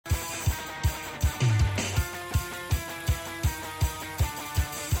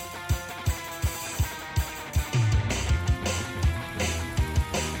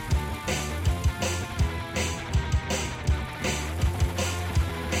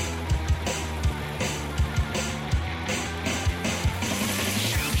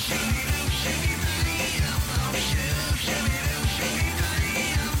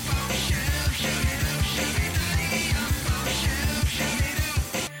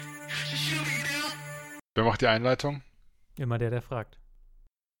Wer macht die Einleitung? Immer der fragt.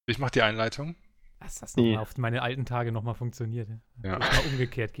 Ich mache die Einleitung. Dass das nochmal auf meine alten Tage nochmal funktioniert. Ja. Dass es mal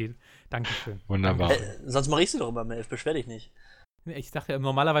umgekehrt geht. Dankeschön. Wunderbar. Dankeschön. Sonst mache ich sie doch immer, Melf. Beschwer dich nicht. Ich dachte ja,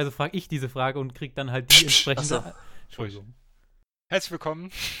 normalerweise frage ich diese Frage und kriege dann halt die entsprechende. Ach Entschuldigung. Herzlich willkommen.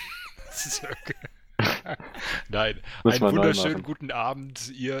 Das ist okay. Nein, Muss einen man neu wunderschönen machen. guten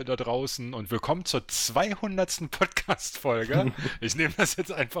Abend, ihr da draußen, und willkommen zur 200. Podcast-Folge. Ich nehme das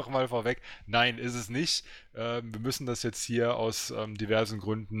jetzt einfach mal vorweg. Nein, ist es nicht. Wir müssen das jetzt hier aus diversen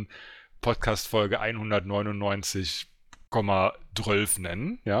Gründen Podcast-Folge 199,12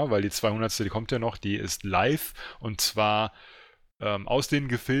 nennen, ja, weil die 200. die kommt ja noch, die ist live, und zwar aus den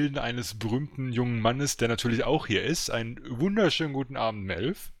Gefilden eines berühmten jungen Mannes, der natürlich auch hier ist. Einen wunderschönen guten Abend,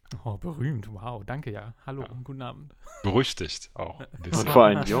 Melf. Oh, berühmt. Wow, danke ja. Hallo, guten Abend. Berüchtigt auch ein Und bisschen. vor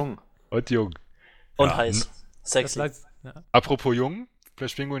allem jung. Und jung. Und Ja, heiß. Sexy. Ja. Apropos jung,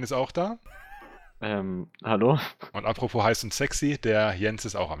 Flash-Pinguin ist auch da. Hallo? Und apropos heiß und sexy, der Jens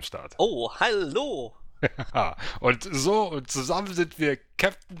ist auch am Start. Oh, hallo. Und so, und zusammen sind wir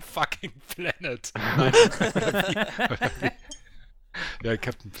Captain fucking Planet. Nein. Ja,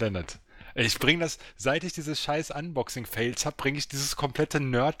 Captain Planet. Ich bringe das, seit ich dieses scheiß Unboxing-Fails habe, bringe ich dieses komplette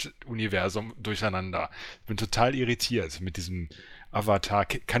Nerd-Universum durcheinander. Ich bin total irritiert mit diesem Avatar.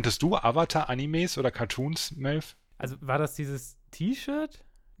 Kanntest du Avatar-Animes oder Cartoons, Melf? Also war das dieses T-Shirt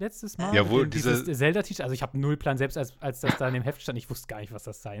letztes Mal? Ja, Mit wohl dem- dieses Zelda-T-Shirt. Also ich habe null Plan, selbst als das da in dem Heft stand, ich wusste gar nicht, was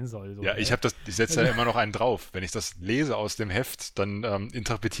das sein soll. So, Ja, ne? ich setze da immer noch einen drauf. Wenn ich das lese aus dem Heft, dann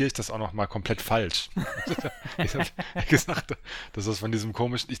interpretiere ich das auch noch mal komplett falsch. Ich habe gesagt, das ist von diesem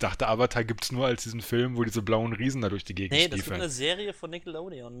komischen, ich dachte, Avatar gibt es nur als diesen Film, wo diese blauen Riesen da durch die Gegend Nee, das gibt stiefeln. eine Serie von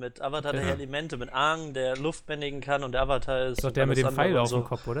Nickelodeon mit Avatar der Ja. Elemente, mit Aang, der Luft bändigen kann, und der Avatar ist. Das ist doch der mit alles dem andere Pfeil und auf so. dem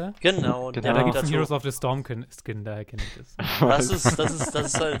Kopf, oder? Genau, und Genau. Ja, da der gibt es dazu. Heroes of the Storm-Skin, daher kenne ich das. Das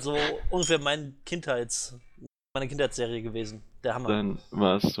ist halt so ungefähr meine Kindheitsserie gewesen. Der Hammer. Dann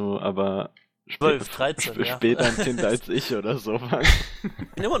warst du aber 12, 13, ja. später ein Kind als ich oder sowas. Ich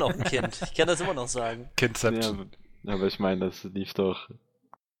bin immer noch ein Kind. Ich kann das immer noch sagen. Kindception. Ja, aber ich meine, das lief doch.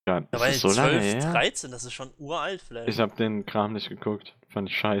 Ja, Da das war ist so lange 12, her. 13, das ist schon uralt vielleicht. Ich habe den Kram nicht geguckt. Fand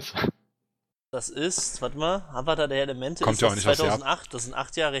ich scheiße. Das ist, warte mal, Avatar der Elemente Kommt ist ja auch das nicht aus 2008, das sind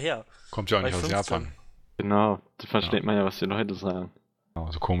 8 Jahre her. Kommt ja auch nicht Bei aus 15. Japan. Genau, da versteht man ja, was die Leute sagen.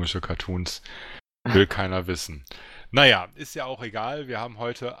 So komische Cartoons. Will keiner wissen. Naja, ist ja auch egal. Wir haben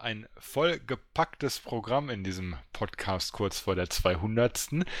heute ein vollgepacktes Programm in diesem Podcast kurz vor der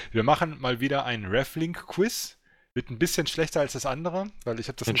 200. Wir machen mal wieder ein Reflink-Quiz. Wird ein bisschen schlechter als das andere, weil ich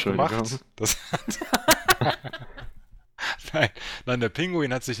habe das nicht Entschuldigung. gemacht. Das Nein, der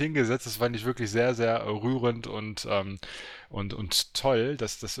Pinguin hat sich hingesetzt. Das fand ich wirklich sehr, sehr rührend und toll,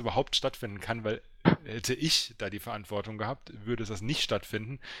 dass das überhaupt stattfinden kann, weil hätte ich da die Verantwortung gehabt, würde das nicht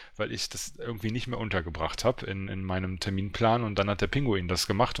stattfinden, weil ich das irgendwie nicht mehr untergebracht habe in meinem Terminplan, und dann hat der Pinguin das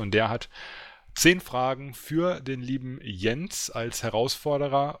gemacht, und der hat 10 Fragen für den lieben Jens als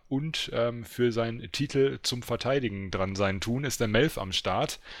Herausforderer, und für seinen Titel zum Verteidigen dran sein tun, ist der Melf am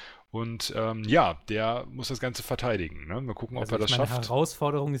Start. Und ja, der muss das Ganze verteidigen. Ne? Mal gucken, ob Also er das ich meine, schafft.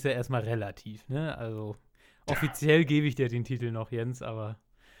 Herausforderung ist ja erstmal relativ, ne? Also offiziell gebe ich dir den Titel noch, Jens, aber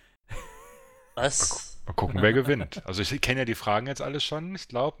Was? Mal gucken, wer gewinnt. Also ich kenne ja die Fragen jetzt alle schon. Ich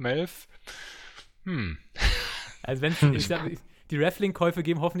glaube, Melf. also wenn die Reflink-Käufe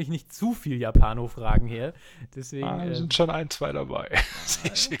geben hoffentlich nicht zu viel Japano-Fragen her. Deswegen. Sind schon 1, 2 dabei.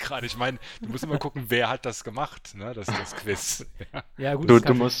 Sehe ich hier gerade. Ich meine, du musst immer gucken, wer hat das gemacht, ne? Das Quiz. Ja. Ja, gut, Du, das du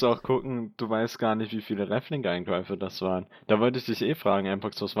kann- musst auch gucken, du weißt gar nicht, wie viele Reflink-Einkäufe das waren. Da wollte ich dich fragen,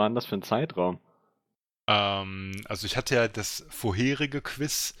 Ampox, was war denn das für ein Zeitraum? Also ich hatte ja das vorherige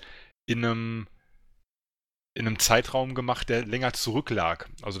Quiz in einem Zeitraum gemacht, der länger zurücklag.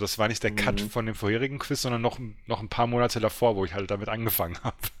 Also das war nicht der Cut Mhm. von dem vorherigen Quiz, sondern noch ein paar Monate davor, wo ich halt damit angefangen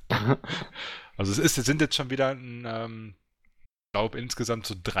habe. Also es sind jetzt schon wieder, ich glaube, insgesamt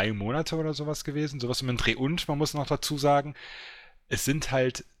so 3 Monate oder sowas gewesen. Sowas um den Dreh. Und man muss noch dazu sagen, es sind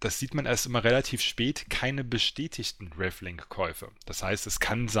halt, das sieht man erst immer relativ spät, keine bestätigten Reflink-Käufe. Das heißt, es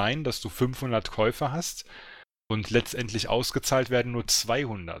kann sein, dass du 500 Käufe hast und letztendlich ausgezahlt werden nur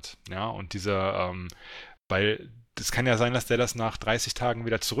 200. Ja, und weil es kann ja sein, dass der das nach 30 Tagen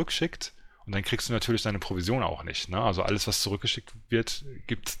wieder zurückschickt, und dann kriegst du natürlich deine Provision auch nicht. Ne? Also alles, was zurückgeschickt wird,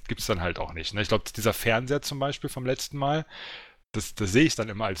 gibt's dann halt auch nicht. Ne? Ich glaube, dieser Fernseher zum Beispiel vom letzten Mal, das sehe ich dann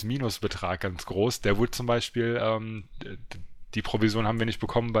immer als Minusbetrag ganz groß. Der wurde zum Beispiel, die Provision haben wir nicht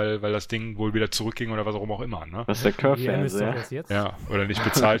bekommen, weil das Ding wohl wieder zurückging oder was auch immer. Ne? Das ist der WM ist doch Curve-Fernseher. erst jetzt. Ja, oder nicht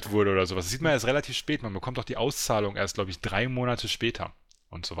bezahlt wurde oder sowas. Das sieht man erst relativ spät. Man bekommt doch die Auszahlung erst, glaube ich, 3 Monate später.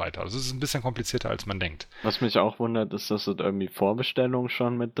 und so weiter. Also es ist ein bisschen komplizierter, als man denkt. Was mich auch wundert, ist, dass dort irgendwie Vorbestellungen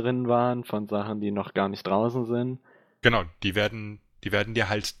schon mit drin waren von Sachen, die noch gar nicht draußen sind. Genau, die werden dir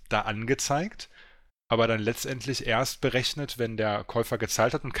halt da angezeigt, aber dann letztendlich erst berechnet, wenn der Käufer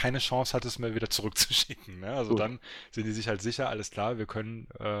gezahlt hat und keine Chance hat, es mehr wieder zurückzuschicken. Ne? Also Gut. dann sind die sich halt sicher, alles klar, wir können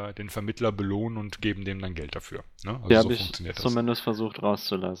den Vermittler belohnen und geben dem dann Geld dafür. Ne? Also Die so habe ich funktioniert das. zumindest versucht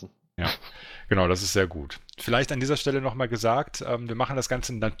rauszulassen. Ja, genau, das ist sehr gut. Vielleicht an dieser Stelle nochmal gesagt, wir machen das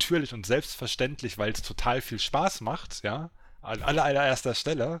Ganze natürlich und selbstverständlich, weil es total viel Spaß macht, ja, an allererster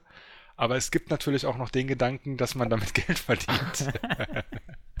Stelle. Aber es gibt natürlich auch noch den Gedanken, dass man damit Geld verdient.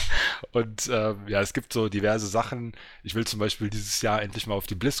 Und es gibt so diverse Sachen. Ich will zum Beispiel dieses Jahr endlich mal auf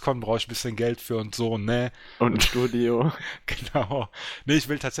die BlizzCon, brauche ich ein bisschen Geld für und so, ne? Und ein Studio. Genau. Nee, ich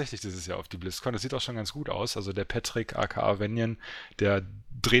will tatsächlich dieses Jahr auf die BlizzCon. Das sieht auch schon ganz gut aus. Also der Patrick, aka Venjen, der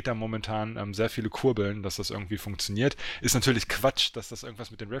dreht da momentan sehr viele Kurbeln, dass das irgendwie funktioniert. Ist natürlich Quatsch, dass das irgendwas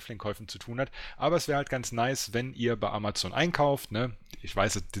mit den Reflink-Käufen zu tun hat. Aber es wäre halt ganz nice, wenn ihr bei Amazon einkauft, ne? Ich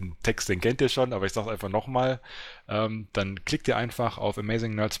weiß, den Text, den kennt ihr schon, aber ich sage es einfach nochmal. Dann klickt ihr einfach auf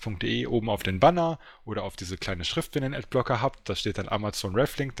amazingnerds.de oben auf den Banner oder auf diese kleine Schrift, wenn ihr einen Adblocker habt. Da steht dann Amazon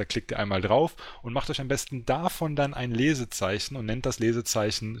Reflink, da klickt ihr einmal drauf und macht euch am besten davon dann ein Lesezeichen und nennt das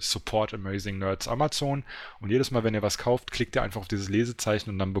Lesezeichen Support Amazing Nerds Amazon. Und jedes Mal, wenn ihr was kauft, klickt ihr einfach auf dieses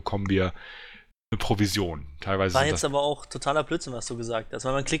Lesezeichen und dann bekommen wir eine Provision. Teilweise War sind jetzt aber auch totaler Blödsinn, was du gesagt hast.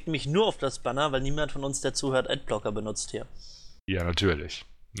 Weil man klickt nämlich nur auf das Banner, weil niemand von uns, der zuhört, Adblocker benutzt hier. Ja, natürlich.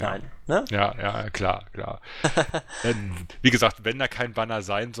 Ja. Nein, ne? Ja, klar. Wie gesagt, wenn da kein Banner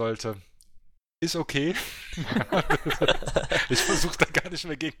sein sollte, ist okay. Ich versuche da gar nicht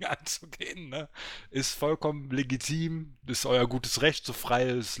mehr gegen anzugehen. Ne? Ist vollkommen legitim, ist euer gutes Recht, so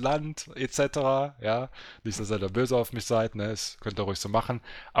freies Land etc. Ja, nicht, dass ihr da böse auf mich seid, ne? Das könnt ihr ruhig so machen.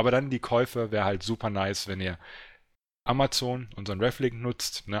 Aber dann die Käufe wäre halt super nice, wenn ihr Amazon, unseren Reflink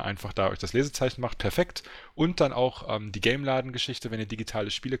nutzt, ne, einfach da euch das Lesezeichen macht, perfekt. Und dann auch die Game-Laden-Geschichte, wenn ihr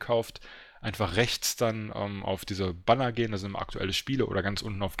digitale Spiele kauft, einfach rechts dann auf diese Banner gehen, da sind aktuelle Spiele oder ganz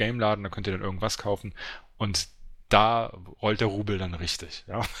unten auf Game-Laden, da könnt ihr dann irgendwas kaufen und da rollt der Rubel dann richtig.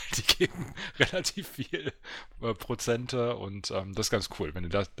 Ja? Die geben relativ viel Prozente und das ist ganz cool. Wenn ihr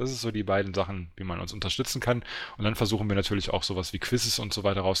das ist so die beiden Sachen, wie man uns unterstützen kann. Und dann versuchen wir natürlich auch sowas wie Quizzes und so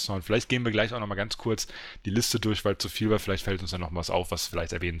weiter rauszuhauen. Vielleicht gehen wir gleich auch nochmal ganz kurz die Liste durch, weil zu viel war. Vielleicht fällt uns dann noch was auf, was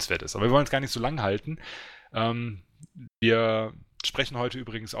vielleicht erwähnenswert ist. Aber wir wollen es gar nicht so lang halten. Wir sprechen heute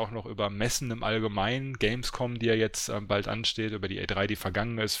übrigens auch noch über Messen im Allgemeinen, Gamescom, die ja jetzt bald ansteht, über die E3, die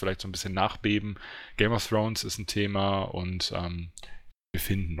vergangen ist, vielleicht so ein bisschen nachbeben. Game of Thrones ist ein Thema und wir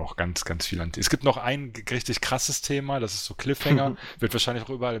finden noch ganz, ganz viel an. Es gibt noch ein richtig krasses Thema, das ist so Cliffhanger, wird wahrscheinlich auch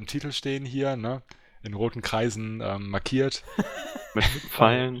überall im Titel stehen hier, ne? In roten Kreisen markiert. Mit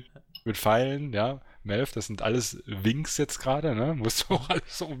Pfeilen. Mit Pfeilen, ja. Melf, das sind alles Winks jetzt gerade, ne? Musst du auch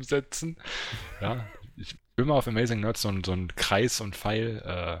alles so umsetzen. Ja. Ich will mal auf Amazing Nerds so ein Kreis- und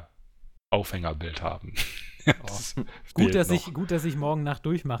Pfeil-Aufhängerbild haben. Gut, dass ich morgen Nacht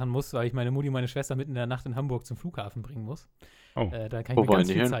durchmachen muss, weil ich meine Mutti und meine Schwester mitten in der Nacht in Hamburg zum Flughafen bringen muss. Oh. Da kann ich mir ganz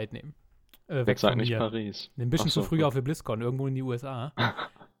viel Zeit nehmen. Weg Sag von nicht mir. Paris. Ein bisschen zu früh auf der BlizzCon, irgendwo in die USA.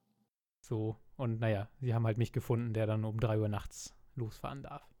 So, und naja, sie haben halt mich gefunden, der dann um 3 Uhr nachts losfahren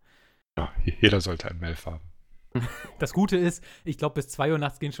darf. Ja, jeder sollte einen Melf haben. Das Gute ist, ich glaube, bis 2 Uhr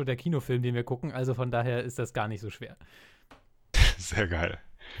nachts geht schon der Kinofilm, den wir gucken, also von daher ist das gar nicht so schwer. Sehr geil.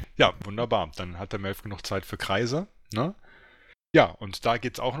 Ja, wunderbar. Dann hat der Melf genug Zeit für Kreise, ne? Ja, und da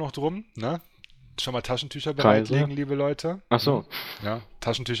geht's auch noch drum, ne? Schon mal Taschentücher bereitlegen, liebe Leute. Ach so. Ja,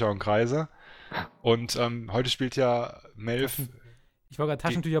 Taschentücher und Kreise. Und heute spielt ja Melf. Ich wollte gerade,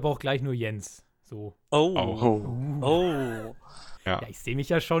 Taschentücher braucht gleich nur Jens. So. Oh. Ja, ich sehe mich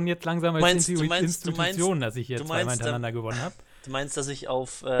ja schon jetzt langsam als Institution, dass ich hier zweimal hintereinander gewonnen habe. Du meinst, dass ich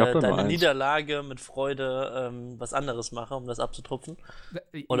auf mal deine eins. Niederlage mit Freude was anderes mache, um das abzutropfen?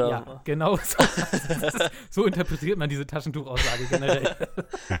 Oder? Ja, genau. So interpretiert man diese Taschentuchaussage generell.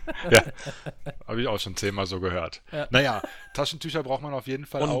 ja. Habe ich auch schon 10-mal so gehört. Ja. Naja, Taschentücher braucht man auf jeden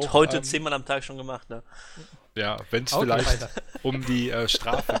Fall auch. Und heute 10-mal am Tag schon gemacht, ne? Ja, wenn es vielleicht um die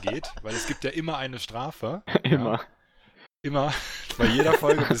Strafe geht, weil es gibt ja immer eine Strafe. Immer. Ja, immer, bei jeder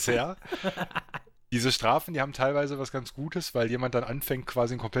Folge bisher. Diese Strafen, die haben teilweise was ganz Gutes, weil jemand dann anfängt,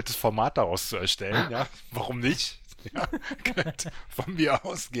 quasi ein komplettes Format daraus zu erstellen. Ja, warum nicht? Ja, von mir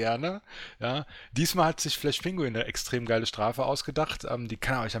aus gerne. Ja, diesmal hat sich Flash Pinguin eine extrem geile Strafe ausgedacht. Die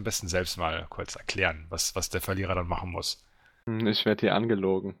kann er euch am besten selbst mal kurz erklären, was der Verlierer dann machen muss. Ich werde hier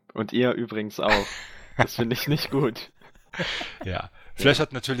angelogen. Und ihr übrigens auch. Das finde ich nicht gut. Ja, Flash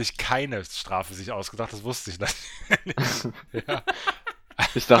hat natürlich keine Strafe sich ausgedacht, das wusste ich natürlich. Ja.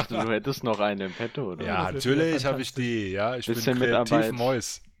 Ich dachte, du hättest noch eine im Petto, oder? Ja, das wird wieder natürlich habe ich die. Ja, ich bin Bisschen kreativ Mitarbeit.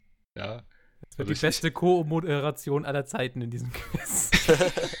 Mäus. Ja. Das wird Also die beste Co-Moderation aller Zeiten in diesem Quiz.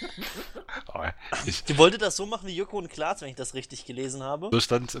 Oh, Die wollte das so machen wie Joko und Klaas, wenn ich das richtig gelesen habe. so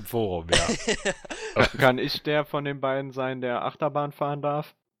stand es im Forum, ja. Kann ich der von den beiden sein, der Achterbahn fahren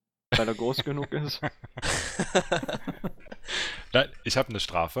darf? Weil er groß genug ist? Nein, ich habe eine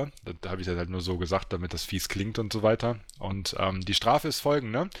Strafe. Da habe ich das halt nur so gesagt, damit das fies klingt und so weiter. Und die Strafe ist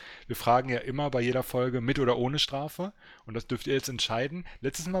folgende. Wir fragen ja immer bei jeder Folge mit oder ohne Strafe. Und das dürft ihr jetzt entscheiden.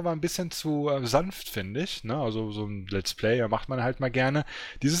 Letztes Mal war ein bisschen zu sanft, finde ich. Ne? Also so ein Let's Play, ja, macht man halt mal gerne.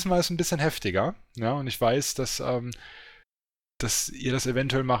 Dieses Mal ist ein bisschen heftiger. Ja? Und ich weiß, dass ihr das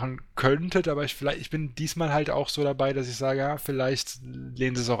eventuell machen könntet, aber ich bin diesmal halt auch so dabei, dass ich sage, ja, vielleicht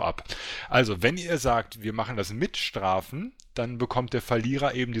lehnen sie es auch ab. Also, wenn ihr sagt, wir machen das mit Strafen, dann bekommt der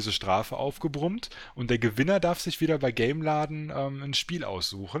Verlierer eben diese Strafe aufgebrummt und der Gewinner darf sich wieder bei Gameladen ein Spiel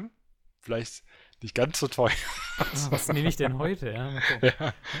aussuchen. Vielleicht nicht ganz so teuer. Was nehme ich denn heute? Ja, mal gucken.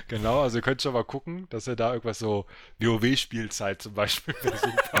 Ja, genau, also ihr könnt schon mal gucken, dass ihr da irgendwas so WoW-Spielzeit zum Beispiel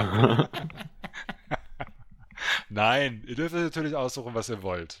versucht. Nein, ihr dürft natürlich aussuchen, was ihr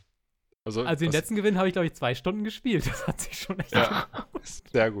wollt. Also den letzten Gewinn habe ich, glaube ich, 2 Stunden gespielt. Das hat sich schon echt gelohnt.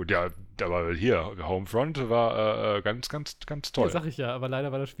 Sehr gut. Ja, aber hier, Homefront war ganz, ganz, ganz toll. Ja, sag ich ja, aber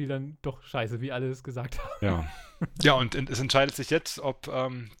leider war das Spiel dann doch scheiße, wie alle es gesagt haben. Ja. Ja, und es entscheidet sich jetzt, ob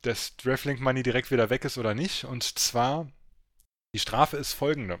das Reflink Money direkt wieder weg ist oder nicht. Und zwar, die Strafe ist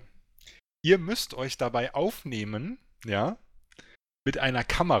folgende. Ihr müsst euch dabei aufnehmen, ja, mit einer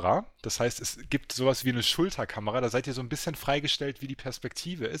Kamera. Das heißt, es gibt sowas wie eine Schulterkamera. Da seid ihr so ein bisschen freigestellt, wie die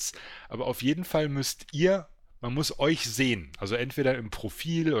Perspektive ist. Aber auf jeden Fall man muss euch sehen. Also entweder im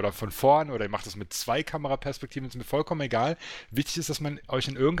Profil oder von vorn oder ihr macht das mit 2 Kameraperspektiven. Ist mir vollkommen egal. Wichtig ist, dass man euch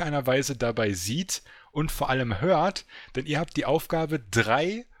in irgendeiner Weise dabei sieht und vor allem hört. Denn ihr habt die Aufgabe,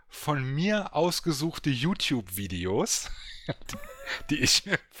 3 von mir ausgesuchte YouTube-Videos, die ich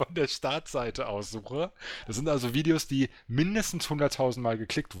von der Startseite aussuche. Das sind also Videos, die mindestens 100.000 Mal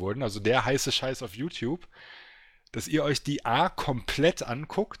geklickt wurden, also der heiße Scheiß auf YouTube, dass ihr euch die komplett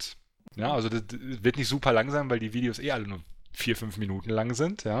anguckt. Ja, also das wird nicht super langsam, weil die Videos alle nur 4-5 Minuten lang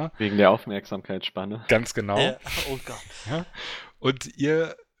sind. Ja. Wegen der Aufmerksamkeitsspanne. Ganz genau. Oh Gott. Ja. Und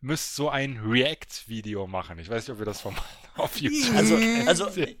ihr müsst so ein React-Video machen. Ich weiß nicht, ob wir das auf YouTube... Also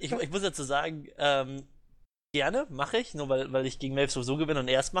ich muss dazu sagen, gerne, mache ich, nur weil ich gegen Maeve sowieso gewinne und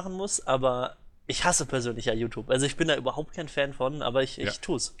erst machen muss, aber ich hasse persönlich ja YouTube. Also ich bin da überhaupt kein Fan von, aber ich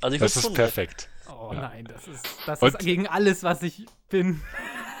tue es. Also das ist perfekt. Oh nein, das ist gegen alles, was ich bin.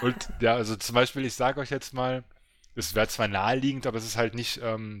 Und ja, also zum Beispiel, ich sage euch jetzt mal, es wäre zwar naheliegend, aber es ist halt nicht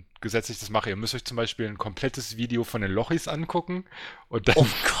gesetzlich das mache. Ihr müsst euch zum Beispiel ein komplettes Video von den Lochis angucken und dann... Oh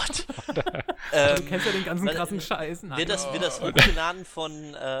Gott! Du kennst ja den ganzen krassen Scheiß. Wird das hochgeladen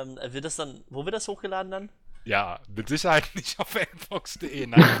wo wird das hochgeladen dann? Ja, mit Sicherheit nicht auf Nbox.de.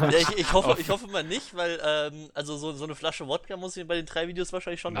 Nein. Ich hoffe mal nicht, weil also so eine Flasche Wodka muss ich bei den 3 Videos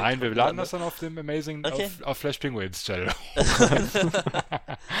wahrscheinlich schon. Nein, wir laden das dann auf dem Amazing, auf Flash Penguins Channel.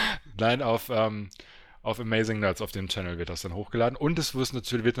 Nein, auf Amazing Nerds, auf dem Channel wird das dann hochgeladen. Und es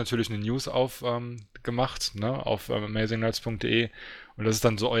wird natürlich eine News gemacht, ne, auf amazingnerds.de. Und das ist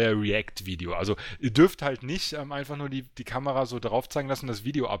dann so euer React-Video. Also ihr dürft halt nicht einfach nur die Kamera so drauf zeigen lassen und das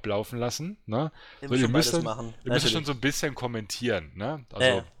Video ablaufen lassen. Ne? So, ihr müsst schon so ein bisschen kommentieren. Ne?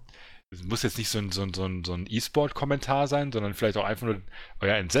 Also es muss jetzt nicht so ein E-Sport-Kommentar sein, sondern vielleicht auch einfach nur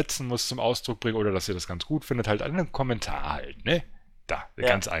euer Entsetzen muss zum Ausdruck bringen oder dass ihr das ganz gut findet. Halt einen Kommentar halt, ne?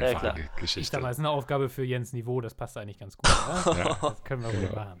 Ganz einfache Geschichte. Ich sag mal, das ist eine Aufgabe für Jens Niveau, das passt eigentlich ganz gut, oder? Ja. Das können wir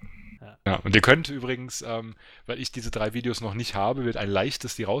wohl machen. Ja, und ihr könnt übrigens, weil ich diese 3 Videos noch nicht habe, wird ein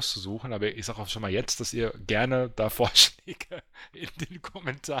leichtes, die rauszusuchen, aber ich sage auch schon mal jetzt, dass ihr gerne da Vorschläge in den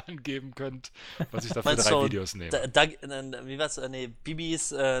Kommentaren geben könnt, was ich da für 3 Videos nehme. Wie war's?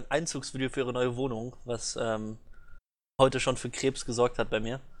 Bibis Einzugsvideo für ihre neue Wohnung, was heute schon für Krebs gesorgt hat bei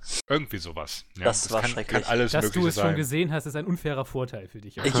mir. Irgendwie sowas. Ja, das war schrecklich. Kann alles Dass Mögliche du es sein. schon gesehen hast, ist ein unfairer Vorteil für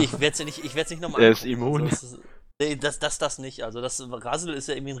dich. Ich werde es nicht nochmal angucken. Er ist immun. Also, das nicht. Also Rasel ist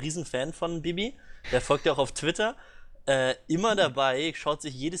ja irgendwie ein Riesenfan von Bibi. Der folgt ja auch auf Twitter. Immer dabei, schaut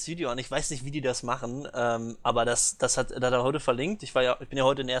sich jedes Video an. Ich weiß nicht, wie die das machen, aber das hat er heute verlinkt. Ich bin ja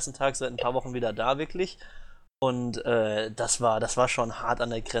heute den ersten Tag seit ein paar Wochen wieder da, wirklich. Und das war schon hart an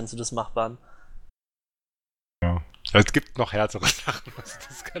der Grenze des Machbaren. Ja. Es gibt noch härtere Sachen,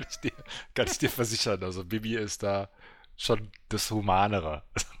 das kann ich dir versichern. Also Bibi ist da schon das Humanere.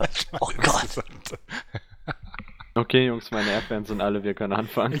 Oh Gott. Okay, Jungs, meine Erdbeeren sind alle, wir können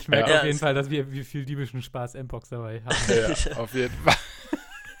anfangen. Ich merke auf jeden Fall, dass wir wie viel diebischen Spaß Mbox dabei haben. Ja, auf jeden Fall.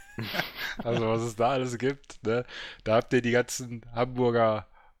 Also was es da alles gibt, ne? Da habt ihr die ganzen Hamburger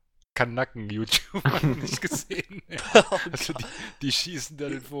Kanacken-YouTuber nicht gesehen. Ne? Oh Also Gott. die schießen da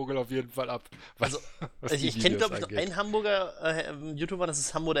den Vogel auf jeden Fall ab. Was, Also, was die ich kenne, Videos glaube ich, noch angeht. einen Hamburger YouTuber, das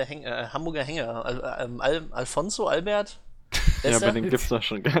ist Hamburger Hänger. Alfonso, Albert? Wer Ja, ist aber der? den gibt's doch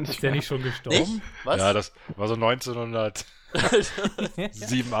schon gar nicht Ist der mehr. nicht schon Nicht? gestorben? Was? Ja, das war so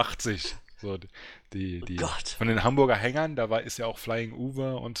 1987. So die Gott. von den Hamburger Hängern, ist ja auch Flying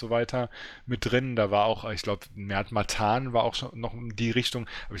Uwe und so weiter mit drin. Da war auch, ich glaube, Mert Matan war auch schon noch in die Richtung.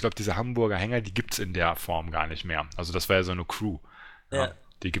 Aber ich glaube, diese Hamburger Hänger, die gibt's in der Form gar nicht mehr. Also das war ja so eine Crew. Ja, Ja.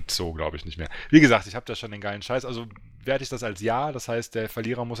 die gibt's so, glaube ich, nicht mehr. Wie gesagt, ich habe da schon den geilen Scheiß. Also werte ich das als Ja. Das heißt, der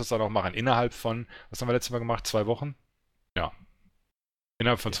Verlierer muss es dann auch machen. Innerhalb von, was haben wir letztes Mal gemacht? 2 Wochen? Ja.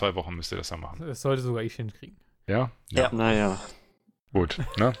 Innerhalb von 2 Wochen müsst ihr das dann machen. Das sollte sogar ich hinkriegen. Ja? Ja. Naja. Gut,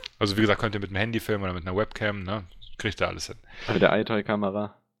 ne? Also wie gesagt, könnt ihr mit einem Handy filmen oder mit einer Webcam, ne? Kriegt ihr alles hin. Mit der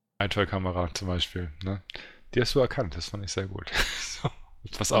iToy-Kamera. Eintoy-Kamera zum Beispiel, ne? Die hast du erkannt, das fand ich sehr gut. So,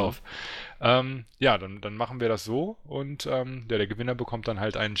 pass auf. Ja, dann machen wir das so und der Gewinner bekommt dann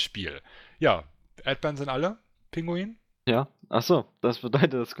halt ein Spiel. Ja, Erdbeeren sind alle, Pinguin? Ja. Achso, das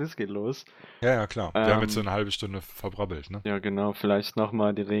bedeutet, das Quiz geht los. Ja, klar. Wir haben jetzt so Ähm, eine halbe Stunde verbrabbelt, ne? Ja, genau. Vielleicht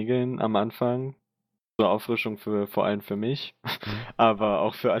nochmal die Regeln am Anfang. Zur Auffrischung vor allem für mich, aber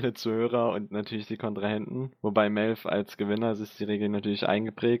auch für alle Zuhörer und natürlich die Kontrahenten. Wobei Melf als Gewinner sich die Regeln natürlich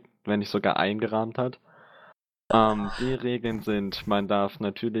eingeprägt, wenn nicht sogar eingerahmt hat. Die Regeln sind, man darf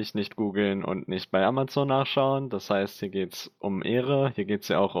natürlich nicht googeln und nicht bei Amazon nachschauen. Das heißt, hier geht's um Ehre. Hier geht's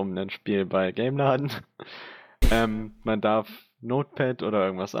ja auch um ein Spiel bei Gameladen. Man darf Notepad oder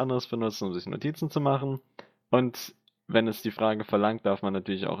irgendwas anderes benutzen, um sich Notizen zu machen. Und wenn es die Frage verlangt, darf man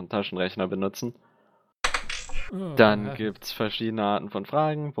natürlich auch einen Taschenrechner benutzen. Dann Ja. gibt's verschiedene Arten von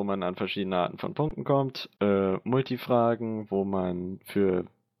Fragen, wo man an verschiedene Arten von Punkten kommt. Multifragen,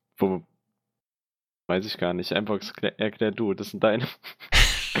 weiß ich gar nicht. Einfach erklär du, das sind deine.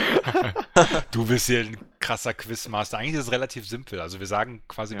 Du bist hier ein krasser Quizmaster. Eigentlich ist es relativ simpel. Also wir sagen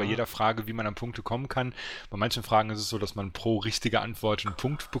quasi bei Ja. jeder Frage, wie man an Punkte kommen kann. Bei manchen Fragen ist es so, dass man pro richtige Antwort einen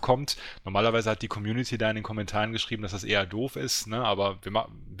Punkt bekommt. Normalerweise hat die Community da in den Kommentaren geschrieben, dass das eher doof ist, ne? Aber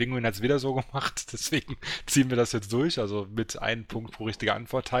Binguin hat es wieder so gemacht, deswegen ziehen wir das jetzt durch. Also mit 1 Punkt pro richtige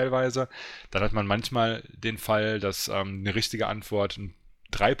Antwort teilweise. Dann hat man manchmal den Fall, dass eine richtige Antwort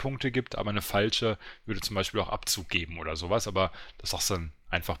 3 Punkte gibt, aber eine falsche würde zum Beispiel auch Abzug geben oder sowas. Aber das sagst du dann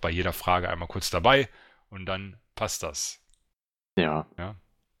einfach bei jeder Frage einmal kurz dabei und dann passt das. Ja.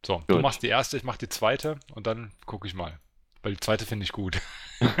 So, du Gut. machst die erste, ich mach die zweite und dann gucke ich mal. Weil die zweite finde ich gut.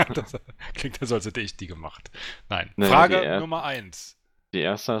 Das klingt ja so, als hätte ich die gemacht. Nein. Naja, Frage Nummer 1. Die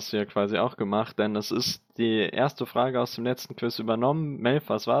erste hast du ja quasi auch gemacht, denn es ist die erste Frage aus dem letzten Quiz übernommen. Melf,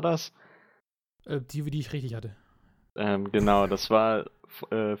 was war das? Die ich richtig hatte. Genau, das war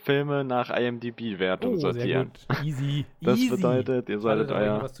Filme nach IMDb-Wertung Sehr sortieren. gut. Easy. Das Easy. bedeutet, ihr solltet Hattet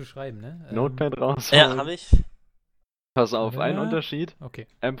aber euer was zu schreiben, ne? Notepad rausholen. Ja, habe ich. Pass auf, ein Ja. Unterschied. Okay.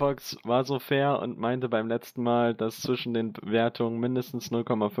 Mpox war so fair und meinte beim letzten Mal, dass zwischen den Wertungen mindestens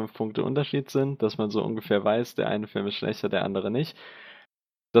 0,5 Punkte Unterschied sind, dass man so ungefähr weiß, der eine Film ist schlechter, der andere nicht.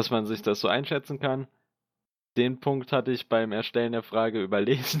 Dass man sich das so einschätzen kann. Den Punkt hatte ich beim Erstellen der Frage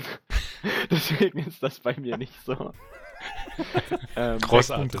überlesen. Deswegen ist das bei mir nicht so.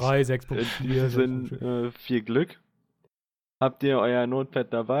 Großartig. 6.3, In 6.4. diesem Sinn, viel Glück. Habt ihr euer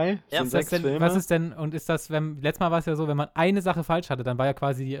Notepad dabei? Ja, Sind Ist das 6 denn, Filme. was ist denn, und ist das, letztes Mal war es ja so, wenn man eine Sache falsch hatte, dann war ja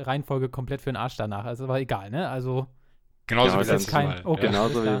quasi die Reihenfolge komplett für den Arsch danach. Also war egal, ne? Also Genauso Ja, wie aber letztes dann Mal. Okay, Ja.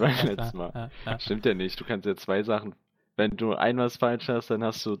 Genauso alles wie klar, beim alles letzten klar. Mal. Ja. Stimmt ja nicht, du kannst ja 2 Sachen. Wenn du was falsch hast, dann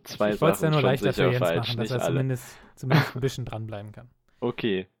hast du 2 Ich wollte es ja Sachen nur schon leichter für sicher Jens falsch, machen, dass nicht er alle. zumindest ein bisschen dranbleiben kann.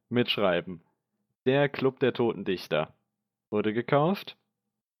 Okay, mitschreiben. Der Club der Toten Dichter wurde gekauft.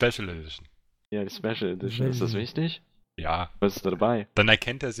 Special Edition. Ja, die Special Edition. Ist das Well. wichtig? Ja, Was ist da dabei? dann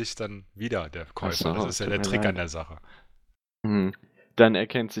erkennt er sich dann wieder, der Käufer. Ach so, Das ist ja tut der mir Trick an leid. der Sache. Dann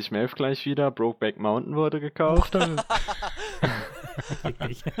erkennt sich Melf gleich wieder. Brokeback Mountain wurde gekauft.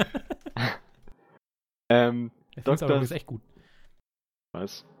 Wirklich. Ähm, Ich finde es aber Dr. übrigens echt gut.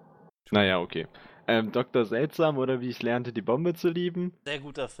 was? Naja, okay. Dr. Seltsam oder wie ich lernte, die Bombe zu lieben. Sehr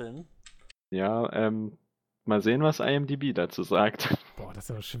guter Film. Ja, mal sehen, was IMDb dazu sagt. Boah, das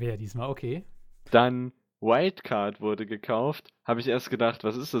ist aber schwer diesmal. Okay. Dann Wildcard wurde gekauft. Habe ich erst gedacht,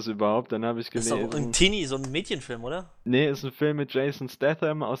 was ist das überhaupt? Dann habe ich Das ist doch ein gelesen. Teenie, so ein Mädchenfilm, oder? Nee, ist ein Film mit Jason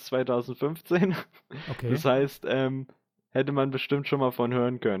Statham aus 2015. Okay. Das heißt, hätte man bestimmt schon mal von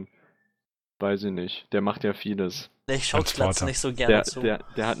hören können. Weiß ich nicht. Der macht ja vieles. Ich schaue Transporter. Glatzen nicht so gerne Der, zu. der,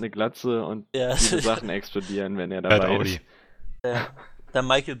 der hat eine Glatze und Ja. viele Sachen explodieren, wenn er Bad dabei Audi. ist. Der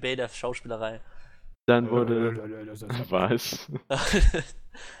Michael Bay der Schauspielerei. Dann wurde. Was?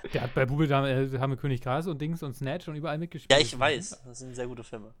 Der hat bei Bube Dame König Gras und Dings und Snatch und überall mitgespielt. Ja, ich weiß. Das sind sehr gute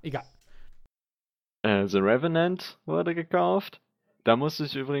Filme. Egal. The Revenant wurde gekauft. Da musste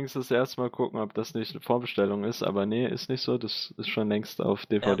ich übrigens das erste Mal gucken, ob das nicht eine Vorbestellung ist, aber nee, ist nicht so. Das ist schon längst auf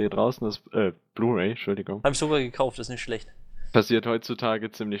DVD draußen. Das Blu-ray, Entschuldigung. Hab ich sogar gekauft, ist nicht schlecht. Passiert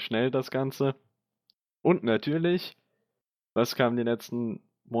heutzutage ziemlich schnell, das Ganze. Und natürlich, was kam die letzten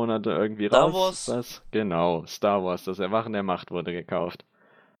Monate irgendwie Star raus? Wars. Was? Genau, Star Wars, das Erwachen der Macht wurde gekauft.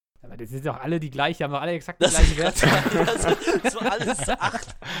 Aber das sind doch alle die gleichen, haben doch alle exakt die gleichen Werte. Das ist so alles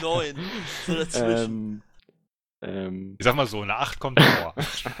 8, 9. So dazwischen. Ich sag mal so, eine 8 kommt vor.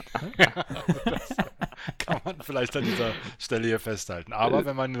 Das kann man vielleicht an dieser Stelle hier festhalten. Aber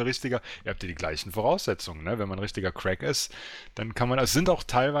wenn man ein richtiger, ihr habt ja die gleichen Voraussetzungen, ne? Wenn man ein richtiger Crack ist, dann kann man, es sind auch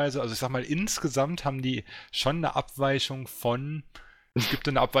teilweise, also ich sag mal, insgesamt haben die schon eine Abweichung von, es gibt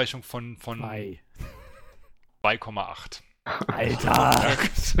eine Abweichung von 2,8. Alter,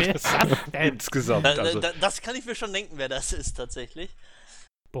 wer ist das denn? Insgesamt. Also, Das kann ich mir schon denken, wer das ist tatsächlich.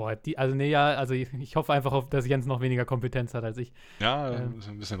 Boah, ich hoffe einfach, dass Jens noch weniger Kompetenz hat als ich. ja,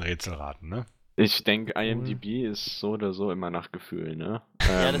 so ein bisschen Rätselraten, ne? Ich denke, IMDb ist so oder so immer nach Gefühl, ne?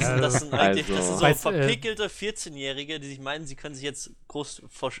 Ja, das sind eigentlich das sind so Weißt, verpickelte 14-Jährige, die sich meinen, sie können sich jetzt groß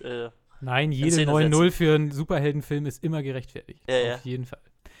Nein, jede Szene 9-0 für einen Superheldenfilm ist immer gerechtfertigt. Ja. Auf jeden Fall.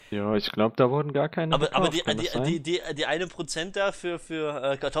 Ja, ich glaube, da wurden gar keine Aber gekauft, kann das sein? die 1% da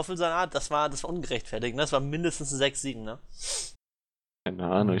für Kartoffelsalat, das war ungerechtfertigt, ne? Das war mindestens ein 6-7, ne? Keine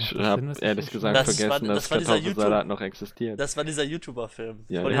Ahnung, ich Das habe finden wir ehrlich schon. gesagt Das vergessen, war dass dieser Kartoffelsalat noch existiert. Das war dieser YouTuber-Film.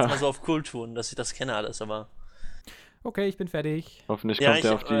 Ich Ja, wollte ja. jetzt mal so auf cool tun, dass ich das kenne alles, aber... Okay, ich bin fertig. Hoffentlich kommt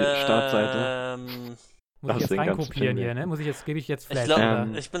er auf die Startseite. Muss ich Aus jetzt den ganzen reinkopieren hier, Filmen. ne? Gebe ich jetzt Ich Flash, glaube, oder?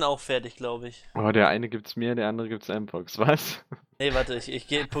 ich bin auch fertig, glaube ich. Oh, der eine gibt's mir, der andere gibt's Mpox. Was? Nee, warte, ich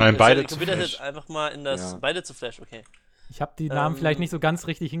gehe... Nein, beide zu probier das Flash. jetzt einfach mal in das... Ja. Beide zu Flash, okay. Ich habe die Namen vielleicht nicht so ganz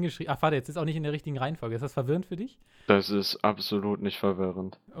richtig hingeschrieben. Ach, warte, jetzt ist auch nicht in der richtigen Reihenfolge. Ist das verwirrend für dich? Das ist absolut nicht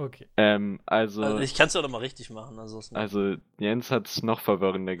verwirrend. Okay. Also ich kann es ja noch mal richtig machen. Also Jens hat's noch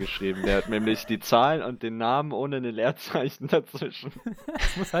verwirrender geschrieben. Der hat nämlich die Zahl und den Namen ohne eine Leerzeichen dazwischen.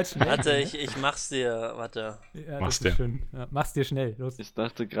 Das muss halt schnell Warte, gehen, ne? ich mach's dir. Warte. Ja, Mach's das ist dir. schön. Ja, mach's dir schnell. Los. Ich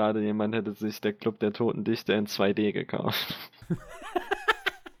dachte gerade, jemand hätte sich der Club der Toten Dichter in 2D gekauft.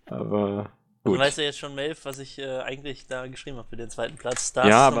 Aber Du gut. weißt ja jetzt schon, Melf, was ich eigentlich da geschrieben habe für den zweiten Platz. Da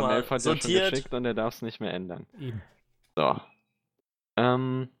Ja, hast du's aber noch mal Melf hat ja schon sortiert. geschickt und er darf es nicht mehr ändern. Eben. So.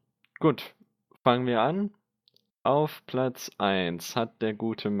 Gut. Fangen wir an. Auf Platz 1 hat der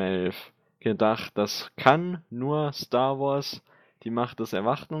gute Melf gedacht, das kann nur Star Wars, die Macht des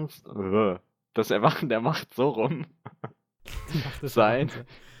Erwachens, das Erwachen der Macht so rum Mach das sein. mal.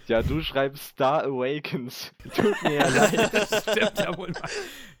 Ja, du schreibst Star Awakens. Tut mir ja leid. Das stimmt ja wohl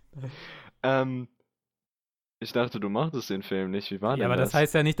mal. Ich dachte, du mochtest den Film nicht. Wie war Ja, denn aber das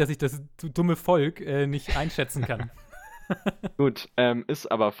heißt ja nicht, dass ich das dumme Volk nicht einschätzen kann. Gut,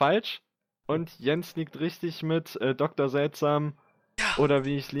 ist aber falsch. Und Jens liegt richtig mit Dr. Seltsam oder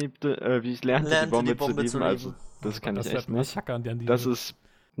wie ich lernte, die Bombe zu lieben. Also, das kann ich echt nicht. Das ist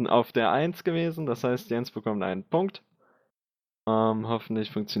auf der 1 gewesen, das heißt, Jens bekommt einen Punkt.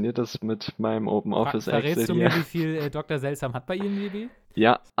 Hoffentlich funktioniert das mit meinem Open Office Excel Verrätst du hier. mir, wie viel Dr. Seltsam hat bei IMDb?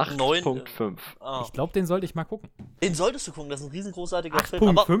 Ja, 9, 8.5. Ah. Ich glaube, den sollte ich mal gucken. Den solltest du gucken, das ist ein riesengroßartiger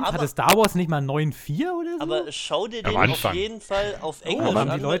Film. 8.5? Hatte Star Wars nicht mal 9.4 oder so? Aber schau dir Am den auf Anfang. jeden Fall auf Oh, Englisch aber haben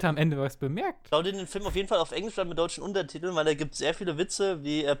an. die Leute am Ende was bemerkt? Schau dir den Film auf jeden Fall auf Englisch an mit deutschen Untertiteln, weil da gibt sehr viele Witze,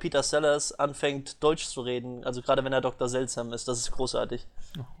 wie Peter Sellers anfängt, Deutsch zu reden. Also gerade wenn er Dr. Seltsam ist, das ist großartig.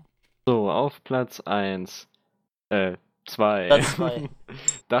 So, auf Platz 1. 2. Platz 2.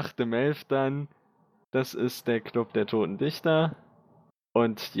 Dachte Melf dann, das ist der Club der Toten Dichter.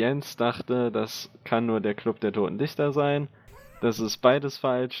 Und Jens dachte, das kann nur der Club der Toten Dichter sein. Das ist beides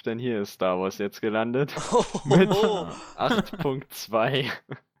falsch, denn hier ist Star Wars jetzt gelandet. Mit 8.2.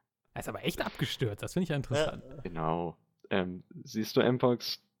 Er ist aber echt abgestürzt, das finde ich ja interessant. Genau. Siehst du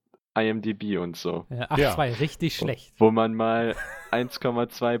Mpox? IMDb und so. 8.2, richtig schlecht. Wo man mal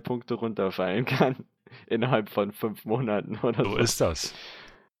 1,2 Punkte runterfallen kann. Innerhalb von 5 Monaten oder so. So ist das.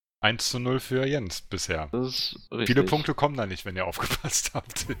 1:0 für Jens bisher. Das ist richtig. Viele Punkte kommen da nicht, wenn ihr aufgepasst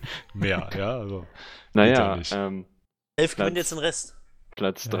habt. Mehr, ja, also. Naja, nicht. Elf gewinnt jetzt den Rest.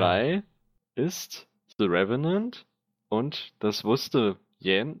 Platz 3 ist The Revenant und das wusste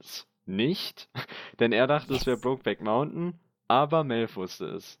Jens nicht, denn er dachte, es wäre Brokeback Mountain, aber Melf wusste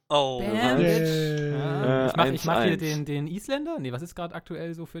es. Oh. Bam, Yay. ich mach hier 1:1. den Isländer. Nee, was ist gerade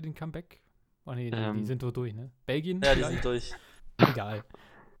aktuell so für den Comeback? Oh nee, die sind so durch, ne? Belgien? Ja, die vielleicht? sind durch. Egal.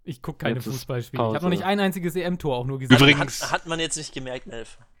 Ich gucke keine Jetzt ist Fußballspiele. Ich habe Pause. noch nicht ein einziges EM-Tor auch nur gesehen. Übrigens, Hat man jetzt nicht gemerkt,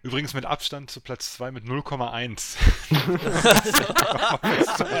 Melf. übrigens mit Abstand zu Platz 2 mit 0,1.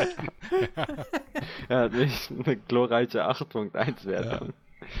 Er hat nicht eine glorreiche 8.1-Wertung.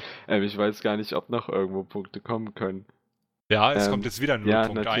 Ich weiß gar nicht, ob noch irgendwo Punkte kommen können. Ja, es kommt jetzt wieder Ja,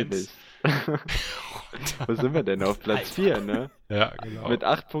 0,1. natürlich. Wo sind wir denn? Auf Platz 4, ne? Ja, genau. Mit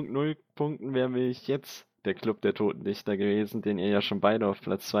 8.0 Punkten wäre ich jetzt der Club der Toten Dichter gewesen, den ihr ja schon beide auf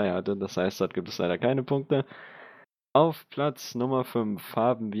Platz 2 hattet. Das heißt, dort gibt es leider keine Punkte. Auf Platz Nummer 5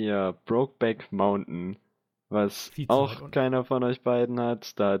 haben wir Brokeback Mountain, was Viel zu weit auch unten. keiner von euch beiden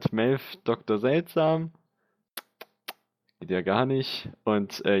hat. Da hat Melf Dr. Seltsam. Geht ja gar nicht.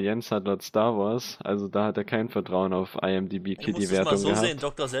 Und Jens hat dort Star Wars. Also da hat er kein Vertrauen auf IMDb Du musst die es mal Wertung so gehabt. sehen,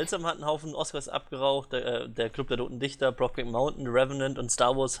 Dr. Seltsam hat einen Haufen Oscars abgeraucht, der Club der Toten Dichter, Brokeback Mountain, The Revenant und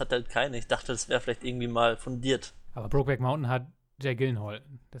Star Wars hat halt keine. Ich dachte, das wäre vielleicht irgendwie mal fundiert. Aber Brokeback Mountain hat Jay Gyllenhaal.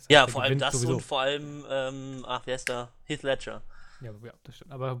 Das heißt, Ja, der vor allem gewinnt das sowieso. und vor allem, wie heißt der? Heath Ledger. Ja, das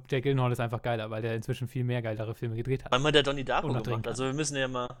stimmt. Aber Jay Gyllenhaal ist einfach geiler, weil der inzwischen viel mehr geilere Filme gedreht hat. Weil man der Donnie Darko Unnachdringend. gemacht. Also wir müssen ja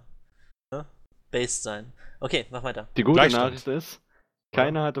mal based sein. Okay, mach weiter. Die gute Gleichstand. Nachricht ist,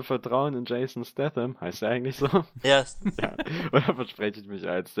 keiner hatte Vertrauen in Jason Statham. Heißt er eigentlich so? Ja, Ja, oder verspreche ich mich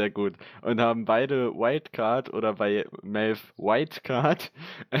als, sehr gut. Und haben beide Wildcard oder bei Melf Whitecard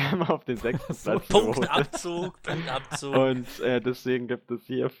auf den 6. Platz geholt. Punktabzug. Und deswegen gibt es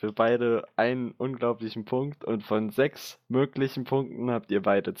hier für beide einen unglaublichen Punkt und von 6 möglichen Punkten habt ihr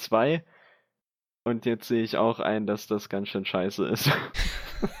beide 2. Und jetzt sehe ich auch ein, dass das ganz schön scheiße ist.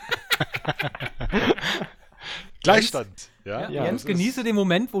 Gleichstand. Ja, Ja, Jens, das genieße den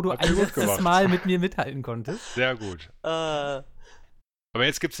Moment, wo du habt ihr ein gut letztes gemacht. Mal mit mir mithalten konntest. Sehr gut. äh, Aber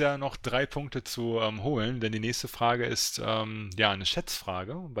jetzt gibt es ja noch 3 Punkte zu holen, denn die nächste Frage ist eine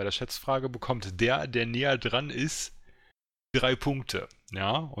Schätzfrage. Und bei der Schätzfrage bekommt der näher dran ist, 3 Punkte.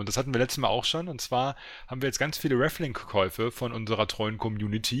 Ja, und das hatten wir letztes Mal auch schon. Und zwar haben wir jetzt ganz viele Reflink-Käufe von unserer treuen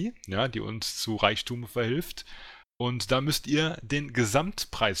Community, ja, die uns zu Reichtum verhilft. Und da müsst ihr den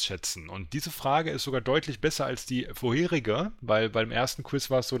Gesamtpreis schätzen. Und diese Frage ist sogar deutlich besser als die vorherige, weil beim ersten Quiz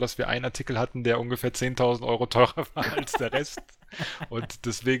war es so, dass wir einen Artikel hatten, der ungefähr 10.000 Euro teurer war als der Rest. Und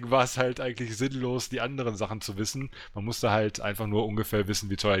deswegen war es halt eigentlich sinnlos, die anderen Sachen zu wissen. Man musste halt einfach nur ungefähr wissen,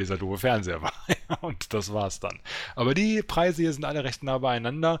 wie teuer dieser doofe Fernseher war. Und das war's dann. Aber die Preise hier sind alle recht nah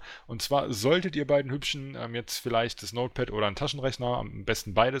beieinander. Und zwar solltet ihr beiden Hübschen jetzt vielleicht das Notepad oder einen Taschenrechner, am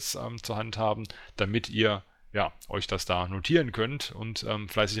besten beides zur Hand haben, damit ihr euch das da notieren könnt und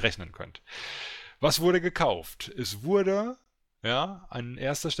fleißig rechnen könnt. Was wurde gekauft? Es wurde an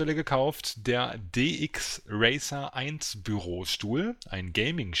erster Stelle gekauft der DX Racer 1 Bürostuhl, ein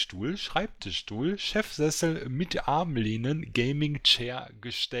Gamingstuhl, Schreibtischstuhl, Chefsessel mit Armlehnen, Gaming Chair,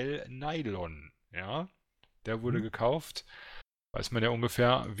 Gestell, Nylon. Ja, der wurde gekauft. Weiß man ja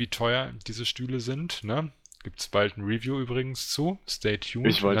ungefähr, wie teuer diese Stühle sind, ne? Gibt es bald ein Review übrigens zu. Stay tuned.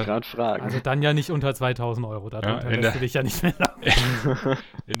 Ich wollte gerade fragen. Also dann ja nicht unter 2.000 Euro. Darunter lässt du dich ja nicht mehr lang.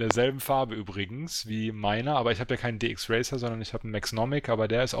 In derselben Farbe übrigens wie meiner, aber ich habe ja keinen DX Racer, sondern ich habe einen Maxnomic, aber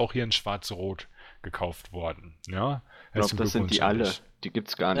der ist auch hier in schwarz-rot gekauft worden. Ja, ich glaube, das sind die alle. Die gibt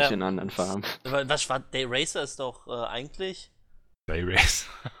es gar nicht in anderen Farben. Was war der Racer ist doch eigentlich. Day Racer.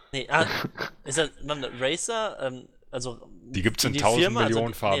 Nee, ist das Racer? Also die gibt es in die 1000 Firma, Millionen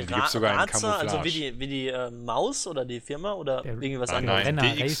also Farben. Die gibt es sogar in Razer, Camouflage. Also wie die Maus oder die Firma oder irgendwas Nein, anderes? nein,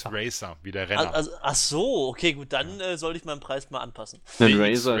 Renner, DX Racer, wie der Renner. Ach so, okay, gut, dann sollte ich meinen Preis mal anpassen.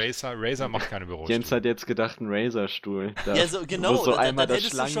 DX Racer macht keine Bürostühle. Jens hat jetzt gedacht, ein Razer-Stuhl. Ja, so, genau. Wo so einmal das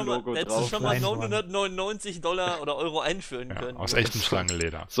hättest du schon mal Schlangenlogo drauf. schon mal $999 oder Euro einführen können. Aus echtem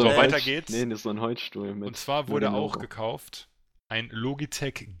Schlangenleder. So, weiter geht's. Nee, das ist so ein Holzstuhl. Und zwar wurde auch gekauft ein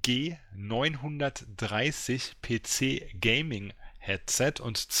Logitech G930 PC Gaming Headset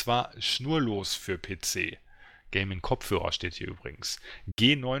und zwar schnurlos für PC. Gaming Kopfhörer steht hier übrigens.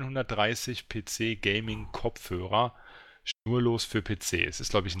 G930 PC Gaming Kopfhörer, schnurlos für PC. Es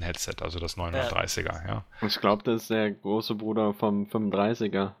ist, glaube ich, ein Headset, also das 930er, ja. Ich glaube, das ist der große Bruder vom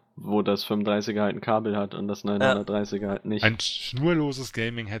 35er, wo das 35er halt ein Kabel hat und das 930er halt nicht. Ein schnurloses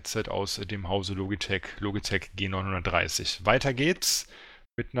Gaming-Headset aus dem Hause Logitech G930. Weiter geht's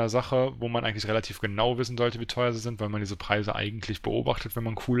mit einer Sache, wo man eigentlich relativ genau wissen sollte, wie teuer sie sind, weil man diese Preise eigentlich beobachtet, wenn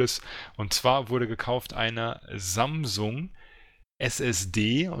man cool ist. Und zwar wurde gekauft eine Samsung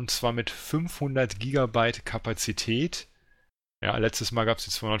SSD und zwar mit 500 GB Kapazität. Ja, letztes Mal gab es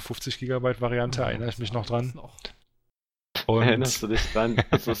die 250 GB Variante, erinnere ich mich noch dran. Und erinnerst du dich dran?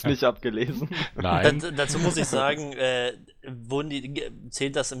 Hast du es nicht abgelesen? Nein. Dazu muss ich sagen,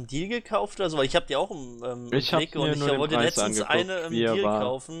 zählt das im Deal gekauft oder so? Weil ich habe die auch im Ich habe Blick und ich wollte letztens eine im Deal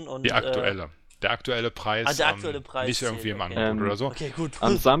kaufen. Und, die aktuelle. Der aktuelle Preis. Der aktuelle Preis nicht irgendwie zählt, im okay. Angebot oder so. Okay, gut.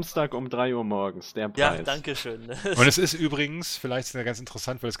 Am Samstag um 3 Uhr morgens, der Preis. Ja, danke schön. Und es ist übrigens, vielleicht ist es ganz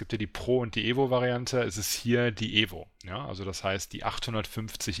interessant, weil es gibt ja die Pro- und die Evo-Variante, es ist hier die Evo. Ja, also das heißt, die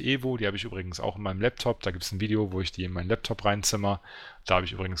 850 Evo, die habe ich übrigens auch in meinem Laptop. Da gibt es ein Video, wo ich die in meinen Laptop reinzimmer. Da habe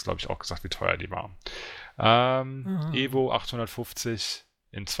ich übrigens, glaube ich, auch gesagt, wie teuer die war. Evo 850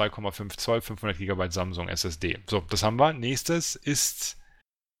 in 2,5 Zoll, 500 GB Samsung SSD. So, das haben wir. Nächstes ist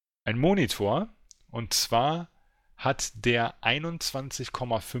ein Monitor. Und zwar hat der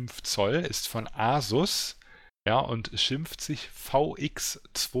 21,5 Zoll, ist von Asus, ja, und schimpft sich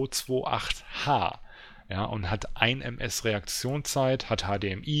VX228H, ja, und hat 1 ms Reaktionszeit, hat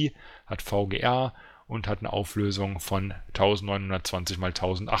HDMI, hat VGA und hat eine Auflösung von 1920 x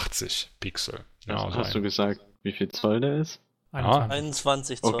 1080 Pixel. Ja, also hast du gesagt, wie viel Zoll der ist?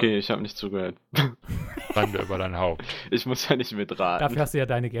 21 Zoll. Okay, ich habe nicht zugehört. Schande über dein Haupt. Ich muss ja nicht mitraten. Dafür hast du ja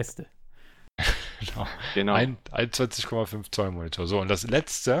deine Gäste. Genau. Ein 21,5 Zoll Monitor. So, und das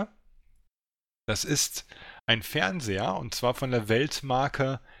letzte, das ist ein Fernseher, und zwar von der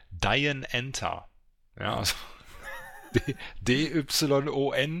Weltmarke Ende. Ja, also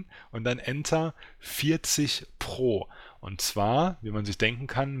DYON und dann Enter 40 Pro. Und zwar, wie man sich denken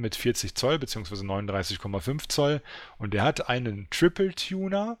kann, mit 40 Zoll bzw. 39,5 Zoll. Und der hat einen Triple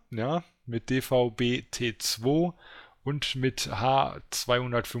Tuner, ja, mit DVB-T2 und mit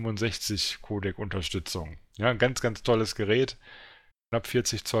H265 Codec-Unterstützung. Ja, ein ganz, ganz tolles Gerät. Knapp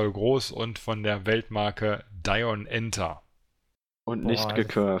 40 Zoll groß und von der Weltmarke Ende. Und nicht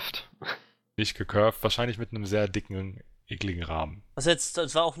gecurved. Nicht gecurved, wahrscheinlich mit einem sehr dicken, ekligen Rahmen. Also jetzt,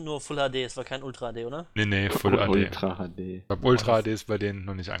 das war auch nur Full HD, es war kein Ultra HD, oder? Nee, Full HD. Ultra HD. Ich glaube, Ultra HD ist bei denen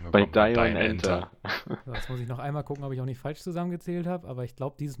noch nicht angekommen. Bei Ende. So, jetzt muss ich noch einmal gucken, ob ich auch nicht falsch zusammengezählt habe, aber ich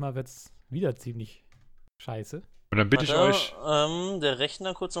glaube, dieses Mal wird es wieder ziemlich scheiße. Und dann bitte ich euch... Der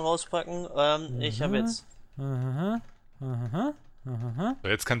Rechner kurz noch rauspacken. Ich habe jetzt... So,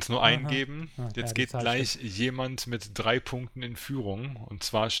 jetzt kannst du nur eingeben. Jetzt ja, geht gleich jemand mit 3 Punkten in Führung. Und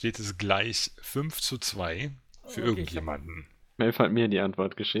zwar steht es gleich 5:2 für irgendjemanden. Melf hat mir die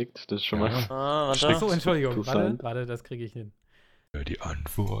Antwort geschickt. Das ist schon mal... warte. So, Entschuldigung. Interessant. Warte, das kriege ich hin. Ja, die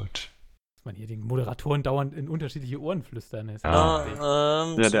Antwort. Dass man hier den Moderatoren dauernd in unterschiedliche Ohren flüstern ist.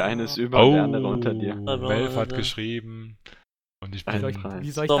 Ja. Ja, der eine ist über und der andere unter dir. Melf hat geschrieben. Und ich bin... Wie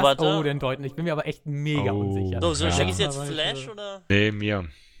soll ich So, das warte. denn deuten? Ich bin mir aber echt mega unsicher. So, Ja. schicke ich es jetzt Aber Flash oder? Nee, mir.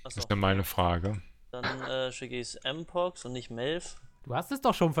 Das Achso. ist ja meine Frage. Dann schicke ich es Mpox und nicht Melf. Du hast es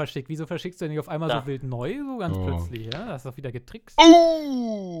doch schon verschickt. Wieso verschickst du denn nicht auf einmal Da. so wild neu, so ganz plötzlich? Ja? Das ist doch wieder getrickst.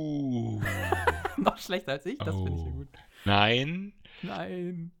 Oh! Noch schlechter als ich, das finde ich ja gut. Nein.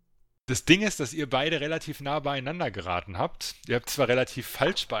 Nein. Das Ding ist, dass ihr beide relativ nah beieinander geraten habt. Ihr habt zwar relativ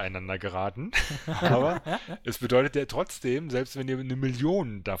falsch beieinander geraten, aber es bedeutet ja trotzdem, selbst wenn ihr 1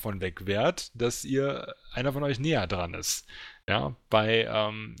 Million davon weg wärt, dass ihr einer von euch näher dran ist. Ja, bei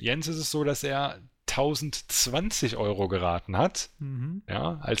Jens ist es so, dass er 1020 Euro geraten hat,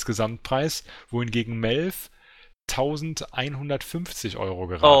 ja, als Gesamtpreis, wohingegen Melf 1150 Euro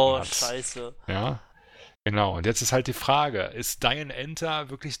geraten hat. Oh, scheiße. Ja. Genau, und jetzt ist halt die Frage, ist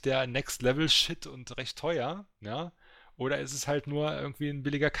Ende wirklich der Next-Level-Shit und recht teuer, ja? Oder ist es halt nur irgendwie ein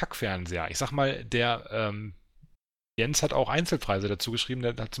billiger Kackfernseher? Ich sag mal, der Jens hat auch Einzelpreise dazu geschrieben,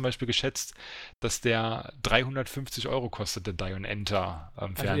 der hat zum Beispiel geschätzt, dass der 350 Euro kostet, der Ende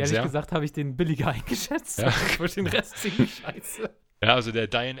Also Fernseher. ehrlich gesagt habe ich den billiger eingeschätzt. Ja. Für den Rest ziemlich scheiße. Ja, also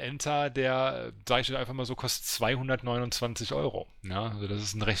der Ende, der, sag ich jetzt einfach mal so, kostet 229 Euro. Ja, also das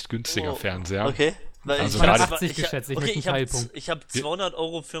ist ein recht günstiger Fernseher. Okay. Weil Also Ich habe gerade- 80 geschätzt, ich möchte einen Teilpunkt. ich hab 200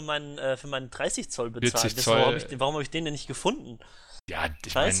 Euro für meinen 30 Zoll bezahlt. 40 Zoll. Warum hab ich den denn nicht gefunden? Ja,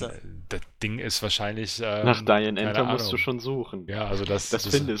 ich Scheiße. meine, das Ding ist wahrscheinlich... Nach Ende keine musst du Ahnung. schon suchen. Ja, also das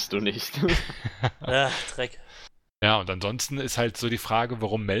findest du nicht. Dreck. Ja, und ansonsten ist halt so die Frage,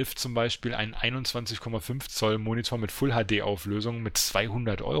 warum Melf zum Beispiel einen 21,5 Zoll Monitor mit Full-HD-Auflösung mit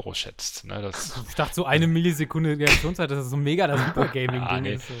 200 Euro schätzt. Ne, das, Ich dachte, so 1 Millisekunde Reaktionszeit, das ist so mega das Super-Gaming-Ding.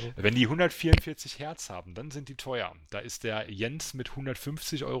 nee. ist so. Wenn die 144 Hertz haben, dann sind die teuer. Da ist der Jens mit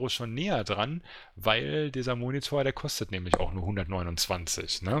 150 Euro schon näher dran, weil dieser Monitor, der kostet nämlich auch nur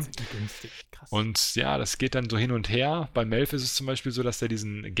 129. Ne? Das ist günstig, krass. Und ja, das geht dann so hin und her. Bei Melf ist es zum Beispiel so, dass der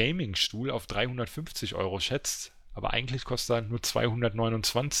diesen Gaming-Stuhl auf 350 Euro schätzt. Aber eigentlich kostet er nur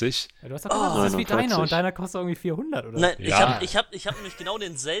 229. Ja, du hast doch gesagt, das ist wie 49. deiner und deiner kostet irgendwie 400, oder? Nein, Ja. ich hab nämlich genau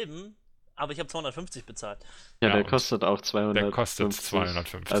denselben, aber ich habe 250 bezahlt. Ja, Ja, der und kostet auch 250. Der kostet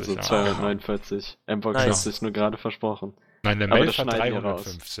 250. Also ja. 249. Mbox Nice. hat sich nur gerade versprochen. Nein, der Aber Melf das hat schneiden wir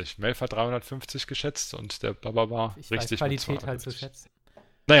 350. Melf hat 350 geschätzt und der Baba war Ich weiß richtig mit Qualität halt zu 250. schätzen.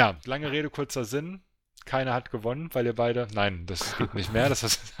 Naja, lange Rede, kurzer Sinn. Keiner hat gewonnen, weil ihr beide... Nein, das geht nicht mehr, das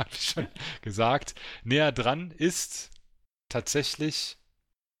habe ich schon gesagt. Näher dran ist tatsächlich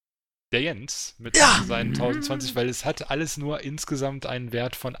der Jens mit seinen 1020, weil es hat alles nur insgesamt einen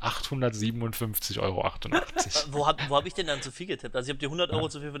Wert von 857,88 Euro. Wo hab ich denn dann zu viel getippt? Also ich habe die 100 Euro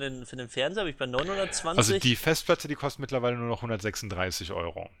zu viel für den Fernseher, habe ich bei 920. Also die Festplatte, die kostet mittlerweile nur noch 136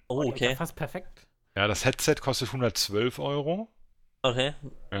 Euro. Oh, okay. Fast perfekt. Ja, das Headset kostet 112 Euro. Okay.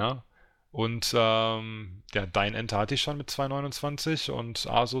 Ja. Und dein Ende hatte ich schon mit 229 und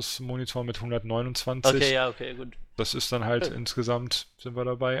Asus Monitor mit 129. Okay, ja, okay, gut. Das ist dann halt insgesamt, sind wir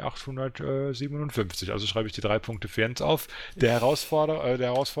dabei, 857. Also schreibe ich die 3 Punkte für Jens auf. Der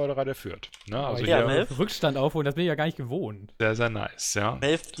Herausforderer, der führt. Ne? Also ja, hier Melf? Rückstand aufholen, das bin ich ja gar nicht gewohnt. sehr, sehr nice, ja.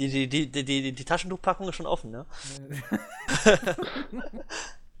 Melf, die Taschentuchpackung ist schon offen, ne?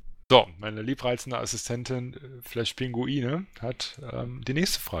 So, meine liebreizende Assistentin Flash Pinguine hat die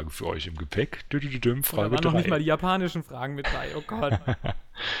nächste Frage für euch im Gepäck. Frage Da waren noch 3. nicht mal die japanischen Fragen mit bei, oh Gott.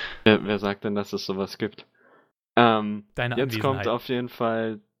 Wer sagt denn, dass es sowas gibt? Deine Jetzt kommt Anwesenheit. auf jeden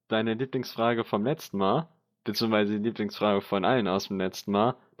Fall deine Lieblingsfrage vom letzten Mal, beziehungsweise die Lieblingsfrage von allen aus dem letzten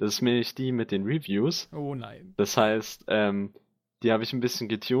Mal. Das ist nämlich die mit den Reviews. Oh nein. Das heißt, die habe ich ein bisschen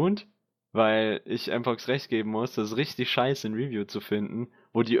getuned, weil ich Mpox recht geben muss, das ist richtig scheiße, ein Review zu finden,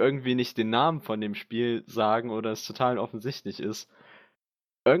 wo die irgendwie nicht den Namen von dem Spiel sagen oder es total offensichtlich ist.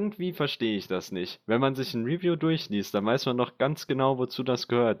 Irgendwie verstehe ich das nicht. Wenn man sich ein Review durchliest, dann weiß man doch ganz genau, wozu das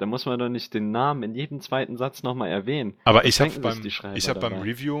gehört. Da muss man doch nicht den Namen in jedem zweiten Satz nochmal erwähnen. Aber Was ich habe denken sich die Schreiber beim dabei?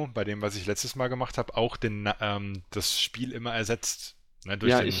 Review, bei dem, was ich letztes Mal gemacht habe, auch das Spiel immer ersetzt. Ne,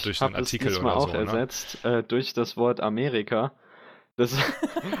 durch Ja, den ich Artikel habe es diesmal oder auch so. Ne? ersetzt durch das Wort Amerika. Das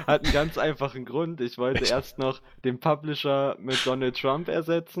hat einen ganz einfachen Grund. Ich wollte erst noch den Publisher mit Donald Trump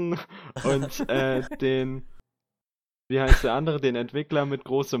ersetzen und wie heißt der andere, den Entwickler mit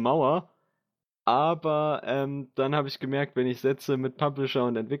große Mauer. Aber dann habe ich gemerkt, wenn ich Sätze mit Publisher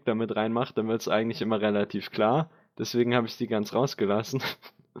und Entwickler mit reinmache, dann wird es eigentlich immer relativ klar. Deswegen habe ich die ganz rausgelassen.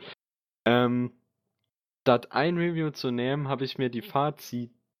 Statt ein Review zu nehmen, habe ich mir die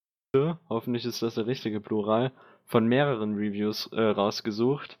Fazite, hoffentlich ist das der richtige Plural, von mehreren Reviews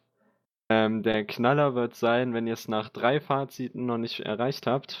rausgesucht. Der Knaller wird sein, wenn ihr es nach 3 Faziten noch nicht erreicht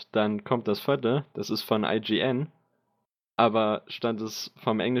habt, dann kommt das 4. Das ist von IGN. Aber statt es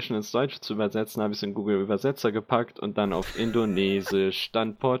vom Englischen ins Deutsche zu übersetzen, habe ich es in Google Übersetzer gepackt und dann auf Indonesisch,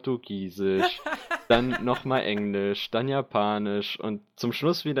 dann Portugiesisch, dann nochmal Englisch, dann Japanisch und zum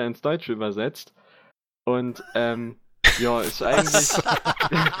Schluss wieder ins Deutsche übersetzt. Und ja, ist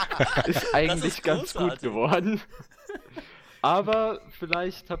eigentlich ganz gut großartig. geworden. Aber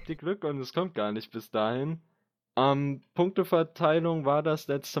vielleicht habt ihr Glück und es kommt gar nicht bis dahin. Punkteverteilung war das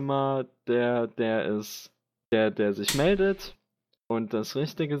letzte Mal der sich meldet und das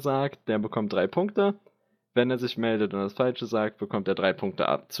Richtige sagt, der bekommt 3 Punkte. Wenn er sich meldet und das Falsche sagt, bekommt er 3 Punkte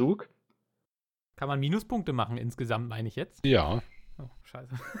Abzug. Kann man Minuspunkte machen insgesamt, meine ich jetzt? Ja. Oh,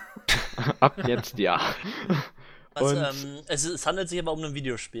 scheiße. Ab jetzt ja. Es handelt sich aber um ein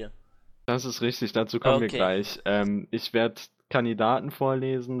Videospiel. Das ist richtig, dazu kommen wir Okay. gleich. Ich werde Kandidaten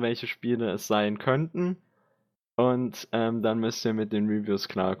vorlesen, welche Spiele es sein könnten. Und dann müsst ihr mit den Reviews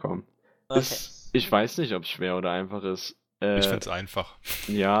klarkommen. Okay. Ich weiß nicht, ob es schwer oder einfach ist. Ich finde es einfach.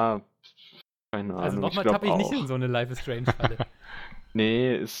 Ja, keine Ahnung. Also nochmal glaub tappe ich nicht auch. in so eine Life is Strange-Falle.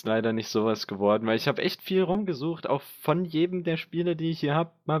 Nee, ist leider nicht sowas geworden, weil ich habe echt viel rumgesucht, auch von jedem der Spiele, die ich hier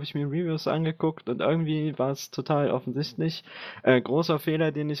habe ich mir Reviews angeguckt und irgendwie war es total offensichtlich. Großer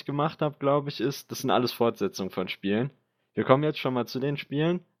Fehler, den ich gemacht habe, glaube ich, ist, das sind alles Fortsetzungen von Spielen. Wir kommen jetzt schon mal zu den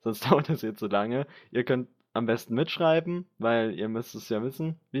Spielen, sonst dauert das jetzt so lange. Ihr könnt am besten mitschreiben, weil ihr müsst es ja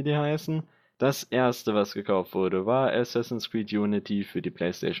wissen, wie die heißen. Das erste, was gekauft wurde, war Assassin's Creed Unity für die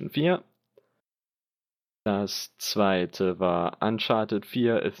PlayStation 4. Das zweite war Uncharted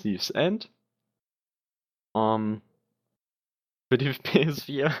 4 A Thief's End. Für die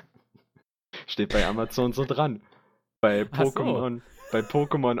PS4 steht bei Amazon so dran. Bei Ach so.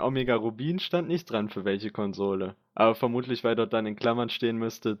 Pokémon Omega Rubin stand nicht dran, für welche Konsole. Aber vermutlich, weil dort dann in Klammern stehen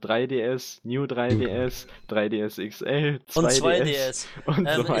müsste 3DS, New 3DS, 3DS XL, 2DS Und 2DS. und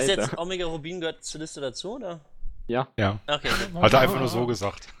so Ist weiter. jetzt Omega Rubin gehört zur Liste dazu, oder? Ja, Ja. Okay. Hat er einfach nur so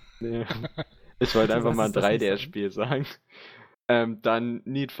gesagt. nee. Ich wollte einfach Was mal ein ist das nicht 3DS-Spiel sagen. Dann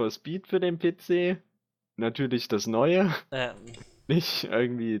Need for Speed für den PC. Natürlich das Neue. Nicht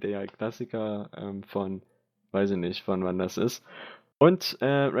irgendwie der Klassiker von, weiß ich nicht, von wann das ist. Und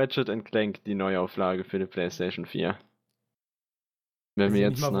Ratchet Clank, die Neuauflage für die PlayStation 4. Wenn Weiß wir ich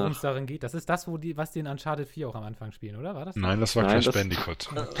nicht jetzt mal, worum es nach... darin geht. Das ist das, was die in Uncharted 4 auch am Anfang spielen, oder? War das? Nein, das war Nein, Crash das- Bandicoot.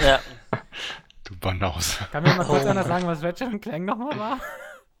 Ja. Du Banause. Kann mir mal kurz Oh einer Mann. sagen, was Ratchet Clank nochmal war?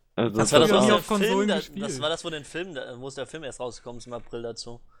 Also Das war das, hab ich was nie der auf Konsolen Film, gespielt. das war das, wo der Film erst rausgekommen ist im April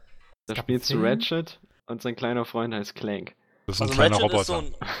dazu. Da gab spielst du einen Film? Ratchet und sein kleiner Freund heißt Clank. Das ist ein Also kleiner Ratchet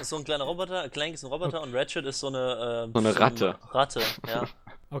Roboter. ist so ein kleiner Roboter, Clank ist ein Roboter und Ratchet ist so eine Ratte. Ratte, ja.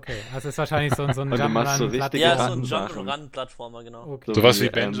 Okay, also ist wahrscheinlich so ein Und du machst so Jump'n'Run. richtige Ja, ist so ein Rattensachen. Jump-and-Run-Plattformer, genau. Okay. Sowas wie, wie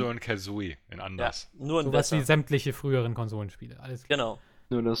Banjo und Kazooie in anders. Ja, nur ein Sowas wie besser. sämtliche früheren Konsolenspiele. Alles klar. Genau.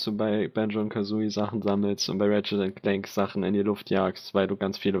 Nur, dass du bei Banjo und Kazooie Sachen sammelst und bei Ratchet Clank Sachen in die Luft jagst, weil du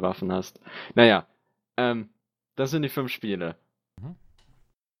ganz viele Waffen hast. Naja, das sind die 5 Spiele. Mhm.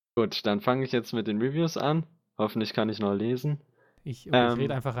 Gut, dann fange ich jetzt mit den Reviews an. Hoffentlich kann ich noch lesen. Ich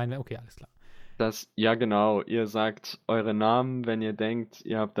rede einfach rein. Okay, alles klar. Ja genau, ihr sagt eure Namen, wenn ihr denkt,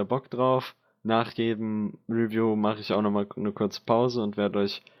 ihr habt da Bock drauf. Nach jedem Review mache ich auch nochmal eine kurze Pause und werde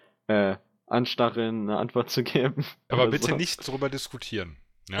euch anstacheln, eine Antwort zu geben. Aber Oder bitte so. nicht drüber diskutieren.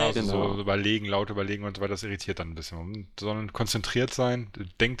 Ja, Ja, also genau. so laut überlegen und so weiter, das irritiert dann ein bisschen. Sondern konzentriert sein,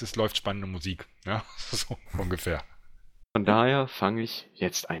 denkt, es läuft spannende Musik. Ja, so ungefähr. Von daher fange ich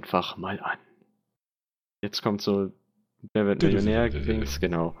jetzt einfach mal an. Jetzt kommt so, wer wird Millionär, Dings,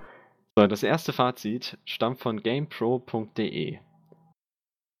 genau. So, das erste Fazit stammt von GamePro.de.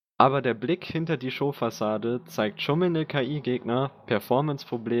 Aber der Blick hinter die Showfassade zeigt schummelnde KI-Gegner,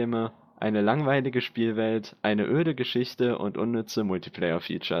 Performance-Probleme, eine langweilige Spielwelt, eine öde Geschichte und unnütze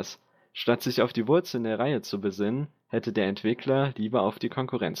Multiplayer-Features. Statt sich auf die Wurzeln der Reihe zu besinnen, hätte der Entwickler lieber auf die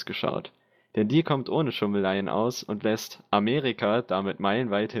Konkurrenz geschaut. Denn die kommt ohne Schummeleien aus und lässt Amerika damit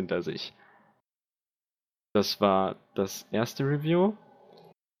meilenweit hinter sich. Das war das erste Review.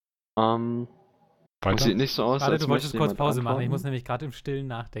 Weiter? Sieht nicht so aus, Warte, als du wolltest möchte kurz jemand Pause machen. Ich antworten. muss nämlich gerade im Stillen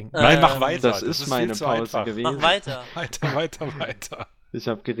nachdenken. Nein, mach weiter. Das ist meine viel zu Pause einfach. gewesen. Mach weiter. Weiter. Ich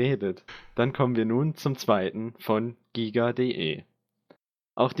habe geredet. Dann kommen wir nun zum zweiten von giga.de.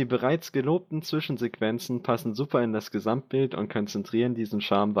 Auch die bereits gelobten Zwischensequenzen passen super in das Gesamtbild und konzentrieren diesen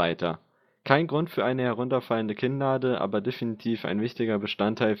Charme weiter. Kein Grund für eine herunterfallende Kinnlade, aber definitiv ein wichtiger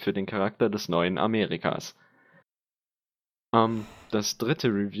Bestandteil für den Charakter des neuen Amerikas. Das dritte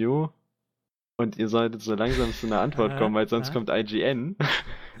Review, und ihr solltet so langsam zu einer Antwort kommen, weil sonst kommt IGN,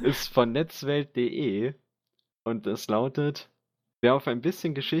 ist von netzwelt.de und es lautet: Wer auf ein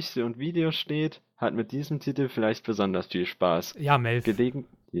bisschen Geschichte und Videos steht, hat mit diesem Titel vielleicht besonders viel Spaß. Ja, Melf.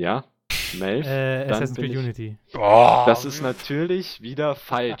 Ja, Melf. Assassin's bin Creed ich- Unity. Oh, Das ist natürlich wieder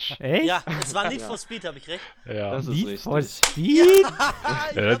falsch. Echt? Ja, es war Need Ja. for Speed, habe ich recht? ja. Das ist Need richtig. for Speed?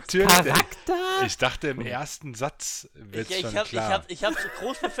 Ja, natürlich. Charakter? Ich dachte, im ersten Satz wird es schon klar. Ich hab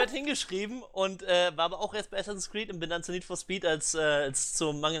groß mit Fett hingeschrieben und war aber auch erst bei Assassin's Creed und bin dann zu Need for Speed, als es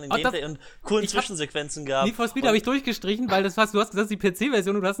zu mangelnden Oh, das- Gameplay und coolen ich hab- Zwischensequenzen gab. Need for Speed Und- habe ich durchgestrichen, weil du hast gesagt, die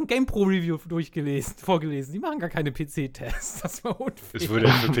PC-Version und du hast ein GamePro-Review vorgelesen. Die machen gar keine PC-Tests. Das war unfair. Es wurde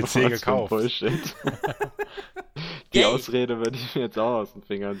für PC Was für ein gekauft. Bullshit. Die Yay. Ausrede würde ich mir jetzt auch aus den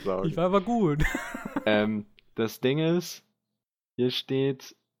Fingern Ich saugen. war aber gut. Das Ding ist, hier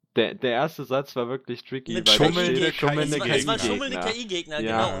steht, der erste Satz war wirklich tricky, Mit weil da schummelnde steht schummelnde Es war schummelnde KI-Gegner. KI-Gegner,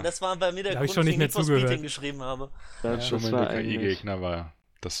 Ja. genau. Und das war bei mir der Da hab ich Grund, schon nicht ich mehr Need for Speed zugehört. hingeschrieben habe. Das Schummelnde war eigentlich... KI-Gegner war.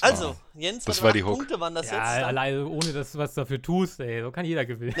 Das Also, war, Jens, das warte war mal, die 8 Hook. Punkte waren das Ja, jetzt. Dann. alleine ohne, dass du was dafür tust, ey. So kann jeder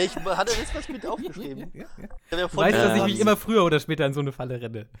gewinnen. Nee, ich hatte Need for Speed aufgeschrieben. Ja. Ich hab ja Du weißt, dass ich Ähm, mich immer früher oder später in so eine Falle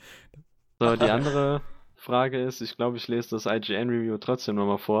renne. So, die andere Frage ist, ich glaube, ich lese das IGN-Review trotzdem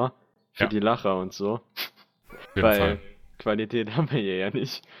nochmal vor, für Ja. die Lacher und so, auf jeden weil Fall. Qualität haben wir hier ja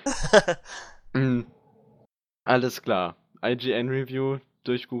nicht. Alles klar, IGN-Review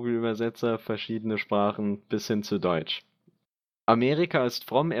durch Google-Übersetzer, verschiedene Sprachen bis hin zu Deutsch. Amerika ist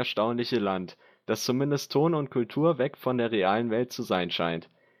fromm erstaunliche Land, das zumindest Ton und Kultur weg von der realen Welt zu sein scheint.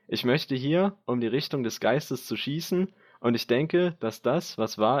 Ich möchte hier, um die Richtung des Geistes zu schießen, und ich denke, dass das,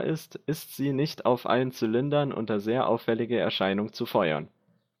 was wahr ist sie nicht auf allen Zylindern unter sehr auffällige Erscheinung zu feuern.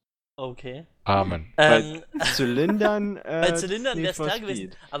 Okay. Amen. Bei Zylindern, Bei Zylindern Need wäre es for klar Speed.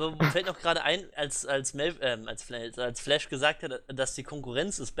 gewesen. Aber mir fällt noch gerade ein, als Flash gesagt hat, dass die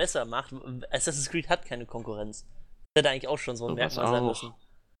Konkurrenz es besser macht. Assassin's Creed hat keine Konkurrenz. Das hätte eigentlich auch schon so ein Sowas Merkmal sein auch. müssen.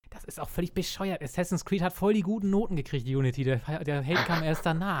 Das ist auch völlig bescheuert. Assassin's Creed hat voll die guten Noten gekriegt, die Unity. Der Hate kam erst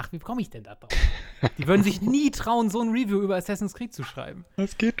danach. Wie komme ich denn da drauf? Die würden sich nie trauen, so ein Review über Assassin's Creed zu schreiben.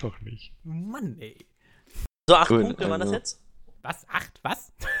 Das geht doch nicht. Mann, ey. So, 8 Gut, Punkte waren das also- jetzt? Was? 8?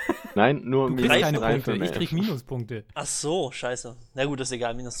 Was? Nein, nur Du kriegst minus keine 3 Punkte. für Ich krieg Melf. Minuspunkte. Ach so, scheiße. Na gut, ist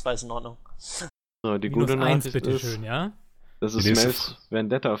egal. -2 ist in Ordnung. So, die Minus gute 1, Nachricht bitteschön, ist, ja? das Die ist nächste Melfs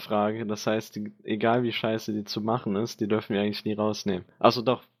Vendetta-Frage. Das heißt, egal wie scheiße die zu machen ist, die dürfen wir eigentlich nie rausnehmen. Achso,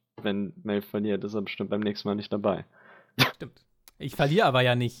 doch, wenn Melf verliert, ist er bestimmt beim nächsten Mal nicht dabei. Stimmt. Ich verliere aber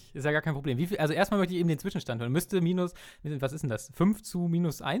ja nicht. Ist ja gar kein Problem. Also erstmal möchte ich eben den Zwischenstand hören. Müsste was ist denn das? 5 zu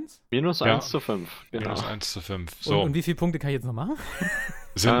 -1? Minus 1 zu 5. Genau. Minus 1 zu 5. So. Und wie viele Punkte kann ich jetzt noch machen?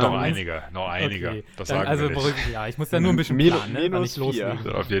 Sind noch einige. Okay. Das Dann, sagen also wir nicht. ja, ich muss da nur ein bisschen planen, ne? Wann ich loslege.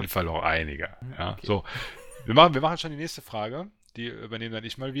 Sind auf jeden Fall noch einige. Ja, Okay. so. Wir machen schon die nächste Frage. Die übernehmen dann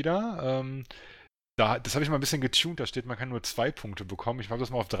ich mal wieder. Das habe ich mal ein bisschen getuned. Da steht, man kann nur 2 Punkte bekommen. Ich habe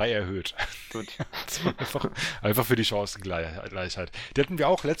das mal auf 3 erhöht. Gut. einfach für die Chancengleichheit. Die hatten wir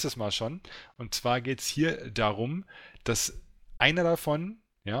auch letztes Mal schon. Und zwar geht es hier darum, dass einer davon,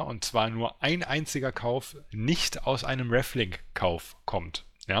 ja, und zwar nur ein einziger Kauf, nicht aus einem Reflink-Kauf kommt.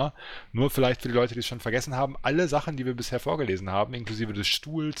 Ja, nur vielleicht für die Leute, die es schon vergessen haben, alle Sachen, die wir bisher vorgelesen haben, inklusive des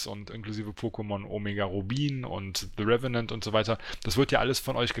Stuhls und inklusive Pokémon Omega Rubin und The Revenant und so weiter, das wird ja alles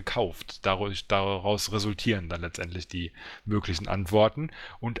von euch gekauft. Daraus resultieren dann letztendlich die möglichen Antworten.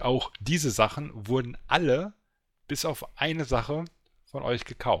 Und auch diese Sachen wurden alle, bis auf eine Sache, von euch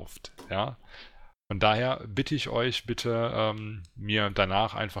gekauft. Ja. Von daher bitte ich euch, mir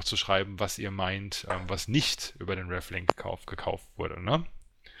danach einfach zu schreiben, was ihr meint, was nicht über den Reflink-Kauf gekauft wurde, ne?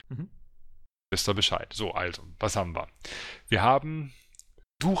 Wisst ihr Bescheid. So, also, was haben wir? Wir haben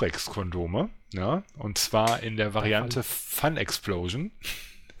Durex-Kondome, ja, und zwar in der Variante Fun Explosion.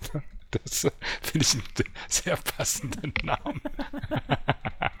 Das finde ich einen sehr passenden Namen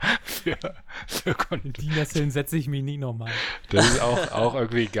für Kondome. Die Nesseln setze ich mich nie nochmal. Das ist auch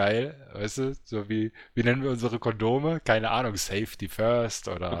irgendwie geil, weißt du? So wie nennen wir unsere Kondome? Keine Ahnung, Safety First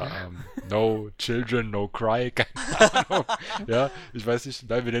oder No Children, No Cry, keine Ahnung. Ja, ich weiß nicht,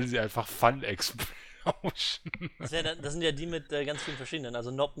 nein, wir nennen sie einfach Fun Explosion. Das sind ja die mit ganz vielen verschiedenen, also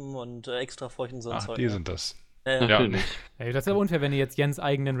Noppen und extra feuchten so ein Zeug. Die sind das. Ja. Ey, das ist ja unfair, wenn ihr jetzt Jens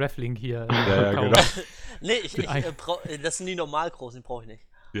eigenen Reflink hier Ja, kauft. genau. Nee, das sind die normal großen, die brauche ich nicht.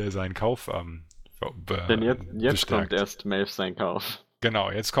 Wie er seinen Kauf Denn jetzt bestärkt. kommt erst Melf sein Kauf.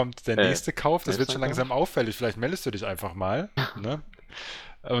 Genau, jetzt kommt der nächste Kauf. Das Melf wird schon sein langsam auffällig. Vielleicht meldest du dich einfach mal. Ne?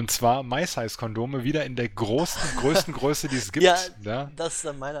 Und zwar My-Size-Kondome wieder in der größten Größe, die es gibt. Ja, das ist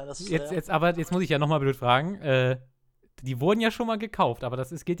dann meiner. Das ist, Jetzt muss ich ja nochmal blöd fragen. Die wurden ja schon mal gekauft, aber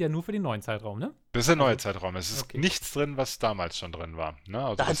gilt ja nur für den neuen Zeitraum, ne? Das ist der neue Zeitraum. Es ist Okay. nichts drin, was damals schon drin war. Ne?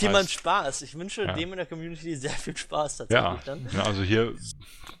 Also da hat das jemand heißt, Spaß. Ich wünsche dem in der Community sehr viel Spaß tatsächlich dann. Ja, also hier,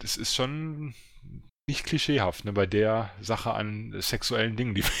 das ist schon nicht klischeehaft, ne, bei der Sache an sexuellen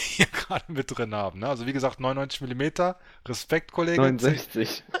Dingen, die wir hier gerade mit drin haben. Ne? Also wie gesagt, 99 mm, Respekt, Kollege.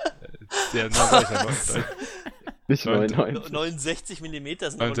 69. Ja, Nicht 99. 69 mm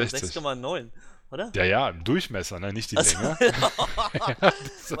sind 69. 6,9, oder? Ja, im Durchmesser, ne? Nicht die Länge.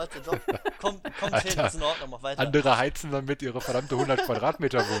 Warte, doch. Komm hin, Alter, ist in Ordnung, mach weiter. Andere heizen damit ihre verdammte 100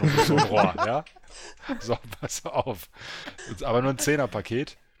 Quadratmeter Wohnung mit so einem Rohr, ja? So, pass auf. Ist aber nur ein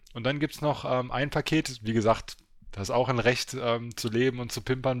 10er-Paket. Und dann gibt es noch ein Paket, wie gesagt, das ist auch ein Recht zu leben und zu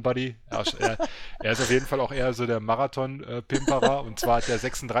pimpern, Buddy. Er ist auf jeden Fall auch eher so der Marathon-Pimperer. Und zwar hat der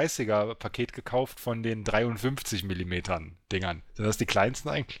 36er-Paket gekauft von den 53 mm Dingern. Sind das die kleinsten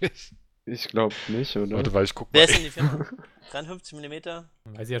eigentlich? Ich glaube nicht, oder? Warte, weil ich guck mal. Wer ist denn die Firma? 53 mm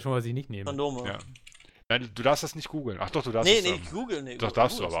Weiß ich ja schon, was ich nicht nehme. Kondome. Ja. Nein, du darfst das nicht googeln. Ach doch, du darfst Nee, es. ich google nicht. Doch,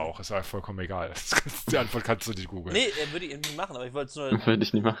 darfst du aber auch. Ist ja vollkommen egal. Die Antwort kannst du nicht googeln. Nee, würde ich nicht machen, aber ich wollte es nur. Würde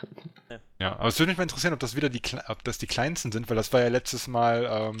ich nicht machen. Ja, aber es würde mich mal interessieren, ob das wieder ob das die kleinsten sind, weil das war ja letztes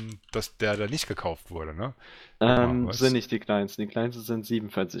Mal, dass der da nicht gekauft wurde, ne? Was? Sind nicht die kleinsten. Die kleinsten sind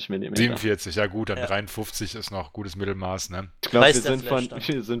 47 mm. 47, ja gut, dann Ja. 53 ist noch gutes Mittelmaß, ne? Ich glaube, Weiß der Flash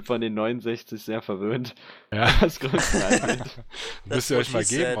wir sind von den 69 sehr verwöhnt. Ja. Was Größen angeht. Müsst ihr what euch mal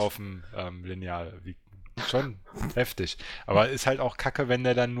she geben said. auf dem Lineal. Schon heftig. Aber ist halt auch kacke, wenn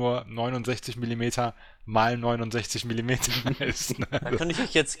der dann nur 69 mm mal 69 mm ist. Ne? Da kann ich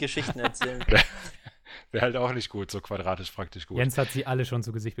euch jetzt Geschichten erzählen. Wäre halt auch nicht gut, so quadratisch praktisch gut. Jens hat sie alle schon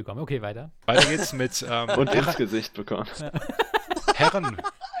zu Gesicht bekommen. Okay, weiter. Weiter geht's mit Und ins Gesicht bekommen.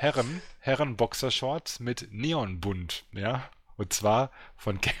 Herren-Boxershorts mit Neonbunt, ja. Und zwar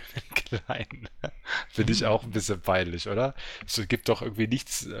von Kevin Klein. Finde ich auch ein bisschen peinlich, oder? Es gibt doch irgendwie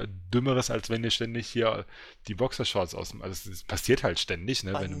nichts Dümmeres, als wenn ihr ständig hier die Boxershorts also es passiert halt ständig,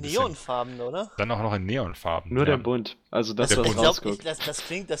 ne? Wenn du ein bisschen, Neonfarben, oder? dann auch noch in Neonfarben. Nur ja. der Bund. Also das, Der was Bund. Ich rausguckt.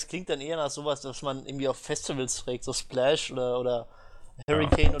 glaube, das klingt dann eher nach sowas, was man irgendwie auf Festivals trägt, so Splash oder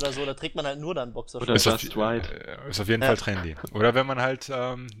Hurricane oder so, da trägt man halt nur dann Boxershorts. Oder Ist Just Right. Ist auf jeden Ja. Fall trendy. Oder wenn man halt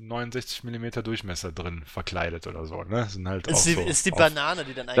 69 mm Durchmesser drin verkleidet oder so, ne? Sind halt auch so Ist die auf- Banane,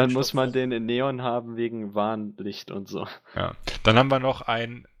 die dann Dann eingestopft muss man wird. den in Neon haben wegen Warnlicht und so. Ja. Dann haben wir noch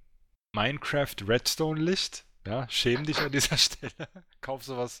ein Minecraft Redstone Licht. Ja, schäm dich an dieser Stelle. Kauf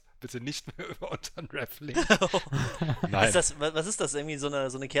sowas bitte nicht mehr über unseren Reflink. Nein. Was ist das? Irgendwie so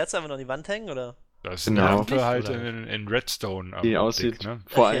eine Kerze einfach noch an die Wand hängen, oder? Das ist Genau. eine Lampe halt Oder? in Redstone. Die aussieht, ne?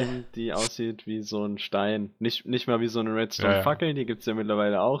 vor allem die aussieht wie so ein Stein. Nicht mal wie so eine Redstone-Fackel, die gibt es ja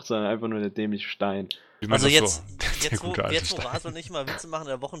mittlerweile auch, sondern einfach nur der dämliche Stein. Wie man Also das jetzt, so, der jetzt, wo, gute alte jetzt, wo Stein. Ras und ich mal Witze machen in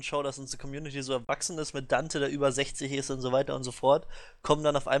der Wochenschau, dass unsere Community so erwachsen ist mit Dante, der über 60 ist und so weiter und so fort, kommen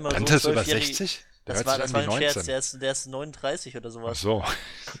dann auf einmal Dante ist so über 12-jährige 60? Der Das hört war sich an ein wie Scherz, 19. der ist 39 oder Ach sowas. so.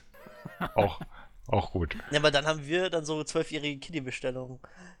 auch gut. Ja, aber dann haben wir dann so 12-jährige Kitty-Bestellungen.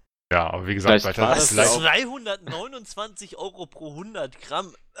 Ja, aber wie gesagt, Vielleicht weiter war Das das ist ja vielleicht. auch- 229 Euro pro 100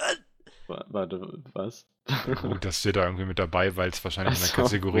 Gramm. Warte, was? Gut, das steht da irgendwie mit dabei, weil es wahrscheinlich in der Ach so,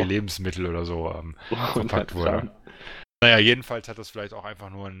 Kategorie boah. Lebensmittel oder so 100 verpackt wurde. Gramm. Naja, jedenfalls hat das vielleicht auch einfach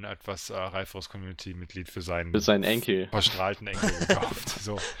nur ein etwas reiferes Community-Mitglied für seinen Für seinen Enkel. verstrahlten Enkel gekauft.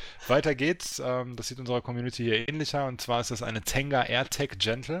 So, weiter geht's. Das sieht unserer Community hier ähnlicher. Und zwar ist das eine Tenga AirTag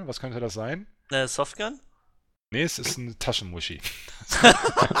Gentle. Was könnte das sein? Softgun? Nee, es ist eine Taschenmuschi.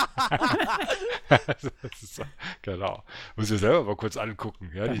 Das ist, genau. Muss ich selber mal kurz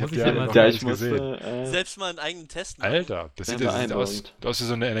angucken. Ja, Da ich muss habe ich die ja alle mal noch Ja, gar ich nicht gesehen. musste. Selbst mal einen eigenen Test machen. Alter, das Sehr sieht aus, beeindruckend. aus wie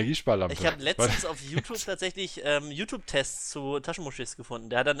so eine Energiesparlampe. Ich habe letztens auf YouTube tatsächlich YouTube-Tests zu Taschenmuschis gefunden.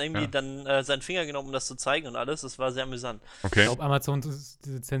 Der hat dann irgendwie seinen Finger genommen, um das zu zeigen und alles. Das war sehr amüsant. Ich Okay. glaube, Amazon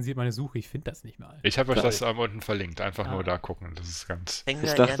zensiert meine Suche. Ich finde das nicht mal. Ich habe euch Ja. das unten verlinkt. Einfach Ah. nur da gucken. Das ist ganz. Tenga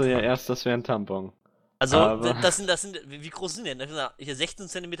Ich dachte ja AirTag. erst, das wäre ein Tampon. Also, Aber- das sind, wie groß sind die denn? Hier 16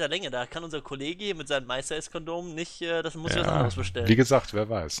 cm Länge. Da kann unser Kollege hier mit seinem MySize-Kondom nicht, das muss ich was anderes bestellen. Wie gesagt, wer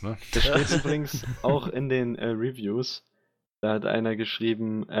weiß, ne? Das steht übrigens auch in den Reviews. Da hat einer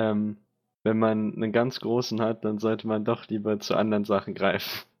geschrieben, wenn man einen ganz großen hat, dann sollte man doch lieber zu anderen Sachen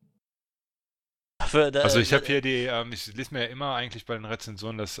greifen. Also ich habe hier ich lese mir ja immer eigentlich bei den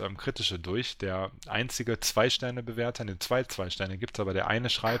Rezensionen das Kritische durch. Der einzige 2-Sterne-Bewerter, ne, 2 Sterne gibt es, aber der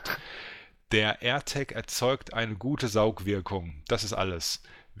eine schreibt, der AirTag erzeugt eine gute Saugwirkung. Das ist alles.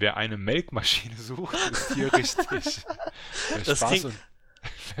 Wer eine Melkmaschine sucht, ist hier richtig. Wer Das Spaß, klingt- und,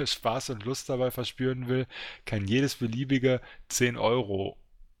 wer Spaß und Lust dabei verspüren will, kann jedes beliebige 10 Euro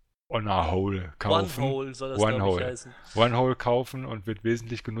On-a-Hole kaufen. One-Hole soll das, One glaube ich, Hole. heißen. One-Hole kaufen und wird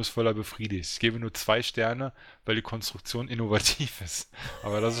wesentlich genussvoller befriedigt. Ich gebe nur 2 Sterne, weil die Konstruktion innovativ ist.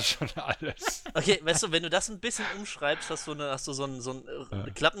 Aber das ist schon alles. Okay, weißt du, wenn du das ein bisschen umschreibst, hast du so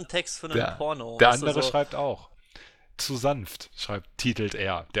einen Klappentext für einen Porno. Der Weißt du, andere so, schreibt auch. Zu sanft, titelt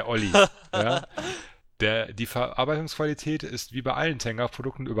er, der Olli. Ja? Die Verarbeitungsqualität ist wie bei allen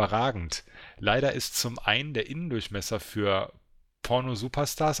Tenga-Produkten überragend. Leider ist zum einen der Innendurchmesser für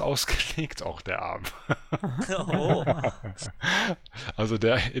Porno-Superstars ausgelegt, auch der Arm. Oh, Also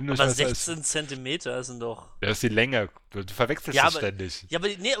der aber Innendurchmesser ist, 16 Zentimeter sind doch. der ist die Länge. Du verwechselst Ja, das aber- ständig. Ja, aber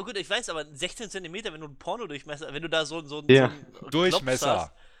nee, oh gut, ich weiß, aber 16 Zentimeter, wenn du einen Porno-Durchmesser, wenn du da so Ja. einen Klops Durchmesser.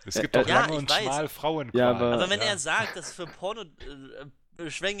 hast. Es gibt doch Ja, lange ich und weiß. schmal Frauenqual. Ja, aber- Aber wenn er sagt, dass für Porno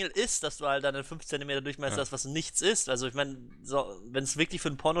Schwengel ist, dass du halt dann einen 5 cm Durchmesser hast, was nichts ist. Also ich meine, so, wenn es wirklich für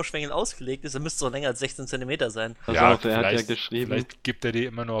einen Pornoschwengel ausgelegt ist, dann müsste es doch länger als 16 cm sein. Pass Ja, auf, er hat ja vielleicht- geschrieben, Vielleicht gibt er die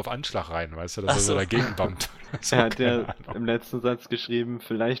immer nur auf Anschlag rein, weißt du, dass Ach er so so. dagegen bumpt. So, er hat keine ja Ahnung. im letzten Satz geschrieben,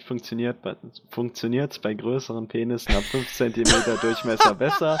 vielleicht funktioniert's bei größeren Penissen ab 5 cm Durchmesser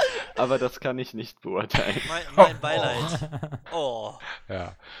besser, aber das kann ich nicht beurteilen. Mein Beileid. Oh.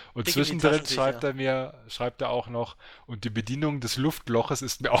 Ja. Und Dick in die zwischendrin Taschentücher. schreibt er auch noch, und die Bedienung des Luftloches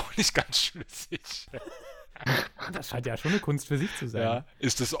ist mir auch nicht ganz schlüssig. Das scheint ja schon eine Kunst für sich zu sein. Ja.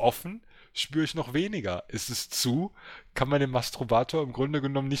 Ist es offen? Spüre ich noch weniger. Ist es zu? Kann man den Masturbator im Grunde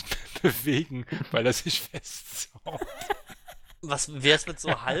genommen nicht mehr bewegen, weil er sich festsaugt. Was wär's mit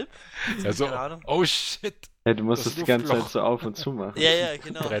so halb? Also, Keine Ahnung. oh shit, Hey, du musst Das es die ganze Luftloch. Zeit so auf und zu machen. Ja,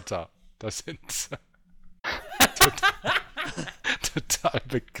 genau. Bretter. Das sind total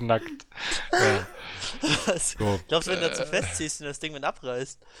beknackt. Ja. Was? So. Glaubst du, wenn du dazu festziehst und das Ding mit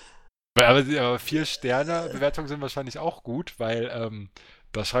abreißt? Aber 4 Sterne Bewertungen sind wahrscheinlich auch gut, weil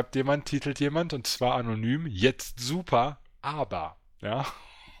da titelt jemand, und zwar anonym, jetzt super, aber. Ja.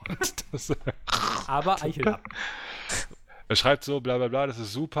 Und das, Aber Eichel ab. er schreibt so, bla bla bla, das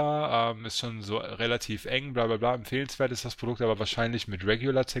ist super, ist schon so relativ eng, bla bla bla, empfehlenswert ist das Produkt, aber wahrscheinlich mit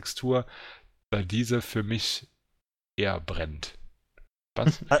Regular-Textur, da diese für mich eher brennt.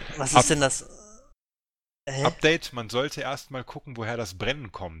 Was? Was ist denn das? Update, man sollte erstmal gucken, woher das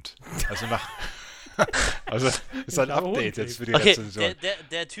Brennen kommt. Also also ist ein Update jetzt für die Okay, Rezension.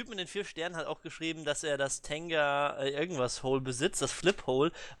 der Typ mit den 4 Sternen hat auch geschrieben, dass er das Tenga irgendwas Hole besitzt, das Flip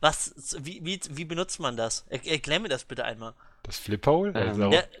Hole. Wie benutzt man das? Erklär mir das bitte einmal. Das Flip-Hole?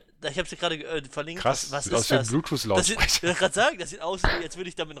 Also, Ja, ich hab's dir gerade verlinkt. krass, Was sieht ist aus wie ein das? Ich Bluetooth-Lautsprecher. wollte gerade sagen, das sieht aus, als würde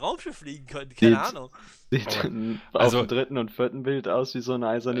ich da mit dem Raumschiff fliegen können. Keine Sieht- Ahnung. Sieht Also- auf dem 3. und 4. Bild aus wie so eine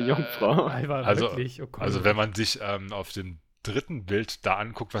eiserne Jungfrau. Einfach Also, wirklich, oh Gott. also wenn man sich auf den dritten Bild da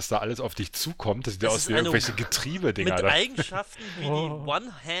anguckt, was da alles auf dich zukommt, das sieht ja Das aus ist wie eine irgendwelche Getriebedinger. Mit Da. Eigenschaften wie die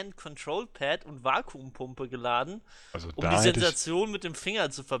One-Hand-Control-Pad und Vakuumpumpe geladen, Also um da die hätte ich, Sensation mit dem Finger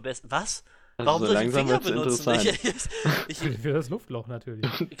zu verbessern. Was? Also Warum so soll ich den langsam Finger wird's benutzen? interessant. Für das Luftloch natürlich.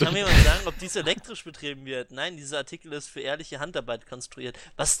 Kann mir jemand sagen, ob dies elektrisch betrieben wird? Nein, dieser Artikel ist für ehrliche Handarbeit konstruiert.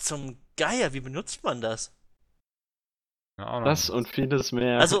 Was zum Geier? Wie benutzt man das? keine Ahnung. Das und vieles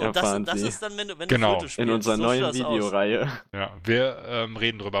mehr Also, erfahren das Sie ist dann, wenn du Genau. Foto spielst. in unserer So neuen sieht das aus. Videoreihe. Ja, wir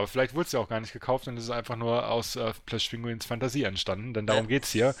reden drüber, aber vielleicht wurde es ja auch gar nicht gekauft und es ist einfach nur aus Plush-Pinguins Fantasie entstanden, denn darum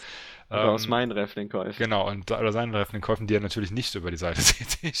geht's hier. Oder aus meinen Reflink-Käufen. Genau, oder seinen Reflink-Käufen, die er natürlich nicht über die Seite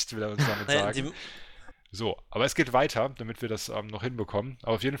tätigt, will er uns damit Naja, sagen. So, aber es geht weiter, damit wir das noch hinbekommen.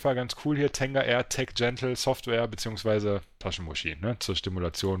 Aber auf jeden Fall ganz cool hier, Tenga Air Tech Gentle Software bzw. Taschenmuschi, ne, zur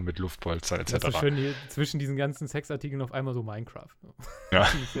Stimulation mit Luftpolstern etc. Das ist so schön hier zwischen diesen ganzen Sexartikeln auf einmal so Minecraft.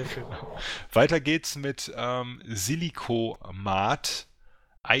 Ja. Sehr schön. Weiter geht's mit Silikomat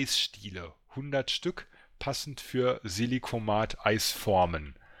Eisstiele, 100 Stück, passend für Silikomat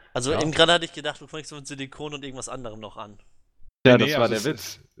Eisformen. Also Ja. eben gerade hatte ich gedacht, du fängst mit Silikon und irgendwas anderem noch an. Ja, Nee, das war also der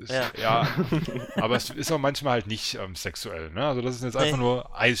es Witz. Ja. Aber es ist auch manchmal halt nicht sexuell, ne? Also das sind jetzt einfach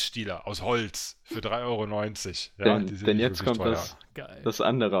nur Eisstiele aus Holz für 3,90 €. Ja, die sind Denn nicht jetzt wirklich kommt teuer. Geil. das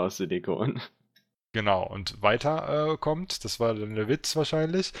andere aus Silikon. Genau, und weiter kommt, das war dann der Witz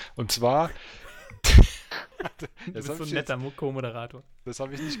wahrscheinlich, und zwar, Du das bist habe so ein ich, netter Co-Moderator.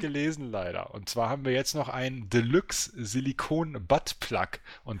 hab ich nicht gelesen leider. Und zwar haben wir jetzt noch ein Deluxe Silikon Butt Plug,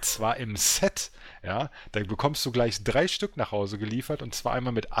 und zwar im Set. Ja, da bekommst du gleich 3 Stück nach Hause geliefert, und zwar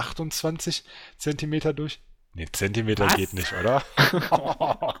einmal mit 28 Zentimeter durch. Nee, Zentimeter Was? geht nicht, oder?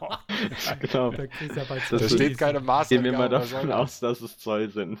 Genau. Da kriegst du ja bald Da Das steht keine Gehen wir mal Maßangabe. was soll davon das? aus, dass es Zoll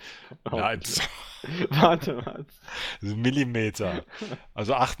sind. Nein, Warte mal. Millimeter.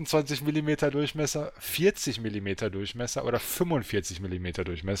 Also 28 Millimeter Durchmesser, 40 Millimeter Durchmesser oder 45 Millimeter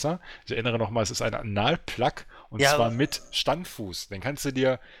Durchmesser. Ich erinnere nochmal, es ist ein Analplug, und Ja, zwar aber- mit Standfuß. Den kannst du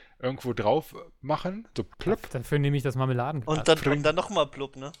dir irgendwo drauf machen, so plupp. Dafür nehme ich das Marmeladenglas. Und dann nochmal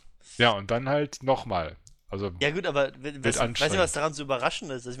plupp, ne? Ja, und dann halt nochmal. Also Ja gut, aber weiß nicht, anstrengend. was daran so überraschend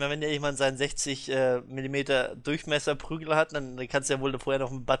ist. Ich meine, wenn ja jemand seinen 60 Millimeter Durchmesser Prügel hat, dann kannst du ja wohl vorher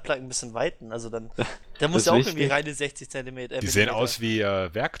noch mit Buttplug ein bisschen weiten. Also dann muss ist ja auch wichtig. irgendwie reine 60 Zentimeter. die sehen aus wie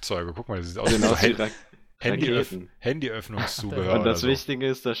Werkzeuge. Guck mal, das sieht aus Sehen wie so aus wie Raketen. Handyöffnungszubehör Und das oder so. Wichtige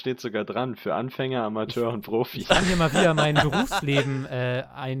ist, da steht sogar dran, für Anfänger, Amateur und Profi. Ich kann hier mal wieder mein Berufsleben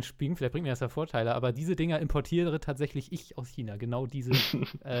einspielen. Vielleicht bringt mir das ja Vorteile, aber diese Dinger importiere tatsächlich ich aus China. Genau diese,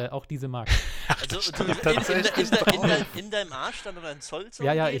 auch diese Marke. Also in deinem Arsch dann oder ein Zoll zu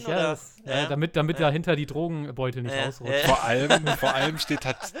Ja, umgehen, ich, oder? ja, das, damit dahinter die Drogenbeutel nicht rausrutschen. Vor allem steht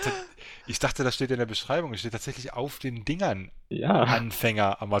ich dachte, das steht in der Beschreibung, es steht tatsächlich auf den Dingern Ja,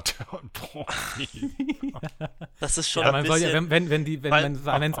 Anfänger, Amateur und Profi. Das ist schon Ja, ein man soll ja, bisschen...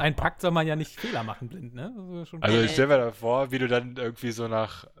 wenn es einpackt, soll man ja nicht Fehler machen blind, ne? Also schon Also ich stell mir da vor, wie du dann irgendwie so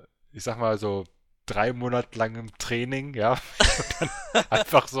nach, ich sag mal so 3 Monate langem Training, ja, und dann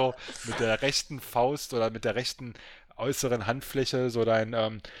einfach so mit der rechten Faust oder mit der rechten äußeren Handfläche so dein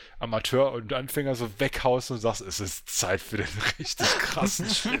Amateur und Anfänger so weghaust und sagst, es ist Zeit für den richtig krassen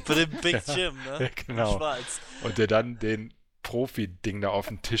Schritt. Für den Big Jim, ne? Ja, genau. Schwarz. Und dir dann den Profi-Ding da auf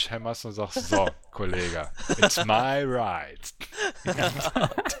den Tisch hämmerst und sagst, so, Kollege, it's my right to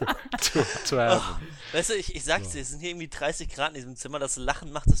have him. Weißt du, ich sag's dir, es sind hier irgendwie 30 Grad in diesem Zimmer, das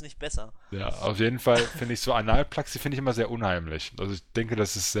Lachen macht es nicht besser. Ja, auf jeden Fall finde ich so Analplugs, die finde ich immer sehr unheimlich. Also ich denke,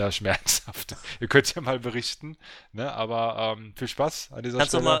 das ist sehr schmerzhaft. Ihr könnt ja mal berichten, ne? Aber viel Spaß an dieser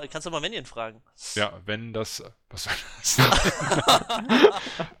Kannst Stelle. du mal Menien fragen. Ja, wenn das, was soll das sein?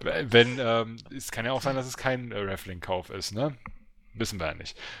 Es kann ja auch sein, dass es kein Reflink-Kauf ist, ne? Wissen wir ja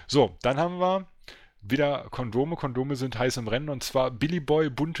nicht. So, dann haben wir wieder Kondome. Kondome sind heiß im Rennen, und zwar Billy Boy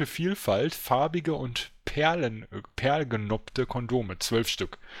bunte Vielfalt, farbige und perlgenoppte Kondome, 12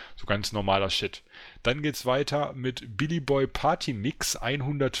 Stück. So ganz normaler Shit. Dann geht's weiter mit Billy Boy Party Mix,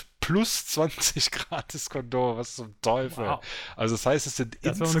 100 plus 20 gratis Kondome. Was zum Teufel? Wow. Also das heißt, es sind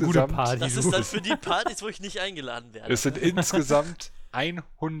Das war eine gute insgesamt, Party. Das ist dann für die Partys, wo ich nicht eingeladen werde. es sind insgesamt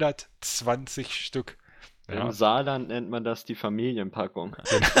 120 Stück. Ja. im Saarland nennt man das die Familienpackung.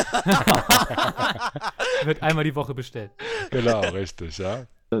 Wird einmal die Woche bestellt. Genau, richtig, ja.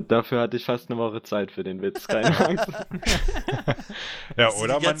 Dafür hatte ich fast eine Woche Zeit für den Witz, keine Angst. Ja, Das sind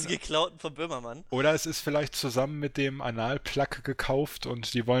oder die ganzen man, geklauten von Böhmermann. oder es ist vielleicht zusammen mit dem Analplug gekauft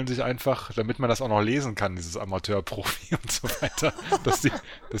und die wollen sich einfach, damit man das auch noch lesen kann, dieses Amateur-Profi und so weiter,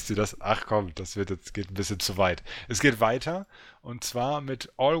 dass die das, ach komm, geht ein bisschen zu weit. Es geht weiter, und zwar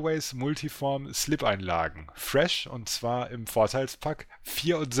mit Always Multiform Slip-Einlagen. Fresh, und zwar im Vorteilspack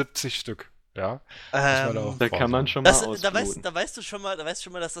 74 Stück. Ja, muss man auch Da kann man vorsichtig. schon mal da, ausbluten. da weißt du schon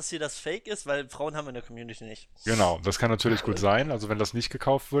mal, dass das hier das Fake ist, weil Frauen haben wir in der Community nicht. Genau, das kann natürlich gut sein. Also wenn das nicht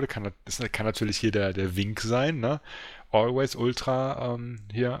gekauft wurde, kann natürlich hier der Wink sein, ne? Always Ultra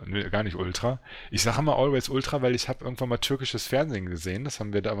hier, nee, gar nicht Ultra. Ich sage immer Always Ultra, weil ich habe irgendwann mal türkisches Fernsehen gesehen. Das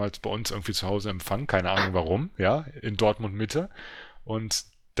haben wir damals bei uns irgendwie zu Hause empfangen, keine Ahnung warum, ja, in Dortmund Mitte. Und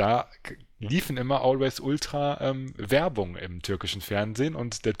da liefen immer Always Ultra Werbung im türkischen Fernsehen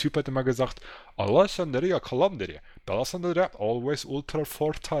und der Typ hat immer gesagt, Allah Shandria Kalamdiri, Always Ultra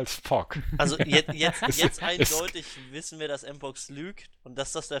Vorteilspack. Also jetzt eindeutig wissen wir, dass Mpox lügt und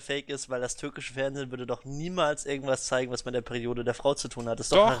dass das der Fake ist, weil das türkische Fernsehen würde doch niemals irgendwas zeigen, was mit der Periode der Frau zu tun hat. Das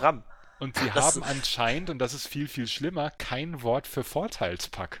ist doch Haram. Und sie haben anscheinend, und das ist viel, viel schlimmer, kein Wort für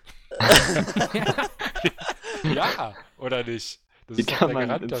Vorteilspack. Ja, oder nicht? Das Wie ist doch kann der man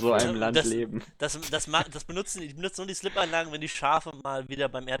Garant in dafür. so einem Land leben? Die benutzen nur die Slip-Einlagen, wenn die Schafe mal wieder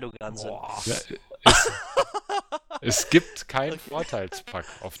beim Erdogan sind. Boah. Ja, es gibt keinen Vorteilspack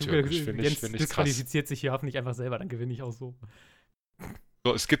auf Türkisch, finde ich krass. Disqualifiziert sich hier hoffentlich einfach selber, dann gewinne ich auch so.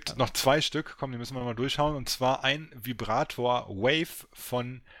 So, es gibt noch 2 Stück, komm, die müssen wir mal durchschauen, und zwar ein Vibrator Wave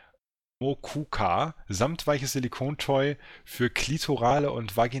von Mokuka, samtweiches Silikontoy für klitorale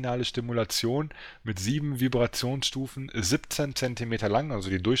und vaginale Stimulation mit 7 Vibrationsstufen, 17 cm lang,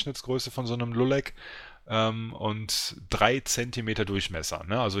 also die Durchschnittsgröße von so einem Lulek, und 3 cm Durchmesser.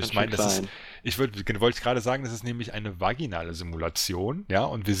 Ne? Also ich meine, wollte gerade sagen, das ist nämlich eine vaginale Simulation, ja,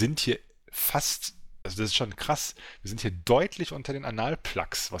 und wir sind hier fast, also das ist schon krass, wir sind hier deutlich unter den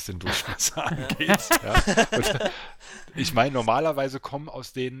Analplugs, was den Durchmesser angeht. Ja. Und ich meine, normalerweise kommen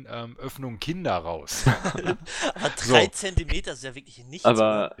aus den Öffnungen Kinder raus. Aber 3 Zentimeter ist ja wirklich nichts.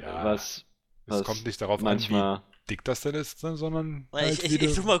 Aber Ja, es kommt nicht darauf manchmal, an, wie dick das denn ist, sondern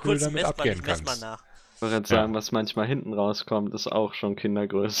ich suche mal kurz ein Messband, ich mess mal kannst. nach. ich wollte jetzt sagen, was manchmal hinten rauskommt, ist auch schon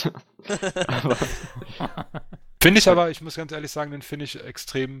Kindergröße. Aber Finde ich aber, ich muss ganz ehrlich sagen, den finde ich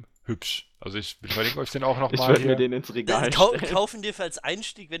extrem hübsch. Also ich verlinke euch den auch ich nochmal würde mir hier. den ins Regal stellen. Kaufen dir für als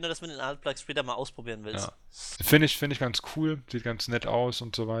Einstieg, wenn du das mit den Analplugs später mal ausprobieren willst. Ja. Finde ich ganz cool, sieht ganz nett aus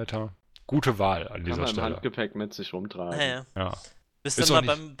und so weiter. Gute Wahl an dieser Kann man im Stelle. Handgepäck mit sich rumtragen. Ja. Bis Ist dann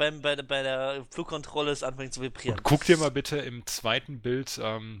doch mal bei der Flugkontrolle es anfängt zu vibrieren. Und guck dir mal bitte im zweiten Bild,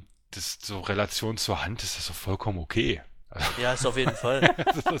 das so Relation zur Hand, ist das so vollkommen okay. Ja, ist auf jeden Fall.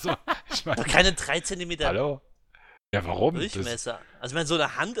 Also, ich meine, Keine 3 Zentimeter hallo? Ja, warum? Durchmesser. Also ich meine, so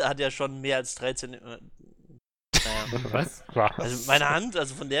eine Hand hat ja schon mehr als 3 Zentimeter. Naja. Was? Also meine Hand,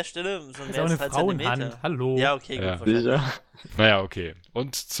 also von der Stelle, so Das ist mehr auch als eine 3 Frauenhand. Zentimeter. Hallo. Ja, okay, gut, Ja. verstanden. Sicher? Naja, okay.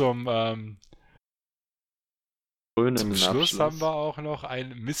 Und zum Schönen Schluss Abschluss. haben wir auch noch ein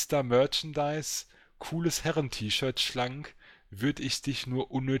Mr. Merchandise, cooles Herren-T-Shirt, schlank, würde ich dich nur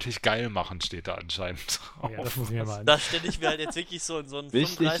unnötig geil machen, steht da anscheinend drauf. Ja, das muss ich mir mal an. Da stelle ich mir halt jetzt wirklich so einen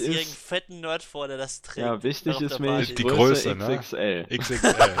Wichtig 35-jährigen ist- fetten Nerd vor, der das trägt. Ja, wichtig auf ist der mir Party. Die Größe, ne? XXL.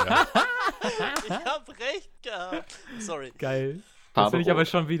 XXL, ja. Ich hab recht gehabt. Sorry. Geil. Das Farbe finde ich aber rot.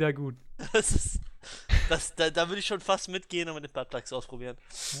 schon wieder gut. Da würde ich schon fast mitgehen und mit den Buttplugs ausprobieren.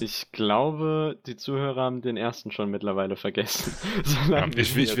 Ich glaube, die Zuhörer haben den ersten schon mittlerweile vergessen. Ja, Solange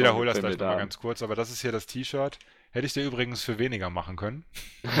ich wir wiederhole das so gleich gepimmelt nochmal haben. ganz kurz, aber das ist hier das T-Shirt. Hätte ich dir übrigens für weniger machen können.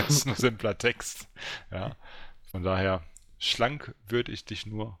 Das ist nur simpler Text. Ja. Von daher, schlank würde ich dich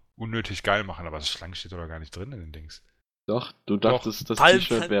nur unnötig geil machen, aber das schlank steht doch gar nicht drin in den Dings. Doch, du dachtest, das Vor allem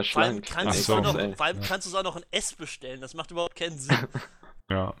T-Shirt wäre vor allem schlank. kannst Ach du so. vor allem kannst du es auch noch ein S bestellen. Das macht überhaupt keinen Sinn.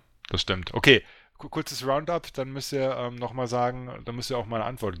 Ja, das stimmt. Okay, kurzes Roundup, dann müsst ihr nochmal sagen, dann müsst ihr auch mal eine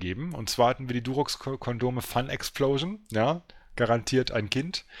Antwort geben. Und zwar hatten wir die Durox-Kondome Fun Explosion, ja, garantiert ein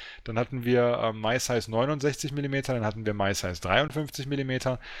Kind. Dann hatten wir My Size 69 mm, dann hatten wir My Size 53 mm.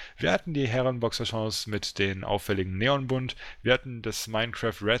 Wir hatten die Herrenboxershorts mit den auffälligen Neonbund. Wir hatten das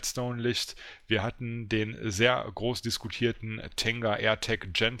Minecraft Redstone Licht. Wir hatten den sehr groß diskutierten Tenga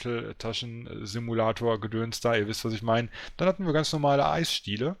AirTag Gentle Taschensimulator Gedöns da. Ihr wisst, was ich meine. Dann hatten wir ganz normale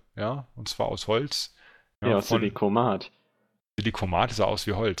Eisstiele, ja, und zwar aus Holz. Ja, aus Silikomat. Silikomat sah aus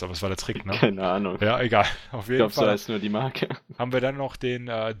wie Holz, aber es war der Trick, ne? Keine Ahnung. Ja, egal. Auf Ich jeden glaube, so Fall heißt nur die Marke. haben wir dann noch den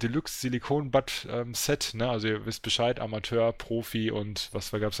Deluxe Silikon-Butt Set, ne? Also ihr wisst Bescheid, Amateur, Profi und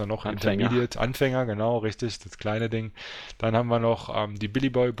was gab es da noch? Anfänger. Intermediate, Anfänger, genau, richtig, das kleine Ding. Dann haben wir noch die Billy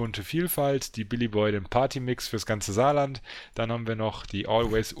Boy bunte Vielfalt, die Billy Boy den Party-Mix fürs ganze Saarland. Dann haben wir noch die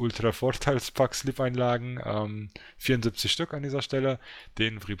Always Ultra Vorteilspack Slip-Einlagen, 74 Stück an dieser Stelle.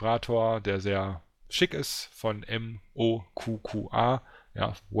 Den Vibrator, der sehr schick ist, von MOQQA,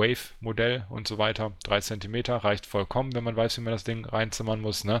 ja, Wave-Modell und so weiter. 3 cm reicht vollkommen, wenn man weiß, wie man das Ding reinzimmern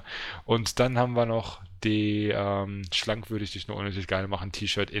muss, ne? Und dann haben wir noch die schlank würde ich dich nur unnötig geil machen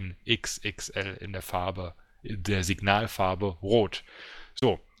T-Shirt in XXL in der Farbe, der Signalfarbe Rot.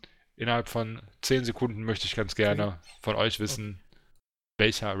 So, innerhalb von 10 Sekunden möchte ich ganz gerne von euch wissen,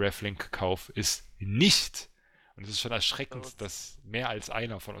 welcher Reflink-Kauf ist nicht. Und es ist schon erschreckend, dass mehr als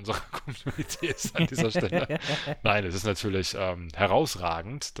einer von unserer Community ist an dieser Stelle. Nein, es ist natürlich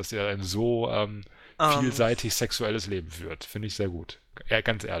herausragend, dass ihr ein so vielseitig sexuelles Leben führt. Finde ich sehr gut.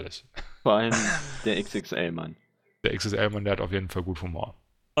 Ganz ehrlich. Vor allem der XXL-Mann. Der XXL-Mann, der hat auf jeden Fall gut Humor.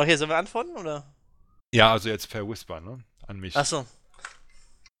 Okay, sollen wir antworten, oder? Ja, also jetzt per Whisper, ne? An mich. Achso.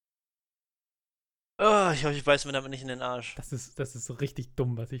 Oh, ich hoffe, ich beiß mir damit nicht in den Arsch. Das ist so richtig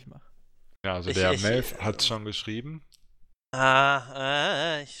dumm, was ich mache. Ja, also der Melf hat es schon geschrieben.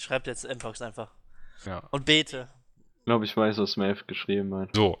 Ich schreibe jetzt Mpox einfach. Ja. Und bete. Ich glaube, ich weiß, was Melf geschrieben hat.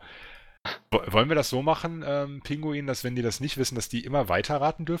 So. Wollen wir das so machen, Pinguin, dass wenn die das nicht wissen, dass die immer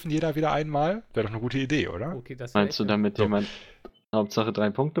weiterraten dürfen, jeder wieder einmal? Wäre doch eine gute Idee, oder? Okay, das Meinst du, damit jemand Hauptsache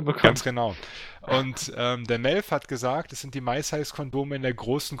 3 Punkte bekommt? Ganz genau. Und der Melf hat gesagt, es sind die MySize-Kondome in der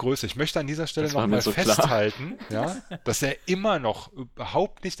großen Größe. Ich möchte an dieser Stelle nochmal festhalten, ja, dass er immer noch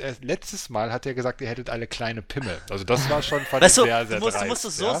überhaupt nicht, letztes Mal hat er gesagt, ihr hättet alle kleine Pimmel. Also das war schon sehr, sehr dreist. Du musst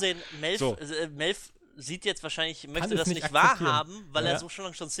es so sehen, Melf sieht jetzt wahrscheinlich, möchte das nicht wahrhaben, weil er so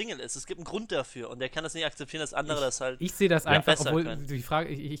schon Single ist. Es gibt einen Grund dafür und er kann das nicht akzeptieren, dass andere das halt. Ich sehe das einfach, obwohl die Frage,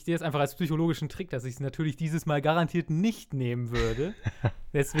 ich sehe das einfach als psychologischen Trick, dass ich es natürlich dieses Mal garantiert nicht nehmen würde.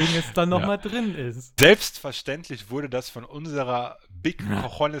 Deswegen es dann nochmal drin ist. Selbstverständlich wurde das von unserer Big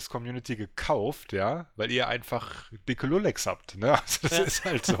Cojones Community gekauft, ja, weil ihr einfach dicke Lulex habt, ne? Also das ist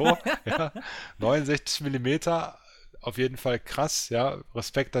halt so, ja. 69 Millimeter, auf jeden Fall krass, ja.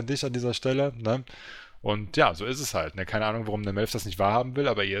 Respekt an dich an dieser Stelle, ne? Und ja, so ist es halt, ne? Keine Ahnung, warum der Melf das nicht wahrhaben will,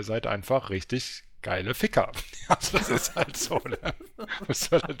 aber ihr seid einfach richtig geile Ficker. Also das ist halt so, ne?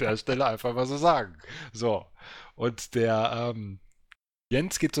 Muss man an der Stelle einfach mal so sagen. So. Und der,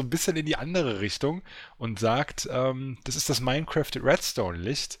 Jens geht so ein bisschen in die andere Richtung und sagt, das ist das Minecraft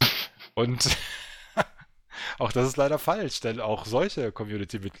Redstone-Licht. Und auch das ist leider falsch, denn auch solche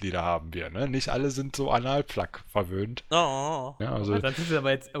Community-Mitglieder haben wir. Ne? Nicht alle sind so Analplug verwöhnt. Oh. Ja, also das ist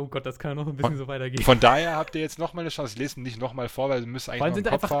aber jetzt, oh Gott, das kann ja noch ein bisschen so weitergehen. Von daher habt ihr jetzt nochmal eine Chance. Ich lese ihn nicht nochmal vor, weil ihr müsst eigentlich Vor allem noch sind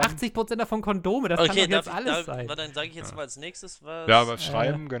im Kopf einfach haben. 80% davon Kondome, das kann doch jetzt alles sein. Dann sage ich jetzt mal als nächstes was. Ja, aber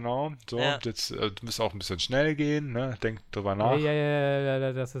schreiben, genau. So, jetzt müsst auch ein bisschen schnell gehen, ne? Denkt drüber nach.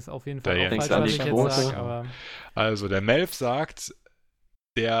 Ja, das ist auf jeden Fall Der auch Jens falsch, was ich sagt jetzt groß. sage, aber Also, der Melf sagt,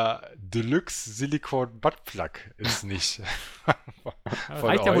 der Deluxe Silicone Buttplug ist nicht.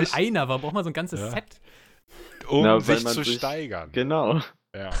 reicht ja wohl einer, warum braucht man so ein ganzes Set? Um sich zu steigern. Genau.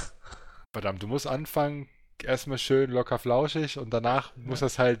 Ja. Verdammt, du musst anfangen, erstmal schön locker flauschig und danach muss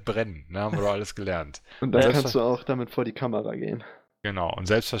das halt brennen. Ne? Haben wir doch alles gelernt. Und dann kannst du auch damit vor die Kamera gehen. Genau, und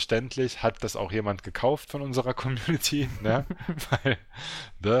selbstverständlich hat das auch jemand gekauft von unserer Community, ne? Weil,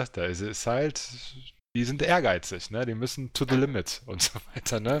 da ist es halt, die sind ehrgeizig, ne? Die müssen to the limit und so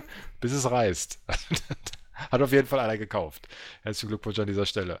weiter, ne? Bis es reißt. Hat auf jeden Fall einer gekauft. Herzlichen Glückwunsch an dieser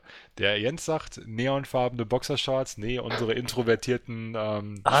Stelle. Der Jens sagt, neonfarbene Boxershorts. Nee, unsere introvertierten,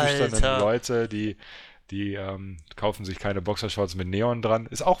 schüchternen Leute, die kaufen sich keine Boxershorts mit Neon dran.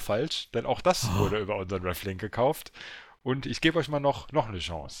 Ist auch falsch, denn auch das wurde über unseren Reflink gekauft. Und ich gebe euch mal noch eine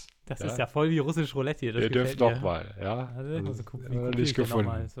Chance. Das ist ja voll wie russisch Roulette hier. Das ihr dürft noch mal, ja. Also gucken, nicht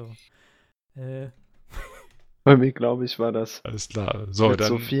gefunden. So. Bei mir, glaube ich, war das alles klar. So, mit dann,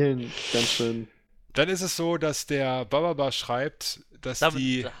 so vielen ganz schön. Dann ist es so, dass der Bababa schreibt, dass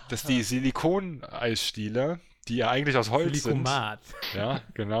die Silikon-Eisstiele, die ja eigentlich aus Holz Silikomat. sind. Ja,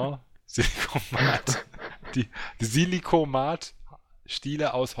 genau. Silikomat. Die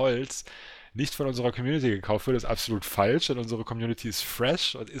Silikomat-Stiele aus Holz nicht von unserer Community gekauft wird, ist absolut falsch, denn unsere Community ist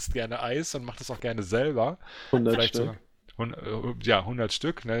fresh und isst gerne Eis und macht das auch gerne selber. 100 vielleicht Stück. 100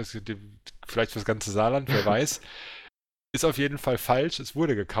 Stück, ne? Vielleicht für das ganze Saarland, wer weiß. Ist auf jeden Fall falsch, es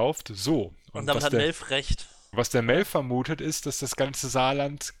wurde gekauft, so. Und damit hat Melf recht. Was der Melf vermutet, ist, dass das ganze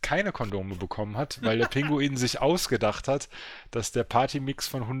Saarland keine Kondome bekommen hat, weil der Pinguin sich ausgedacht hat, dass der Partymix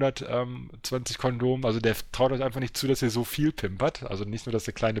von 120 Kondomen, also der traut euch einfach nicht zu, dass ihr so viel pimpert. Also nicht nur, dass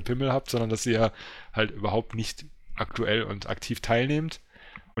ihr kleine Pimmel habt, sondern dass ihr halt überhaupt nicht aktuell und aktiv teilnehmt.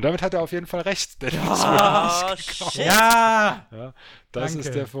 Und damit hat er auf jeden Fall recht. Denn Shit. Ja! Das Danke.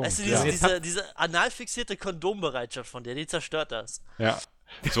 ist der Punkt. Weißt du, diese analfixierte Kondombereitschaft von dir, die zerstört das. Ja,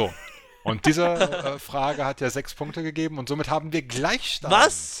 so. Und diese Frage hat ja 6 Punkte gegeben und somit haben wir Gleichstand.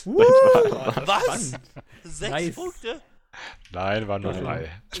 Was? Was? 6 Punkte? Nein, waren nur 3.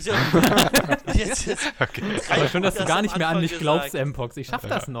 Jetzt. Okay. Aber schön, dass du gar nicht mehr an mich gesagt. glaubst, Mpox. Ich schaff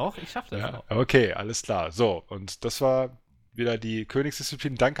das noch. Okay, alles klar. So, und das war wieder die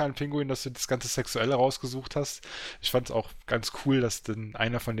Königsdisziplin. Danke an Pinguin, dass du das ganze Sexuelle rausgesucht hast. Ich fand es auch ganz cool, dass denn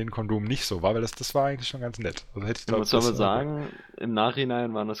einer von den Kondomen nicht so war, weil das war eigentlich schon ganz nett. Also hätte ich Ich muss aber sagen, im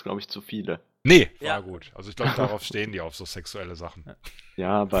Nachhinein waren das, glaube ich, zu viele. Nee, war Ja. gut. Also ich glaube, darauf stehen die auf so sexuelle Sachen.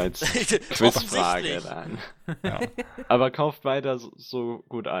 Ja, aber jetzt Quizfrage dann. Ja, Aber kauft weiter so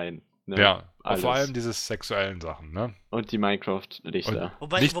gut ein. Ne? ja Alles. vor allem diese sexuellen Sachen, ne? Und die Minecraft-Lichter.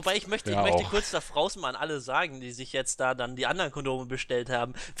 Wobei ich möchte Ja, auch. kurz da draußen mal an alle sagen, die sich jetzt da dann die anderen Kondome bestellt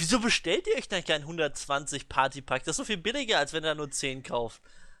haben. Wieso bestellt ihr euch dann kein 120 Partypack? Das ist so viel billiger, als wenn ihr nur 10 kauft.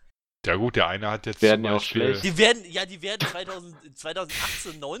 Ja gut, der eine hat jetzt Werden zum ja auch Beispiel... schlecht. Die werden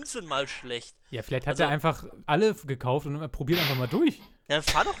 2018, 19 mal schlecht. Ja, vielleicht hat Also- er einfach alle gekauft und probiert einfach mal durch. Ja, dann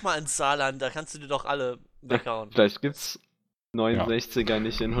fahr doch mal ins Saarland, da kannst du dir doch alle weghauen. Vielleicht gibt's 69er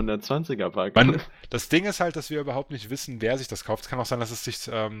nicht in 120er Pack. Das Ding ist halt, dass wir überhaupt nicht wissen, wer sich das kauft. Es kann auch sein, dass es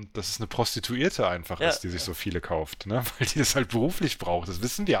eine Prostituierte einfach Ja. ist, die sich so viele kauft, ne? Weil die das halt beruflich braucht. Das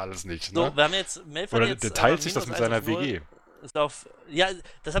wissen wir alles nicht, So, ne? wir haben jetzt, Melf hat Oder jetzt, der teilt sich das mit -1 seiner auf 0. WG. Ist ja,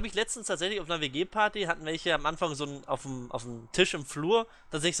 das habe ich letztens tatsächlich auf einer WG-Party, hatten welche am Anfang auf dem Tisch im Flur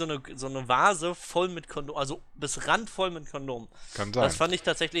tatsächlich so eine Vase voll mit Kondom, also bis randvoll mit Kondom. Kann sein. Das fand ich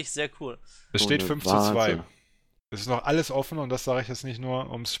tatsächlich sehr cool. Es So steht eine 5:2. Vase. Es ist noch alles offen und das sage ich jetzt nicht nur,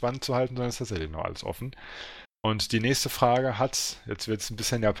 um es spannend zu halten, sondern es ist tatsächlich noch alles offen. Und die nächste Frage jetzt wird es ein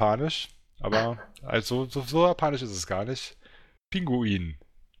bisschen japanisch, aber also so japanisch ist es gar nicht. Pinguin.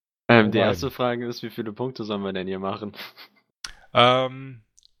 Die erste Frage ist, wie viele Punkte sollen wir denn hier machen? 3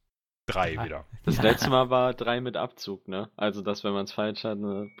 Ah. wieder. Das letzte Mal war 3 mit Abzug, ne? Also, dass wenn man es falsch hat,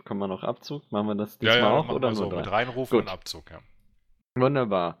 ne, bekommt man noch Abzug. Machen wir das diesmal auch machen oder wir so, nur 3? mit Reinrufen Gut. und Abzug, ja.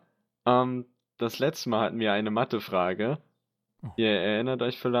 Wunderbar. Das letzte Mal hatten wir eine Mathe-Frage. Ihr erinnert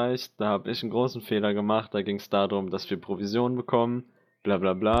euch vielleicht, da habe ich einen großen Fehler gemacht. Da ging es darum, dass wir Provision bekommen. Bla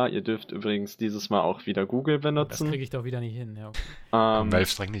bla bla. Ihr dürft übrigens dieses Mal auch wieder Google Das benutzen. kriege ich doch wieder nicht hin. Ja, okay. Melf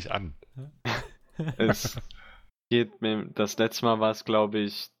streng nicht an. Es geht mir, das letzte Mal war es, glaube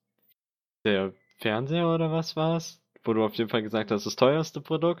ich, der Fernseher oder was war es? Wo du auf jeden Fall gesagt hast, das teuerste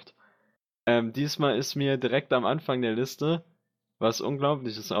Produkt. Diesmal ist mir direkt am Anfang der Liste was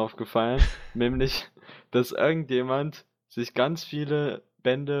Unglaubliches aufgefallen, nämlich, dass irgendjemand sich ganz viele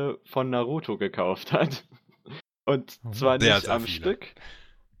Bände von Naruto gekauft hat. Und zwar Sehr, nicht sehr am viele. Stück,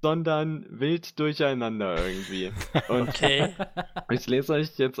 sondern wild durcheinander irgendwie. Und Okay. ich lese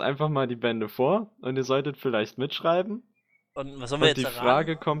euch jetzt einfach mal die Bände vor und ihr solltet vielleicht mitschreiben. Und was sollen wir Und die jetzt erraten?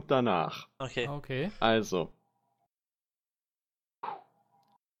 Frage kommt danach. Okay. Okay. Also.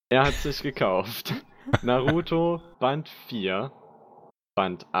 Er hat sich gekauft. Naruto Band 4,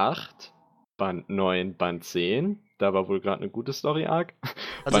 Band 8, Band 9, Band 10. Da war wohl gerade eine gute Story-Arc.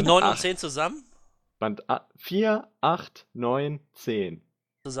 Also Band 9 und 8. 10 zusammen? Band 4, 8, 9, 10.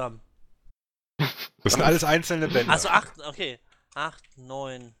 Zusammen. Das sind alles einzelne Bände. Also 8, okay. 8,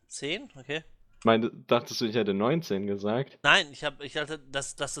 9, 10, okay. Dachtest du, ich hätte 19 gesagt? Nein, ich dachte,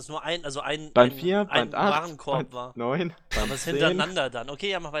 dass das nur ein Band 4, ein Band 8, Warenkorb Band war. 9, Band Aber es 10, hintereinander dann. Okay,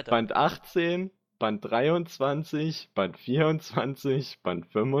 ja, mach weiter. Band 18, Band 23, Band 24, Band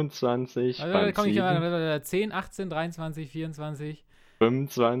 25, Also, Band komm ich 7, 10, 18, 23, 24.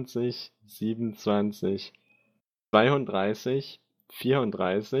 25, 27, 32,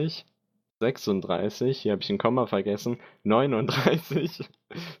 34, 36, hier habe ich ein Komma vergessen, 39,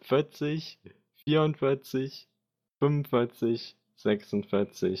 40, 44, 45,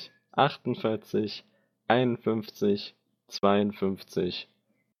 46, 48, 51, 52,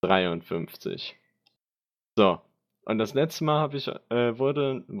 53. So, und das letzte Mal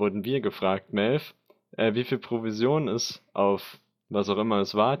wurden wir gefragt, Melf, wie viel Provision es auf was auch immer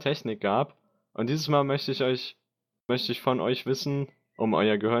es war, Technik gab. Und dieses Mal möchte ich von euch wissen, um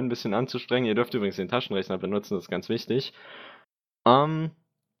euer Gehirn ein bisschen anzustrengen. Ihr dürft übrigens den Taschenrechner benutzen, das ist ganz wichtig. Okay,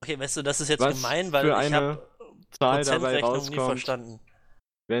 weißt du, das ist jetzt Was gemein, weil für ich eine habe Zahl dabei Prozentrechnung nie rauskommt, verstanden.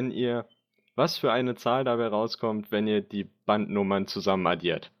 was für eine Zahl dabei rauskommt, wenn ihr die Bandnummern zusammen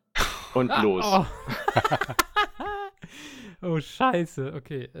addiert. Und los. Oh. Oh, scheiße.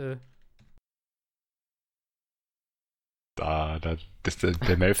 Okay.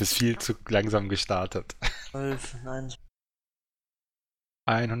 Der Melf ist viel zu langsam gestartet. 12, nein.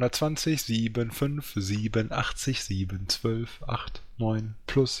 120, 7, 5, 87, 7, 12, 8, 9,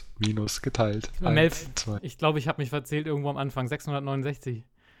 plus, minus, geteilt. Melf, 1, 2. ich glaube, ich habe mich verzählt irgendwo am Anfang. 669.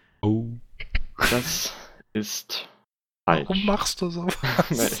 Oh. Das ist falsch. Warum machst du so?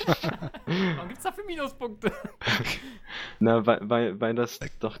 Warum gibt's dafür Minuspunkte? Na, weil das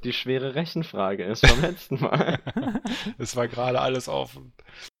doch die schwere Rechenfrage ist vom letzten Mal. Es war gerade alles offen.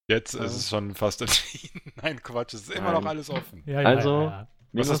 Jetzt ist es schon fast entschieden. Nein, Quatsch, es ist immer Nein. noch alles offen. Ja, Also,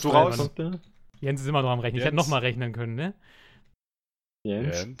 Was hast du -3 raus? Punkte. Jens ist immer noch am Rechnen. Ich hätte Jens? nochmal rechnen können, ne?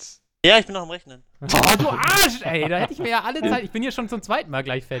 Jens? Ja, ich bin noch am Rechnen. Oh, du Arsch, ey. Da hätte ich mir ja alle Zeit. Ich bin hier schon zum zweiten Mal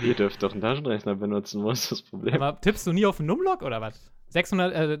gleich Ihr fertig. dürft doch einen Taschenrechner benutzen, wo ist das Problem? Aber tippst du nie auf den Numlock oder was?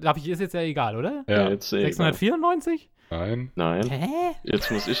 600, ist jetzt ja egal, oder? Ja. Jetzt egal. 694? Nein. Nein. Hä?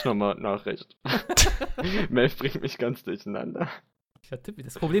 Jetzt muss ich nochmal nachrechnen. Melf bringt mich ganz durcheinander. Ich vertippe.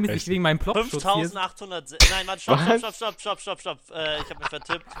 Das Problem ist Echt? nicht wegen meinem Plopschutz hier. 5800. Nein, warte, stopp. Ich hab mich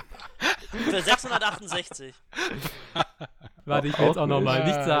vertippt. Für 668. Warte, ich will jetzt auch nochmal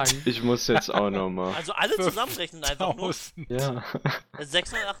nicht sagen. Ich muss jetzt auch nochmal. Also alle zusammenrechnen einfach nur. 1000. Ja.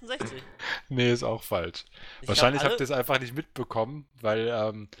 668. Nee, ist auch falsch. Ich Wahrscheinlich hab habt ihr es einfach nicht mitbekommen,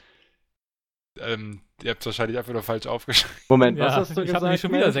 weil ihr habt es wahrscheinlich einfach nur falsch aufgeschrieben. Moment, was Ja, hast du ich gesagt? habe nämlich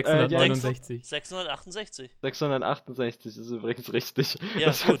schon wieder Melf? 669. 668. 668 ist übrigens richtig. Ja,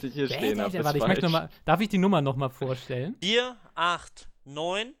 das, gut. was ich hier stehen habe, ist Warte, ich möchte noch mal, darf ich die Nummer nochmal vorstellen? 4, 8,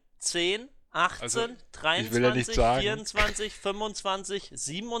 9, 10, 18, Also, 23, ich will ja nicht sagen. 24, 25,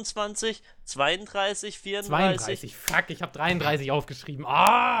 27, 32, 34. 32. Fuck, ich habe 33 aufgeschrieben.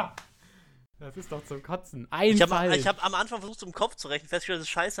 Ah! Das ist doch zum Kotzen. Ein Ich Fall. hab am Anfang versucht, zum Kopf zu rechnen, festgestellt, das ist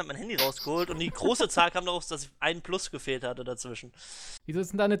scheiße, hab mein Handy rausgeholt und die große Zahl kam daraus, dass ein Plus gefehlt hatte dazwischen. Wieso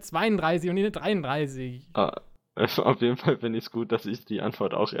ist denn da eine 32 und nicht eine 33? Auf jeden Fall finde ich es gut, dass ich die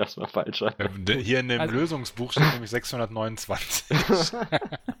Antwort auch erstmal falsch hatte. Hier in dem Also- Lösungsbuch steht nämlich 629.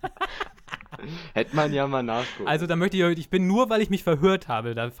 Hätte man ja mal nachgucken. Also, da möchte ich bin nur, weil ich mich verhört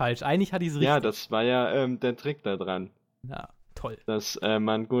habe, da falsch. Eigentlich hatte ich es richtig. ja, das war ja der Trick da dran, Ja, toll. dass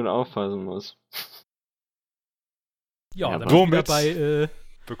man gut aufpassen muss. Ja, Ja, dann bin ich wieder womit? bei,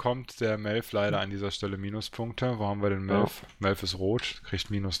 Bekommt der Melf leider an dieser Stelle Minuspunkte. Wo haben wir den Melf? Melf ist rot, kriegt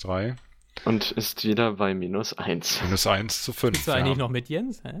 -3. Und ist wieder bei -1. -1:5. bist du eigentlich noch mit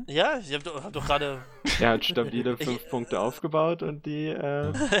Jens? Hä? Ja, ich hab doch gerade. Er hat stabile 5 Punkte aufgebaut und die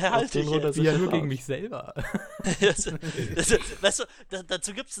Halt dich jetzt. Ja, nur gegen mich selber. Weißt du,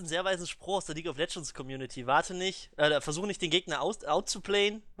 dazu gibt es einen sehr weisen Spruch aus der League of Legends Community. Versuche nicht den Gegner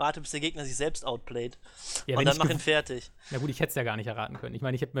outzuplayen, warte, bis der Gegner sich selbst outplayt. Ja, Und wenn dann ich mach ihn fertig. Na gut, ich hätte es ja gar nicht erraten können. Ich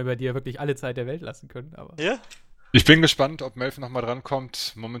meine, ich hätte mir bei dir wirklich alle Zeit der Welt lassen können, aber. Ja? Ich bin gespannt, ob Melf nochmal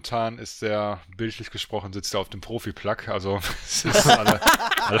drankommt. Momentan ist er, bildlich gesprochen, sitzt er auf dem Profi-Plug. Also es ist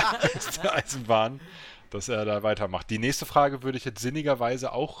allererste Eisenbahn, dass er da weitermacht. Die nächste Frage würde ich jetzt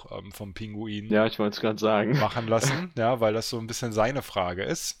sinnigerweise auch vom Pinguin Ja, ich wollte es gerade sagen. machen lassen, ja, weil das so ein bisschen seine Frage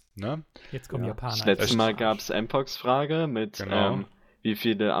ist. Ne? Jetzt kommen Japaner. Das letzte Echt? Mal gab es Mpox-Frage mit, Genau. wie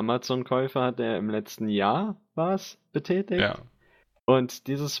viele Amazon-Käufe hat er im letzten Jahr, betätigt? Ja. Und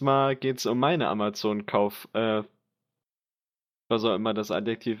dieses Mal geht es um meine Amazon-Kauf, was auch immer das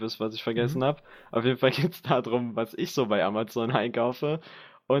Adjektiv ist, was ich vergessen habe. Auf jeden Fall geht es darum, was ich so bei Amazon einkaufe.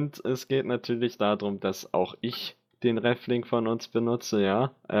 Und es geht natürlich darum, dass auch ich den Reflink von uns benutze,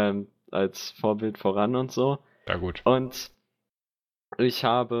 ja, als Vorbild voran und so. Ja, gut. Und ich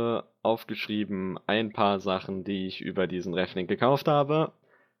habe aufgeschrieben ein paar Sachen, die ich über diesen Reflink gekauft habe.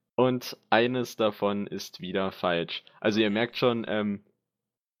 Und eines davon ist wieder falsch. Also ihr merkt schon,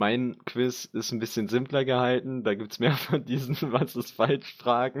 mein Quiz ist ein bisschen simpler gehalten. Da gibt es mehr von diesen Was ist falsch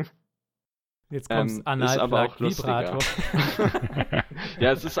Fragen. Jetzt kommt's ist aber auch Analplug lustiger. Vibrator.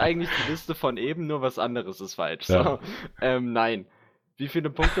 Ja, es ist eigentlich die Liste von eben, nur was anderes ist falsch. Ja. So, nein. Wie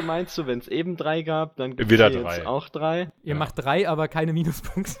viele Punkte meinst du, wenn es eben 3 gab? Dann gibt es Wieder jetzt 3. auch 3. Ihr Ja. macht 3, aber keine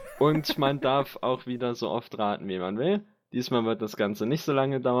Minuspunkte. Und man darf auch wieder so oft raten, wie man will. Diesmal wird das Ganze nicht so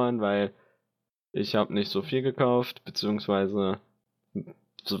lange dauern, weil ich habe nicht so viel gekauft, beziehungsweise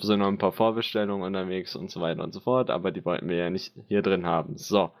sind noch ein paar Vorbestellungen unterwegs und so weiter und so fort, aber die wollten wir ja nicht hier drin haben.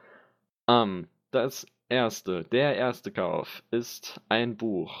 So, der erste Kauf ist ein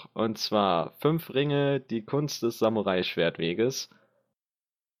Buch, und zwar 5 Ringe, die Kunst des Samurai-Schwertweges.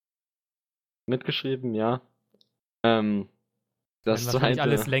 Mitgeschrieben, ja. Das Das sind zweite...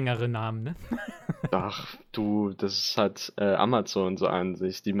 alles längere Namen, ne? Ach, du, das hat Amazon so an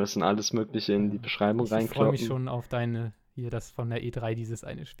sich. Die müssen alles Mögliche in die Beschreibung Ich freue reinkloppen. mich schon auf das von der E3, dieses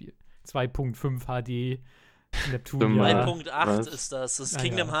eine Spiel. 2.5 HD, Neptunia. Ja. 2.8 was? ist das. Das ist Ah,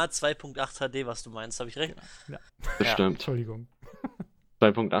 Kingdom ja. Hearts 2.8 HD, was du meinst. Habe ich recht? Bestimmt. Entschuldigung.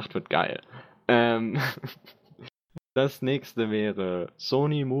 2.8 wird geil. Das nächste wäre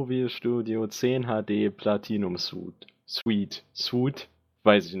Sony Movie Studio 10 HD Platinum Suite.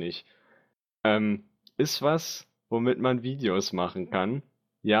 Weiß ich nicht. Ist was, womit man Videos machen kann.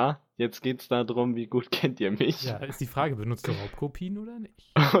 Ja, jetzt geht's darum, wie gut kennt ihr mich? Ja, ist die Frage, benutzt du Raubkopien oder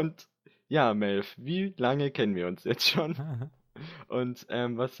nicht? Und ja, Melf, wie lange kennen wir uns jetzt schon? Und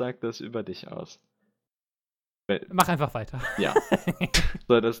was sagt das über dich aus? Mach einfach weiter. Ja.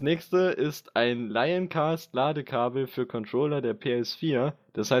 So, das nächste ist ein Lioncast-Ladekabel für Controller der PS4.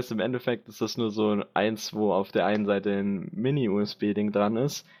 Das heißt, im Endeffekt ist das nur so eins, wo auf der einen Seite ein Mini-USB-Ding dran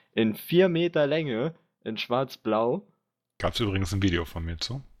ist. In 4 Meter Länge, in schwarz-blau. Gab's übrigens ein Video von mir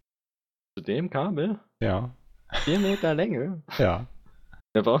zu. Zu dem Kabel? Ja. 4 Meter Länge? Ja.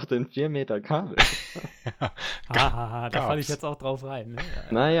 Wer braucht denn 4 Meter Kabel? Da falle ich jetzt auch drauf rein. Ne?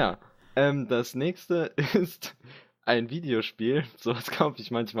 Naja, das nächste ist ein Videospiel, sowas kaufe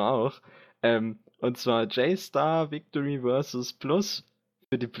ich manchmal auch, und zwar J-Star Victory vs. Plus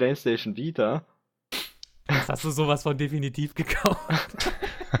für die PlayStation Vita. Das hast du sowas von definitiv gekauft.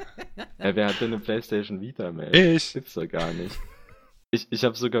 Wer hat denn eine PlayStation Vita, Mel? Ich. Gibt's doch gar nicht. Ich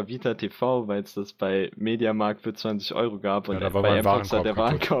habe sogar Vita TV, weil es das bei Mediamarkt für 20 € gab und da war bei mein Xbox hat der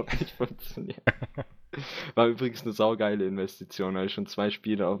Warenkorb Warenkorb nicht funktioniert. War übrigens eine saugeile Investition, habe ich schon 2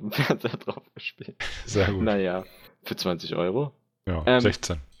 Spiele auf dem Fernseher drauf gespielt. Sehr gut. Naja, für 20 €. Ja,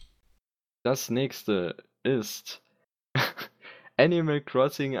 16. Das nächste ist Animal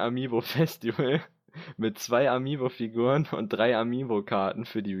Crossing Amiibo Festival mit 2 Amiibo-Figuren und 3 Amiibo-Karten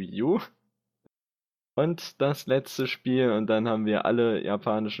für die Wii U. Und das letzte Spiel, und dann haben wir alle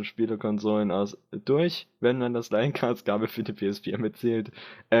japanischen Spielekonsolen durch, wenn man das Lioncast-Kabel für die PS4 mitzählt,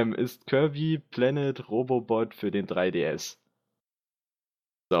 ist Kirby Planet Robobot für den 3DS.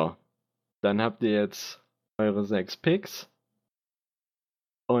 So, dann habt ihr jetzt eure 6 Picks.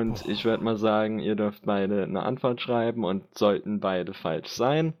 Und ich würde mal sagen, ihr dürft beide eine Antwort schreiben und sollten beide falsch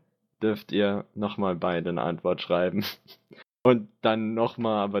sein, dürft ihr nochmal beide eine Antwort schreiben. Und dann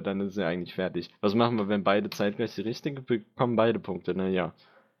nochmal, aber dann ist er eigentlich fertig. Was machen wir, wenn beide zeitgleich die richtige bekommen? Beide Punkte, ne? Ja.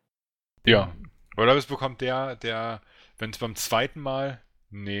 Ja. Oder es bekommt der, wenn es beim zweiten Mal.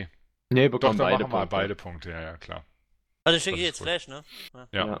 Nee. Nee, Doch, bekommen dann beide machen wir Punkte. beide Punkte, ja, klar. Also ich schicke Das ist jetzt gut. Flash, ne?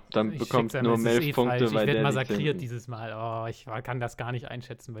 Ja, dann Ich bekommt schick's nur einem, es ist Melf Punkte, falsch. Ich weil werde der massakriert liegt hinten. dieses Mal. Oh, ich kann das gar nicht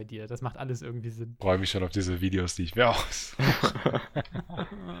einschätzen bei dir. Das macht alles irgendwie Sinn. Freue mich schon auf diese Videos, die ich mir aus.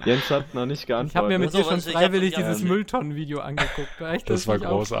 Jens hat noch nicht Ich habe geantwortet. mir mit dir Also, schon ich hab- freiwillig ja, dieses nee. Mülltonnenvideo angeguckt. Echt, Das war mich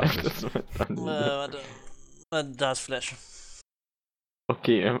großartig. Das war dann Warte. Da ist Flash.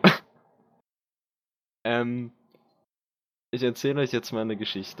 Okay. Ich erzähle euch jetzt mal eine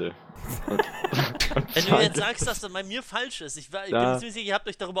Geschichte. Und Wenn zwar du jetzt gibt sagst, es dass das bei mir falsch ist, ich bin Da- ziemlich sicher, ihr habt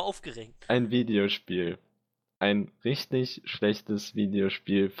euch darüber aufgeregt. ein Videospiel. Ein richtig schlechtes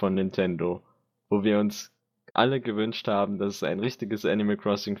Videospiel von Nintendo, wo wir uns alle gewünscht haben, dass es ein richtiges Animal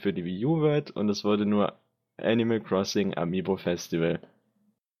Crossing für die Wii U wird, und es wurde nur Animal Crossing Amiibo Festival.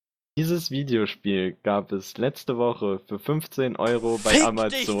 Dieses Videospiel gab es letzte Woche für 15 € bei Fick Amazon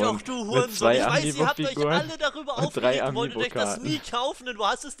dich doch, du mit Hurensohn. 2 Ich weiß, ihr habt euch Amiibo-Figuren alle darüber und 3 aufgeregt. Ihr wolltet euch das Amiibo-Karten. nie kaufen und du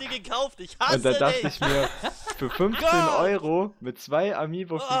hast es dir gekauft. Ich hasse Und da dachte dich. ich mir, für 15 € mit 2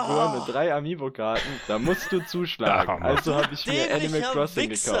 Amiibo-Figuren und 3 Amiibo-Karten, da musst du zuschlagen. Ja, Also habe ich mir Animal Dämlicher Crossing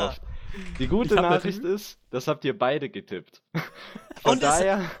Wichser. gekauft. Die gute Ich hab Nachricht ist, das habt ihr beide getippt. Von Und es-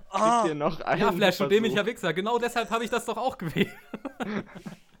 daher Ah. kriegt ihr noch einen Ja, Flash, du Versuch. dämlicher Wichser. Genau deshalb habe ich das doch auch gewählt.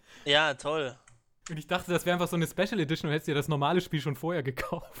 Ja, toll. Und ich dachte, das wäre einfach so eine Special Edition und hättest dir das normale Spiel schon vorher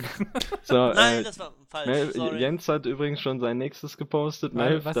gekauft. So, Nein, das war falsch. Sorry. Jens hat übrigens schon sein nächstes gepostet.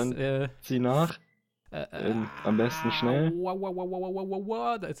 Weil, Melf, dann zieh nach. Am besten schnell.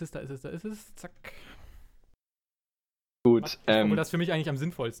 Da ist es. Zack. Gut, Obwohl das für mich eigentlich am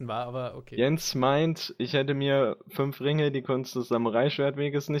sinnvollsten war, aber okay. Jens meint, ich hätte mir 5 Ringe, die Kunst des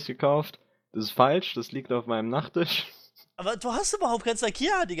Samurai-Schwertweges nicht gekauft. Das ist falsch, das liegt auf meinem Nachttisch. Aber du hast überhaupt kein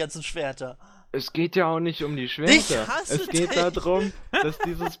Sakia, die ganzen Schwerter. Es geht ja auch nicht um die Schwerter. Ich hasse Es geht dich. darum, dass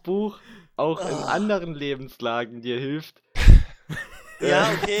dieses Buch auch in anderen Lebenslagen dir hilft,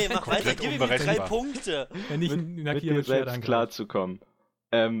 Ja, okay, mach weiter. Komplett Gib ihm die 3 unberechenbar. Punkte. Wenn ich mit einen dir Nakia mit Schwert selbst angreife. klarzukommen.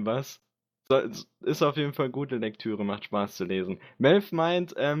 Was? Ist auf jeden Fall gute Lektüre, macht Spaß zu lesen. Melf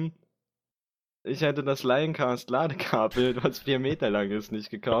meint, ich hätte das Lioncast Ladekabel, was 4 Meter lang ist, nicht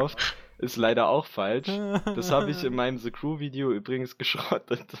gekauft. Ist leider auch falsch. Das habe ich in meinem The Crew Video übrigens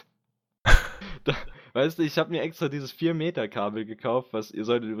geschrottet. Weißt du, ich habe mir extra dieses 4 Meter Kabel gekauft, was, ihr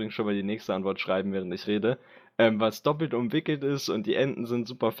solltet übrigens schon mal die nächste Antwort schreiben, während ich rede, was doppelt umwickelt ist und die Enden sind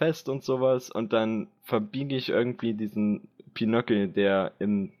super fest und sowas, und dann verbiege ich irgendwie diesen Pinöckel, der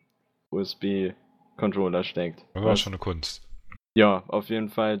im USB-Controller steckt. Das war schon eine Kunst. Ja, auf jeden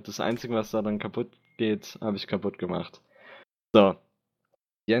Fall. Das Einzige, was da dann kaputt geht, habe ich kaputt gemacht. So.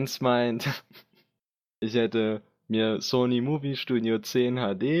 Jens meint, ich hätte mir Sony Movie Studio 10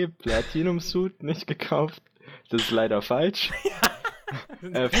 HD Platinum Suit nicht gekauft. Das ist leider falsch.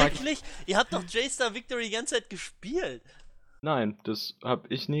 Fuck. Wirklich? Ihr habt doch J-Star Victory die ganze Zeit gespielt. Nein, das habe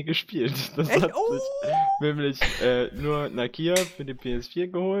ich nie gespielt. Das Echt? hat sich nämlich nur Nakia für die PS4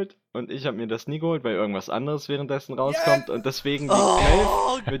 geholt und ich habe mir das nie geholt, weil irgendwas anderes währenddessen rauskommt und deswegen liegt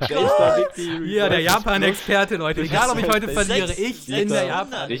Melf mit J-Star Victory. Hier, der Japan-Experte, Leute. Egal, ob ich heute verliere, ich bin der 600.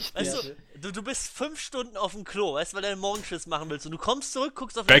 Japan. Richtig. Weißt du bist 5 Stunden auf dem Klo, weißt du, weil du einen Morgenschiss machen willst und du kommst zurück,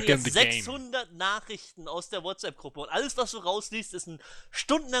 guckst auf Back dein in the 600 Nachrichten aus der WhatsApp-Gruppe und alles, was du rausliest, ist ein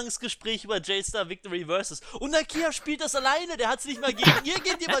stundenlanges Gespräch über J-Star Victory Versus. Und Nakia spielt das alleine, der hat es nicht mal gegen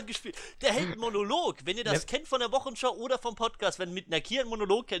irgendjemand gespielt. Der hält einen Monolog, wenn ihr das kennt von der Wochenschau oder vom Podcast, wenn mit Nakia ein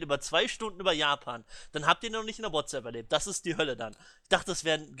Monolog hält über 2 Stunden über Japan, dann habt ihr ihn noch nicht in der WhatsApp erlebt. Das ist die Hölle dann. Ich dachte, das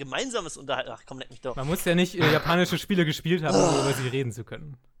wäre ein gemeinsames Unterhalten. Ach komm, leck mich doch. Man muss ja nicht japanische Spiele gespielt haben, um über sie reden zu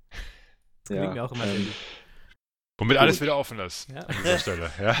können. Das klingt mir auch immer ähnlich. Womit alles wieder offen ist Ja. an dieser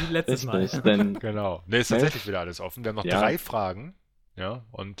Stelle. Ja? Wie letztes Mal. Denn Genau. Ne, ist tatsächlich wieder alles offen. Wir haben noch 3 Fragen. Ja,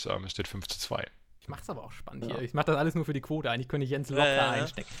 und es steht 5:2. Ich mach's aber auch spannend hier. Ich mach das alles nur für die Quote. Eigentlich könnte ich Jens locker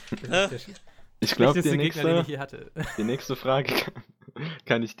einstecken. Das ist der ich glaube, schlechteste Gegner, den ich hier hatte. die nächste Frage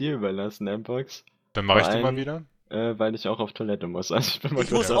kann ich dir überlassen, Mbox. Dann mache ich Vor die mal allem, wieder. Weil ich auch auf Toilette muss. Also ich bin mal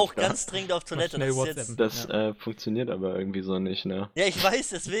Ich muss kurz auch aufgehört. ganz dringend auf Toilette. Schnell Das ist WhatsAppen. jetzt, Das funktioniert aber irgendwie so nicht, ne? ja, ich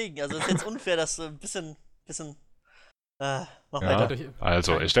weiß deswegen. Also es ist jetzt unfair, dass du ein bisschen mach Ja, weiter.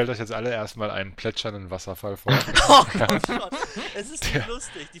 also, ihr stellt euch jetzt alle erstmal einen plätschernden Wasserfall vor. Oh, komm schon. Es ist nicht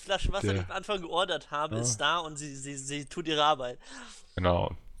lustig. Die Flasche Wasser, die ich am Anfang geordert habe, ist da und sie tut ihre Arbeit.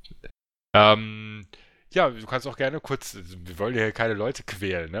 Genau. Ja, du kannst auch gerne kurz, wir wollen ja hier keine Leute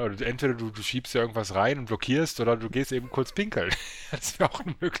quälen, ne? Oder entweder du schiebst ja irgendwas rein und blockierst oder du gehst eben kurz pinkeln. Das wäre auch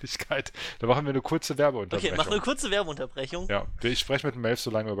eine Möglichkeit. Da machen wir eine kurze Werbeunterbrechung. Okay, mach eine kurze Werbeunterbrechung. Ja, ich spreche mit dem Melf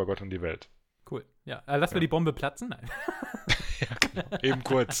so lange über Gott und die Welt. Cool. Ja, lassen wir die Bombe platzen? Nein. Ja, genau. Eben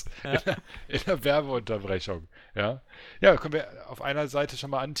kurz. In der Werbeunterbrechung. Ja, können wir auf einer Seite schon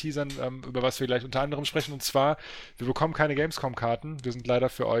mal anteasern, über was wir gleich unter anderem sprechen. Und zwar, wir bekommen keine Gamescom-Karten. Wir sind leider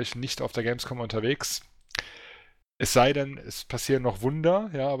für euch nicht auf der Gamescom unterwegs. Es sei denn, es passieren noch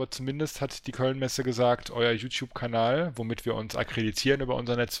Wunder, ja, aber zumindest hat die Köln-Messe gesagt, euer YouTube-Kanal, womit wir uns akkreditieren über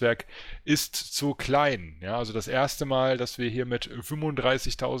unser Netzwerk, ist zu klein. Ja, also das erste Mal, dass wir hier mit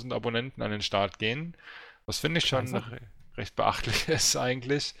 35.000 Abonnenten an den Start gehen, was finde ich schon recht beachtlich ist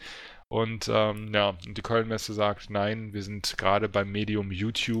eigentlich. Und und die Köln-Messe sagt, nein, wir sind gerade beim Medium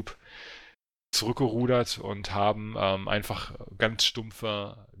YouTube zurückgerudert und haben einfach ganz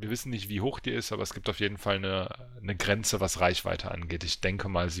stumpfe, wir wissen nicht, wie hoch die ist, aber es gibt auf jeden Fall eine Grenze, was Reichweite angeht. Ich denke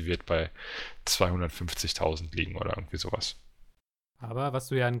mal, sie wird bei 250.000 liegen oder irgendwie sowas. Aber was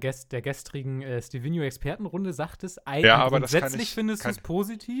du ja in der gestrigen Stevenio-Expertenrunde sagtest, grundsätzlich findest du es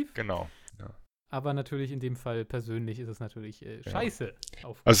positiv. Genau. Ja. Aber natürlich in dem Fall persönlich ist es natürlich scheiße.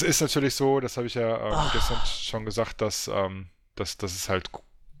 Also es ist natürlich so, das habe ich ja gestern schon gesagt, dass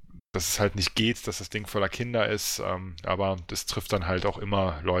es halt nicht geht, dass das Ding voller Kinder ist, aber das trifft dann halt auch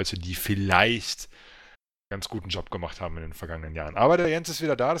immer Leute, die vielleicht einen ganz guten Job gemacht haben in den vergangenen Jahren. Aber der Jens ist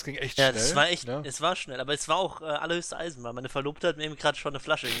wieder da, das ging echt schnell. Ja, das war echt, ne? es war schnell, aber es war auch allerhöchste Eisenbahn. Meine Verlobte hat mir eben gerade schon eine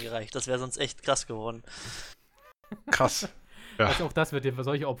Flasche hingereicht, das wäre sonst echt krass geworden. Krass. Ja. Also auch das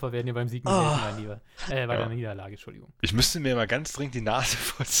solche Opfer werden ja beim Sieg nicht helfen, mein Lieber. Bei der Niederlage, Entschuldigung. Ich müsste mir mal ganz dringend die Nase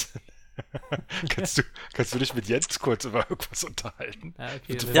putzen. Kannst du dich mit Jens kurz über irgendwas unterhalten? Ja,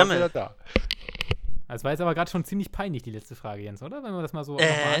 okay. Wieder da. Das war jetzt aber gerade schon ziemlich peinlich, die letzte Frage, Jens, oder? Wenn wir das mal so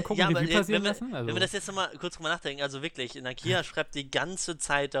nochmal angucken, Revue passieren lassen. Also. Wenn wir das jetzt nochmal kurz drüber nachdenken, also wirklich, Nakia schreibt die ganze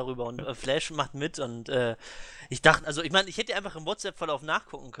Zeit darüber und Flash macht mit und ich dachte, also ich meine, ich hätte einfach im WhatsApp-Verlauf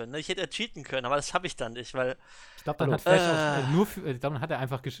nachgucken können, ne? Ich hätte ja cheaten können, aber das habe ich dann nicht, weil ich glaube, dann hat Flash dann hat er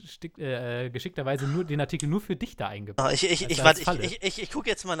einfach geschickterweise nur den Artikel nur für dich da eingebaut. Ich gucke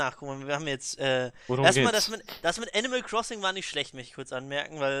jetzt mal nach, guck mal, wir haben jetzt erstmal das mit Animal Crossing war nicht schlecht, möchte ich kurz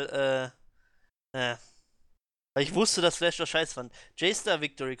anmerken, weil ich wusste, dass Flash das scheiß fand. J-Star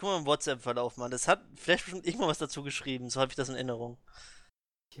Victory, guck mal im WhatsApp-Verlauf, Mann. Das hat Flash bestimmt irgendwann was dazu geschrieben. So habe ich das in Erinnerung.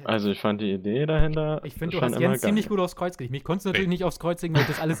 Also ich fand die Idee dahinter. Ich finde, du hast Jens ziemlich gut aufs Kreuz gelegt. Mich konntest du natürlich nicht aufs Kreuz legen, weil ich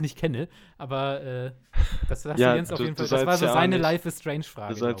das alles nicht kenne. Aber das hast du Jens auf jeden Fall. Das war so seine Life is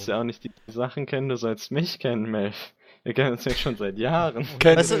Strange-Frage. Du sollst ja auch nicht die Sachen kennen, du sollst mich kennen, Melf. Wir kennen uns jetzt schon seit Jahren.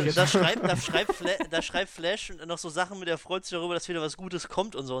 Weißt du, da schreibt Flash noch so Sachen mit, der freut sich darüber, dass wieder was Gutes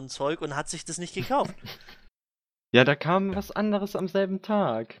kommt und so ein Zeug und hat sich das nicht gekauft. Ja, da kam was anderes am selben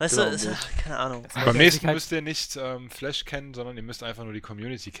Tag. Weißt du, keine Ahnung. Beim nächsten müsst ihr nicht Flash kennen, sondern ihr müsst einfach nur die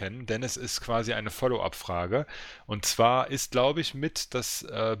Community kennen, denn es ist quasi eine Follow-up-Frage. Und zwar ist, glaube ich, mit das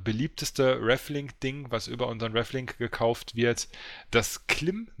beliebteste Reflink-Ding, was über unseren Reflink gekauft wird, das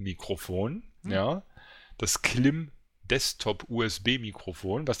Klim-Mikrofon. Ja, das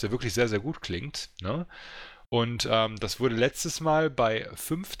Klim-Desktop-USB-Mikrofon, was ja wirklich sehr, sehr gut klingt. Ne? Und das wurde letztes Mal bei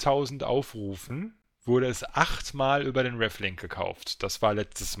 5000 Aufrufen wurde es 8-mal über den Reflink gekauft. Das war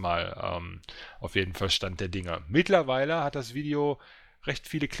letztes Mal auf jeden Fall Stand der Dinge. Mittlerweile hat das Video recht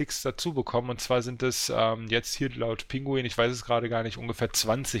viele Klicks dazu bekommen, und zwar sind es jetzt hier laut Pinguin, ich weiß es gerade gar nicht, ungefähr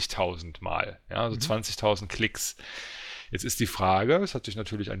 20.000 Mal. Ja, also 20.000 Klicks. Jetzt ist die Frage, es hat sich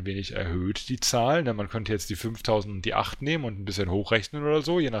natürlich ein wenig erhöht, die Zahl. Ne? Man könnte jetzt die 5.000 und die 8 nehmen und ein bisschen hochrechnen oder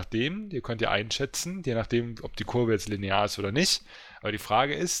so, je nachdem. Ihr könnt ja einschätzen, je nachdem, ob die Kurve jetzt linear ist oder nicht. Aber die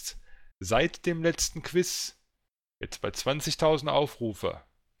Frage ist, seit dem letzten Quiz, jetzt bei 20.000 Aufrufe,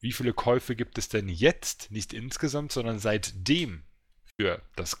 wie viele Käufe gibt es denn jetzt, nicht insgesamt, sondern seitdem für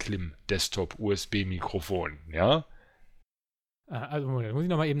das Klim Desktop USB-Mikrofon? Ja? Also, Moment, muss ich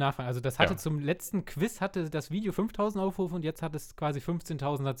nochmal eben nachfragen. Also, das hatte zum letzten Quiz hatte das Video 5.000 Aufrufe und jetzt hat es quasi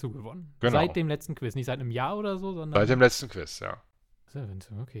 15.000 dazu gewonnen. Genau. Seit dem letzten Quiz. Nicht seit einem Jahr oder so, sondern. Seit dem letzten Quiz, ja.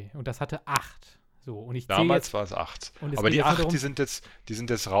 Okay. Und das hatte 8. So, und ich Damals war es 8. Aber die 8, die sind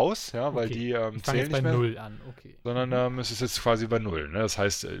jetzt raus, ja, weil die zählen nicht bei mehr. 0 an, okay. Sondern es ist jetzt quasi bei 0. Ne? Das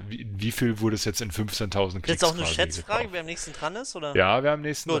heißt, wie viel wurde es jetzt in 15.000 Klicks? Jetzt auch eine quasi Schätzfrage, gekauft? wer am nächsten dran ist, oder? Ja, wer am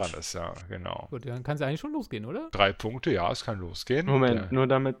nächsten Gut. dran ist, ja, genau. Gut, dann kann es ja eigentlich schon losgehen, oder? 3 Punkte, ja, es kann losgehen. Moment, nur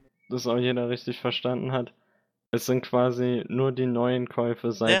damit das auch jeder richtig verstanden hat. Es sind quasi nur die neuen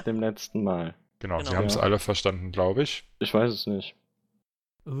Käufe seit dem letzten Mal. Genau, Sie haben es alle verstanden, glaube ich. Ich weiß es nicht.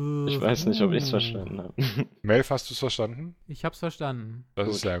 Ich weiß nicht, ob ich es verstanden habe. Melf, hast du es verstanden? Ich hab's verstanden. Das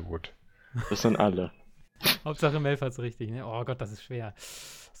ist sehr gut. Das sind alle. Hauptsache Melf hat's richtig, ne? Oh Gott, das ist schwer.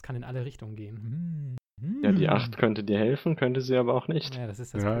 Das kann in alle Richtungen gehen. Ja, die 8 könnte dir helfen, könnte sie aber auch nicht. Ja, das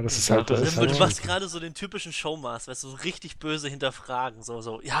ist das. Ja, das ist halt. Du machst gerade so den typischen Showmaster, weißt du, so richtig böse hinterfragen.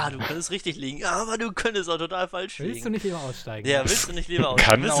 So, ja, du könntest richtig liegen, ja, aber du könntest auch total falsch liegen. Willst du nicht lieber aussteigen? Ja, willst du nicht lieber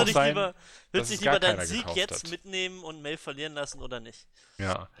aussteigen? Kann auch sein, Willst du nicht gar lieber deinen keiner Sieg gekauft jetzt hat. mitnehmen und Mail verlieren lassen oder nicht?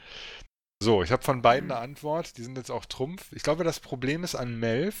 Ja. So, ich habe von beiden eine Antwort, die sind jetzt auch Trumpf. Ich glaube, das Problem ist an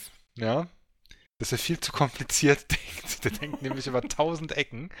Melf, ja, dass er viel zu kompliziert denkt. Der denkt nämlich über 1000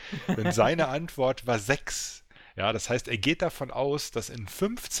 Ecken, denn seine Antwort war 6. Ja, das heißt, er geht davon aus, dass in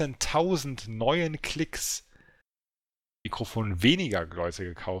 15.000 neuen Klicks Mikrofon weniger Leute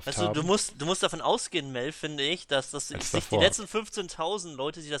gekauft haben. Du musst davon ausgehen, Mel, finde ich, dass sich die letzten 15.000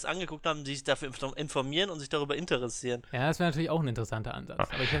 Leute, die das angeguckt haben, die sich dafür informieren und sich darüber interessieren. Ja, das wäre natürlich auch ein interessanter Ansatz.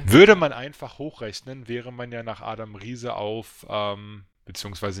 Ja. Aber würde man einfach hochrechnen, wäre man ja nach Adam Riese auf,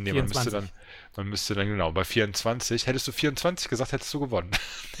 beziehungsweise, nee, 24. man müsste dann genau, bei 24, hättest du 24 gesagt, hättest du gewonnen.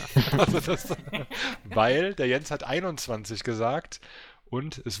 Weil der Jens hat 21 gesagt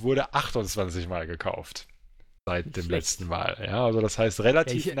und es wurde 28 Mal gekauft. Seit dem letzten Mal. Ja, also das heißt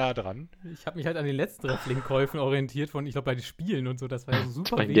relativ nah dran. Ich habe mich halt an den letzten Reflink-Käufen orientiert von, ich glaube, bei den Spielen und so, das war ja so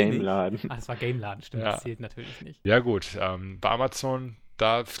super bei wenig. Gameladen. Ach, das war Gameladen, stimmt, das zählt natürlich nicht. Ja gut, bei Amazon,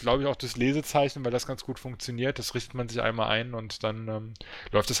 da glaube ich auch das Lesezeichen, weil das ganz gut funktioniert, das richtet man sich einmal ein und dann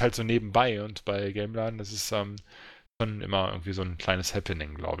läuft es halt so nebenbei und bei Gameladen, das ist schon immer irgendwie so ein kleines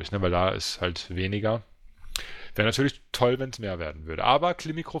Happening, glaube ich, ne, weil da ist halt weniger. Wäre natürlich toll, wenn es mehr werden würde. Aber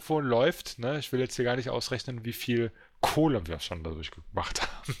Klim-Mikrofon läuft. Ne? Ich will jetzt hier gar nicht ausrechnen, wie viel Kohle wir schon dadurch gemacht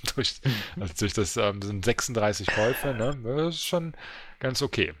haben. durch das sind 36 Käufe. Ne? Das ist schon ganz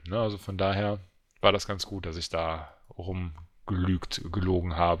okay. Ne? Also von daher war das ganz gut, dass ich da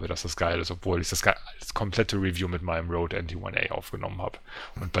gelogen habe, dass das geil ist, obwohl ich das komplette Review mit meinem Rode NT1A aufgenommen habe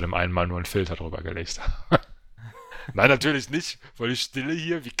und bei dem einen Mal nur einen Filter drüber gelegt habe. Nein, natürlich nicht. Voll Stille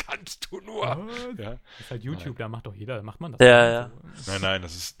hier. Wie kannst du nur? Ja. Das ist halt YouTube, da macht doch jeder, da macht man das. Ja. Nein,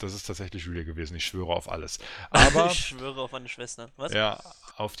 das ist tatsächlich Julia gewesen. Ich schwöre auf alles. Aber ich schwöre auf meine Schwester. Was? Ja,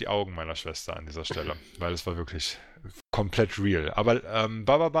 auf die Augen meiner Schwester an dieser Stelle. Weil es war wirklich komplett real. Aber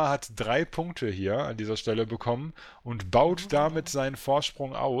Bababa hat 3 Punkte hier an dieser Stelle bekommen und baut damit seinen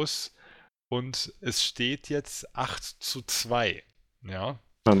Vorsprung aus. Und es steht jetzt 8:2. Ja.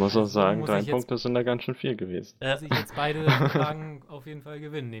 Man muss auch sagen, 3 Punkte sind da ganz schön viel gewesen. Muss ich jetzt beide Fragen auf jeden Fall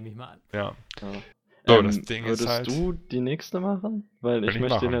gewinnen, nehme ich mal an. Ja. So, das Ding ist halt... Würdest du die nächste machen? Weil ich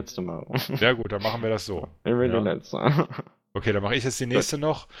möchte die letzte machen. Ja gut, dann machen wir das so. Ich will die letzte. Okay, dann mache ich jetzt die nächste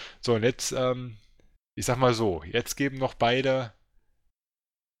noch. So, und jetzt, ich sag mal so, jetzt geben noch beide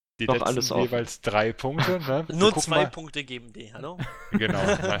die doch letzten alles jeweils 3 Punkte. Ne? Nur 2 Punkte geben die, hallo? Genau,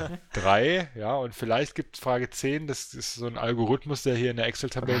 3, ja, und vielleicht gibt es Frage 10, das ist so ein Algorithmus, der hier in der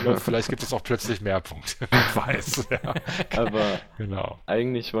Excel-Tabelle läuft, vielleicht gibt es auch plötzlich mehr Punkte, wer weiß. Ja. Aber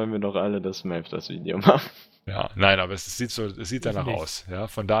eigentlich wollen wir doch alle, dass Melf das Video macht. Ja, nein, aber es sieht danach aus. Ja.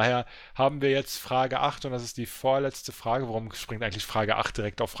 Von daher haben wir jetzt Frage 8 und das ist die vorletzte Frage. Warum springt eigentlich Frage 8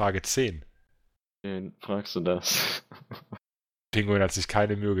 direkt auf Frage 10? Wen fragst du das? Pinguin hat sich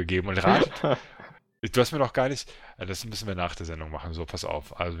keine Mühe gegeben und ratet. Du hast mir noch gar nicht. Das müssen wir nach der Sendung machen, so pass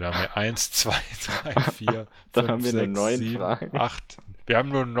auf. Also wir haben hier 1, 2, 3, 4, 5, Dann haben wir 6, nur 9 7, Fragen. 8. Wir haben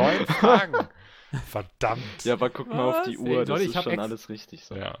nur 9 Fragen. Verdammt. Ja, aber guck mal auf die Was? Uhr, Ey, das Leute, ich ist hab schon ex- alles richtig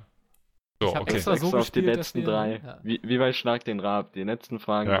so. Ja. So, Ich hab okay. extra so Extra auf die gespielt, letzten dass wir- 3. ja. Wie bei Schlag den Raab. Die letzten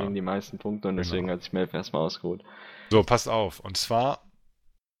Fragen Ja. bringen die meisten Punkte und deswegen Genau. hat sich Melf erstmal ausgeruht. So, passt auf. Und zwar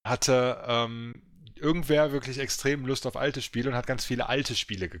hatte irgendwer wirklich extrem Lust auf alte Spiele und hat ganz viele alte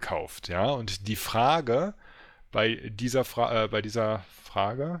Spiele gekauft. Ja, und die Frage bei dieser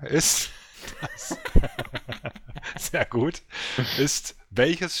Frage ist, sehr gut, ist,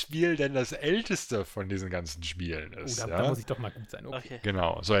 welches Spiel denn das älteste von diesen ganzen Spielen Oh, ist. da muss ich doch mal gut sein. Okay. Okay.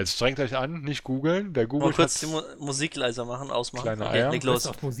 Genau. So, jetzt strengt euch an, nicht googeln. Wer Mal googelt, kurz hat die Musik leiser machen, ausmachen. kleine Okay, Eier. leg Los.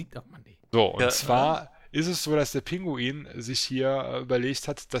 los. Auf Musik, ach Mann, ey. So, und Ja, zwar ist es so, dass der Pinguin sich hier überlegt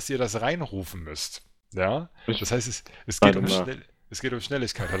hat, dass ihr das reinrufen müsst. Ja? Das heißt, es geht um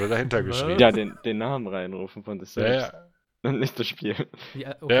Schnelligkeit, hat er dahinter geschrieben. Ja, den Namen reinrufen von sich selbst. Ja, Und nicht das Spiel.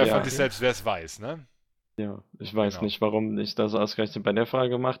 Ja, der Ja. von sich selbst, wer es weiß, ne? Ja, ich weiß Genau. nicht, warum ich das ausgerechnet bei der Frage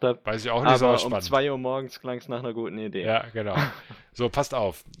gemacht habe. Weiß ich auch nicht, so Aber um spannend. 2 Uhr morgens klang es nach einer guten Idee. Ja, genau. So, passt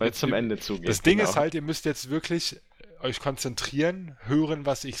auf. Weil es Jetzt- zum Ende zugeht. Das Ding genau. ist halt, ihr müsst jetzt wirklich euch konzentrieren, hören,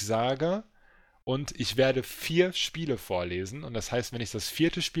 was ich sage. Und ich werde 4 Spiele vorlesen. Und das heißt, wenn ich das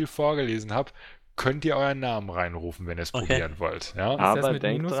 4. Spiel vorgelesen habe, könnt ihr euren Namen reinrufen, wenn ihr es Okay. probieren wollt. Ja, Ist das Aber mit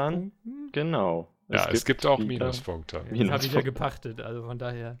denkt dran, Minuspunkten? genau. ja es gibt auch wieder- Minuspunkte. Das habe ich ja Minuspunkte. gepachtet, also von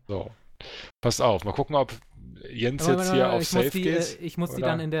daher. So. Passt auf, mal gucken, ob Jens Aber jetzt hier auf ich Safe muss die, geht. ich muss die oder?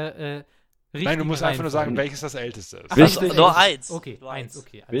 dann in der richtigen Nein, du musst einfach nur sagen, Reihenfolge. welches das älteste ist. Ach, Wichtig das- Nur eins. Okay, Nur eins,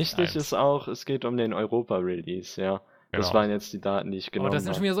 okay. alles Wichtig Eins. ist auch, es geht um den Europa-Release, ja. Das Genau. waren jetzt die Daten, die ich klar. Oh, genommen das sind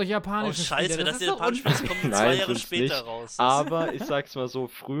schon habe. wieder solche Oh, japanischen scheiße, Spiele. wenn das ist in so Japan spielt, das kommt 2 Nein, Jahre sind's später nicht. raus. Aber ich sag's mal so,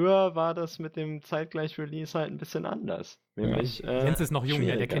 früher war das mit dem Zeitgleich-Release halt ein bisschen anders. Nämlich, Jens ist noch jung, ja,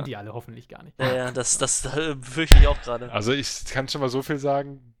 der schwieriger. kennt die alle hoffentlich gar nicht. Ja, das befürchte ich auch gerade. Also ich kann schon mal so viel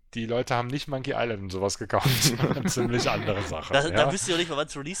sagen, die Leute haben nicht Monkey Island und sowas gekauft, sondern ziemlich andere Sachen. Da ja? wisst ihr doch nicht mal, wann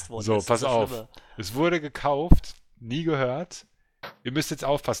es released worden So, ist. pass Das ist das auf. Schlimme. Es wurde gekauft, nie gehört. Ihr müsst jetzt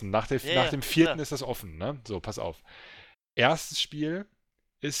aufpassen, nach dem Ja, 4. klar. ist das offen, ne? So, pass auf. Erstes Spiel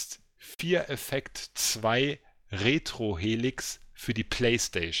ist 4 Effekt 2 Retro Helix für die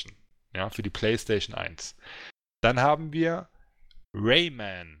PlayStation. Ja, für die PlayStation 1. Dann haben wir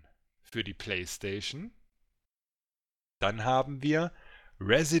Rayman für die PlayStation. Dann haben wir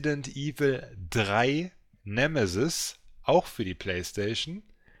Resident Evil 3 Nemesis, auch für die PlayStation.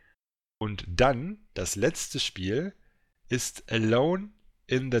 Und dann, das letzte Spiel, ist Alone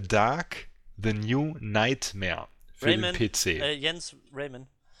in the Dark, The New Nightmare für Rayman, den PC. Jens Raymond.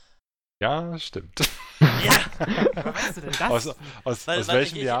 Ja, stimmt. Ja, Woher weißt du denn das? Aus weil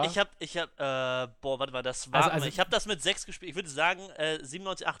welchem ich, Jahr? Ich hab, warte mal, das war, Also- ich habe das mit 6 gespielt. Ich würde sagen,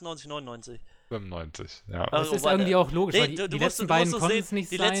 97, 98, 99. 95, ja. Das ist warte. irgendwie auch logisch, weil Nee, die du letzten musst beiden so konnten sehen, es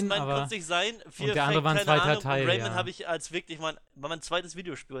nicht die letzten sein, beiden aber konnten es nicht sein. und der andere war ein keine zweiter Ahnung. Teil, Und Rayman ja. habe ich als wirklich war mein zweites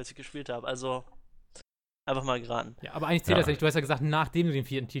Videospiel, als ich gespielt habe. Also einfach mal geraten. ja, aber eigentlich zählt Ja. das ja nicht. Du hast ja gesagt, nachdem du den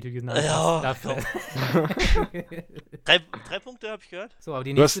 4. Titel genannt Ja, hast. komm. Dafür. 3 Punkte habe ich gehört. So, aber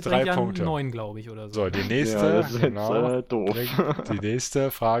die Du hast nächste 3 bringt ja Punkte. 9, glaube ich, oder so. So, die nächste, Ja, das ist jetzt genau, doof. die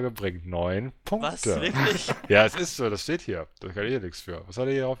nächste Frage bringt 9 Punkte. Was, wirklich? Ja, es ist so, das steht hier. Da kann ich hier nichts für. Was hat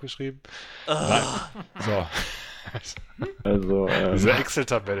er hier aufgeschrieben? Ah, So. Also, Diese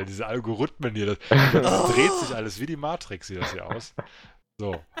Excel-Tabelle, diese Algorithmen hier, das dreht sich alles wie die Matrix, sieht das hier aus.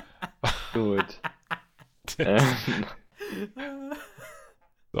 So. gut.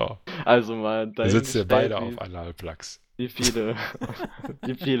 So. Also mal Wir sitzen hier beide dahingestellt, auf Analplax. wie viele,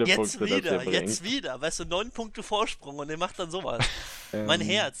 wie viele jetzt Punkte wieder, das hier jetzt bringt. wieder. Weißt du, 9 Punkte Vorsprung und der macht dann sowas. Ähm, Mein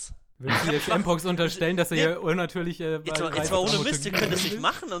Herz. Willst du jetzt Mpox unterstellen, dass er Ja. hier unnatürliche Jetzt mal ohne Mist, ihr könnt es nicht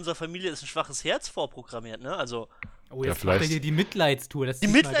machen. In unserer Familie ist ein schwaches Herz vorprogrammiert, ne? Also, Oh, Ja, jetzt macht er vielleicht- hier die Mitleidstour. Das die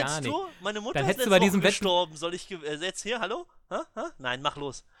sieht man gar nicht. Mitleidstour? Meine Mutter Dann ist hättest du letzte bei Woche diesem Wetten- gestorben. Soll ich jetzt hier, hallo? Ha? Nein, mach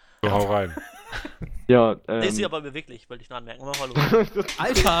los. So, hau rein. Ja, Nee, ist sie aber mir wirklich, wollte ich nur anmerken. Mach mal los.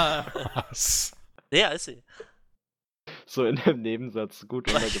 Alter! Was? Ja, ist sie. so in dem Nebensatz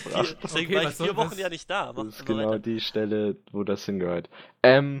gut untergebracht. Deswegen Okay, war was ich soll 4 Wochen das? ja nicht da. Mach Das ist mal genau weiter. die Stelle, wo das hingehört.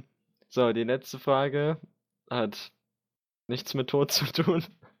 So, die letzte Frage hat nichts mit Tod zu tun,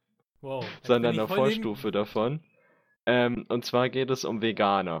 Wow. Jetzt sondern bin eine ich voll Vorstufe davon. Und zwar geht es um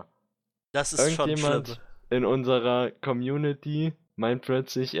Veganer. Das ist schon Irgendjemand schlimm. in unserer Community meint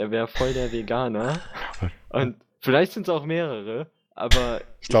plötzlich, er wäre voll der Veganer. Und vielleicht sind es auch mehrere, aber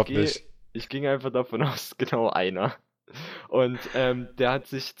Ich glaub geh- nicht. Ich ging einfach davon aus, genau einer. Und der hat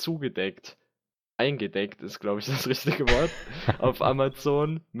sich zugedeckt. Eingedeckt ist, glaube ich, das richtige Wort. Auf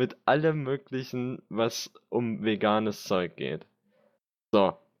Amazon mit allem Möglichen, was um veganes Zeug geht.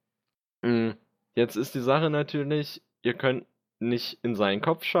 So. Jetzt ist die Sache natürlich, ihr könnt nicht in seinen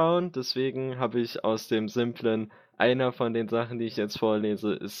Kopf schauen, deswegen habe ich aus dem simplen einer von den Sachen, die ich jetzt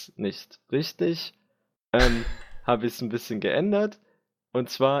vorlese, ist nicht richtig. Habe ich es ein bisschen geändert. Und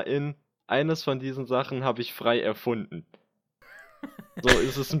zwar in eines von diesen Sachen habe ich frei erfunden. So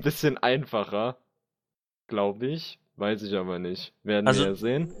ist es ein bisschen einfacher, glaube ich. Weiß ich aber nicht. Werden wir ja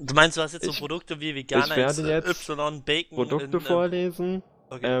sehen. Du meinst, du hast jetzt so Ich- Produkte wie Veganer ich werde jetzt Y, Bacon Produkte vorlesen.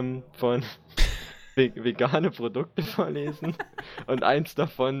 Okay. Von vegane Produkte vorlesen. Und eins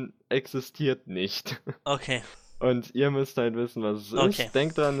davon existiert nicht. Okay. Und ihr müsst halt wissen, was es Okay. ist.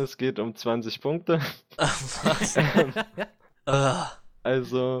 Denkt dran, es geht um 20 Punkte. Was?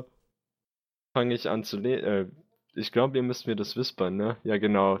 Also fange ich an zu lesen. Ich glaube, ihr müsst mir das wispern, ne? Ja,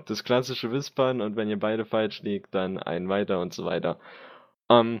 genau. Das klassische Wispern und wenn ihr beide falsch liegt, dann ein weiter und so weiter.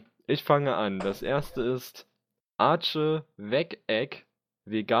 Ich fange an. Das erste ist Arche Weg-Egg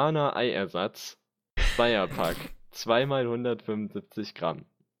veganer Eiersatz. Zweierpack. 2 mal 175 Gramm.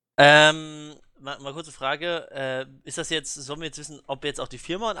 Mal kurze Frage. Ist das jetzt, sollen wir jetzt wissen, ob jetzt auch die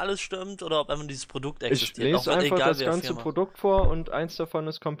Firma und alles stimmt oder ob einfach dieses Produkt Ich existiert? lese Auch wenn- einfach egal das wer ganze Firma. Produkt vor und eins davon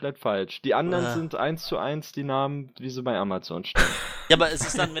ist komplett falsch. Die anderen Ah. sind 1:1 die Namen, wie sie bei Amazon stehen. Ja, aber es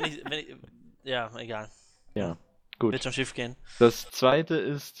ist dann, wenn ich ja, egal. Ja, gut. Wird schon schief gehen. Das zweite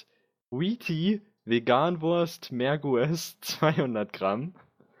ist Wheatie Veganwurst Merguez 200 Gramm.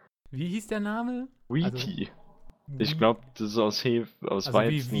 Wie hieß der Name? Wheatie. Also, Ich glaube, das ist aus also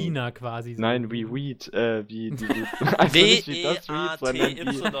Weizen. wie Wiener quasi. So. Nein, wie Wheat, wie dieses. Also nicht wie das Wheat, sondern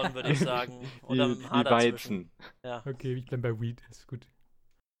W-E-A-T-Y, würde ich sagen. Oder wie ein H Weizen. dazwischen. Ja. Okay, ich bin bei Weed. Ist gut.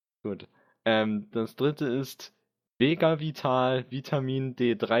 Gut. Das dritte ist Vegavital Vitamin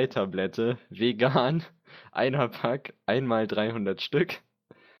D3 Tablette, vegan, einer Pack, 1x300 Stück.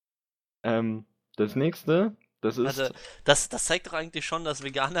 Das nächste, das ist, Also, das zeigt doch eigentlich schon, dass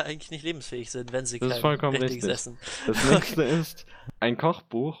Veganer eigentlich nicht lebensfähig sind, wenn sie Das ist kein vollkommen richtiges richtig. essen. das nächste ist ein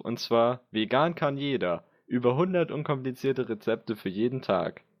Kochbuch und zwar Vegan kann jeder. Über 100 unkomplizierte Rezepte für jeden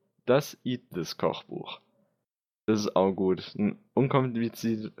Tag. Das Eat This Kochbuch. Das ist auch gut. Ein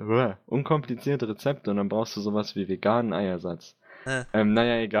unkomplizierte Rezepte und dann brauchst du sowas wie veganen Eiersatz.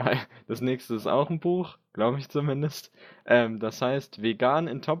 Naja, egal. Das nächste ist auch ein Buch, glaube ich zumindest. Das heißt Vegan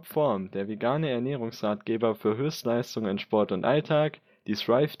in Topform, der vegane Ernährungsratgeber für Höchstleistung in Sport und Alltag, die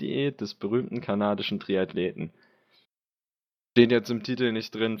Thrive-Diät des berühmten kanadischen Triathleten. Steht jetzt im Titel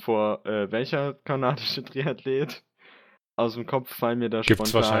nicht drin, vor welcher kanadische Triathlet. Aus dem Kopf fallen mir da Gibt's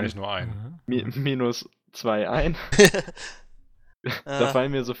spontan wahrscheinlich nur einen. -2 ein. Da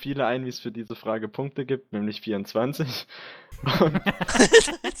fallen mir so viele ein, wie es für diese Frage Punkte gibt, nämlich 24. Und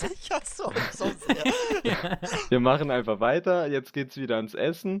Ich hasse so sehr. wir machen einfach weiter. Jetzt geht's wieder ans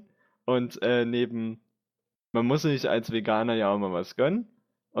Essen. Und man muss sich als Veganer ja auch mal was gönnen.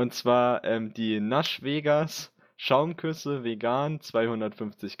 Und zwar die Nasch Vegas Schaumküsse vegan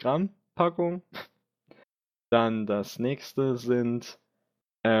 250 Gramm Packung. Dann das nächste sind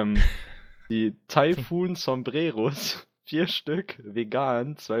die Typhoon Sombreros 4 Stück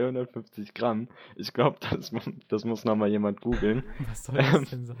vegan 250 Gramm. Ich glaube, das muss nochmal jemand googeln. Was soll das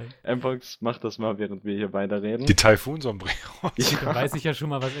denn sein? Mpox, mach das mal, während wir hier weiterreden. Die Typhoon-Sombreros. Dann weiß ich ja schon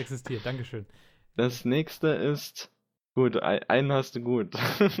mal, was existiert. Dankeschön. Das nächste ist. Gut, einen hast du gut.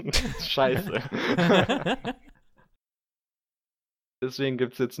 Scheiße. Deswegen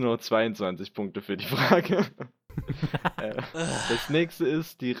gibt es jetzt nur 22 Punkte für die Frage. Das nächste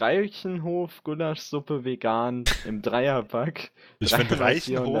ist die Reichenhof-Gulaschsuppe vegan im Dreierpack. Ich finde 300 Gramm.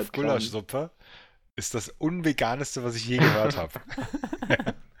 Reichenhof-Gulaschsuppe ist das Unveganeste, was ich je gehört habe.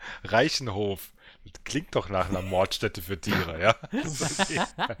 Reichenhof. Das klingt doch nach einer Mordstätte für Tiere, ja?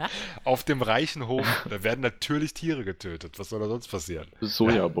 Auf dem Reichenhof, da werden natürlich Tiere getötet. Was soll da sonst passieren?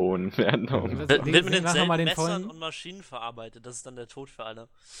 Sojabohnen werden da Das- Wird mit Sag noch mal denselben den Messern vollen- und Maschinen verarbeitet. Das ist dann der Tod für alle,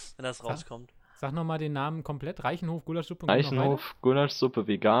 wenn das rauskommt. Sag nochmal den Namen komplett. Reichenhof, Gulaschsuppe. und geht noch weiter? Reichenhof-Gulaschsuppe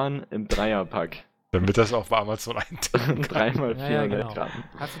vegan im Dreierpack. Damit das auch bei Amazon eintippen 3 mal 400 Ja, genau. Gramm.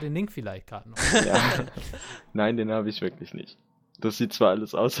 Hast du den Link vielleicht gerade noch? Ja. Nein, den habe ich wirklich nicht. Das sieht zwar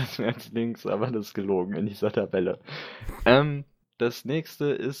alles aus, als wäre es links, aber das ist gelogen in dieser Tabelle. Das nächste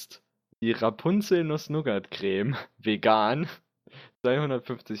ist die Rapunzel-Nuss-Nougat-Creme. Vegan.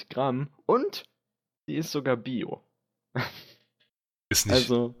 250 Gramm. Und die ist sogar Bio. Ist nicht.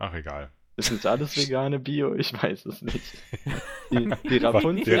 Also, Ach, egal. ist nicht alles vegane Bio? Ich weiß es nicht. Die wäre die Frage.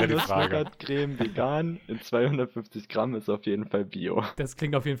 Rapunzel-Nuss-Nougat-Creme vegan in 250 Gramm ist auf jeden Fall Bio. Das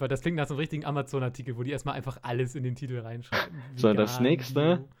klingt auf jeden Fall, das klingt nach so einem richtigen Amazon-Artikel, wo die erstmal einfach alles in den Titel reinschreiben. So, das Vegan,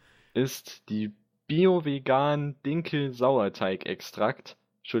 nächste Bio. ist die Bio-Vegan Dinkel-Sauerteig-Extrakt.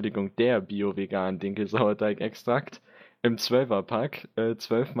 Entschuldigung, der Bio-Vegan Dinkel-Sauerteig-Extrakt im 12er-Pack,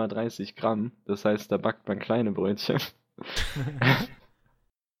 12 mal 30 Gramm. Das heißt, da backt man kleine Brötchen.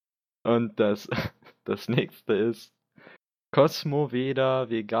 Und das das nächste ist Cosmo Veda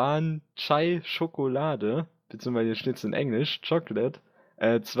Vegan Chai Schokolade, beziehungsweise hier steht es in Englisch, Chocolate,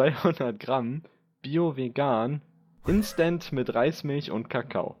 200 Gramm, Bio-Vegan, Instant mit Reismilch und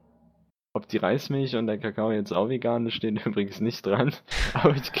Kakao. Ob die Reismilch und der Kakao jetzt auch vegan ist, steht übrigens nicht dran,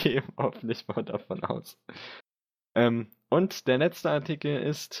 aber ich gehe hoffentlich mal davon aus. Und der letzte Artikel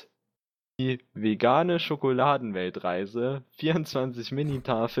ist die vegane Schokoladenweltreise, 24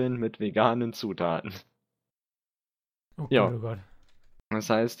 Minitafeln mit veganen Zutaten. Oh Gott, Ja. oh Gott. Das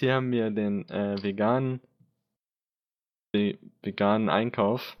heißt, hier haben wir den veganen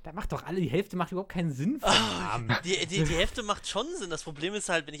Einkauf. Da macht doch die Hälfte macht überhaupt keinen Sinn für den Namen. Die Hälfte macht schon Sinn. Das Problem ist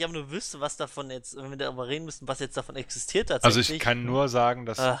halt, wenn ich aber nur wüsste, was davon jetzt, wenn wir darüber reden müssten, was jetzt davon existiert tatsächlich. Also ich kann nur sagen,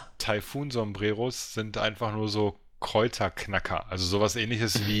 dass Taifun-Sombreros sind einfach nur so Kräuterknacker. Also sowas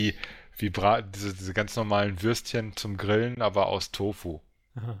ähnliches wie diese ganz normalen Würstchen zum Grillen, aber aus Tofu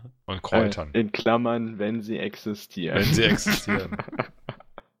und Kräutern. In Klammern, wenn sie existieren. Wenn sie existieren.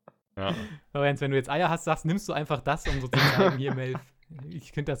 Ja. Aber Jens, wenn du jetzt Eier hast, nimmst du einfach das, um so zu sagen, hier, Melf,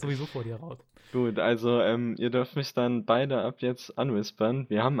 ich könnte das sowieso vor dir raus. Gut, also ihr dürft mich dann beide ab jetzt anwispern.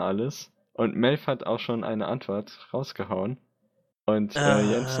 Wir haben alles. Und Melf hat auch schon eine Antwort rausgehauen. Und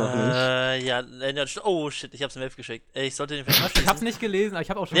Jens noch nicht. Oh shit, ich hab's Melf geschickt. Ich sollte den Ich hab's nicht gelesen, aber ich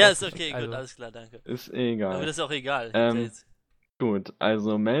habe auch schon Ja, ist rausgeschickt, okay, also. gut, alles klar, danke. Ist Aber egal. das ist auch egal. Gut,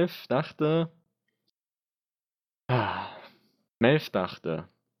 also Melf dachte,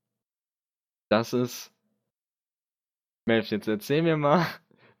 dass es... Melf, jetzt erzähl mir mal,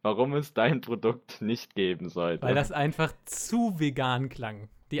 warum es dein Produkt nicht geben sollte. Weil das einfach zu vegan klang.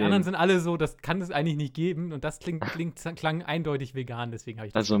 Die anderen sind alle so, das kann es eigentlich nicht geben und das klang eindeutig vegan, deswegen habe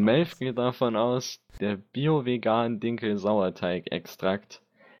ich das Also genommen. Melf geht davon aus, der bio-vegan Dinkel-Sauerteig-Extrakt,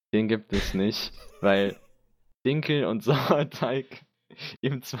 den gibt es nicht, weil Dinkel und Sauerteig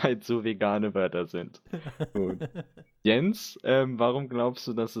ihm zwei zu vegane Wörter sind. Gut. Jens, warum glaubst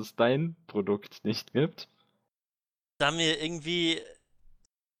du, dass es dein Produkt nicht gibt? Da mir irgendwie,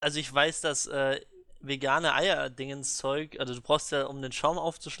 also ich weiß, dass vegane Eier-Dingens-Zeug, also du brauchst ja, um den Schaum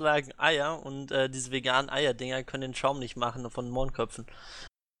aufzuschlagen, Eier und diese veganen Eier-Dinger können den Schaum nicht machen von Mohnköpfen.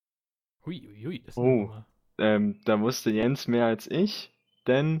 Hui, das ist Oh. Da wusste Jens mehr als ich,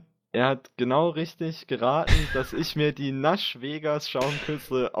 denn er hat genau richtig geraten, dass ich mir die Nasch Vegas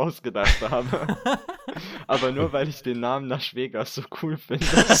Schaumküsse ausgedacht habe. Aber nur, weil ich den Namen Nasch Vegas so cool finde.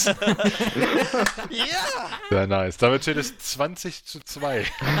 Ja! Sehr nice. Damit steht es 20:2.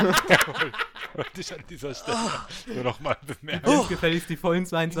 Wollte ich an dieser Stelle nur noch mal bemerken. Jetzt gefälligst die vollen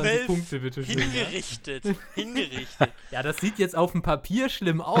 22 Melf, Punkte, bitte schön. Hingerichtet. Ja, das sieht jetzt auf dem Papier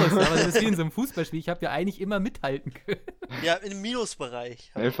schlimm aus, aber das ist wie in so einem Fußballspiel. Ich habe ja eigentlich immer mithalten können. Ja, im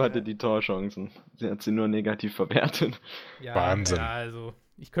Minusbereich. Elf hatte die Torchancen. Sie hat sie nur negativ verwertet. Ja, Wahnsinn. Ja, also,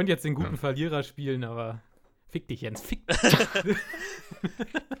 ich könnte jetzt den guten Verlierer spielen, aber fick dich, Jens, fick dich.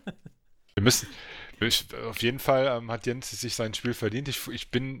 Wir müssen. Auf jeden Fall hat Jens sich sein Spiel verdient.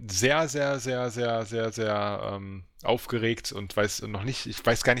 Ich bin sehr, sehr, sehr, sehr, sehr, sehr aufgeregt und weiß noch nicht, ich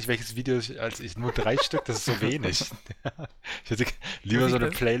weiß gar nicht, welches Video nur 3 Stück, das ist so wenig. Ich hätte lieber so eine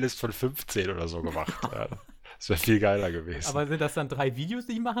Playlist von 15 oder so gemacht. Ja, das wäre viel geiler gewesen. Aber sind das dann 3 Videos,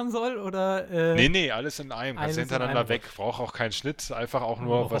 die ich machen soll, oder? Nee, alles in einem. Kannst du hintereinander weg. Braucht auch keinen Schnitt. Einfach auch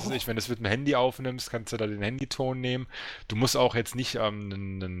nur, was weiß ich, wenn du es mit dem Handy aufnimmst, kannst du da den Handyton nehmen. Du musst auch jetzt nicht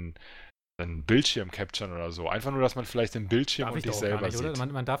einen Bildschirm capturen oder so. Einfach nur, dass man vielleicht den Bildschirm und dich selber sieht. Oder?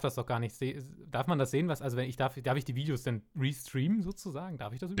 Man darf das doch gar nicht sehen. Darf man das sehen? Also wenn darf ich die Videos denn restreamen sozusagen?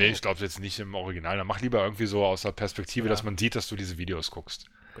 Darf ich das überhaupt? Nee, ich glaube jetzt nicht im Original. Dann mach lieber irgendwie so aus der Perspektive, dass man sieht, dass du diese Videos guckst.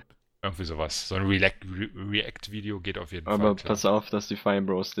 Gut. Irgendwie sowas. So ein React-Video geht auf jeden Fall. Aber klar. pass auf, dass die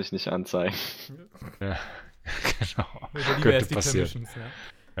Fine-Bros dich nicht anzeigen. Ja, genau. Lieber Könnte erst die passieren. Permissions,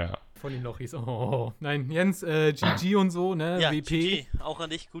 Ja. Von den Lochis. Oh. Nein, Jens, GG und so, ne? Ja, WP. GG, auch an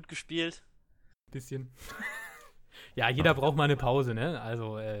dich, gut gespielt. Bisschen. Ja, jeder braucht mal eine Pause, ne?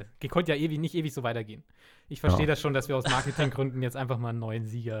 Also, konnte ja nicht ewig so weitergehen. Ich verstehe das schon, dass wir aus Marketinggründen jetzt einfach mal einen neuen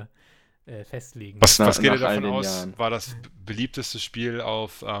Sieger festlegen. Was Nach geht ihr all davon den aus? Jahren. War das beliebteste Spiel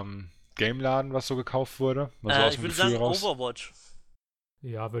auf Gameladen, was so gekauft wurde? Mal so aus Ich dem würde Gefühl sagen raus? Overwatch.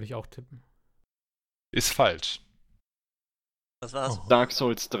 Ja, würde ich auch tippen. Ist falsch. Das war's. Oh. Dark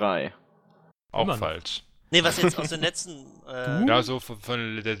Souls 3. Auch Immer noch. falsch. Nee, was jetzt aus den letzten. Ja, so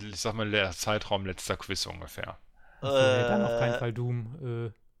von ich sag mal, der Zeitraum letzter Quiz ungefähr. Achso, nee, dann auf keinen Fall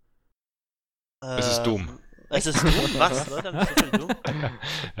Doom. Es ist Doom. Es ist Doom? Was? Leute, haben so viel Doom?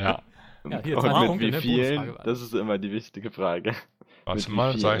 Ja. Ja, hier, Und 20 mit Punkte, wie ne? vielen? Bonusfrage. Das ist immer die wichtige Frage. Warte Mit wie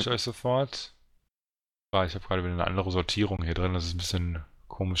mal, sage ich vielen? euch sofort. Ich habe gerade wieder eine andere Sortierung hier drin. Das ist ein bisschen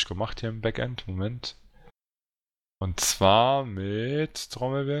komisch gemacht hier im Backend. Moment. Und zwar mit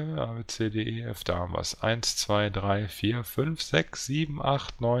Trommelwirbel, A, B, C, D, E, F, da haben wir es. 1, 2, 3, 4, 5, 6, 7,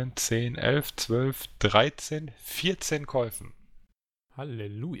 8, 9, 10, 11, 12, 13, 14 Käufen.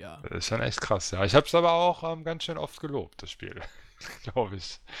 Halleluja. Das ist schon echt krass, ja. Ich habe es aber auch ganz schön oft gelobt, das Spiel. Glaube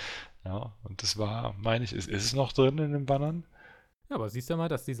ich. Ja, und das war, meine ich, ist es noch drin in den Bannern? Ja, aber siehst du mal,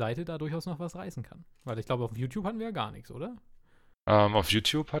 dass die Seite da durchaus noch was reißen kann. Weil ich glaube, auf YouTube hatten wir ja gar nichts, oder? Auf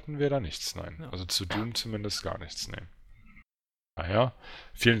YouTube hatten wir da nichts, nein. Ja. Also zu Doom zumindest gar nichts, nein. Daher,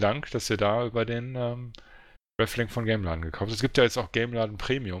 vielen Dank, dass ihr da über den Reflink von Gameladen gekauft habt. Es gibt ja jetzt auch Gameladen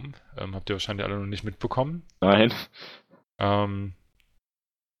Premium. Habt ihr wahrscheinlich alle noch nicht mitbekommen. Nein.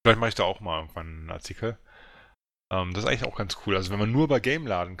 Vielleicht mache ich da auch mal irgendwann einen Artikel. Das ist eigentlich auch ganz cool. Also wenn man nur bei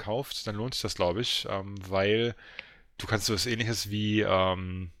Gameladen kauft, dann lohnt sich das, glaube ich, weil du kannst so was Ähnliches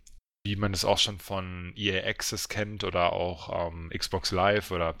wie man es auch schon von EA Access kennt oder auch Xbox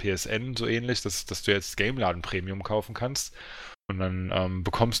Live oder PSN so ähnlich, dass du jetzt Gameladen Premium kaufen kannst. Und dann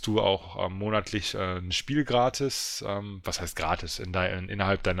bekommst du auch monatlich ein Spiel gratis. Was heißt gratis?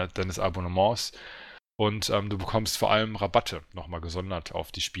 Innerhalb deines Abonnements. Und du bekommst vor allem Rabatte nochmal gesondert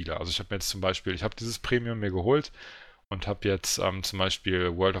auf die Spiele. Also ich habe mir jetzt zum Beispiel, ich habe dieses Premium mir geholt und habe jetzt zum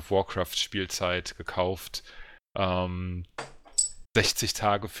Beispiel World of Warcraft Spielzeit gekauft. 60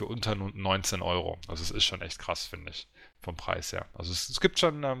 Tage für unter 19 Euro. Also es ist schon echt krass, finde ich, vom Preis her. Also es gibt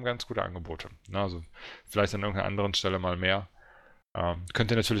schon ganz gute Angebote. Ne? Also vielleicht an irgendeiner anderen Stelle mal mehr. Könnt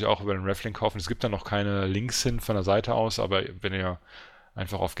ihr natürlich auch über den Reflink kaufen. Es gibt da noch keine Links hin von der Seite aus, aber wenn ihr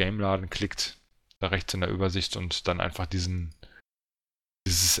einfach auf Gameladen klickt, da rechts in der Übersicht und dann einfach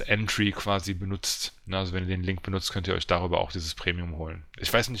dieses Entry quasi benutzt. Ne? Also wenn ihr den Link benutzt, könnt ihr euch darüber auch dieses Premium holen.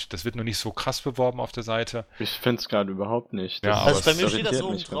 Ich weiß nicht, das wird noch nicht so krass beworben auf der Seite. Ich finde es gerade überhaupt nicht. Ja, Also bei mir das steht das irritiert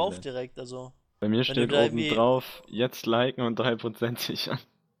oben mich drauf komplett. direkt, also. Bei mir Wenn steht du da oben irgendwie- drauf, jetzt liken und 3% sichern.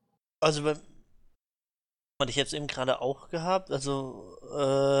 Also hatte ich jetzt eben gerade auch gehabt. Also,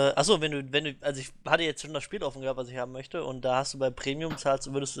 achso, wenn du, also ich hatte jetzt schon das Spiel offen gehabt, was ich haben möchte, und da hast du bei Premium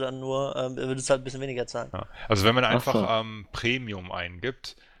zahlst, würdest du dann nur, würdest halt ein bisschen weniger zahlen. Ja. Also wenn man Ach so. einfach Premium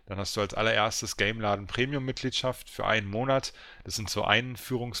eingibt, dann hast du als allererstes Gameladen Premium-Mitgliedschaft für einen Monat. Das sind so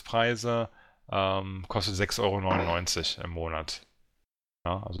Einführungspreise, kostet 6,99 € im Monat.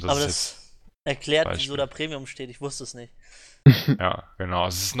 Ja, also das Aber ist das erklärt, Beispiel. wieso da Premium steht. Ich wusste es nicht. ja, genau.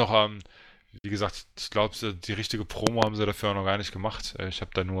 Also es ist noch, wie gesagt, ich glaube, die richtige Promo haben sie dafür noch gar nicht gemacht. Ich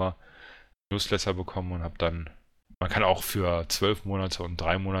habe da nur Newsletter bekommen und habe dann, man kann auch für 12 Monate und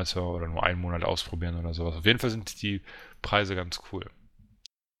 3 Monate oder nur einen Monat ausprobieren oder sowas. Auf jeden Fall sind die Preise ganz cool,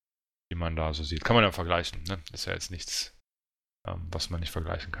 die man da so sieht. Kann man ja vergleichen, ne? Ist ja jetzt nichts, was man nicht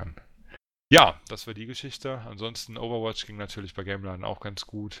vergleichen kann. Ja, das war die Geschichte. Ansonsten Overwatch ging natürlich bei Gameladen auch ganz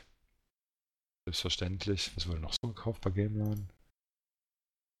gut. Selbstverständlich. Was wurde noch so gekauft bei Gameladen?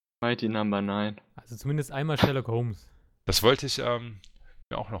 Mighty Number 9. Also zumindest einmal Sherlock Holmes. Das wollte ich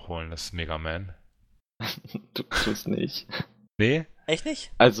mir auch noch holen, das Mega Man. Du tust nicht. Nee? Echt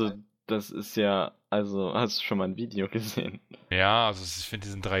nicht? Also, das ist ja, also, hast du schon mal ein Video gesehen? Ja, also ich finde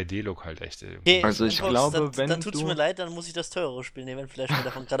diesen 3D-Look halt echt irgendwie. Okay, Also ich Fox, glaube, wenn dann tut's du- mir leid, dann muss ich das teurere Spiel nehmen, wenn Flash mir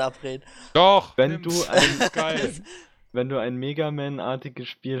davon gerade abreden. Doch! Wenn nimm's. du Das ist geil. Wenn du ein Mega Man-artiges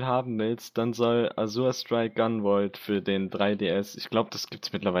Spiel haben willst, dann soll Azure Strike Gunvolt für den 3DS, ich glaube, das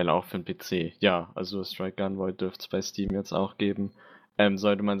gibt's mittlerweile auch für den PC. Ja, Azure Strike Gunvolt dürfte es bei Steam jetzt auch geben.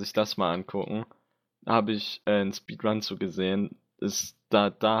 Sollte man sich das mal angucken. Habe ich einen Speedrun zu gesehen.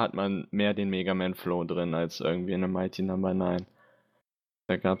 Da hat man mehr den Mega Man Flow drin als irgendwie in einem Mighty Number 9.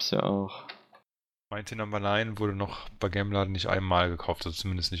 Da gab's ja auch. Mighty Number 9 wurde noch bei Gameladen nicht einmal gekauft, also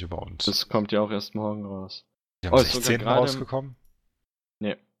zumindest nicht über uns. Das kommt ja auch erst morgen raus. Die haben ist sogar 16. gerade- rausgekommen.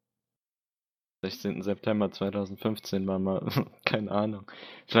 Nee. 16. September 2015 war mal, keine Ahnung.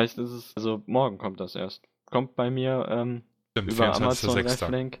 Vielleicht ist es, also morgen kommt das erst. Kommt bei mir Stimmt, über Amazon 24.06.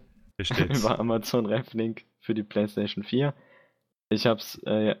 Reflink. Hier steht's. Über Amazon Reflink für die PlayStation 4. Ich hab's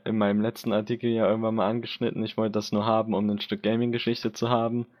in meinem letzten Artikel ja irgendwann mal angeschnitten. Ich wollte das nur haben, um ein Stück Gaming-Geschichte zu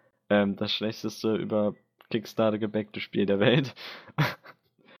haben. Das schlechteste über Kickstarter gebackte Spiel der Welt.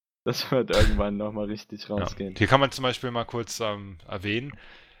 Das wird irgendwann nochmal richtig rausgehen. Ja. Hier kann man zum Beispiel mal kurz erwähnen,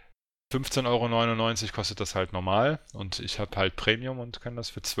 15,99 € kostet das halt normal und ich habe halt Premium und kann das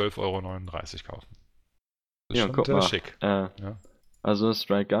für 12,39 € kaufen. Das ist Ja, schon guck sehr mal. schick. Ja. Also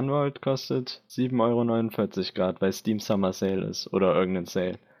Strike Gunvolt kostet 7,49 € gerade, weil Steam Summer Sale ist oder irgendein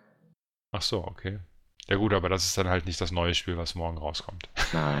Sale. Ach so, okay. Ja gut, aber das ist dann halt nicht das neue Spiel, was morgen rauskommt.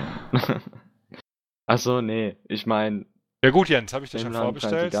 Nein. Achso, nee. Ich meine, Ja gut, Jens, habe ich dir schon Gameland-Preise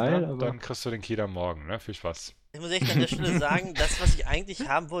vorbestellt. geil, Ne? aber- Dann kriegst du den Key dann morgen. Ne? Viel Spaß. Ich muss echt an der Stelle sagen, das, was ich eigentlich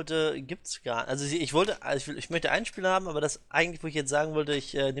haben wollte, gibt's gar nicht. Also ich möchte ein Spiel haben, aber das eigentlich, wo ich jetzt sagen wollte,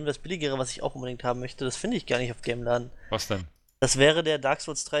 ich nehme das billigere, was ich auch unbedingt haben möchte, das finde ich gar nicht auf Gameladen. Was denn? Das wäre der Dark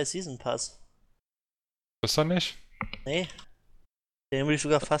Souls 3 Season Pass. Das dann nicht? Nee. Den würde ich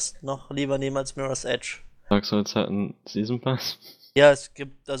sogar fast noch lieber nehmen als Mirror's Edge. Dark Souls hat einen Season Pass. Ja, es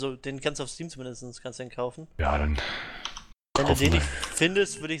gibt, also den kannst du auf Steam zumindest, kannst du den kaufen. Ja, dann Wenn du kaufen den wir. nicht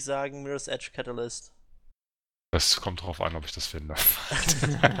findest, würde ich sagen Mirror's Edge Catalyst. Das kommt drauf an, ob ich das finde.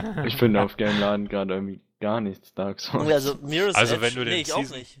 Ich finde auf Gameladen gerade irgendwie gar nichts Dark Souls. Also Mirror's Also Edge, wenn du nee, den ich auch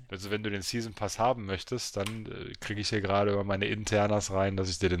Season, nicht. also wenn du den Season Pass haben möchtest, dann kriege ich hier gerade über meine Internas rein, dass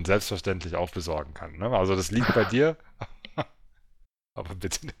ich dir den selbstverständlich auch besorgen kann. Ne? Also das liegt bei dir. Aber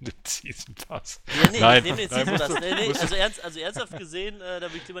bitte nimm den Season Pass. Ja, nee, Nein, ich nehme den nein, Season musst Pass. du- Nee, musst du- also ernsthaft gesehen, da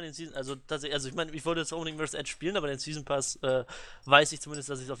würde ich lieber den Season, also tatsächlich, also ich meine, ich wollte jetzt auch unbedingt Mirror's Edge spielen, aber den Season Pass weiß ich zumindest,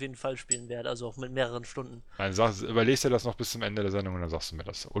 dass ich es auf jeden Fall spielen werde, also auch mit mehreren Stunden. Nein, überlegst dir das noch bis zum Ende der Sendung und dann sagst du mir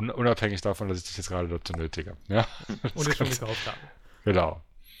das. Unabhängig davon, dass ich dich jetzt gerade dazu nötige. Ja? Und es schon gekauft haben. Genau.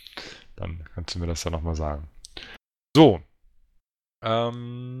 Dann kannst du mir das ja nochmal sagen. So.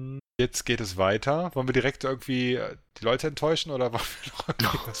 Jetzt geht es weiter. Wollen wir direkt irgendwie die Leute enttäuschen oder wollen wir noch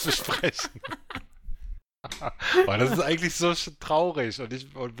irgendwie was besprechen? Weil das ist eigentlich so traurig und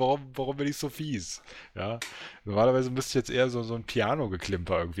warum bin ich so fies? Ja? Normalerweise müsste ich jetzt eher so ein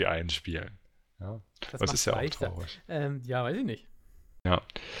Piano-Geklimper irgendwie einspielen. Ja? Das macht's ist ja auch leichter. traurig. Ja, weiß ich nicht. Ja.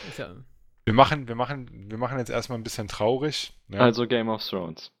 Ist ja, Wir machen jetzt erstmal ein bisschen traurig. Ne? Also Game of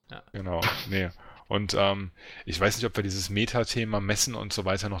Thrones. Genau, nee. Und ich weiß nicht, ob wir dieses Meta-Thema Messen und so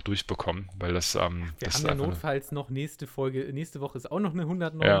weiter noch durchbekommen, weil das wir das haben ist ja einfach notfalls noch nächste Folge. Nächste Woche ist auch noch eine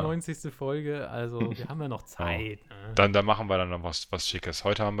 199. Folge, also wir haben ja noch Zeit. Ne? dann machen wir dann noch was Schickes.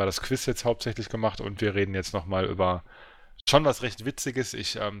 Heute haben wir das Quiz jetzt hauptsächlich gemacht und wir reden jetzt nochmal über schon was recht Witziges.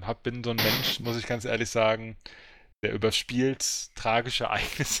 Ich bin so ein Mensch, muss ich ganz ehrlich sagen, der überspielt tragische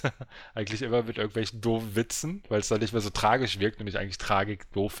Ereignisse eigentlich immer mit irgendwelchen doofen Witzen, weil es dann nicht mehr so tragisch wirkt und ich eigentlich Tragik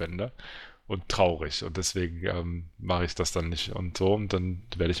doof finde. Und traurig. Und deswegen mache ich das dann nicht und so. Und dann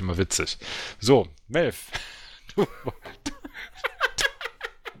werde ich immer witzig. So, Melf.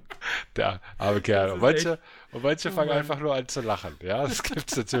 Der arme Kerl. Und manche fangen Mann. einfach nur an zu lachen. Ja, das gibt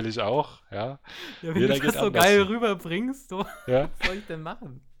es natürlich auch. Ja, Ja, wenn Jeder du geht das so anders. geil rüberbringst, so, ja, was soll ich denn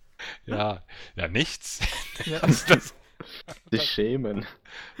machen? ja, nichts. Ja. Das, Sich schämen.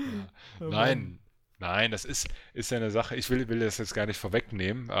 Oh Nein, das ist ja eine Sache. Ich will das jetzt gar nicht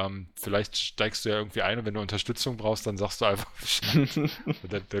vorwegnehmen. Vielleicht steigst du ja irgendwie ein und wenn du Unterstützung brauchst, dann sagst du einfach Bescheid.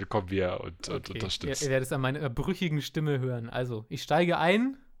 Und dann kommen wir und Okay. unterstützen. Ihr werdet es an meiner brüchigen Stimme hören. Also, ich steige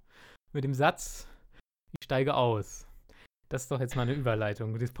ein mit dem Satz, ich steige aus. Das ist doch jetzt mal eine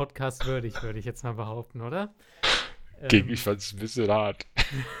Überleitung. Das Podcast würdig, würde ich jetzt mal behaupten, oder? Ich fand es ein bisschen hart.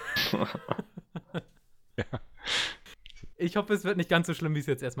 Ich hoffe, es wird nicht ganz so schlimm, wie es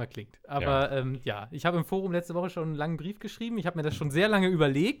jetzt erstmal klingt. Aber ich habe im Forum letzte Woche schon einen langen Brief geschrieben. Ich habe mir das schon sehr lange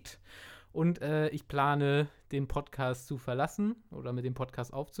überlegt. Und ich plane, den Podcast zu verlassen oder mit dem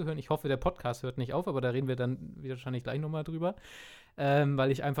Podcast aufzuhören. Ich hoffe, der Podcast hört nicht auf, aber da reden wir dann wahrscheinlich gleich nochmal drüber.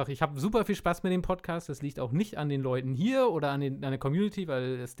 Weil ich habe super viel Spaß mit dem Podcast. Das liegt auch nicht an den Leuten hier oder an der Community,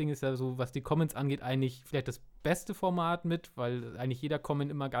 weil das Ding ist ja so, was die Comments angeht, eigentlich vielleicht das beste Format mit, weil eigentlich jeder Comment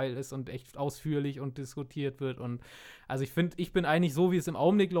immer geil ist und echt ausführlich und diskutiert wird. Und also ich bin eigentlich so, wie es im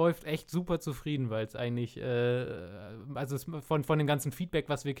Augenblick läuft, echt super zufrieden, weil es eigentlich, von dem ganzen Feedback,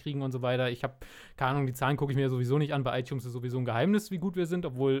 was wir kriegen und so weiter, ich habe, keine Ahnung, die Zahlen gucke ich mir sowieso nicht an, bei iTunes ist sowieso ein Geheimnis, wie gut wir sind,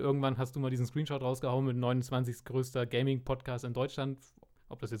 obwohl irgendwann hast du mal diesen Screenshot rausgehauen mit 29. größter Gaming-Podcast in Deutschland.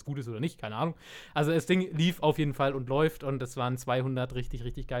 Ob das jetzt gut ist oder nicht, keine Ahnung. Also das Ding lief auf jeden Fall und läuft und es waren 200 richtig,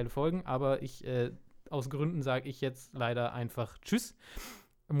 richtig geile Folgen, aber aus Gründen sage ich jetzt leider einfach Tschüss.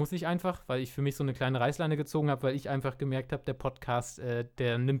 Muss ich einfach, weil ich für mich so eine kleine Reißleine gezogen habe, weil ich einfach gemerkt habe, der Podcast,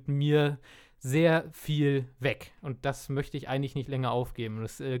 der nimmt mir sehr viel weg. Und das möchte ich eigentlich nicht länger aufgeben.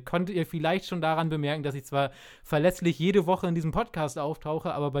 Das konntet ihr vielleicht schon daran bemerken, dass ich zwar verlässlich jede Woche in diesem Podcast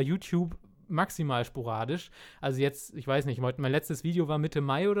auftauche, aber bei YouTube maximal sporadisch. Also jetzt, ich weiß nicht, mein letztes Video war Mitte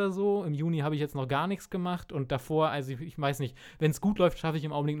Mai oder so. Im Juni habe ich jetzt noch gar nichts gemacht und davor, also ich weiß nicht, wenn es gut läuft, schaffe ich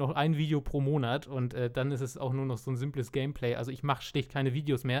im Augenblick noch ein Video pro Monat und dann ist es auch nur noch so ein simples Gameplay. Also ich mache schlicht keine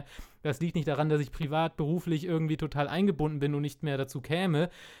Videos mehr. Das liegt nicht daran, dass ich privat, beruflich irgendwie total eingebunden bin und nicht mehr dazu käme,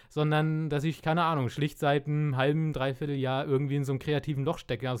 sondern dass ich, keine Ahnung, schlicht seit einem halben, dreiviertel Jahr irgendwie in so einem kreativen Loch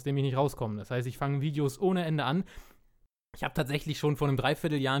stecke, aus dem ich nicht rauskomme. Das heißt, ich fange Videos ohne Ende an. Ich habe tatsächlich schon vor einem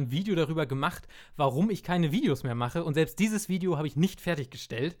Dreivierteljahr ein Video darüber gemacht, warum ich keine Videos mehr mache. Und selbst dieses Video habe ich nicht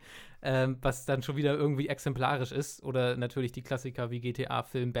fertiggestellt, was dann schon wieder irgendwie exemplarisch ist. Oder natürlich die Klassiker wie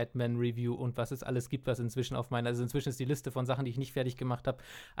GTA-Film, Batman-Review und was es alles gibt, was inzwischen also inzwischen ist die Liste von Sachen, die ich nicht fertig gemacht habe,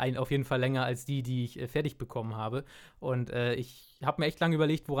 auf jeden Fall länger als die ich fertig bekommen habe. Und ich habe mir echt lange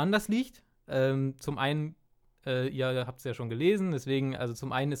überlegt, woran das liegt. Zum einen ihr habt es ja schon gelesen, deswegen, also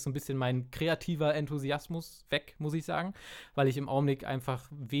zum einen ist so ein bisschen mein kreativer Enthusiasmus weg, muss ich sagen, weil ich im Augenblick einfach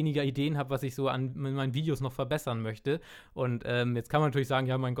weniger Ideen habe, was ich so an meinen Videos noch verbessern möchte. Und jetzt kann man natürlich sagen,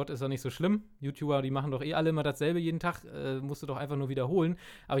 ja, mein Gott, ist doch nicht so schlimm. YouTuber, die machen doch alle immer dasselbe jeden Tag, musst du doch einfach nur wiederholen.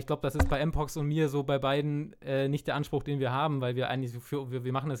 Aber ich glaube, das ist bei Mpox und mir so bei beiden nicht der Anspruch, den wir haben, weil wir eigentlich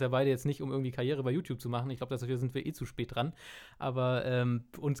wir machen das ja beide jetzt nicht, um irgendwie Karriere bei YouTube zu machen. Ich glaube, dafür sind wir zu spät dran. Aber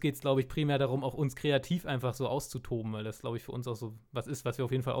uns geht es, glaube ich, primär darum, auch uns kreativ einfach so auszutoben, weil das, glaube ich, für uns auch so was ist, was wir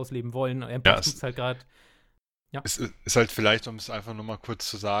auf jeden Fall ausleben wollen. Mpox tut's halt gerade. Ja. Es ist halt vielleicht, um es einfach nur mal kurz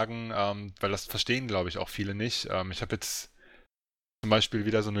zu sagen, weil das verstehen, glaube ich, auch viele nicht. Ich habe jetzt zum Beispiel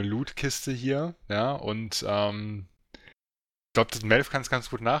wieder so eine Loot-Kiste hier, ja, und ich glaube, Melf kann es ganz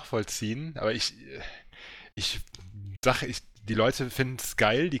gut nachvollziehen, aber ich sage, die Leute finden es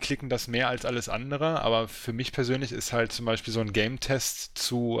geil, die klicken das mehr als alles andere, aber für mich persönlich ist halt zum Beispiel so ein Game-Test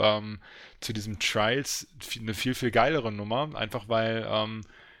zu diesem Trials eine viel, viel geilere Nummer, einfach weil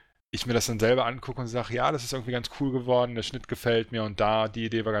ich mir das dann selber angucke und sage, ja, das ist irgendwie ganz cool geworden, der Schnitt gefällt mir und da, die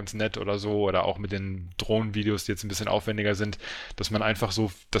Idee war ganz nett oder so, oder auch mit den Drohnenvideos, die jetzt ein bisschen aufwendiger sind, dass man einfach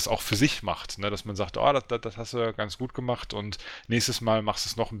so das auch für sich macht, ne? Dass man sagt, oh, das hast du ganz gut gemacht und nächstes Mal machst du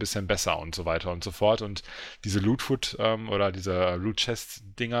es noch ein bisschen besser und so weiter und so fort. Und diese Loot-Foot oder diese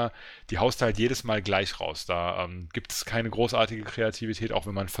Loot-Chest-Dinger, die haust du halt jedes Mal gleich raus. Da gibt es keine großartige Kreativität, auch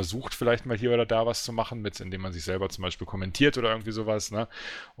wenn man versucht, vielleicht mal hier oder da was zu machen, indem man sich selber zum Beispiel kommentiert oder irgendwie sowas, ne?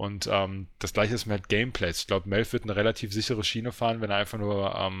 Und das gleiche ist mit Gameplays. Ich glaube, Melf wird eine relativ sichere Schiene fahren, wenn er einfach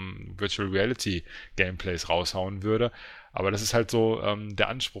nur Virtual Reality Gameplays raushauen würde. Aber das ist halt so der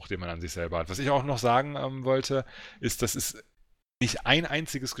Anspruch, den man an sich selber hat. Was ich auch noch sagen wollte, ist, dass es nicht ein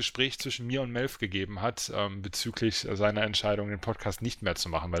einziges Gespräch zwischen mir und Melf gegeben hat bezüglich seiner Entscheidung, den Podcast nicht mehr zu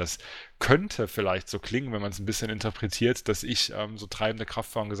machen, weil das könnte vielleicht so klingen, wenn man es ein bisschen interpretiert, dass ich so treibende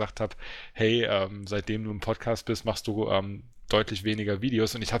Kraft war und gesagt habe, hey, seitdem du im Podcast bist, machst du deutlich weniger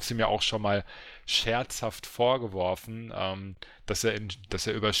Videos, und ich habe sie mir auch schon mal scherzhaft vorgeworfen, dass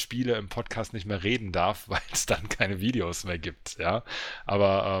er über Spiele im Podcast nicht mehr reden darf, weil es dann keine Videos mehr gibt, ja.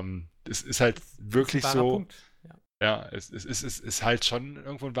 Aber es ist halt wirklich so. Punkt. Ja, es ist halt schon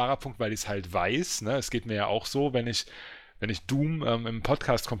irgendwo ein wahrer Punkt, weil ich es halt weiß, ne? Es geht mir ja auch so, wenn ich Doom im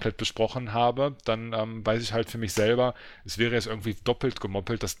Podcast komplett besprochen habe, dann weiß ich halt für mich selber, es wäre jetzt irgendwie doppelt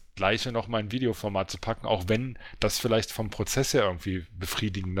gemoppelt, das gleiche noch mal in Videoformat zu packen, auch wenn das vielleicht vom Prozess her irgendwie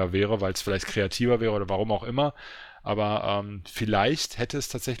befriedigender wäre, weil es vielleicht kreativer wäre oder warum auch immer. Aber vielleicht hätte es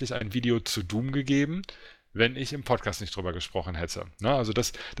tatsächlich ein Video zu Doom gegeben, wenn ich im Podcast nicht drüber gesprochen hätte. Ne? Also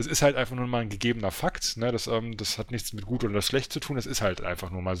das ist halt einfach nur mal ein gegebener Fakt. Ne? Das hat nichts mit gut oder schlecht zu tun. Das ist halt einfach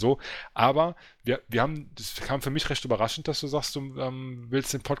nur mal so. Aber das kam für mich recht überraschend, dass du sagst, du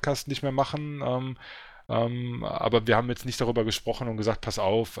willst den Podcast nicht mehr machen. Aber wir haben jetzt nicht darüber gesprochen und gesagt, pass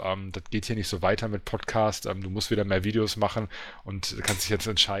auf, das geht hier nicht so weiter mit Podcast. Du musst wieder mehr Videos machen und du kannst dich jetzt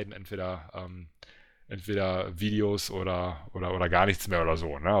entscheiden, entweder Videos oder gar nichts mehr oder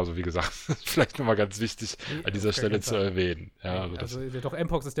so. Ne? Also wie gesagt, vielleicht nochmal ganz wichtig an dieser Stelle zu erwähnen. Ja, doch,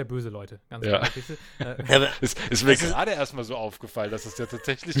 Mpox ist der böse, Leute. Ganz ja. klar. Ist mir gerade erstmal so aufgefallen, dass es ja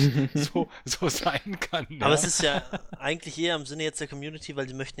tatsächlich so sein kann. Ja? Aber es ist ja eigentlich eher im Sinne jetzt der Community, weil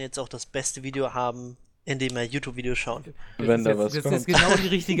die möchten jetzt auch das beste Video haben, indem er YouTube-Videos schaut. Das ist genau die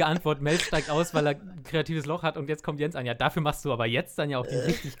richtige Antwort. Mel steigt aus, weil er ein kreatives Loch hat, und jetzt kommt Jens an. Ja, dafür machst du aber jetzt dann ja auch die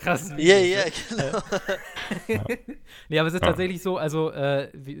richtig krassen Videos. Ja, genau. Nee, aber es ist tatsächlich so, also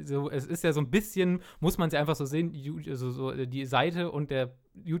es ist ja so ein bisschen, muss man es ja einfach so sehen, die Seite und der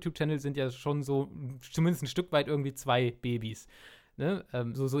YouTube-Channel sind ja schon so zumindest ein Stück weit irgendwie zwei Babys. Ne?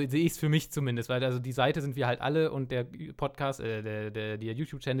 So sehe ich es für mich zumindest, weil also die Seite sind wir halt alle und der Podcast, der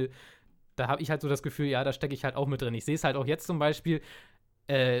YouTube-Channel, da habe ich halt so das Gefühl, ja, da stecke ich halt auch mit drin. Ich sehe es halt auch jetzt zum Beispiel,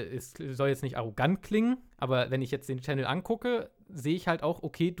 es soll jetzt nicht arrogant klingen, aber wenn ich jetzt den Channel angucke, sehe ich halt auch,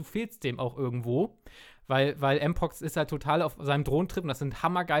 okay, du fehlst dem auch irgendwo, weil Mpox ist halt total auf seinem Drohnentrip und das sind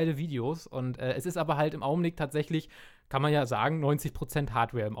hammergeile Videos, und es ist aber halt im Augenblick tatsächlich, kann man ja sagen, 90%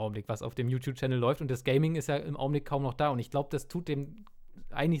 Hardware im Augenblick, was auf dem YouTube-Channel läuft, und das Gaming ist ja im Augenblick kaum noch da, und ich glaube, das tut dem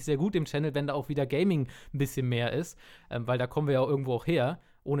eigentlich sehr gut im Channel, wenn da auch wieder Gaming ein bisschen mehr ist, weil da kommen wir ja auch irgendwo auch her.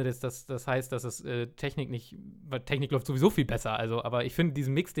 ohne dass das heißt, dass es Technik nicht, weil Technik läuft sowieso viel besser. Also, aber ich finde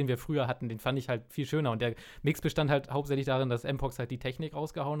diesen Mix, den wir früher hatten, den fand ich halt viel schöner. Und der Mix bestand halt hauptsächlich darin, dass Mpox halt die Technik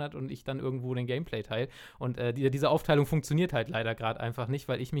rausgehauen hat und ich dann irgendwo den Gameplay-Teil. Und diese Aufteilung funktioniert halt leider gerade einfach nicht,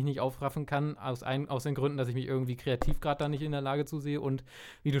 weil ich mich nicht aufraffen kann, aus den Gründen, dass ich mich irgendwie kreativ gerade da nicht in der Lage zusehe und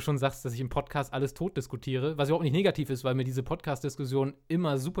wie du schon sagst, dass ich im Podcast alles tot diskutiere, was überhaupt nicht negativ ist, weil mir diese Podcast-Diskussionen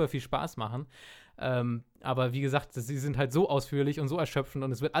immer super viel Spaß machen. Aber wie gesagt, sie sind halt so ausführlich und so erschöpfend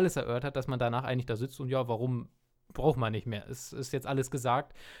und es wird alles erörtert, dass man danach eigentlich da sitzt und ja, warum braucht man nicht mehr? Es ist jetzt alles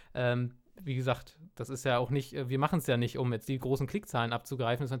gesagt. Wie gesagt, das ist ja auch nicht, wir machen es ja nicht, um jetzt die großen Klickzahlen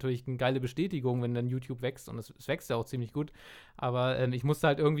abzugreifen. Das ist natürlich eine geile Bestätigung, wenn dann YouTube wächst und es wächst ja auch ziemlich gut. Aber ich musste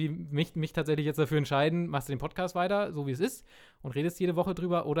halt irgendwie mich tatsächlich jetzt dafür entscheiden, machst du den Podcast weiter, so wie es ist und redest jede Woche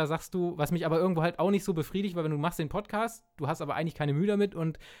drüber oder sagst du, was mich aber irgendwo halt auch nicht so befriedigt, weil wenn du machst den Podcast, du hast aber eigentlich keine Mühe damit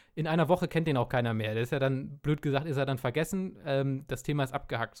und in einer Woche kennt den auch keiner mehr. Der ist ja dann, blöd gesagt, ist er dann vergessen. Das Thema ist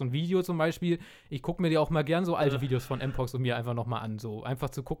abgehackt. So ein Video zum Beispiel, ich gucke mir dir auch mal gern so alte Videos von Mpox und mir einfach nochmal an. So einfach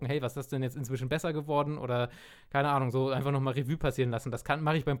zu gucken, hey, was ist das denn jetzt inzwischen besser geworden oder keine Ahnung, so einfach nochmal Revue passieren lassen. Das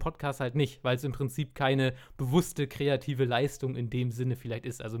mache ich beim Podcast halt nicht, weil es im Prinzip keine bewusste kreative Leistung in dem Sinne vielleicht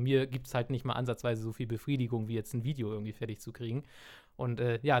ist. Also mir gibt es halt nicht mal ansatzweise so viel Befriedigung, wie jetzt ein Video irgendwie fertig zu kriegen. Und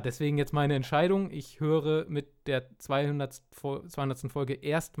ja, deswegen jetzt meine Entscheidung. Ich höre mit der 200. Folge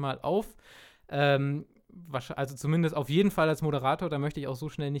erstmal auf. Also zumindest auf jeden Fall als Moderator, da möchte ich auch so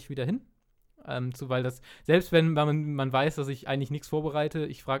schnell nicht wieder hin. Weil das, selbst wenn man weiß, dass ich eigentlich nichts vorbereite,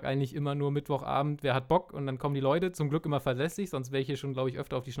 ich frage eigentlich immer nur Mittwochabend, wer hat Bock und dann kommen die Leute, zum Glück immer verlässlich, sonst wäre ich hier schon, glaube ich,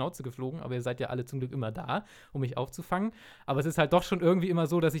 öfter auf die Schnauze geflogen, aber ihr seid ja alle zum Glück immer da, um mich aufzufangen, aber es ist halt doch schon irgendwie immer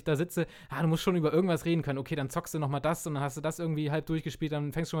so, dass ich da sitze, du musst schon über irgendwas reden können, okay, dann zockst du nochmal das und dann hast du das irgendwie halb durchgespielt,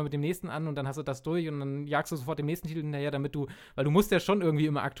 dann fängst du schon mal mit dem nächsten an und dann hast du das durch und dann jagst du sofort den nächsten Titel hinterher, weil du musst ja schon irgendwie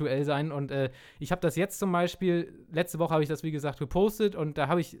immer aktuell sein und ich habe das jetzt zum Beispiel, letzte Woche habe ich das, wie gesagt, gepostet und da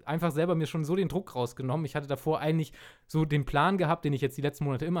habe ich einfach selber mir schon so den Druck rausgenommen. Ich hatte davor eigentlich so den Plan gehabt, den ich jetzt die letzten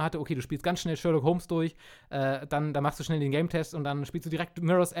Monate immer hatte. Okay, du spielst ganz schnell Sherlock Holmes durch, dann machst du schnell den Game-Test und dann spielst du direkt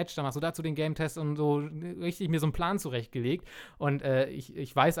Mirror's Edge, dann machst du dazu den Game-Test und so richtig mir so einen Plan zurechtgelegt. Und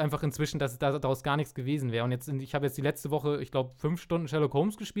ich weiß einfach inzwischen, dass daraus gar nichts gewesen wäre. Und ich habe jetzt die letzte Woche, ich glaube, 5 Stunden Sherlock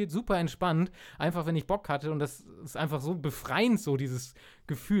Holmes gespielt, super entspannt, einfach wenn ich Bock hatte. Und das ist einfach so befreiend, so dieses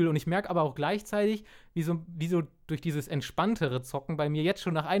Gefühl. Und ich merke aber auch gleichzeitig, wie so durch dieses entspanntere Zocken bei mir jetzt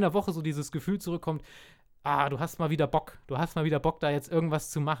schon nach einer Woche so dieses Gefühl zurückkommt, du hast mal wieder Bock, da jetzt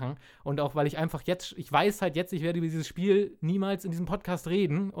irgendwas zu machen. Und auch, weil ich einfach jetzt, ich weiß halt jetzt, ich werde über dieses Spiel niemals in diesem Podcast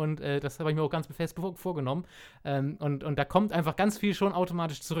reden und das habe ich mir auch ganz fest vorgenommen. Und da kommt einfach ganz viel schon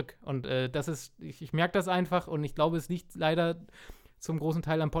automatisch zurück. Und das ist, ich merke das einfach und ich glaube, es liegt leider zum großen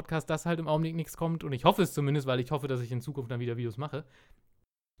Teil am Podcast, dass halt im Augenblick nichts kommt. Und ich hoffe es zumindest, weil ich hoffe, dass ich in Zukunft dann wieder Videos mache.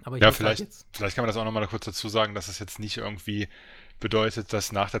 Aber ja, vielleicht kann man das auch nochmal kurz dazu sagen, dass es jetzt nicht irgendwie bedeutet,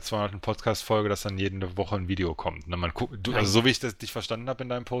 dass nach der 200. Podcast-Folge, dass dann jede Woche ein Video kommt. Also so wie ich dich verstanden habe in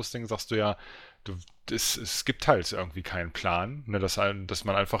deinem Posting, sagst du ja, es gibt halt irgendwie keinen Plan, ne, dass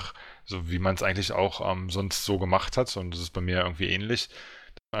man einfach, so wie man es eigentlich auch sonst so gemacht hat, und das ist bei mir irgendwie ähnlich,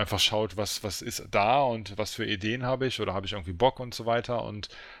 dass man einfach schaut, was ist da und was für Ideen habe ich oder habe ich irgendwie Bock und so weiter und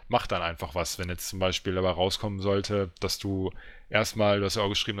macht dann einfach was. Wenn jetzt zum Beispiel dabei rauskommen sollte, dass du hast ja auch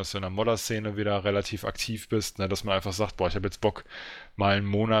geschrieben, dass du in der Modder-Szene wieder relativ aktiv bist, ne, dass man einfach sagt, ich habe jetzt Bock, mal einen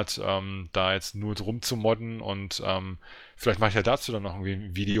Monat da jetzt nur drum zu modden und vielleicht mache ich ja dazu dann noch irgendwie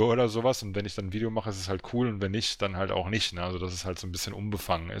ein Video oder sowas und wenn ich dann ein Video mache, ist es halt cool und wenn nicht, dann halt auch nicht, ne? Also dass es halt so ein bisschen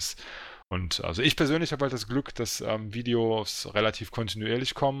unbefangen ist. Und also ich persönlich habe halt das Glück, dass Videos relativ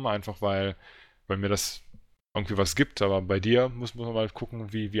kontinuierlich kommen, einfach weil mir das irgendwie was gibt, aber bei dir muss man mal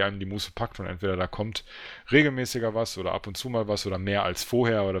gucken, wie einem die Muße packt und entweder da kommt regelmäßiger was oder ab und zu mal was oder mehr als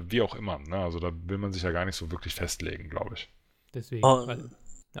vorher oder wie auch immer. Ne? Also da will man sich ja gar nicht so wirklich festlegen, glaube ich. Deswegen,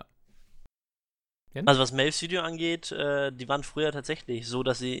 ja. Also was Melvs Video angeht, die waren früher tatsächlich so,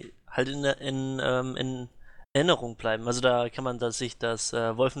 dass sie halt in Erinnerung bleiben. Also da kann man sich das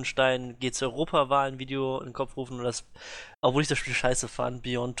Wolfenstein geht zur Europawahl-Video in den Kopf rufen und das, obwohl ich das Spiel scheiße fand,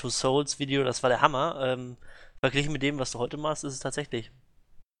 Beyond Two Souls Video, das war der Hammer. Verglichen mit dem, was du heute machst, ist es tatsächlich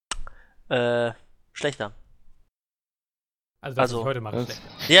schlechter. Also das, was ich heute mache, ist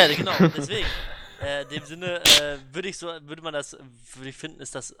schlechter. Ja, genau, deswegen. In dem Sinne würde ich finden,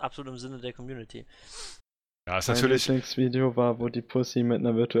 ist das absolut im Sinne der Community. Ja, ist Mein natürlich. Lieblingsvideo war, wo die Pussy mit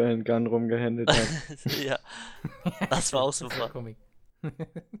einer virtuellen Gun rumgehändelt hat. Ja, das war auch super.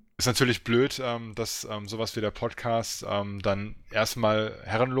 Ist natürlich blöd, dass sowas wie der Podcast dann erstmal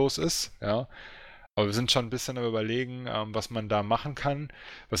herrenlos ist, ja. Aber wir sind schon ein bisschen am Überlegen, was man da machen kann.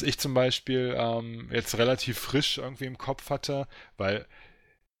 Was ich zum Beispiel jetzt relativ frisch irgendwie im Kopf hatte, weil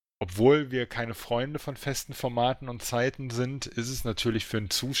obwohl wir keine Freunde von festen Formaten und Zeiten sind, ist es natürlich für einen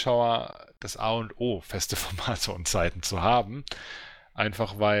Zuschauer das A und O, feste Formate und Zeiten zu haben.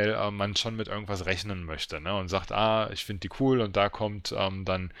 Einfach weil man schon mit irgendwas rechnen möchte, ne? Und sagt, ich finde die cool und da kommt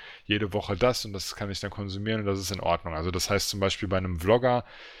dann jede Woche das und das kann ich dann konsumieren und das ist in Ordnung. Also das heißt zum Beispiel bei einem Vlogger,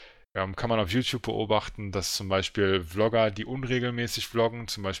 kann man auf YouTube beobachten, dass zum Beispiel Vlogger, die unregelmäßig vloggen,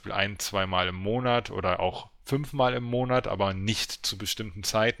 zum Beispiel 1-2 Mal im Monat oder auch 5 Mal im Monat, aber nicht zu bestimmten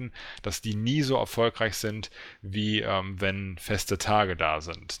Zeiten, dass die nie so erfolgreich sind, wie wenn feste Tage da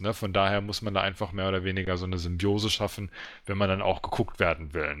sind. Ne? Von daher muss man da einfach mehr oder weniger so eine Symbiose schaffen, wenn man dann auch geguckt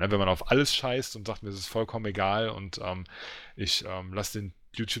werden will. Ne? Wenn man auf alles scheißt und sagt, mir ist es vollkommen egal und ich lasse den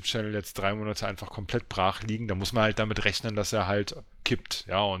YouTube-Channel jetzt 3 Monate einfach komplett brach liegen, da muss man halt damit rechnen, dass er halt kippt,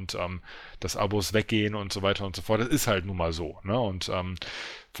 ja, und dass Abos weggehen und so weiter und so fort. Das ist halt nun mal so, ne? Und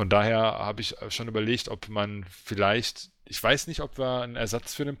von daher habe ich schon überlegt, ob man vielleicht, ich weiß nicht, ob wir einen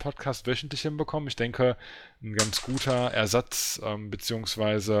Ersatz für den Podcast wöchentlich hinbekommen. Ich denke, ein ganz guter Ersatz,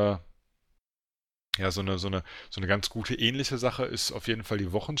 beziehungsweise ja, so eine ganz gute ähnliche Sache ist auf jeden Fall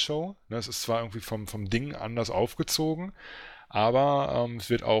die Wochenshow. Ne? Es ist zwar irgendwie vom Ding anders aufgezogen, aber es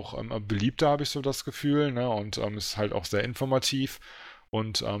wird auch beliebter, habe ich so das Gefühl, ne? Und ist halt auch sehr informativ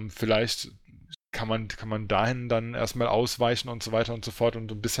und vielleicht kann man dahin dann erstmal ausweichen und so weiter und so fort und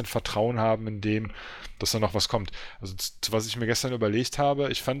ein bisschen Vertrauen haben in dem, dass da noch was kommt. Also was ich mir gestern überlegt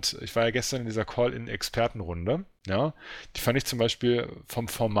habe, ich war ja gestern in dieser Call-in-Expertenrunde, ja, die fand ich zum Beispiel vom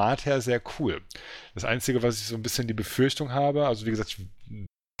Format her sehr cool. Das Einzige, was ich so ein bisschen die Befürchtung habe, also wie gesagt, ich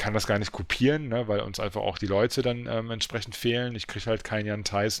kann das gar nicht kopieren, ne, weil uns einfach auch die Leute dann entsprechend fehlen. Ich kriege halt keinen Jan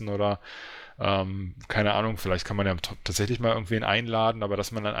Tyson oder keine Ahnung, vielleicht kann man ja tatsächlich mal irgendwen einladen, aber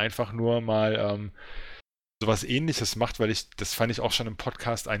dass man dann einfach nur mal sowas Ähnliches macht, weil das fand ich auch schon im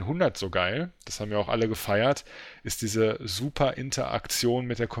Podcast 100 so geil, das haben ja auch alle gefeiert, ist diese super Interaktion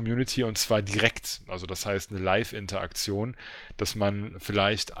mit der Community und zwar direkt, also das heißt eine Live-Interaktion, dass man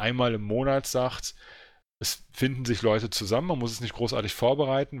vielleicht einmal im Monat sagt, es finden sich Leute zusammen, man muss es nicht großartig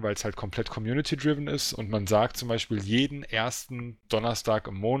vorbereiten, weil es halt komplett community-driven ist und man sagt zum Beispiel, jeden ersten Donnerstag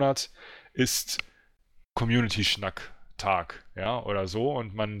im Monat ist Community-Schnack-Tag, ja, oder so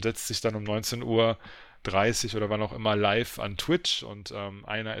und man setzt sich dann um 19:30 Uhr oder wann auch immer live an Twitch und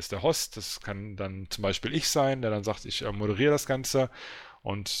einer ist der Host, das kann dann zum Beispiel ich sein, der dann sagt, ich moderiere das Ganze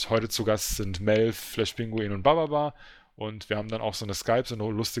und heute zu Gast sind Melf, Flash Pinguin und Bababa. Und wir haben dann auch so eine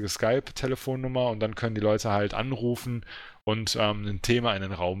lustige Skype-Telefonnummer und dann können die Leute halt anrufen und ein Thema in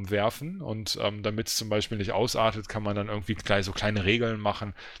den Raum werfen. Und damit es zum Beispiel nicht ausartet, kann man dann irgendwie gleich so kleine Regeln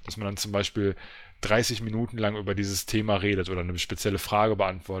machen, dass man dann zum Beispiel 30 Minuten lang über dieses Thema redet oder eine spezielle Frage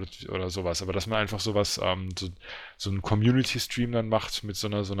beantwortet oder sowas. Aber dass man einfach sowas, so einen Community-Stream dann macht mit so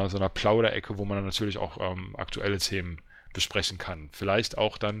einer Plauderecke, wo man dann natürlich auch aktuelle Themen besprechen kann. Vielleicht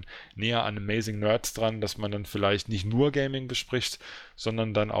auch dann näher an Amazing Nerds dran, dass man dann vielleicht nicht nur Gaming bespricht,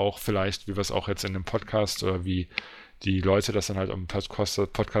 sondern dann auch vielleicht, wie wir es auch jetzt in dem Podcast oder wie die Leute das dann halt im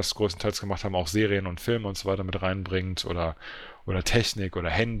Podcast größtenteils gemacht haben, auch Serien und Filme und so weiter mit reinbringt oder Technik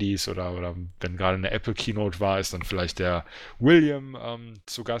oder Handys oder wenn gerade eine Apple Keynote war, ist dann vielleicht der William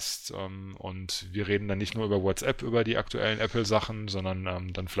zu Gast und wir reden dann nicht nur über WhatsApp, über die aktuellen Apple-Sachen,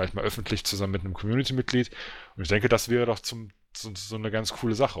 sondern dann vielleicht mal öffentlich zusammen mit einem Community-Mitglied und ich denke, das wäre doch so eine ganz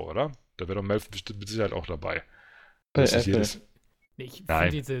coole Sache, oder? Da wäre doch Melf mit Sicherheit auch dabei. Bei Apple. Ich finde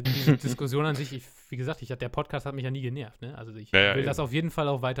diese Diskussion an sich, wie gesagt, der Podcast hat mich ja nie genervt, ne? Also ich will das auf jeden Fall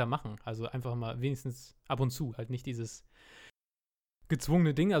auch weitermachen. Also einfach mal wenigstens ab und zu, halt nicht dieses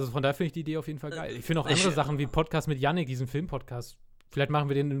gezwungene Ding. Also von daher finde ich die Idee auf jeden Fall geil. Ich finde auch andere Sachen wie Podcast mit Yannick, diesen Filmpodcast. Vielleicht machen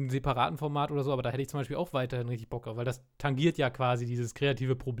wir den in einem separaten Format oder so, aber da hätte ich zum Beispiel auch weiterhin richtig Bock auf, weil das tangiert ja quasi dieses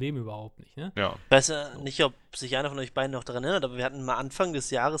kreative Problem überhaupt nicht, ne? Ja. Ich weiß ja nicht, ob sich einer von euch beiden noch daran erinnert, aber wir hatten mal Anfang des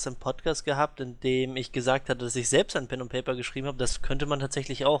Jahres einen Podcast gehabt, in dem ich gesagt hatte, dass ich selbst ein Pen und Paper geschrieben habe. Das könnte man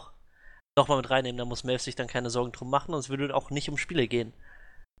tatsächlich auch nochmal mit reinnehmen. Da muss Melf sich dann keine Sorgen drum machen und es würde auch nicht um Spiele gehen.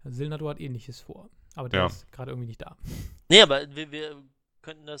 Silnado hat Ähnliches vor, aber der ist gerade irgendwie nicht da. Nee, aber wir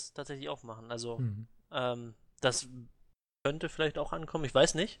könnten das tatsächlich auch machen. Also, das könnte vielleicht auch ankommen, ich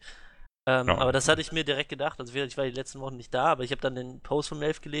weiß nicht. Aber das hatte ich mir direkt gedacht. Also, ich war die letzten Wochen nicht da, aber ich habe dann den Post von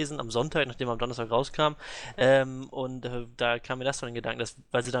Melf gelesen, am Sonntag, nachdem er am Donnerstag rauskam. Da kam mir das von den Gedanken,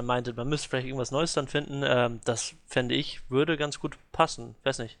 weil sie dann meinte, man müsste vielleicht irgendwas Neues dann finden. Das fände ich, würde ganz gut passen.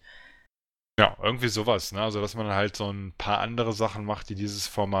 Weiß nicht. Ja, irgendwie sowas, ne? Also, dass man halt so ein paar andere Sachen macht, die dieses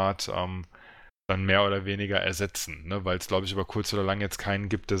Format dann mehr oder weniger ersetzen, ne? Weil es, glaube ich, über kurz oder lang jetzt keinen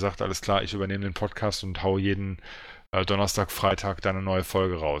gibt, der sagt, alles klar, ich übernehme den Podcast und hau jeden Donnerstag, Freitag da eine neue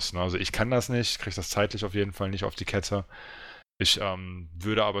Folge raus. Ne? Also ich kann das nicht, kriege das zeitlich auf jeden Fall nicht auf die Kette. Ich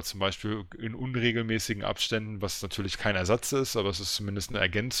würde aber zum Beispiel in unregelmäßigen Abständen, was natürlich kein Ersatz ist, aber es ist zumindest eine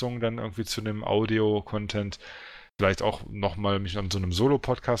Ergänzung dann irgendwie zu dem Audio-Content, vielleicht auch nochmal mich an so einem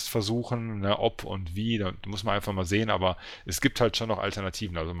Solo-Podcast versuchen, ne, ob und wie, da muss man einfach mal sehen, aber es gibt halt schon noch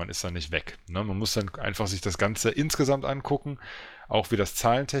Alternativen, also man ist da nicht weg. Ne? Man muss dann einfach sich das Ganze insgesamt angucken, auch wie das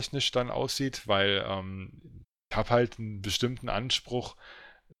zahlentechnisch dann aussieht, weil ich habe halt einen bestimmten Anspruch,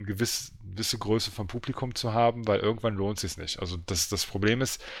 eine gewisse Größe vom Publikum zu haben, weil irgendwann lohnt es sich nicht. Also das Problem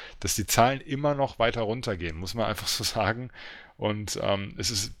ist, dass die Zahlen immer noch weiter runtergehen, muss man einfach so sagen. Und es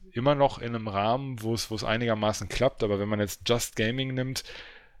ist immer noch in einem Rahmen, wo es einigermaßen klappt, aber wenn man jetzt Just Gaming nimmt,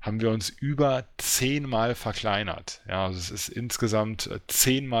 haben wir uns über 10-mal verkleinert. Ja, also es ist insgesamt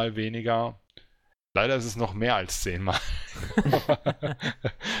 10-mal weniger. Leider ist es noch mehr als 10-mal.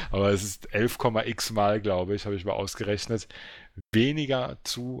 Aber es ist 11,x Mal, glaube ich, habe ich mal ausgerechnet. Weniger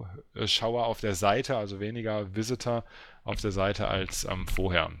Zuschauer auf der Seite, also weniger Visitor auf der Seite als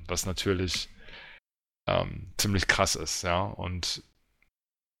vorher, was natürlich ziemlich krass ist, ja. Und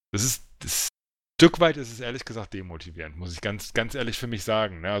das Stück weit ist es ehrlich gesagt demotivierend, muss ich ganz, ganz ehrlich für mich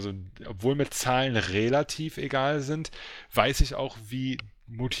sagen. Ne? Also, obwohl mir Zahlen relativ egal sind, weiß ich auch, wie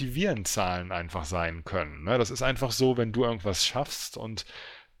motivierend Zahlen einfach sein können. Ne? Das ist einfach so, wenn du irgendwas schaffst und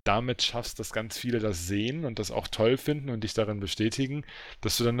damit schaffst, dass ganz viele das sehen und das auch toll finden und dich darin bestätigen,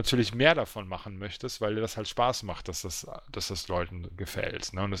 dass du dann natürlich mehr davon machen möchtest, weil dir das halt Spaß macht, dass das Leuten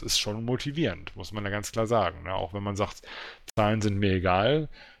gefällt. Ne? Und das ist schon motivierend, muss man ja ganz klar sagen. Ne? Auch wenn man sagt, Zahlen sind mir egal,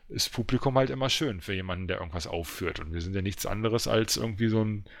 ist Publikum halt immer schön für jemanden, der irgendwas aufführt. Und wir sind ja nichts anderes als irgendwie so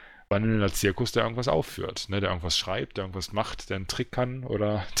ein wandelnder Zirkus, der irgendwas aufführt, ne? Der irgendwas schreibt, der irgendwas macht, der einen Trick kann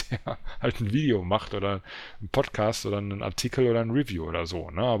oder der halt ein Video macht oder einen Podcast oder einen Artikel oder ein Review oder so.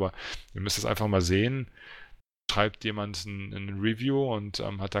 Ne? Aber ihr müsst es einfach mal sehen, schreibt jemand ein Review und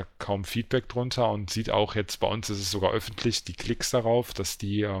hat da kaum Feedback drunter und sieht auch jetzt, bei uns ist es sogar öffentlich, die Klicks darauf, dass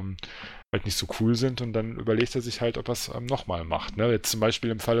die halt nicht so cool sind und dann überlegt er sich halt, ob er es nochmal macht. Ne? Jetzt zum Beispiel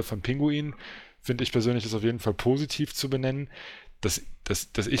im Falle von Pinguin finde ich persönlich das auf jeden Fall positiv zu benennen, dass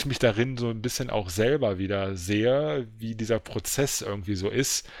ich mich darin so ein bisschen auch selber wieder sehe, wie dieser Prozess irgendwie so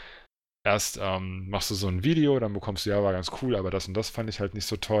ist. Erst machst du so ein Video, dann bekommst du, ja, war ganz cool, aber das und das fand ich halt nicht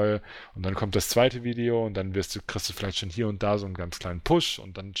so toll. Und dann kommt das zweite Video und dann kriegst du vielleicht schon hier und da so einen ganz kleinen Push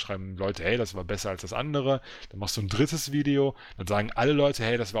und dann schreiben Leute, hey, das war besser als das andere. Dann machst du ein drittes Video, dann sagen alle Leute,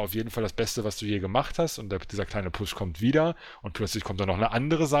 hey, das war auf jeden Fall das Beste, was du je gemacht hast. Und dieser kleine Push kommt wieder und plötzlich kommt dann noch eine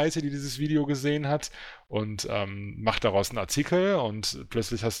andere Seite, die dieses Video gesehen hat und macht daraus einen Artikel und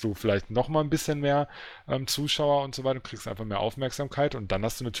plötzlich hast du vielleicht noch mal ein bisschen mehr Zuschauer und so weiter, du kriegst einfach mehr Aufmerksamkeit und dann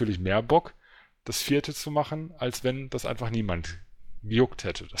hast du natürlich mehr Bock, das vierte zu machen, als wenn das einfach niemand gejuckt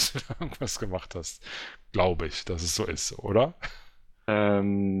hätte, dass du da irgendwas gemacht hast. Glaube ich, dass es so ist, oder?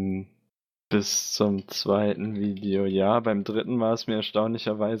 Bis zum zweiten Video, ja. Beim dritten war es mir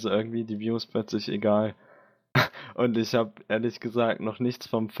erstaunlicherweise irgendwie die Views plötzlich egal. Und ich habe ehrlich gesagt noch nichts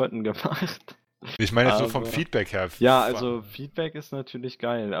vom vierten gemacht. Ich meine jetzt so vom Feedback her. Ja, also Feedback ist natürlich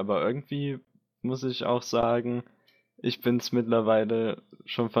geil, aber irgendwie muss ich auch sagen, ich bin es mittlerweile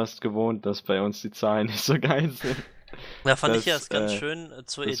schon fast gewohnt, dass bei uns die Zahlen nicht so geil sind. Da fand ich es ganz schön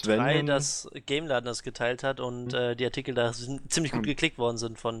zur das E3, dass GameLaden das geteilt hat und die Artikel da ziemlich gut geklickt worden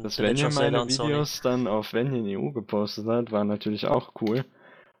sind von dass The Legend of Zelda meine und Sony. Videos dann auf Venue EU gepostet hat, war natürlich auch cool.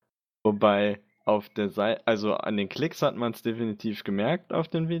 Wobei auf der Seite, also an den Klicks hat man es definitiv gemerkt auf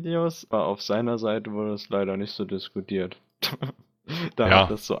den Videos, aber auf seiner Seite wurde es leider nicht so diskutiert. Da Ja.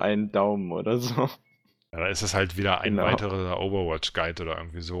 hat das so einen Daumen oder so. Ja, da ist es halt wieder ein Genau. weiterer Overwatch-Guide oder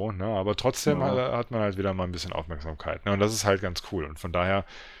irgendwie so, ne? Aber trotzdem Ja. hat man halt wieder mal ein bisschen Aufmerksamkeit, ne? Und das ist halt ganz cool. Und von daher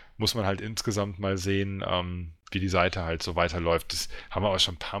muss man halt insgesamt mal sehen, wie die Seite halt so weiterläuft. Das haben wir auch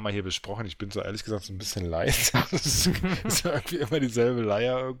schon ein paar Mal hier besprochen. Ich bin so ehrlich gesagt so ein bisschen leid. Das ist irgendwie immer dieselbe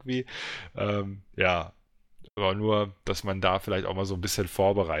Leier irgendwie. Ja, aber nur, dass man da vielleicht auch mal so ein bisschen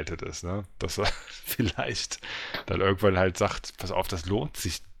vorbereitet ist, ne? Dass er vielleicht dann irgendwann halt sagt, pass auf, das lohnt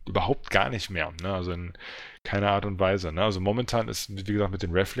sich überhaupt gar nicht mehr, ne? Also in keiner Art und Weise, ne? Also momentan ist, wie gesagt, mit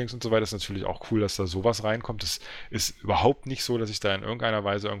den Reflinks und so weiter ist natürlich auch cool, dass da sowas reinkommt. Das ist überhaupt nicht so, dass ich da in irgendeiner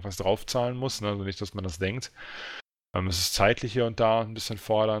Weise irgendwas draufzahlen muss, ne? Also nicht, dass man das denkt. Es ist zeitlich hier und da ein bisschen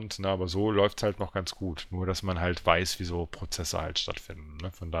fordernd, ne? Aber so läuft es halt noch ganz gut. Nur, dass man halt weiß, wie so Prozesse halt stattfinden,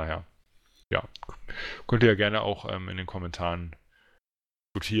 ne? Von daher, ja, könnt ihr ja gerne auch in den Kommentaren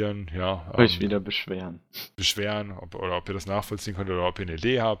diskutieren, ja. Euch wieder beschweren. Oder ob ihr das nachvollziehen könnt oder ob ihr eine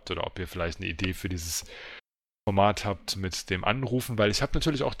Idee habt oder ob ihr vielleicht eine Idee für dieses Format habt mit dem Anrufen, weil ich habe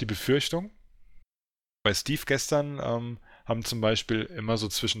natürlich auch die Befürchtung, bei Steve gestern haben zum Beispiel immer so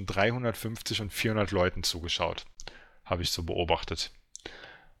zwischen 350 und 400 Leuten zugeschaut, habe ich so beobachtet.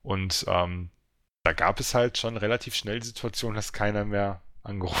 Und da gab es halt schon relativ schnell die Situation, dass keiner mehr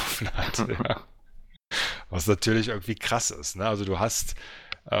angerufen hat. Ja. Was natürlich irgendwie krass ist. Ne? Also du hast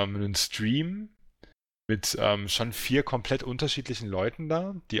einen Stream mit schon 4 komplett unterschiedlichen Leuten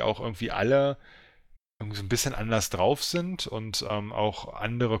da, die auch irgendwie alle irgendwie so ein bisschen anders drauf sind und auch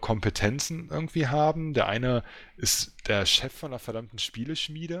andere Kompetenzen irgendwie haben. Der eine ist der Chef von einer verdammten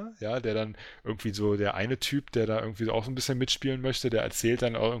Spieleschmiede, ja, der dann irgendwie so der eine Typ, der da irgendwie auch so ein bisschen mitspielen möchte, der erzählt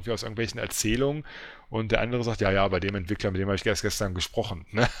dann auch irgendwie aus irgendwelchen Erzählungen und der andere sagt, ja, bei dem Entwickler, mit dem habe ich erst gestern gesprochen.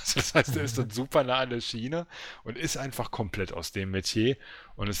 Ne? Also das heißt, der ist dann super nah an der Schiene und ist einfach komplett aus dem Metier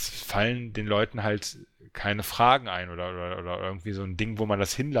und es fallen den Leuten halt keine Fragen ein oder irgendwie so ein Ding, wo man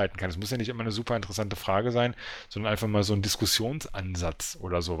das hinleiten kann. Es muss ja nicht immer eine super interessante Frage sein, sondern einfach mal so ein Diskussionsansatz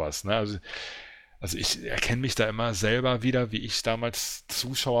oder sowas. Ne? Also ich erkenne mich da immer selber wieder, wie ich damals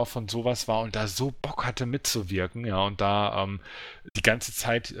Zuschauer von sowas war und da so Bock hatte mitzuwirken, ja, und da die ganze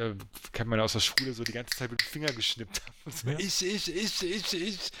Zeit, kennt man ja aus der Schule, so die ganze Zeit mit dem Finger geschnippt habe. Und so, Ja.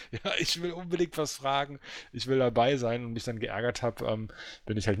 ja, ich will unbedingt was fragen, ich will dabei sein und mich dann geärgert habe,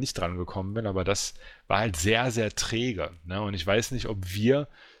 wenn ich halt nicht dran gekommen bin, aber das war halt sehr, sehr träge, ne, und ich weiß nicht, ob wenn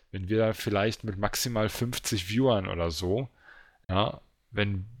wir da vielleicht mit maximal 50 Viewern oder so, ja,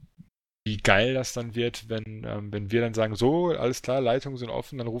 wie geil das dann wird, wenn wir dann sagen, so, alles klar, Leitungen sind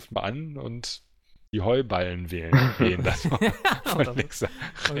offen, dann ruft mal an und die Heuballen gehen das von links nach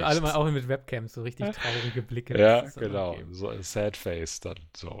Und alle mal rechts. auch mit Webcams, so richtig traurige Blicke. Ja, Das ist dann genau, okay. so ein Sad Face dann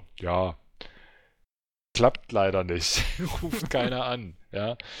so, ja, klappt leider nicht, ruft keiner an,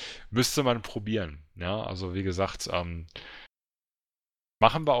 ja, müsste man probieren, ja, also wie gesagt,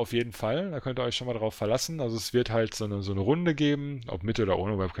 machen wir auf jeden Fall, da könnt ihr euch schon mal drauf verlassen. Also es wird halt so eine Runde geben, ob mit oder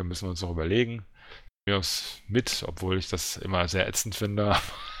ohne Webcam müssen wir uns noch überlegen. Mir aus mit, obwohl ich das immer sehr ätzend finde.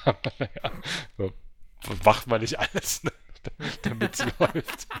 Aber naja, so macht man nicht alles, ne, damit es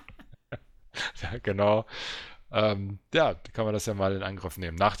läuft. Ja, genau. Ja, da kann man das ja mal in Angriff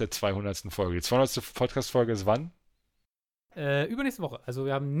nehmen. Nach der 200. Folge. Die 200. Podcast-Folge ist wann? Übernächste Woche. Also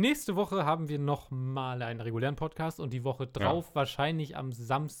nächste Woche haben wir noch mal einen regulären Podcast und die Woche drauf wahrscheinlich am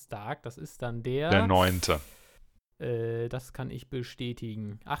Samstag. Das ist dann Der 9. Das kann ich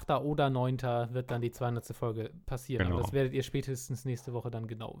bestätigen. 8. oder 9. wird dann die 200. Folge passieren. Genau. Aber das werdet ihr spätestens nächste Woche dann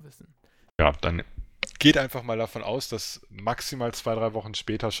genau wissen. Ja, dann geht einfach mal davon aus, dass maximal 2-3 Wochen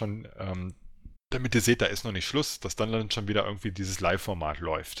später schon, damit ihr seht, da ist noch nicht Schluss, dass dann schon wieder irgendwie dieses Live-Format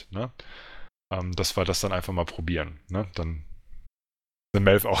läuft. Ne? Dass wir das dann einfach mal probieren. Ne? Dann ist der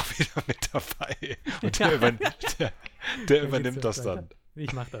Melv auch wieder mit dabei. Und der übernimmt das dann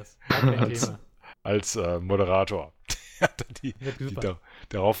Ich mach das. Kein Thema. als Moderator. Wird super.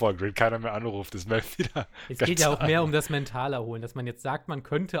 Darauffolgend, wenn keiner mehr anruft, ist Melv wieder. Es ganz geht ja auch mehr an. um das mentale Erholen, dass man jetzt sagt, man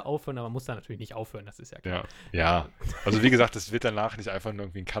könnte aufhören, aber man muss da natürlich nicht aufhören, das ist ja klar. Ja. Also wie gesagt, es wird danach nicht einfach nur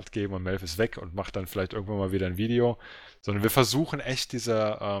irgendwie einen Cut geben und Melv ist weg und macht dann vielleicht irgendwann mal wieder ein Video, sondern wir versuchen echt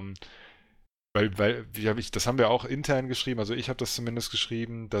diese, weil das haben wir auch intern geschrieben, also ich habe das zumindest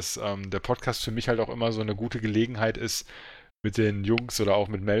geschrieben, dass der Podcast für mich halt auch immer so eine gute Gelegenheit ist, mit den Jungs oder auch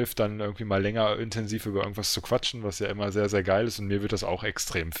mit Melv dann irgendwie mal länger intensiv über irgendwas zu quatschen, was ja immer sehr, sehr geil ist und mir wird das auch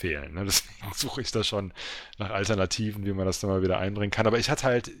extrem fehlen. Ne? Deswegen suche ich da schon nach Alternativen, wie man das dann mal wieder einbringen kann. Aber ich hatte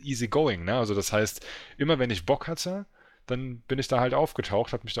halt easy going, ne? Also das heißt, immer wenn ich Bock hatte, dann bin ich da halt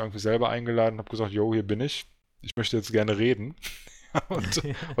aufgetaucht, habe mich da irgendwie selber eingeladen, habe gesagt, yo, hier bin ich möchte jetzt gerne reden.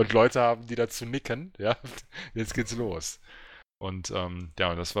 und Leute haben, die dazu nicken, ja, jetzt geht's los. Und und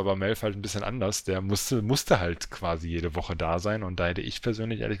das war bei Melf halt ein bisschen anders. Der musste halt quasi jede Woche da sein und da hätte ich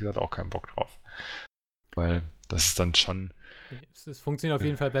persönlich ehrlich gesagt auch keinen Bock drauf. Weil das ist dann schon. Es funktioniert auf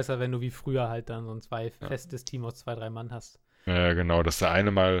jeden Fall besser, wenn du wie früher halt dann so ein festes Team aus 2-3 Mann hast. Ja, genau, dass der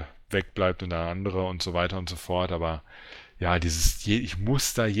eine mal wegbleibt und der andere und so weiter und so fort. Aber ja, ich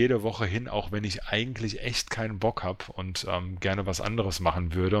muss da jede Woche hin, auch wenn ich eigentlich echt keinen Bock habe und gerne was anderes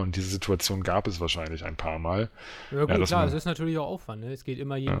machen würde. Und diese Situation gab es wahrscheinlich ein paar Mal. Ja gut, Ja, klar, es ist natürlich auch Aufwand. Ne? Es geht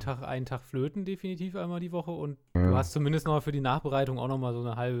immer jeden Tag einen Tag flöten, definitiv einmal die Woche. Und du hast zumindest noch für die Nachbereitung auch noch mal so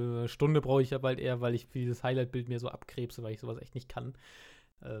eine halbe Stunde brauche ich ja bald eher, weil ich für dieses Highlight-Bild mir so abkrebse, weil ich sowas echt nicht kann.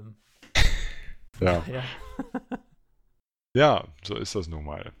 Ja. Ja. Ja, so ist das nun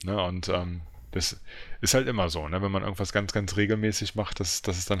mal. Ne? Und das ist halt immer so, ne? Wenn man irgendwas ganz, ganz regelmäßig macht, dass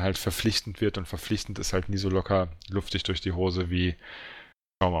es dann halt verpflichtend wird und verpflichtend ist halt nie so locker luftig durch die Hose wie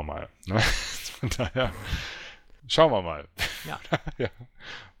schauen wir mal. Ne? Von daher schauen wir mal, Ja.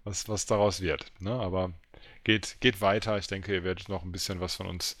 was daraus wird. Ne? Aber geht weiter. Ich denke, ihr werdet noch ein bisschen was von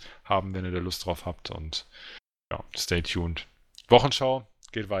uns haben, wenn ihr da Lust drauf habt. Und ja, stay tuned. Wochenschau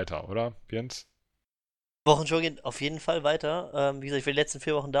geht weiter, oder, Jens? Wochenshow geht auf jeden Fall weiter. Wie gesagt, ich war die letzten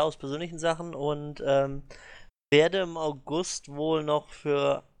 4 Wochen da aus persönlichen Sachen und werde im August wohl noch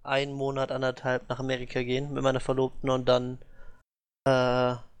für einen Monat, anderthalb nach Amerika gehen mit meiner Verlobten und dann,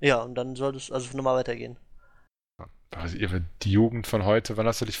 und dann soll es also normal weitergehen. Also die Jugend von heute, wann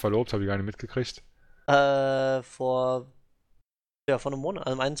hast du dich verlobt? Habe ich gar nicht mitgekriegt. Vor einem Monat,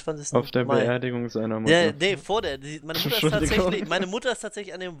 also am 21. Auf der Mai. Beerdigung seiner Mutter. Nee, meine Mutter ist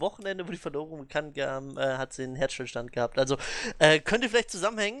tatsächlich an dem Wochenende, wo die Verlobung bekannt kam, hat sie einen Herzstillstand gehabt. Also, könnte vielleicht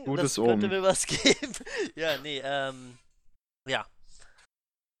zusammenhängen. Gutes das könnte Omen. mir was geben. Ja, nee, ja.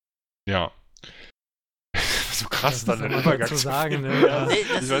 Ja. So krass, Das dann ist den aber Übergang zu zu sagen, finden. ne? Ja. Nee,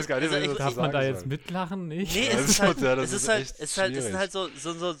 Ich weiß gar nicht, also was ich ich- dazu Darf man sagen da jetzt soll. mitlachen? Nicht? Nee, Ja, es ist das halt, ist- ja, das es ist ist halt, echt es ist halt, es sind schwierig.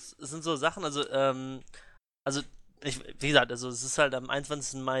 halt sind so Sachen, wie gesagt, also es ist halt am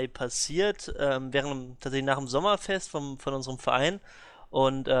 21. Mai passiert, tatsächlich nach dem Sommerfest von unserem Verein.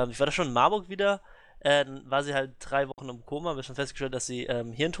 Und ich war da schon in Marburg wieder. Dann war sie halt 3 Wochen im Koma. Wir haben schon festgestellt, dass sie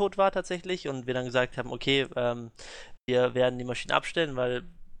hirntot war tatsächlich. Und wir dann gesagt haben, okay, wir werden die Maschine abstellen, weil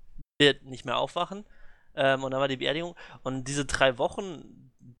wir nicht mehr aufwachen. Und dann war die Beerdigung. Und diese 3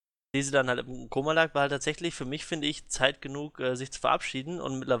 Wochen, die sie dann halt im Koma lag, war halt tatsächlich für mich, finde ich, Zeit genug, sich zu verabschieden.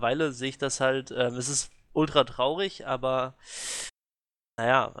 Und mittlerweile sehe ich das halt, es ist ultra traurig, aber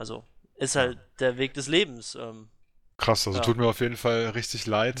naja, also ist halt der Weg des Lebens. Krass, also Ja. tut mir auf jeden Fall richtig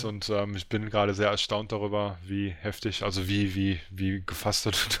leid Ja. und ich bin gerade sehr erstaunt darüber, wie heftig, also wie gefasst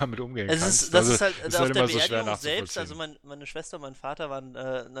du damit umgehen kannst. Das Also, ist halt ist auf halt der immer so schwer Beerdigung selbst, also nachzuvollziehen. meine Schwester und mein Vater waren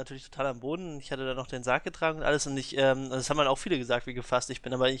natürlich total am Boden. Ich hatte da noch den Sarg getragen und alles und das haben halt auch viele gesagt, wie gefasst ich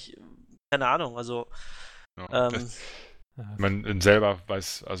bin, aber keine Ahnung, also Ja. Ja, Man selber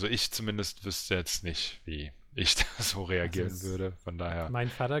weiß, also ich zumindest wüsste jetzt nicht, wie ich da so reagieren ist- würde. Von daher. mein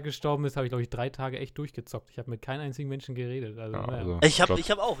Vater gestorben ist, habe ich, glaube ich, 3 Tage echt durchgezockt. Ich habe mit keinem einzigen Menschen geredet. Also, Ja, naja. also, ich glaub-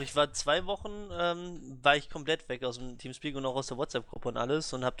 hab auch, ich war 2 Wochen, war ich komplett weg aus dem Teamspeak und auch aus der WhatsApp-Gruppe und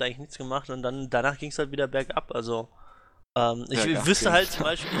alles und hab da eigentlich nichts gemacht und dann danach ging es halt wieder bergab, also ich Bergab wüsste halt ging's. zum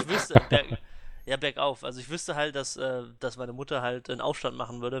Beispiel, bergauf, also ich wüsste halt, dass meine Mutter halt einen Aufstand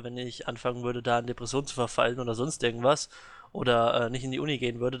machen würde, wenn ich anfangen würde, da in Depression zu verfallen oder sonst irgendwas oder nicht in die Uni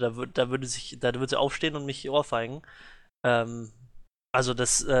gehen würde, da würde sie aufstehen und mich ohrfeigen. Also ich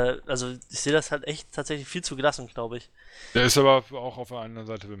sehe das halt echt tatsächlich viel zu gelassen, glaube ich. Der ist aber auch auf der anderen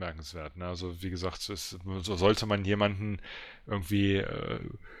Seite bemerkenswert. Ne? Also wie gesagt, so sollte man jemanden irgendwie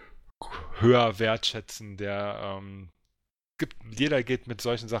höher wertschätzen, der jeder geht mit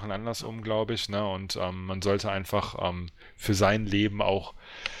solchen Sachen anders um, glaube ich, ne? Und man sollte einfach für sein Leben auch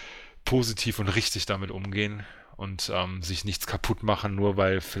positiv und richtig damit umgehen und sich nichts kaputt machen, nur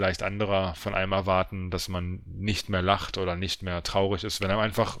weil vielleicht andere von einem erwarten, dass man nicht mehr lacht oder nicht mehr traurig ist. Wenn er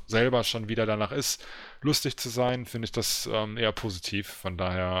einfach selber schon wieder danach ist, lustig zu sein, finde ich das eher positiv. Von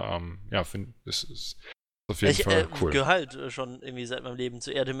daher, ist auf jeden Fall cool. Gehöre halt schon irgendwie seit meinem Leben zu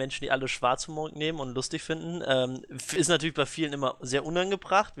eher den Menschen, die alle Schwarzhumor nehmen und lustig finden. Ist natürlich bei vielen immer sehr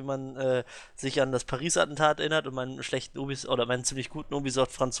unangebracht, wie man sich an das Paris-Attentat erinnert und meinen schlechten meinen ziemlich guten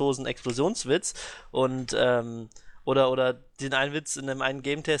Ubisoft-Franzosen-Explosionswitz und oder den einen Witz in einem einen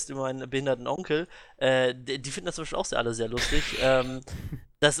Game-Test über meinen behinderten Onkel. Die finden das zum Beispiel auch alle sehr lustig.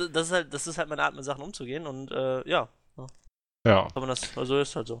 Das ist halt meine Art, mit Sachen umzugehen und Ja, kann man das, also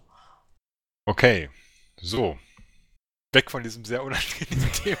ist halt so. okay. So. Weg von diesem sehr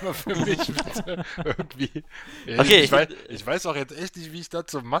unangenehmen Thema für mich, bitte. Irgendwie. Okay, Ich weiß auch jetzt echt nicht, wie ich da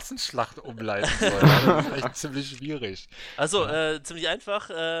zur Massenschlacht umleiten soll. Das ist echt ziemlich schwierig. Also, ziemlich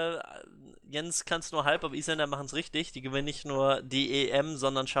einfach. Jens kann es nur halb, aber Isländer machen es richtig. Die gewinnen nicht nur die EM,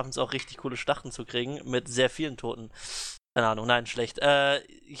 sondern schaffen es auch richtig coole Schlachten zu kriegen mit sehr vielen Toten. Keine Ahnung, nein, schlecht.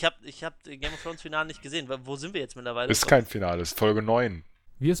 Ich hab Game of Thrones Finale nicht gesehen. Wo sind wir jetzt mittlerweile? Ist kein Finale, ist Folge 9.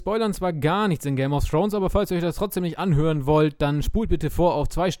 Wir spoilern zwar gar nichts in Game of Thrones, aber falls ihr euch das trotzdem nicht anhören wollt, dann spult bitte vor auf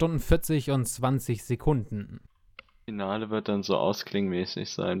 2 Stunden 40 und 20 Sekunden. Finale wird dann so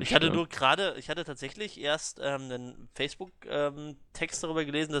ausklingmäßig sein. Ich hatte bestimmt. ich hatte tatsächlich erst einen Facebook-Text darüber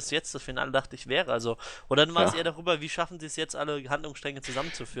gelesen, dass jetzt das Finale dachte ich wäre. Also, oder dann war es Ja. eher darüber, wie schaffen sie es jetzt, alle Handlungsstränge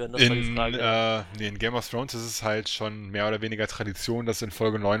zusammenzuführen? Das war die Frage. In Game of Thrones ist es halt schon mehr oder weniger Tradition, dass in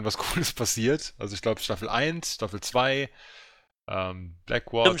Folge 9 was Cooles passiert. Also ich glaube Staffel 1, Staffel 2,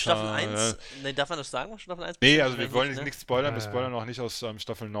 Blackwater. Stimmt, Staffel 1. Nee, darf man das sagen, was Staffel 1 Nee, passiert? also wir wollen ne? nichts spoilern, wir Ja, ja. spoilern auch nicht aus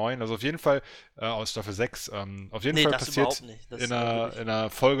Staffel 9. Also auf jeden Fall aus Staffel 6. Auf jeden Nee, Fall das passiert überhaupt nicht. Das in der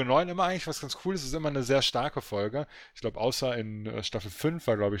Folge 9 immer eigentlich was ganz Cooles. Es ist immer eine sehr starke Folge. Ich glaube, außer in Staffel 5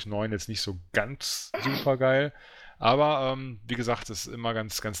 war, glaube ich, 9 jetzt nicht so ganz super geil. Aber wie gesagt, es ist immer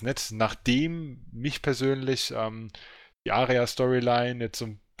ganz, ganz nett. Nachdem mich persönlich die Arya-Storyline jetzt so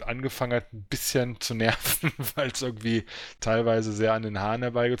angefangen hat, ein bisschen zu nerven, weil es irgendwie teilweise sehr an den Haaren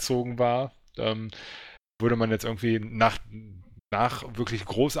herbeigezogen war, wurde man jetzt irgendwie nach wirklich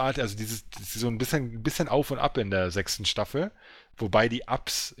großartig, also dieses so ein bisschen auf und ab in der 6. Staffel, wobei die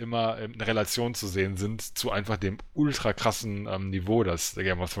Ups immer in Relation zu sehen sind zu einfach dem ultra krassen Niveau, das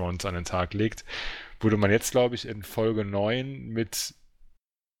Game of Thrones an den Tag legt, wurde man jetzt, glaube ich, in Folge 9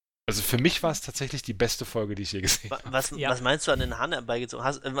 also für mich war es tatsächlich die beste Folge, die ich je gesehen habe. Was meinst du an den Hahn herbeigezogen?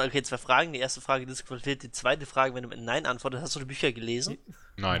 Okay, 2 Fragen. Die erste Frage disqualifiziert, die zweite Frage, wenn du mit Nein antwortest, hast du die Bücher gelesen?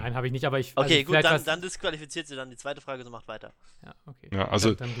 Nein, habe ich nicht, aber ich... Okay, gut, dann disqualifiziert sie dann die zweite Frage, so macht weiter. Ja, okay. Ja,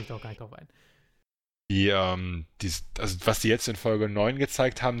 also dann gehe ich auch gar nicht drauf ein. Also was die jetzt in Folge 9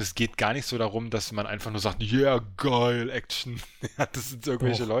 gezeigt haben, es geht gar nicht so darum, dass man einfach nur sagt, yeah, geil, Action, das sind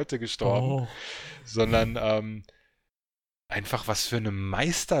irgendwelche Leute gestorben, sondern einfach was für eine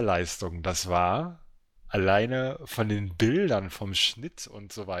Meisterleistung das war, alleine von den Bildern, vom Schnitt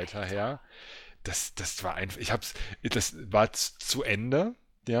und so weiter her, das war einfach, das war zu Ende,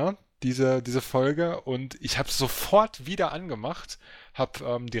 ja, diese Folge, und ich habe es sofort wieder angemacht,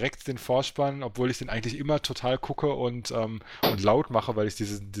 habe direkt den Vorspann, obwohl ich den eigentlich immer total gucke und laut mache, weil ich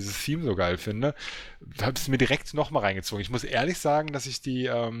dieses Theme so geil finde, habe es mir direkt nochmal reingezogen. Ich muss ehrlich sagen, dass ich die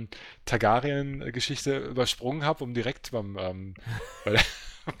Targaryen-Geschichte übersprungen habe, um direkt bei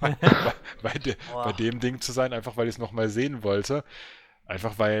dem Ding zu sein, einfach weil ich es nochmal sehen wollte.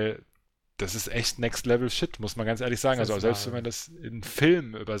 Einfach weil das ist echt Next Level Shit, muss man ganz ehrlich sagen. Also selbst wenn man das in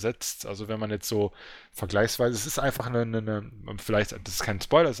Film übersetzt, also wenn man jetzt so vergleichsweise, es ist einfach vielleicht, das ist kein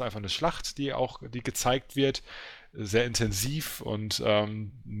Spoiler, es ist einfach eine Schlacht, die gezeigt wird, sehr intensiv und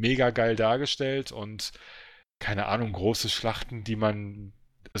mega geil dargestellt und keine Ahnung, große Schlachten,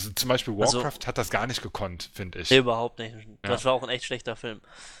 also zum Beispiel Warcraft hat das gar nicht gekonnt, finde ich. Nee, überhaupt nicht. Das war auch ein echt schlechter Film.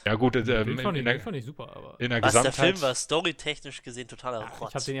 Ja gut, den fand ich super, aber... In der Gesamtheit... Der Film war storytechnisch gesehen totaler Rotz.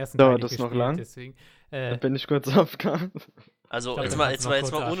 Ich habe den ersten Teil nicht das gespielt, noch lang? deswegen... Da bin ich kurz aufgegangen. Also glaub, jetzt mal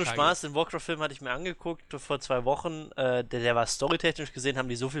ohne Spaß, den Warcraft-Film hatte ich mir angeguckt vor 2 Wochen. Der war storytechnisch gesehen, haben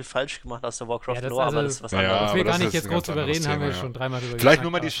die so viel falsch gemacht aus der Warcraft-Lore, aber das ist was anderes. Ich will gar nicht jetzt groß drüber reden, haben wir schon 3-mal drüber Vielleicht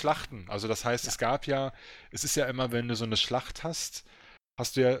nur mal die Schlachten. Also das heißt, es ist ja immer, wenn du so eine Schlacht hast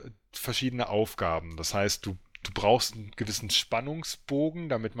du ja verschiedene Aufgaben. Das heißt, du brauchst einen gewissen Spannungsbogen,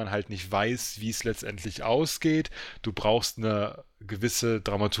 damit man halt nicht weiß, wie es letztendlich ausgeht. Du brauchst eine gewisse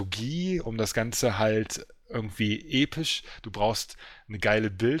Dramaturgie, um das Ganze halt irgendwie episch. Du brauchst eine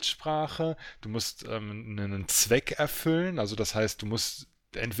geile Bildsprache. Du musst einen Zweck erfüllen. Also das heißt, du musst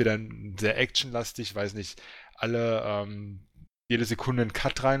entweder sehr actionlastig, weiß nicht, jede Sekunde einen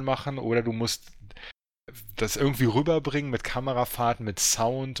Cut reinmachen, oder du musst das irgendwie rüberbringen mit Kamerafahrten, mit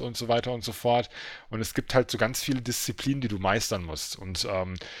Sound und so weiter und so fort. Und es gibt halt so ganz viele Disziplinen, die du meistern musst. Und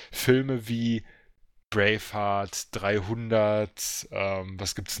Filme wie Braveheart, 300,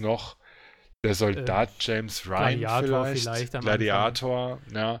 was gibt's noch? Der Soldat James Ryan vielleicht Gladiator,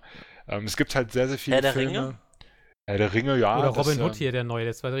 ja. Es gibt halt sehr, sehr viele Filme. Ringe? Herr der Ringe, ja. Oder Robin Hood hier, der neue,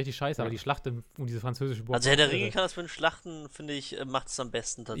 das war richtig scheiße, aber die Schlacht um diese französische Burg. Also Herr der Ringe kann das für den Schlachten, finde ich, macht es am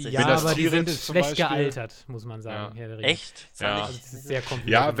besten tatsächlich. Ja, aber die sind schlecht gealtert, muss man sagen, Herr der Ringe. Echt? Ja. Also das ist sehr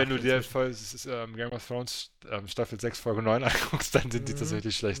kompliziert. Ja, wenn du dir Game of Thrones Staffel 6, Folge 9 anguckst, dann sind die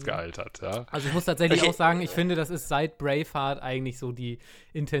tatsächlich schlecht gealtert, ja. Also ich muss tatsächlich auch sagen, ich finde, das ist seit Braveheart eigentlich so die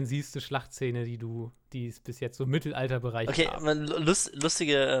intensivste Schlachtszene, die es bis jetzt so im Mittelalterbereich gab. Okay,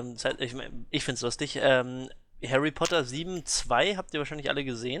 lustige Zeit, ich finde es lustig, Harry Potter 7.2 habt ihr wahrscheinlich alle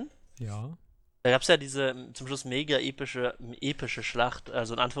gesehen. Ja. Da gab es ja diese zum Schluss mega epische Schlacht,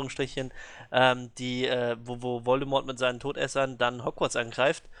 also in Anführungsstrichen, wo Voldemort mit seinen Todessern dann Hogwarts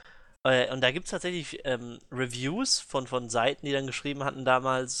angreift. Und da gibt es tatsächlich Reviews von Seiten, die dann geschrieben hatten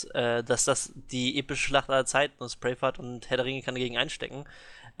damals, dass das die epische Schlacht aller Zeiten ist. Braveheart und Herr der Ringe kann dagegen einstecken.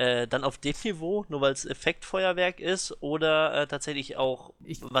 Dann auf dem Niveau, nur weil es Effektfeuerwerk ist, oder tatsächlich auch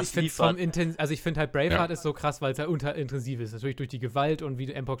was liefert. Ich finde halt Braveheart ist so krass, weil es halt intensiv ist. Natürlich durch die Gewalt und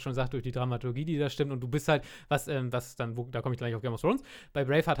wie Empok schon sagt, durch die Dramaturgie, die da stimmt. Und du bist halt, da komme ich gleich auf Game of Thrones. Bei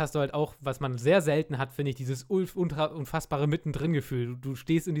Braveheart hast du halt auch, was man sehr selten hat, finde ich, dieses unfassbare Mittendrin-Gefühl. Du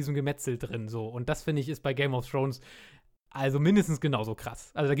stehst in diesem Gemetzel drin, so. Und das, finde ich, ist bei Game of Thrones also mindestens genauso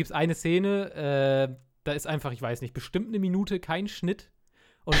krass. Also da gibt es eine Szene, da ist einfach, ich weiß nicht, bestimmt eine Minute kein Schnitt.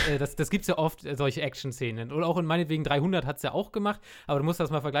 Und das gibt's ja oft, solche Action-Szenen. Und auch in meinetwegen 300 hat's ja auch gemacht, aber du musst das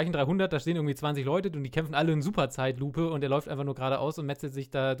mal vergleichen, 300, da stehen irgendwie 20 Leute und die kämpfen alle in Superzeitlupe und der läuft einfach nur geradeaus und metzelt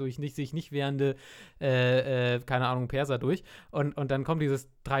sich da durch sich nicht wehrende, keine Ahnung, Perser durch. Und dann kommt dieses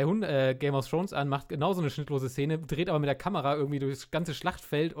 300 Game of Thrones an, macht genauso eine schnittlose Szene, dreht aber mit der Kamera irgendwie durchs ganze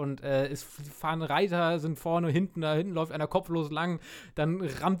Schlachtfeld und es fahren Reiter, sind vorne, da hinten läuft einer kopflos lang, dann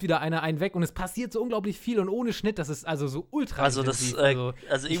rammt wieder einer einen weg und es passiert so unglaublich viel und ohne Schnitt, das ist also so ultra intensiv.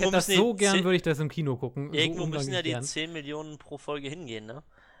 Also ich hätte das so gern, würde ich das im Kino gucken. Irgendwo so müssen ja die gern. 10 Millionen pro Folge hingehen, ne?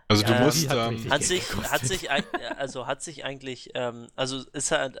 Also du Ja, musst, die hat richtig hat sich eigentlich, also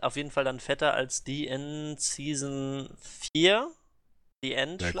ist halt auf jeden Fall dann fetter als die in Season 4, die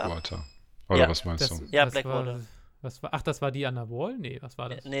Endschlacht. Blackwater. Oder Ja, was meinst du? Ja, das Blackwater. ach, das war die an der Wall? Nee, was war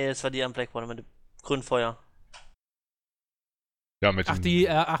das? Nee, das war die am Blackwater mit dem grünen Feuer. Ja, mit Ach, dem,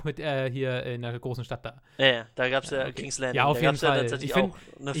 mit hier in der großen Stadt da. Ja, da gab's ja okay. King's Landing. Ja, auf da jeden gab's Fall. ja tatsächlich Ich find-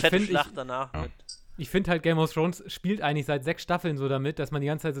 auch eine ich fette find, Schlacht danach. Ja. Mit, Ich finde halt, Game of Thrones spielt eigentlich seit 6 Staffeln so damit, dass man die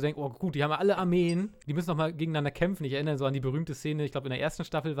ganze Zeit so denkt, oh gut, die haben alle Armeen, die müssen noch mal gegeneinander kämpfen. Ich erinnere so an die berühmte Szene, ich glaube in der ersten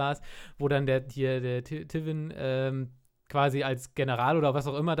Staffel war es, wo dann der Tywin quasi als General oder was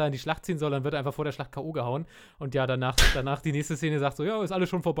auch immer da in die Schlacht ziehen soll, dann wird er einfach vor der Schlacht K.O. gehauen. Und ja, danach die nächste Szene sagt so, ja, ist alles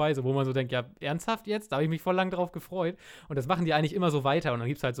schon vorbei. So, wo man so denkt, ja, ernsthaft jetzt? Da habe ich mich voll lang drauf gefreut. Und das machen die eigentlich immer so weiter. Und dann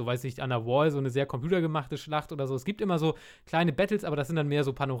gibt es halt so, weiß ich, an der Wall so eine sehr computergemachte Schlacht oder so. Es gibt immer so kleine Battles, aber das sind dann mehr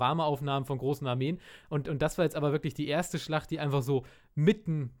so Panoramaaufnahmen von großen Armeen. Und das war jetzt aber wirklich die erste Schlacht, die einfach so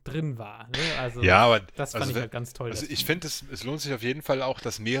mittendrin war. Ne? Also, ja, aber das fand ich halt ganz toll. Also ich finde, es lohnt sich auf jeden Fall auch,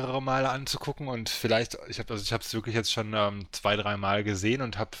 das mehrere Male anzugucken und vielleicht, ich habe es wirklich jetzt schon 2-3 Mal gesehen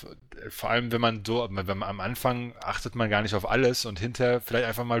und habe vor allem, wenn man am Anfang achtet man gar nicht auf alles und hinterher vielleicht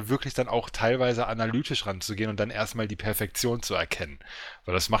einfach mal wirklich dann auch teilweise analytisch ranzugehen und dann erstmal die Perfektion zu erkennen.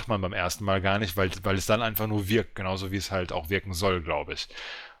 Weil das macht man beim ersten Mal gar nicht, weil es dann einfach nur wirkt, genauso wie es halt auch wirken soll, glaube ich.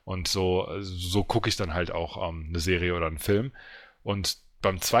 Und so gucke ich dann halt auch eine Serie oder einen Film. Und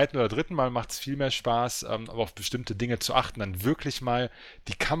beim zweiten oder dritten Mal macht es viel mehr Spaß, aber auf bestimmte Dinge zu achten, dann wirklich mal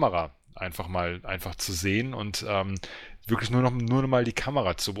die Kamera einfach zu sehen und wirklich nur noch mal die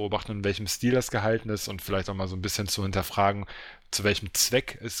Kamera zu beobachten, in welchem Stil das gehalten ist und vielleicht auch mal so ein bisschen zu hinterfragen, zu welchem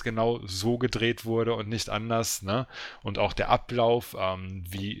Zweck es genau so gedreht wurde und nicht anders, ne? Und auch der Ablauf,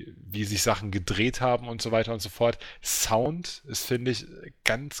 wie sich Sachen gedreht haben und so weiter und so fort. Sound ist, finde ich,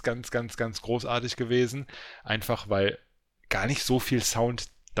 ganz, ganz, ganz, ganz großartig gewesen, einfach weil gar nicht so viel Sound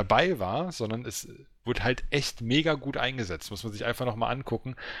dabei war, sondern es wurde halt echt mega gut eingesetzt. Muss man sich einfach nochmal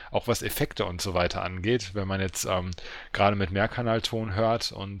angucken, auch was Effekte und so weiter angeht. Wenn man jetzt gerade mit Mehrkanalton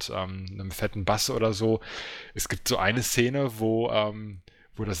hört und einem fetten Bass oder so. Es gibt so eine Szene, wo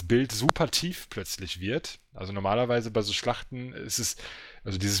das Bild super tief plötzlich wird. Also normalerweise bei so Schlachten ist es,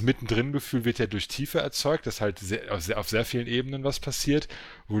 also dieses Mittendrin-Gefühl wird ja durch Tiefe erzeugt, dass halt auf sehr vielen Ebenen was passiert,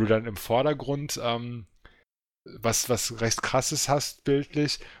 wo du dann im Vordergrund was recht krasses hast,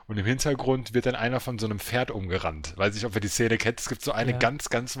 bildlich, und im Hintergrund wird dann einer von so einem Pferd umgerannt. Weiß nicht, ob ihr die Szene kennt. Es gibt so eine ganz,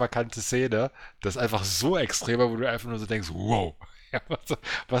 ganz markante Szene, das ist einfach so extrem, wo du einfach nur so denkst, wow, ja,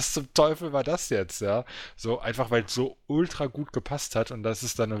 was zum Teufel war das jetzt, ja? So einfach, weil es so ultra gut gepasst hat und das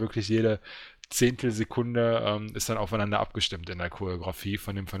ist dann wirklich jede Zehntelsekunde ist dann aufeinander abgestimmt in der Choreografie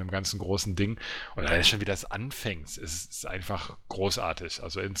von dem ganzen großen Ding. Und dann ist schon, wie das anfängt, ist einfach großartig.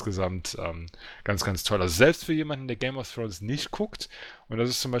 Also insgesamt ganz, ganz toll. Also selbst für jemanden, der Game of Thrones nicht guckt, und das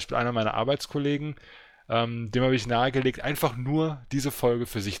ist zum Beispiel einer meiner Arbeitskollegen, dem habe ich nahegelegt, einfach nur diese Folge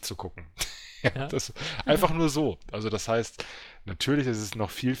für sich zu gucken. Ja. Das einfach nur so. Also das heißt, natürlich ist es noch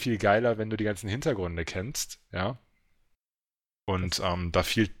viel, viel geiler, wenn du die ganzen Hintergründe kennst, ja. Und da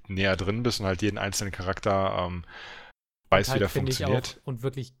viel näher drin bist und halt jeden einzelnen Charakter weiß, halt, wie der funktioniert. Auch, und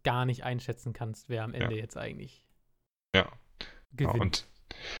wirklich gar nicht einschätzen kannst, wer am Ende jetzt eigentlich gewinnt.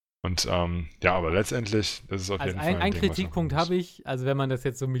 Ja, aber letztendlich ist es auf jeden Fall ein Kritikpunkt habe ich, also wenn man das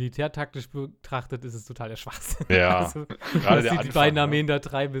jetzt so militärtaktisch betrachtet, ist es total der Schwachsinn. Ja, also, gerade was die beiden Armeen da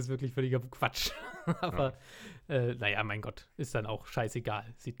treiben, ist wirklich völliger Quatsch. Aber naja, mein Gott, ist dann auch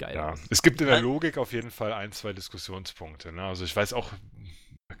scheißegal. Sieht geil aus. Es gibt in der Logik auf jeden Fall 1-2 Diskussionspunkte. Ne? Also ich weiß auch,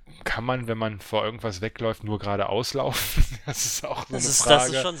 kann man, wenn man vor irgendwas wegläuft, nur geradeaus laufen? Das ist auch so eine Frage. Das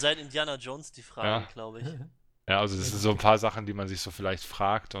ist schon seit Indiana Jones die Frage, glaube ich. Ja, also das sind so ein paar Sachen, die man sich so vielleicht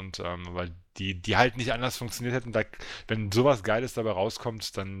fragt und weil die halt nicht anders funktioniert hätten. Wenn sowas Geiles dabei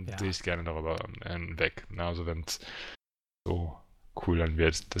rauskommt, dann sehe ich gerne darüber weg. Ne? Also wenn es so cool dann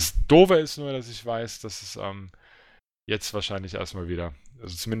wird. Das Doofe ist nur, dass ich weiß, dass es jetzt wahrscheinlich erstmal wieder,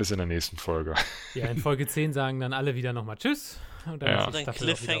 also zumindest in der nächsten Folge. Ja, in Folge 10 sagen dann alle wieder nochmal Tschüss. Und dann ist die Staffel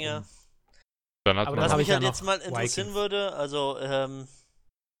Cliffhanger. Aber was mich halt jetzt mal interessieren würde, also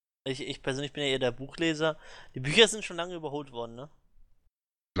ich persönlich bin ja eher der Buchleser. Die Bücher sind schon lange überholt worden, ne?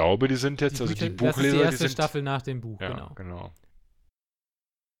 Ich glaube, die sind jetzt, also die Buchleser, das ist die erste Staffel nach dem Buch, genau.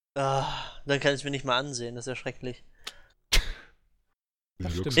 Dann kann ich es mir nicht mal ansehen, das ist ja schrecklich.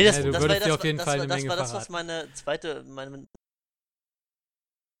 Das stimmt. Nee, das war das, was meine zweite.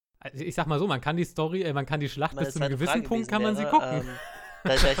 Also ich sag mal so, man kann die Schlacht bis zu einem gewissen Punkt kann man sie gucken.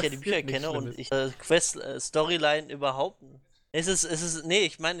 Da ich ja die Bücher kenne und ich Storyline überhaupt. Ich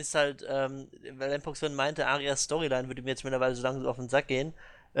meine, es ist halt, weil Mpox meinte, Arias Storyline würde mir jetzt mittlerweile so langsam auf den Sack gehen.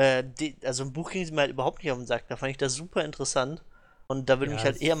 Also im Buch ging sie mir halt überhaupt nicht auf den Sack. Da fand ich das super interessant. Und da würde Ja, mich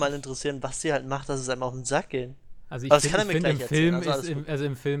halt es- eher mal interessieren, was sie halt macht, dass es einem auf den Sack geht. Also ich Aber das kann er mir finde gleich im Film erzählen, also alles gut.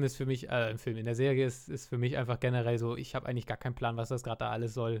 im Film ist für mich, in der Serie ist für mich einfach generell so, ich habe eigentlich gar keinen Plan, was das gerade da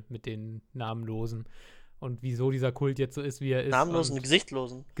alles soll mit den Namenlosen und wieso dieser Kult jetzt so ist, wie er ist. Namenlosen, Und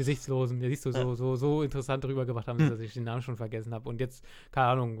Gesichtslosen. Gesichtslosen, ja, siehst du, Ja. so interessant rübergebracht haben, dass ich den Namen schon vergessen habe. Und jetzt, keine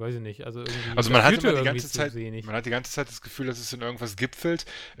Ahnung, weiß ich nicht. Also irgendwie. Also das man hat führte immer die irgendwie ganze zu Zeit, wenig. man hat die ganze Zeit das Gefühl, dass es in irgendwas gipfelt.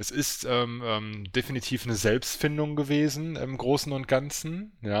 Es ist definitiv eine Selbstfindung gewesen im Großen und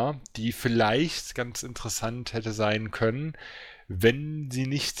Ganzen, ja, die vielleicht ganz interessant hätte sein können, wenn sie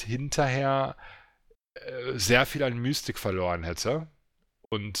nicht hinterher sehr viel an Mystik verloren hätte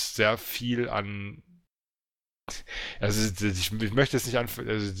und sehr viel an. Also ich möchte jetzt nicht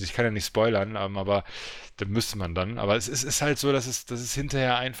also ich kann ja nicht spoilern, aber da müsste man dann. Aber es ist halt so, dass es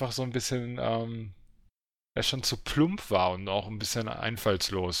hinterher einfach so ein bisschen ja, schon zu plump war und auch ein bisschen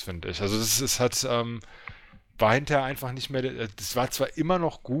einfallslos, finde ich. Also war hinterher einfach nicht mehr, das war zwar immer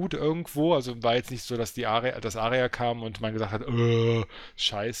noch gut irgendwo, also war jetzt nicht so, dass das Aria kam und man gesagt hat,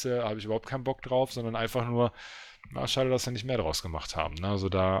 scheiße, habe ich überhaupt keinen Bock drauf, sondern einfach nur, na, schade, dass wir nicht mehr draus gemacht haben. Ne? Also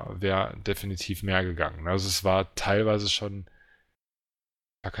da wäre definitiv mehr gegangen. Ne? Also es war teilweise schon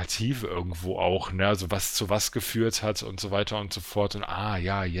plakativ irgendwo auch, ne? Also was zu was geführt hat und so weiter und so fort. Und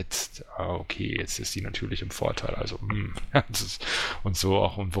ja, okay, jetzt ist die natürlich im Vorteil. Also, und so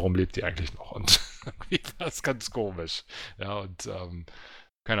auch, und warum lebt die eigentlich noch? Und irgendwie war es ganz komisch. Ja, und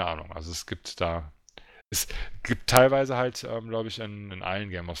keine Ahnung. Also es gibt teilweise halt, glaube ich, in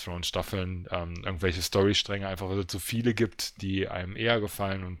allen Game of Thrones Staffeln irgendwelche Storystränge, einfach weil es zu viele gibt, die einem eher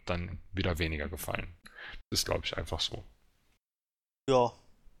gefallen und dann wieder weniger gefallen. Das ist, glaube ich, einfach so. Ja.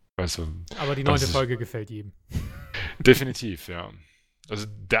 Weißt du, Aber die 9. Folge gefällt jedem. definitiv, ja. Also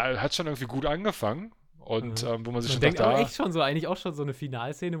der hat schon irgendwie gut angefangen und wo man sich Man schon denkt dachte, aber echt schon so, eigentlich auch schon so eine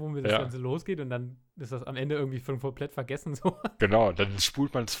Finalszene, wo mir das Ja. Ganze losgeht und dann ist das am Ende irgendwie komplett vergessen so. genau, dann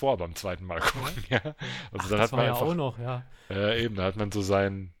spult man es vor beim zweiten Mal gucken, ja. Also Ach, dann das hat war man ja einfach, auch noch, ja. eben, da hat man so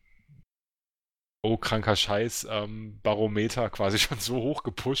sein kranker Scheiß Barometer quasi schon so hoch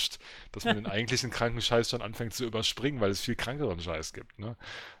gepusht, dass man den eigentlichen kranken Scheiß schon anfängt zu überspringen, weil es viel krankeren Scheiß gibt, ne?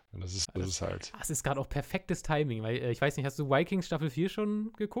 Und das ist halt Es ist gerade auch perfektes Timing, weil ich weiß nicht, hast du Vikings Staffel 4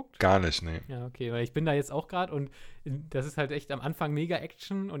 schon geguckt? gar nicht, nee. Ja, okay, weil ich bin da jetzt auch gerade und das ist halt echt am Anfang mega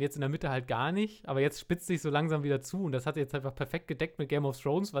Action und jetzt in der Mitte halt gar nicht, aber jetzt spitzt sich so langsam wieder zu und das hat jetzt einfach perfekt gedeckt mit Game of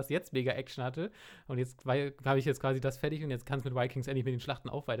Thrones, was jetzt mega Action hatte und jetzt habe ich jetzt quasi das fertig und jetzt kann es mit Vikings endlich mit den Schlachten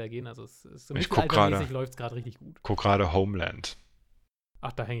auch weitergehen, also es ist so Ich guck mittelaltermäßig läuft es gerade richtig gut. Guck gerade Homeland.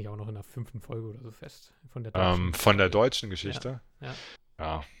 Ach, da hänge ich auch noch in der 5. Folge oder so fest. Von der Von der deutschen Geschichte. Ja.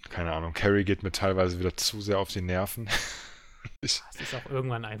 Ja, keine Ahnung. Carrie geht mir teilweise wieder zu sehr auf die Nerven. Es ist auch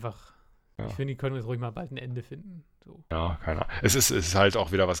irgendwann einfach. Ja. Ich finde, die können jetzt ruhig mal bald ein Ende finden. So. Ja, keine Ahnung. Es ist halt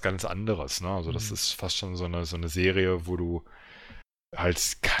auch wieder was ganz anderes, ne? Also das ist fast schon so eine Serie, wo du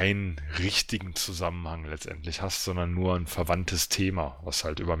halt keinen richtigen Zusammenhang letztendlich hast, sondern nur ein verwandtes Thema, was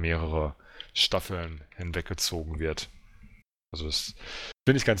halt über mehrere Staffeln hinweggezogen wird. Also das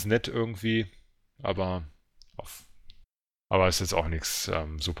finde ich ganz nett irgendwie, aber ist jetzt auch nichts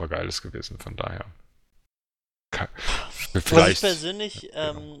super Geiles gewesen, von daher. Also ich Vielleicht. persönlich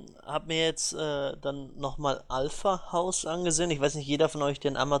habe mir jetzt dann nochmal Alpha House angesehen. Ich weiß nicht, jeder von euch, der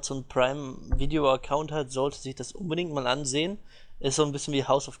einen Amazon Prime Video Account hat, sollte sich das unbedingt mal ansehen. Ist so ein bisschen wie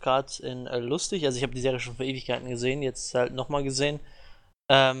House of Cards in lustig. Also ich habe die Serie schon vor Ewigkeiten gesehen, jetzt halt nochmal gesehen.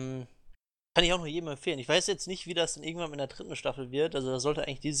 Kann ich auch nur jedem empfehlen. Ich weiß jetzt nicht, wie das dann irgendwann in der 3. Staffel wird. Also da sollte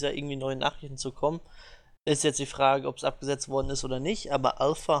eigentlich dieses Jahr irgendwie neue Nachrichten zu kommen. Ist jetzt die Frage, ob es abgesetzt worden ist oder nicht, aber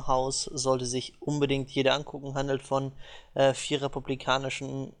Alpha House sollte sich unbedingt jeder angucken. Handelt von 4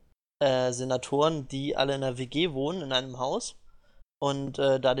 republikanischen Senatoren, die alle in einer WG wohnen, in einem Haus und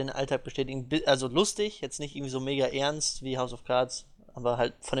da den Alltag bestätigen. Also lustig, jetzt nicht irgendwie so mega ernst wie House of Cards, aber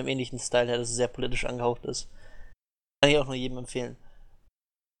halt von dem ähnlichen Style her, dass es sehr politisch angehaucht ist. Kann ich auch nur jedem empfehlen.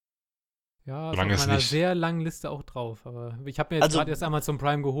 Ja, ist Solange auf es meiner nicht- sehr langen Liste auch drauf. Aber ich habe mir jetzt Also- gerade erst Amazon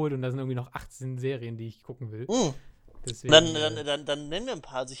Prime geholt und da sind irgendwie noch 18 Serien, die ich gucken will. Deswegen, Dann nennen wir ein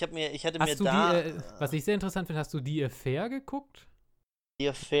paar. Also ich hatte mir hast du da was ich sehr interessant finde, hast du die Affair geguckt? The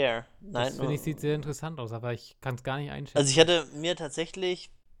Affair. Nein, Das finde ich sieht sehr interessant aus, aber ich kann es gar nicht einschätzen. Also ich hatte mir tatsächlich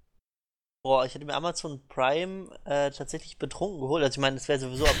Amazon Prime tatsächlich betrunken geholt. Also ich meine, es wäre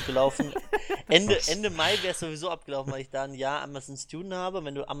sowieso abgelaufen. Ende Mai wäre es sowieso abgelaufen, weil ich da ein Jahr Amazon Student habe.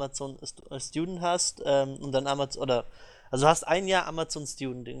 Wenn du Amazon Student hast und dann also hast ein Jahr Amazon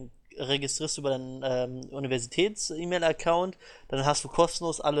Student, den registrierst du über deinen Universitäts-E-Mail-Account, dann hast du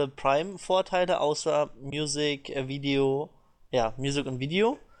kostenlos alle Prime-Vorteile, außer Music, Video, ja, Music und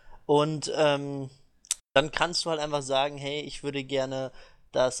Video. Und dann kannst du halt einfach sagen, hey, ich würde gerne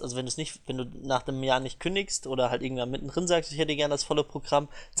also wenn du nach einem Jahr nicht kündigst oder halt irgendwann mittendrin sagst, ich hätte gerne das volle Programm,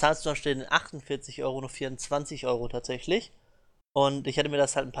 zahlst du anstelle den 48 Euro nur 24 Euro tatsächlich. Und ich hätte mir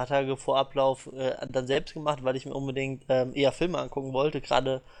das halt ein paar Tage vor Ablauf dann selbst gemacht, weil ich mir unbedingt eher Filme angucken wollte.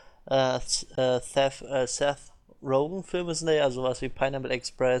 Gerade Seth Rogen-Filme sind da ja, sowas wie Pineapple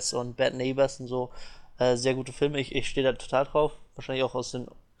Express und Bad Neighbors und so. Sehr gute Filme. Ich stehe da total drauf. Wahrscheinlich auch aus den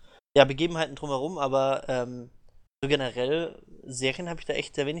Begebenheiten drumherum, aber so generell, Serien habe ich da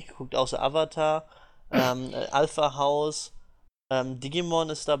echt sehr wenig geguckt, außer Avatar, Alpha House, Digimon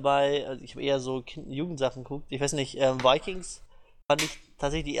ist dabei. Also ich habe eher so Jugendsachen geguckt. Ich weiß nicht, Vikings fand ich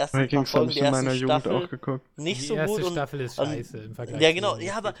tatsächlich die ersten paar Vikings Folgen habe ich der in ersten meiner Jugend Staffel auch geguckt. nicht Die so erste gut. Und Staffel ist scheiße im Vergleich ja, genau. zu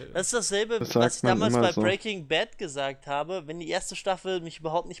Ja, aber später. das ist dasselbe, Das was ich sagt man damals immer bei so. Breaking Bad gesagt habe. Wenn die erste Staffel mich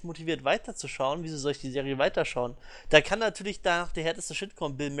überhaupt nicht motiviert weiterzuschauen, wieso soll ich die Serie weiterschauen? Da kann natürlich danach der härteste Shit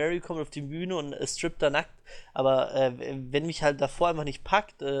kommen. Bill Murray kommt auf die Bühne und strippt da nackt. Aber wenn mich halt davor einfach nicht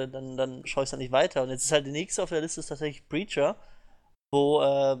packt, dann schaue ich es dann nicht weiter. Und jetzt ist halt die nächste auf der Liste ist tatsächlich Preacher, wo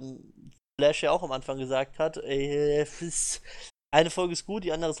Flash ja auch am Anfang gesagt hat, eine Folge ist gut,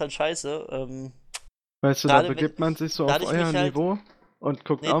 die andere ist halt scheiße. Weißt du, da begibt man sich so auf dadurch euer mich halt- Niveau und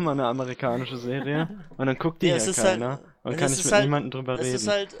guckt Nee. auch mal eine amerikanische Serie und dann guckt die Nee, ja es ist keiner halt- und es kann ist ich mit halt- niemandem drüber Es ist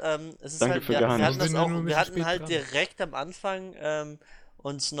reden. halt, Danke für wir gar hatten nichts. das Sind wir auch, nur ein wir bisschen hatten spät halt dran. direkt am Anfang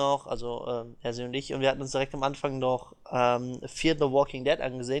uns noch, also sie und ich, und wir hatten uns direkt am Anfang noch Fear the Walking Dead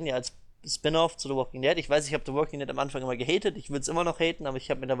angesehen, ja, als Spin-off zu The Walking Dead. Ich weiß, ich habe The Walking Dead am Anfang immer gehatet, ich würde es immer noch haten, aber ich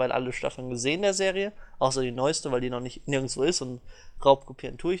habe mittlerweile alle Staffeln gesehen der Serie, außer die neueste, weil die noch nicht nirgendwo ist und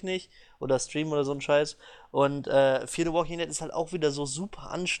Raubkopieren tue ich nicht oder streamen oder so ein Scheiß. Und Fear the Walking Dead ist halt auch wieder so super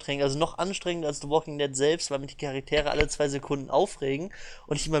anstrengend, also noch anstrengender als The Walking Dead selbst, weil mich die Charaktere alle 2 Sekunden aufregen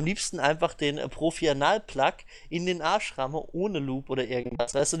und ich ihm am liebsten einfach den Profi-Anal-Plug in den Arsch ramme, ohne Loop oder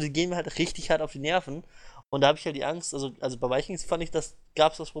irgendwas. Weißt du, die gehen mir halt richtig hart auf die Nerven. Und da habe ich halt die Angst, also bei Vikings fand ich,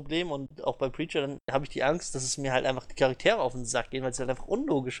 gab es das Problem und auch bei Preacher, dann habe ich die Angst, dass es mir halt einfach die Charaktere auf den Sack gehen, weil sie halt einfach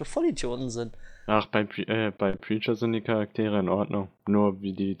unlogische Vollidioten sind. Ach, bei Preacher sind die Charaktere in Ordnung. Nur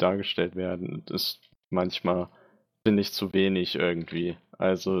wie die dargestellt werden, ist manchmal, finde ich, zu wenig irgendwie.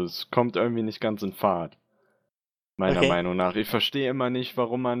 Also es kommt irgendwie nicht ganz in Fahrt. Meiner Okay. Meinung nach. Ich verstehe immer nicht,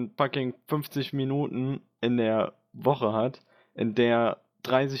 warum man fucking 50 Minuten in der Woche hat, in der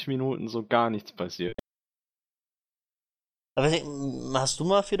 30 Minuten so gar nichts passiert. Aber hast du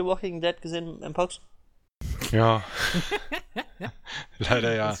mal Fear the Walking Dead gesehen, Mpox? Ja.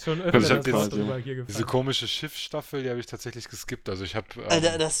 Leider ja. Das ist schon Also ich öfter hab das Wort diese- drüber hier Diese gefallen. komische Schiffsstaffel, die habe ich tatsächlich geskippt. Also ich habe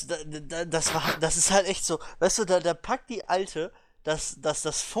Alter, das ist halt echt so, weißt du, da packt die Alte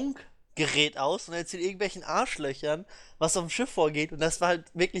das Funkgerät aus und erzählt irgendwelchen Arschlöchern, was auf dem Schiff vorgeht. Und das war halt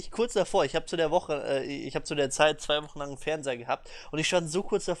wirklich kurz davor. Ich habe zu der Zeit 2 Wochen lang einen Fernseher gehabt und ich stand so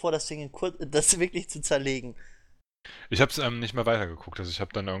kurz davor, das Ding das wirklich zu zerlegen. ich habe es nicht mehr weitergeguckt. Also ich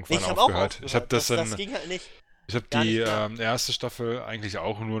habe dann irgendwann Ich habe auch aufgehört. Ich habe das das dann, ging halt nicht. ich habe gar die nicht mehr. erste Staffel eigentlich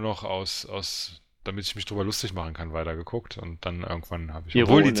auch nur noch damit ich mich drüber lustig machen kann, weitergeguckt. Und dann irgendwann habe ich,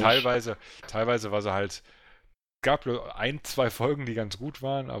 obwohl die Ironisch. teilweise war sie halt, gab nur 1, 2 Folgen, die ganz gut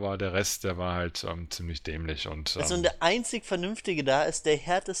waren, aber der Rest, der war halt ziemlich dämlich und Also und der einzig Vernünftige da ist der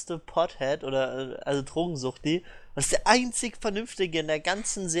härteste Pothead oder also Drogensuchti. Das ist der einzig Vernünftige in der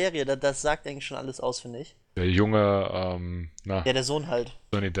ganzen Serie. Das sagt eigentlich schon alles aus, finde ich. der junge, Ja, der Sohn halt.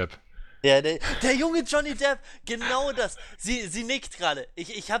 Johnny Depp. Ja, der junge Johnny Depp, genau das. Sie nickt gerade.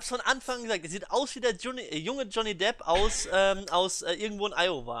 Ich hab's von Anfang gesagt. Er sieht aus wie der junge Johnny Depp aus irgendwo in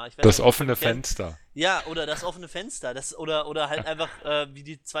Iowa. Ich weiß Das nicht, ob offene ihr kennt. Fenster. Ja, oder das offene Fenster. Oder halt einfach wie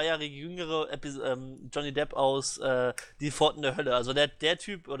die 2-jährige jüngere Johnny Depp aus Die Pforten der Hölle. Also der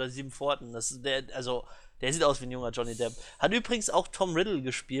Typ oder 7 Pforten. Der sieht aus wie ein junger Johnny Depp. Hat übrigens auch Tom Riddle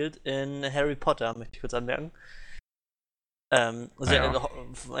gespielt in Harry Potter, möchte ich kurz anmerken. Ja,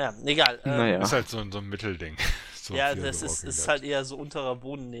 egal. Naja. Ist halt so ein Mittelding. So Ja, für das The ist Walking Dead. halt eher so unterer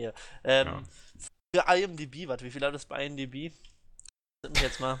Bodennähe. Ja. Für IMDb, warte, wie viel hat das bei IMDb? Sag mich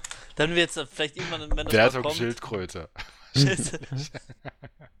jetzt mal. Dann wir jetzt vielleicht irgendwann, wenn das mal Wertung kommt. Schildkröte.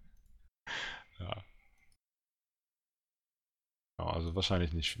 Ja. Ja, also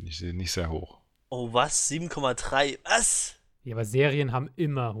wahrscheinlich nicht sehr hoch. Oh, was? 7,3? Was? Ja, aber Serien haben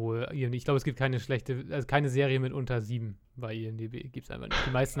immer hohe IMDb. Ich glaube, es gibt keine keine Serie mit unter 7 bei IMDb. Gibt es einfach nicht. Die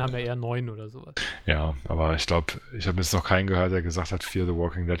meisten haben ja eher 9 oder sowas. Ja, aber ich glaube, ich habe jetzt noch keinen gehört, der gesagt hat, Fear the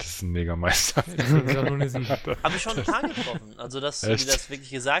Walking Dead ist ein Mega-Meister. Deswegen ist auch nur eine 7. Habe ich schon ein paar getroffen. Also, die Echt? das wirklich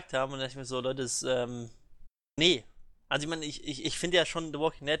gesagt haben. Und da dachte ich mir so, Leute, nee. Also, ich meine, ich finde ja schon The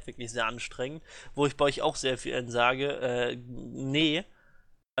Walking Dead wirklich sehr anstrengend. Wo ich bei euch auch sehr viel sage, nee.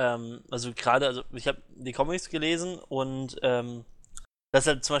 Also, ich habe die Comics gelesen und Das ist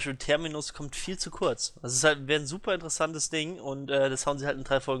halt zum Beispiel Terminus kommt viel zu kurz. Das ist halt, wäre ein super interessantes Ding und das hauen sie halt in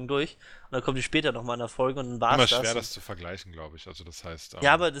 3 Folgen durch. Und dann kommt die später nochmal in der Folge und dann war's Immer das. schwer, das zu vergleichen, glaube ich. Also das heißt,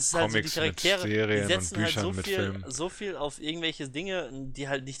 Ja, aber das ist halt so, die Comics Charaktere, mit Serien die setzen und halt Büchern mit Filmen. so viel auf irgendwelche Dinge, die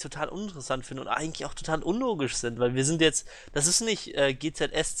halt nicht total uninteressant finden und eigentlich auch total unlogisch sind, weil wir sind jetzt, das ist nicht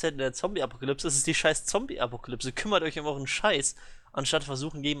GZSZ in der Zombie-Apokalypse, das ist die scheiß Zombie-Apokalypse. Kümmert euch um euren Scheiß, anstatt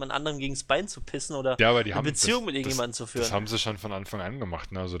versuchen, jemand anderem gegens Bein zu pissen oder Ja, aber die eine haben Beziehung mit irgendjemandem zu führen. Das haben sie schon von Anfang an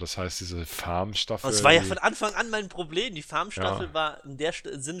gemacht, ne? Also das heißt, diese Farm-Staffel. Das war ja von Anfang an mein Problem. Die Farm-Staffel war in der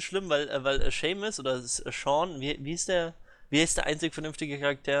Sinn schlimm, weil Seamus oder Sean, wie ist der einzig vernünftige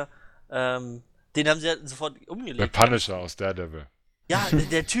Charakter? Den haben sie ja sofort umgelegt. Der Punisher aus Daredevil. Ja,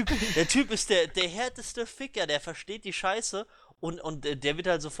 der Typ ist der härteste Ficker, der versteht die Scheiße und der wird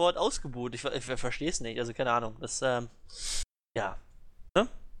halt sofort ausgebuht. Ich verstehe es nicht, also keine Ahnung. Das, ja. Ne?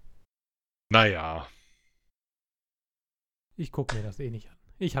 Naja. Ich gucke mir das eh nicht an.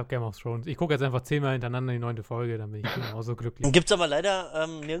 Ich habe Game of Thrones. Ich gucke jetzt einfach 10-mal hintereinander die 9. Folge, dann bin ich genauso glücklich. Gibt's aber leider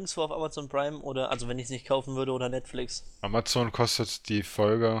nirgendwo auf Amazon Prime oder, also wenn ich es nicht kaufen würde, oder Netflix. Amazon kostet die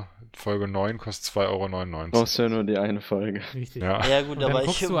Folge 9 kostet 2,99 €. Brauchst ja nur die eine Folge. Richtig. Ja. Ja gut, Und dann aber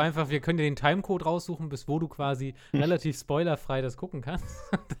guckst du einfach, wir können dir den Timecode raussuchen, bis wo du quasi relativ spoilerfrei das gucken kannst.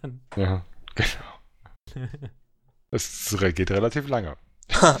 Dann Ja, genau. Es geht relativ lange.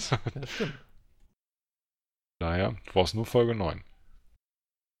 das stimmt. Daher, du brauchst nur Folge 9.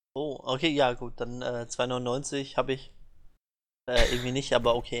 Oh, okay, ja gut, dann 2,99 habe ich irgendwie nicht,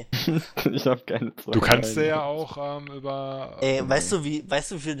 aber okay. Ich habe keine Zeit. Du kannst ja auch über... Weißt du, wie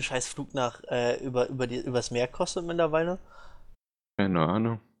viel ein scheiß Flug nach übers Meer kostet mittlerweile? Keine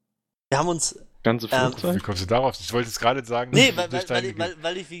Ahnung. Wir haben uns... Ganze Wie Flugzeug? kommst du darauf? Ich wollte jetzt gerade sagen... Nee, durch deine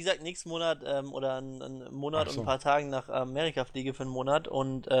weil ich, wie gesagt, nächsten Monat oder einen Monat Ach so. und ein paar Tagen nach Amerika fliege für einen Monat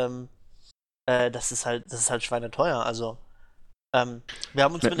und das ist halt schweineteuer, also wir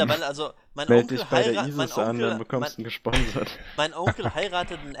haben uns mittlerweile, also Meld dich bei der ISIS an, dann bekommst du ihn gesponsert. mein Onkel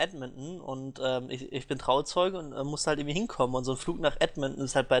heiratet in Edmonton und ich bin Trauzeuge und muss halt irgendwie hinkommen und so ein Flug nach Edmonton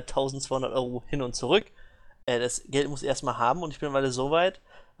ist halt bei 1.200 € hin und zurück. Das Geld muss ich erstmal haben und ich bin mittlerweile so weit,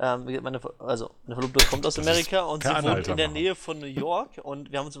 meine Verlobte kommt aus Amerika und sie wohnt in der Nähe von New York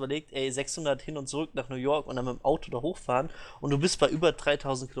und wir haben uns überlegt, 600 hin und zurück nach New York und dann mit dem Auto da hochfahren und du bist bei über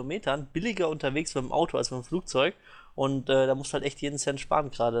 3.000 Kilometern billiger unterwegs mit dem Auto als mit dem Flugzeug und da musst du halt echt jeden Cent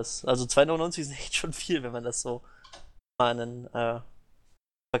sparen gerade. Also 2,99 € ist echt schon viel, wenn man das so mal in einen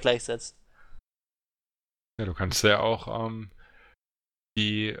Vergleich setzt. Ja, du kannst ja auch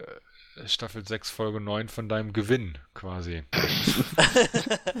die Staffel 6, Folge 9 von deinem Gewinn quasi.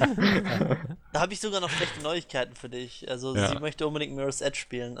 Da habe ich sogar noch schlechte Neuigkeiten für dich. Also Ja. sie möchte unbedingt Mirror's Edge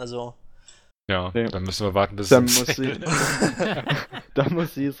spielen, also Ja, Ja. dann müssen wir warten, bis Dann es muss sie, dann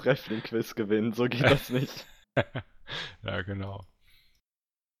muss sie das Reflink-Quiz gewinnen, so geht das nicht. Ja, genau.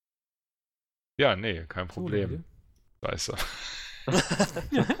 Ja, nee, kein Problem. Scheiße.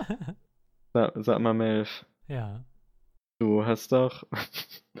 Sag mal, Melf, Ja. du hast doch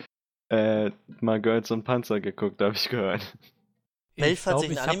mal Girls und Panzer geguckt, habe ich gehört. Melf hat sich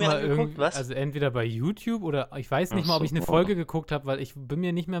einen ich hab Anime mal angeguckt, was? Also entweder bei YouTube oder ich weiß nicht Ach mal, ob so. ich eine Folge geguckt habe, weil ich bin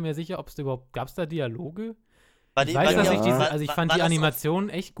mir nicht mehr sicher, ob es überhaupt, gab es da Dialoge? War Ich die- weiß, war dass die ich auf- diese, war- also ich war- fand war die das auf- Animation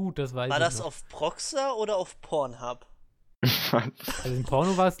echt gut, das weiß War ich das noch. auf Proxa oder auf Pornhub? Also im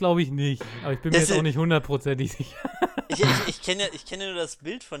Porno war es glaube ich nicht, aber ich bin mir Das jetzt auch ist- nicht hundertprozentig sicher. Ich kenne ja nur das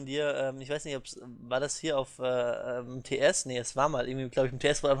Bild von dir. Ich weiß nicht, war das hier auf TS? Nee, es war mal irgendwie, glaube ich, im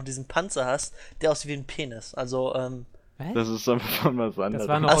TS, wo du einfach diesen Panzer hast, der aussieht wie ein Penis. Also, Hä? Das ist aber von was anderes. Das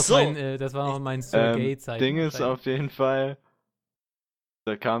war noch Ach aus so. meinen Sir-Gay-Zeiten. Ding ist auf jeden Fall,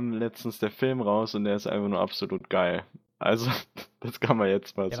 da kam letztens der Film raus und der ist einfach nur absolut geil. Also, das kann man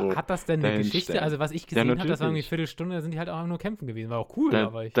jetzt mal Ja, so. aber hat das denn eine dahin Geschichte? stellen. Also was ich gesehen habe, das war irgendwie natürlich. eine Viertelstunde, da sind die halt auch einfach nur kämpfen gewesen. War auch cool,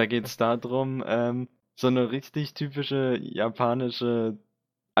 aber Da geht es darum, so eine richtig typische japanische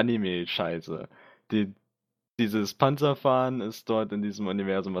Anime-Scheiße. Dieses Panzerfahren ist dort in diesem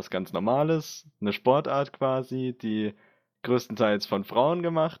Universum was ganz Normales, eine Sportart quasi, die größtenteils von Frauen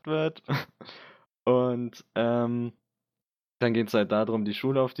gemacht wird. Und dann geht es halt darum, die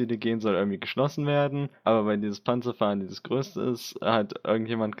Schule, auf die die gehen, soll irgendwie geschlossen werden. Aber weil dieses Panzerfahren dieses Größte ist, hat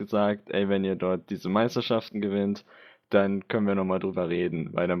irgendjemand gesagt, ey, wenn ihr dort diese Meisterschaften gewinnt, dann können wir nochmal drüber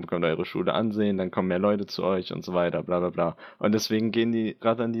reden, weil dann bekommt eure Schule Ansehen, dann kommen mehr Leute zu euch und so weiter, bla bla bla. Und deswegen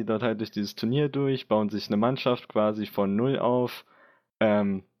rattern die dort halt durch dieses Turnier durch, bauen sich eine Mannschaft quasi von null auf.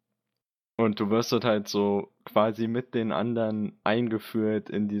 Und du wirst dort halt so quasi mit den anderen eingeführt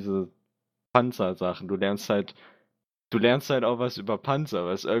in diese Panzersachen. Du lernst halt auch was über Panzer,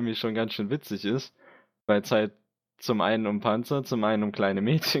 was irgendwie schon ganz schön witzig ist, weil es halt zum einen um Panzer, zum einen um kleine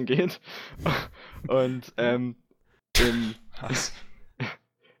Mädchen geht. Und Was?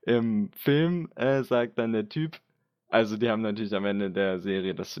 Im Film sagt dann der Typ, also die haben natürlich am Ende der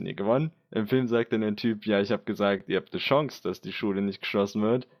Serie das Turnier gewonnen. Im Film sagt dann der Typ, ja, ich habe gesagt, ihr habt eine Chance, dass die Schule nicht geschlossen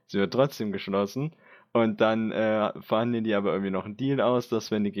wird. Sie wird trotzdem geschlossen. Und dann verhandeln die aber irgendwie noch einen Deal aus,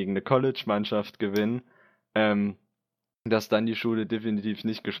 dass wenn die gegen eine College-Mannschaft gewinnen, dass dann die Schule definitiv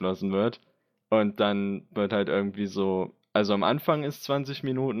nicht geschlossen wird. Und dann wird halt irgendwie so, also am Anfang ist 20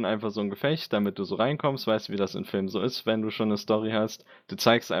 Minuten einfach so ein Gefecht, damit du so reinkommst, weißt wie das in Filmen so ist, wenn du schon eine Story hast. Du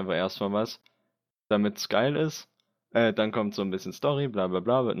zeigst einfach erstmal was, damit es geil ist. Dann kommt so ein bisschen Story, bla bla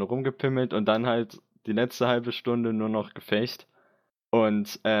bla, wird nur rumgepimmelt und dann halt die letzte halbe Stunde nur noch Gefecht.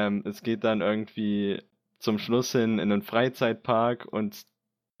 Und es geht dann irgendwie zum Schluss hin in einen Freizeitpark und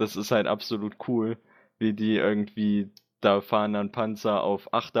das ist halt absolut cool, wie die irgendwie, da fahren dann Panzer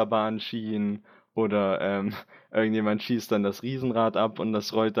auf Achterbahnschienen oder irgendjemand schießt dann das Riesenrad ab und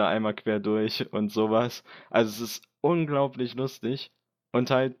das rollt da einmal quer durch und sowas. Also es ist unglaublich lustig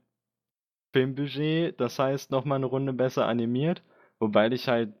und halt Filmbudget, das heißt nochmal eine Runde besser animiert, wobei ich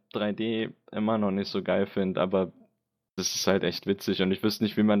halt 3D immer noch nicht so geil finde, aber das ist halt echt witzig und ich wüsste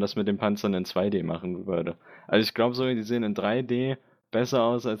nicht, wie man das mit den Panzern in 2D machen würde. Also ich glaube sogar, die sehen in 3D besser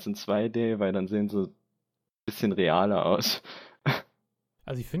aus als in 2D, weil dann sehen sie ein bisschen realer aus.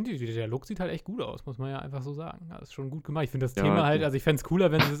 Also ich finde, der Look sieht halt echt gut aus, muss man ja einfach so sagen. Das ist schon gut gemacht. Ich finde das Ja, Thema halt, okay. also ich fände es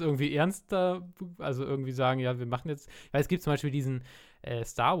cooler, wenn sie es irgendwie ernster, also irgendwie sagen, ja, wir machen jetzt, weil es gibt zum Beispiel diesen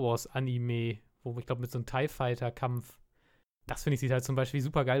Star Wars Anime, wo ich glaube mit so einem TIE Fighter Kampf, das finde ich sieht halt zum Beispiel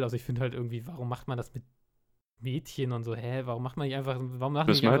super geil aus. Ich finde halt irgendwie, warum macht man das mit Mädchen und so, warum macht man nicht einfach, warum machen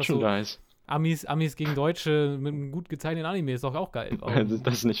die Das nicht einfach so Merchandise, Amis gegen Deutsche mit einem gut gezeichneten Anime, ist doch auch geil. weil sich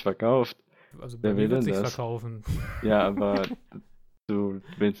das nicht verkauft. Also bei Wer mir will wird denn sich's das? verkaufen. Ja, aber du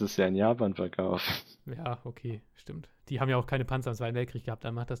willst es ja in Japan verkaufen. Ja, okay, stimmt. Die haben ja auch keine Panzer im Zweiten Weltkrieg gehabt,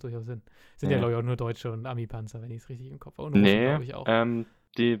 dann macht das durchaus Sinn. Sind ja, Ja. glaube ich, auch nur Deutsche und Ami-Panzer, wenn ich es richtig im Kopf habe. Und Russen, Nee, glaube ich, auch.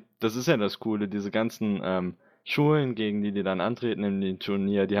 das ist ja das Coole, diese ganzen Schulen, gegen die dann antreten in dem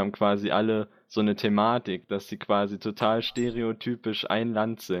Turnier, die haben quasi alle so eine Thematik, dass sie quasi total stereotypisch ein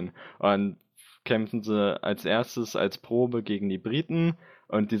Land sind. Und kämpfen sie als erstes als Probe gegen die Briten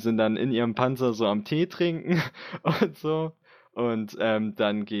und die sind dann in ihrem Panzer so am Tee trinken und so. Und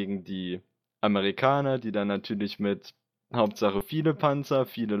dann gegen die Amerikaner, die dann natürlich mit Hauptsache viele Panzer,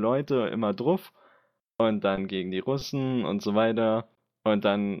 viele Leute, immer drauf. Und dann gegen die Russen und so weiter. Und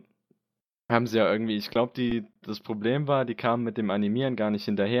dann haben sie ja irgendwie, ich glaube, das Problem war, die kamen mit dem Animieren gar nicht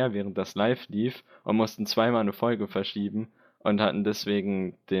hinterher, während das live lief und mussten zweimal eine Folge verschieben und hatten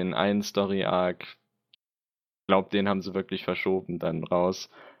deswegen den einen Story-Arc, glaube, den haben sie wirklich verschoben dann raus,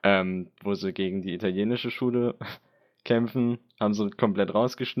 wo sie gegen die italienische Schule kämpfen, haben sie komplett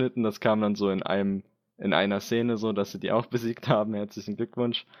rausgeschnitten, das kam dann so in einer Szene so, dass sie die auch besiegt haben, herzlichen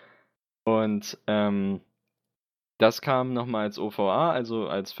Glückwunsch. Und das kam nochmal als OVA, also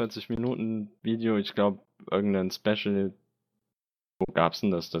als 40-Minuten-Video. Ich glaube, irgendein Special. Wo gab's denn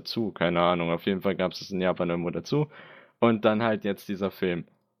das dazu? Keine Ahnung. Auf jeden Fall gab es in Japan irgendwo dazu. Und dann halt jetzt dieser Film.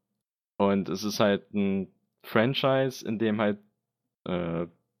 Und es ist halt ein Franchise, in dem halt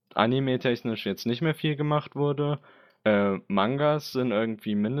anime-technisch jetzt nicht mehr viel gemacht wurde. Mangas sind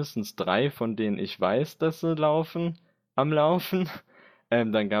irgendwie mindestens 3, von denen ich weiß, dass sie am Laufen.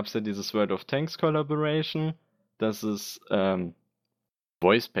 Dann gab es ja dieses World of Tanks Collaboration. Dass es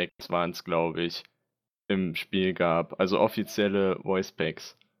Voice Packs waren es, glaube ich, im Spiel gab. Also offizielle Voice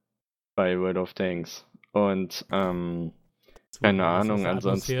Packs bei World of Tanks. Und keine Ahnung, Atmosphärisch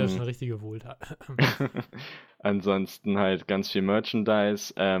ansonsten eine richtige Wohltat. ansonsten halt ganz viel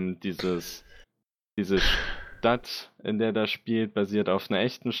Merchandise. Diese Stadt, in der das spielt, basiert auf einer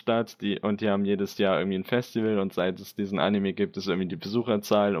echten Stadt, und die haben jedes Jahr irgendwie ein Festival und seit es diesen Anime gibt, ist irgendwie die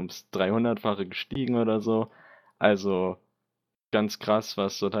Besucherzahl ums 300-fache gestiegen oder so. Also ganz krass,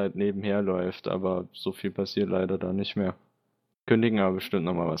 was dort halt nebenher läuft, aber so viel passiert leider da nicht mehr. Kündigen aber bestimmt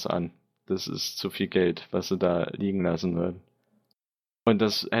nochmal was an. Das ist zu viel Geld, was sie da liegen lassen würden. Und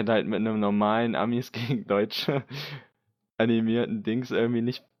das hätte halt mit einem normalen Amis gegen Deutsche animierten Dings irgendwie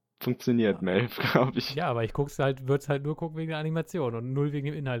nicht funktioniert, Melf, glaube ich. Ja, aber würde es halt nur gucken wegen der Animation und null wegen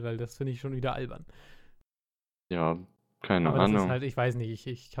dem Inhalt, weil das finde ich schon wieder albern. Ja, keine Aber das ist Ahnung. halt, ich weiß nicht,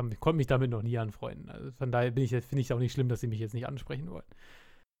 ich konnte mich damit noch nie anfreunden. Also von daher finde ich es auch nicht schlimm, dass sie mich jetzt nicht ansprechen wollen.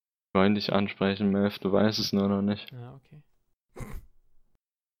 Ich wollte dich ansprechen, Melf, du weißt es nur noch nicht. Ja, okay.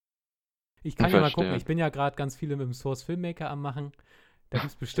 Ich kann ja mal Verstehe. gucken, ich bin ja gerade ganz viel mit dem Source Filmmaker am machen. Da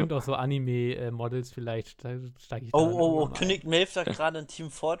gibt es bestimmt auch so Anime-Models, vielleicht steige ich da dann Oh, irgendwann mal kündigt Melf da gerade einen Team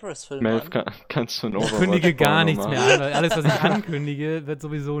Fortress-Film Melf, an? kannst du einen ein. Ich Overwatch kündige gar Porno nichts machen? mehr an, weil alles, was ich ankündige, wird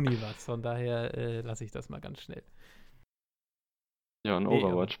sowieso nie was. Von daher lasse ich das mal ganz schnell. Ja, ein Nee, aber-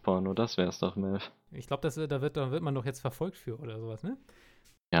 Overwatch-Porno, das wär's doch, Melf. Ich glaube, da wird man doch jetzt verfolgt für oder sowas, ne?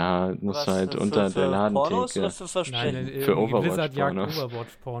 Ja, muss Was, halt unter der Pornos oder Ladentheke. für Versprechen? Nein, Für Blizzard jagt Overwatch-Pornos.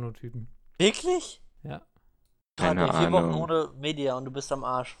 Overwatch-Pornotypen. Wirklich? Ja. Keine Gerade 4 Wochen Ahnung. ohne Media und du bist am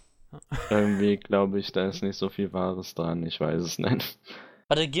Arsch. Irgendwie glaube ich, da ist nicht so viel Wahres dran. Ich weiß es nicht.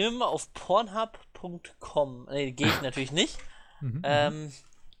 Warte, gehen wir mal auf pornhub.com. Ne, gehe ich natürlich nicht.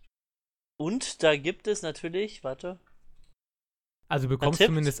 Und da gibt es natürlich, warte. Also du bekommst Tipps?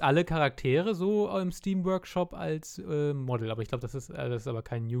 zumindest alle Charaktere so im Steam-Workshop als Model, aber ich glaube, das ist aber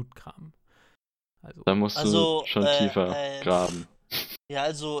kein Nude-Kram. Also, Da musst Also, du schon tiefer graben. Ja,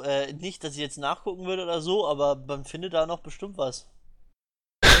 also nicht, dass ich jetzt nachgucken würde oder so, aber man findet da noch bestimmt was.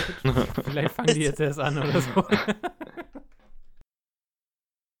 vielleicht fangen die jetzt erst an oder so.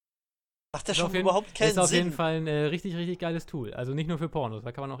 Macht das Ist schon überhaupt keinen ist auf jeden Sinn. Fall ein richtig, richtig geiles Tool. Also nicht nur für Pornos,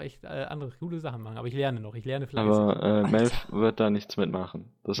 da kann man auch echt andere coole Sachen machen. Aber ich lerne fleißig. Aber Melf wird da nichts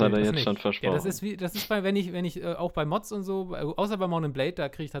mitmachen. Das hat er das jetzt nicht. schon Ja, versprochen. das ist bei, wenn ich auch bei Mods und so, außer bei Mount & Blade, da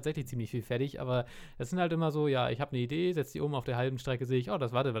kriege ich tatsächlich ziemlich viel fertig, aber das sind halt immer so, ja, ich habe eine Idee, setze die um, auf der halben Strecke sehe ich, weil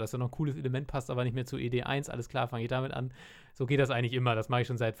das ja noch ein cooles Element passt, aber nicht mehr zu ED 1, alles klar, fange ich damit an. So geht das eigentlich immer, das mache ich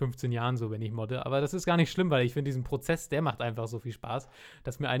schon seit 15 Jahren so, wenn ich modde, aber das ist gar nicht schlimm, weil ich finde diesen Prozess, der macht einfach so viel Spaß,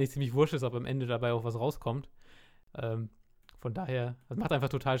 dass mir eigentlich ziemlich wurscht ist, ob am Ende dabei auch was rauskommt. Von daher, das macht einfach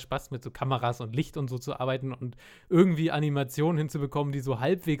total Spaß, mit so Kameras und Licht und so zu arbeiten und irgendwie Animationen hinzubekommen, die so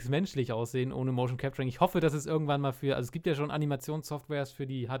halbwegs menschlich aussehen, ohne Motion Capturing. Ich hoffe, dass es irgendwann mal also es gibt ja schon Animationssoftwares für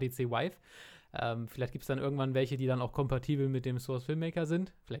die HTC Vive. Vielleicht gibt es dann irgendwann welche, die dann auch kompatibel mit dem Source Filmmaker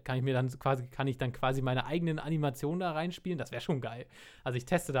sind. Vielleicht kann ich dann quasi meine eigenen Animationen da reinspielen. Das wäre schon geil. Also ich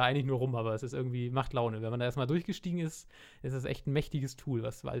teste da eigentlich nur rum, aber es ist irgendwie, macht Laune. Wenn man da erstmal durchgestiegen ist, ist es echt ein mächtiges Tool,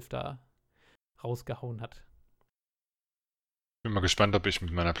 was Valve da rausgehauen hat. Bin mal gespannt, ob ich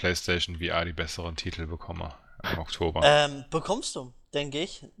mit meiner PlayStation VR die besseren Titel bekomme im Oktober. Bekommst du, denke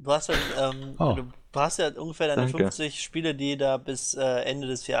ich. Du hast ja, Oh. du hast ja ungefähr deine Danke. 50 Spiele, die da bis Ende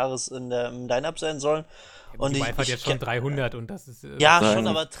des Jahres im Line-Up sein sollen. Und die Vive hat jetzt schon 300 und das ist ja, Sagen, schon,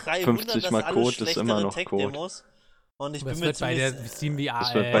 aber 300, 50 das mal alles Code ist schlechtere immer noch Tech-Demos. Und ich aber bin es mir wird bei ziemlich der Steam VR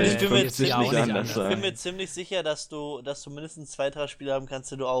Das wird bei den 50 nicht anders ich bin sein. mir ziemlich sicher, dass du mindestens 2, 3 Spiele haben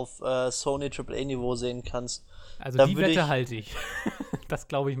kannst, die du auf Sony AAA-Niveau sehen kannst. Also Da die würde Wette ich- halte ich. Das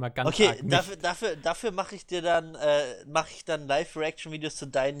glaube ich mal ganz Okay, arg nicht. dafür mache ich dann Live-Reaction-Videos zu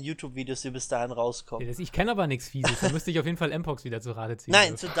deinen YouTube-Videos, die bis dahin rauskommen. Ich kenne aber nichts Fieses. Da müsste ich auf jeden Fall Mpox wieder zu Rate ziehen.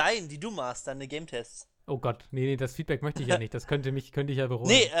 Nein, Also. zu deinen, die du machst, deine Game-Tests. Oh Gott, nee, das Feedback möchte ich ja nicht. Das könnte ich ja beruhigen.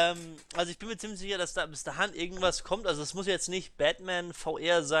 Nee, also ich bin mir ziemlich sicher, dass da bis dahin irgendwas kommt. Also es muss jetzt nicht Batman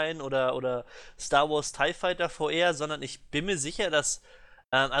VR sein oder Star Wars TIE Fighter VR, sondern ich bin mir sicher, dass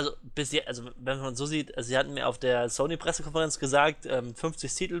also wenn man so sieht, sie hatten mir auf der Sony-Pressekonferenz gesagt,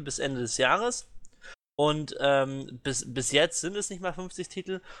 50 Titel bis Ende des Jahres. Und bis jetzt sind es nicht mal 50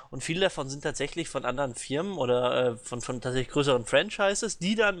 Titel und viele davon sind tatsächlich von anderen Firmen oder von tatsächlich größeren Franchises,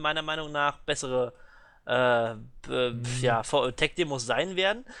 die dann meiner Meinung nach bessere Tech-Demos sein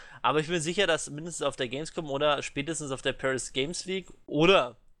werden. Aber ich bin mir sicher, dass mindestens auf der Gamescom oder spätestens auf der Paris Games Week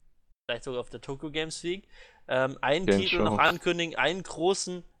oder vielleicht sogar auf der Tokyo Games Week einen Game Titel Show. noch ankündigen, einen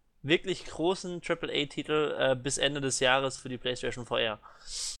großen, wirklich großen AAA-Titel bis Ende des Jahres für die PlayStation VR.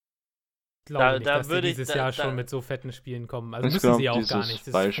 Ich glaube nicht, da dass die würde ich- dieses da- Jahr da- schon mit so fetten Spielen kommen. Also Ich müssen glaub, sie ja auch gar dieses nicht.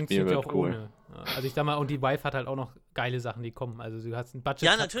 Das Beispiel funktioniert ja wird auch cool. ohne. Also ich sag mal, und die Vive hat halt auch noch geile Sachen, die kommen. Also du hast ein Budget,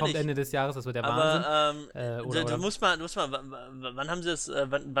 Ja, kommt natürlich. Ende des Jahres, das wird der Wahnsinn. Aber du musst mal, wann haben sie das,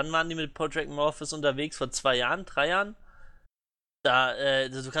 wann waren die mit Project Morpheus unterwegs? Vor 2 Jahren, 3 Jahren?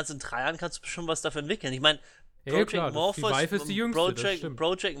 Du kannst in 3 Jahren bestimmt was dafür entwickeln. Ich meine, Ja, klar, die Vive ist die jüngste, das stimmt.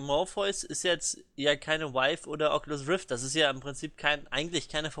 Project Morpheus ist jetzt ja keine Vive oder Oculus Rift. Das ist ja im Prinzip eigentlich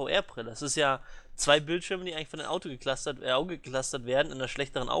keine VR-Brille. Das ist ja 2 Bildschirme, die eigentlich von den Auge geklustert werden in einer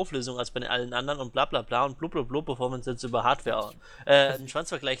schlechteren Auflösung als bei allen anderen und bla bla bla und blub, bevor wir uns jetzt über Hardware einen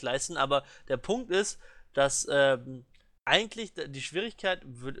Schwanzvergleich leisten. Aber der Punkt ist, dass eigentlich die Schwierigkeit,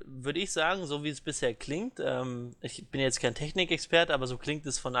 würde ich sagen, so wie es bisher klingt, ich bin jetzt kein Technikexperte, aber so klingt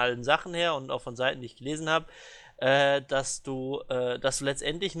es von allen Sachen her und auch von Seiten, die ich gelesen habe, dass du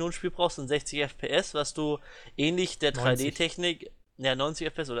letztendlich nur ein Spiel brauchst in 60 FPS, was du ähnlich der 90. 3D-Technik, ja 90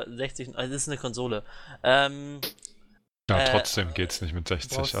 FPS oder 60, also das ist eine Konsole. Trotzdem geht's nicht mit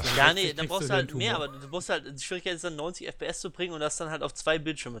 60. brauchst- Also. Ja, 60 nee, dann kriegst brauchst du du halt den mehr, Tumor. aber du musst halt, die Schwierigkeit ist dann 90 FPS zu bringen und das dann halt auf 2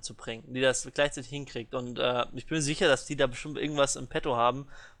 Bildschirme zu bringen, die das gleichzeitig hinkriegt. Und ich bin mir sicher, dass die da bestimmt irgendwas im Petto haben,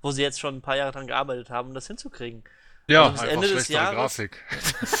 wo sie jetzt schon ein paar Jahre dran gearbeitet haben, um das hinzukriegen. Ja, Also bis einfach Ende des schlechtere Jahres- Grafik.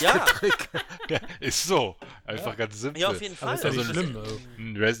 Ja, Ja, ist so. Einfach ganz simpel. Ja, auf jeden Aber Fall. ist ja Also nicht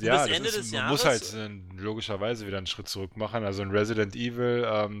schlimm. Ja, bis Ende das des ist, man muss Jahres- halt logischerweise wieder einen Schritt zurück machen. Also ein Resident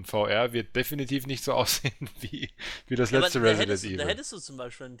Evil VR wird definitiv nicht so aussehen wie das Ja, aber letzte da Resident Evil. Da hättest du zum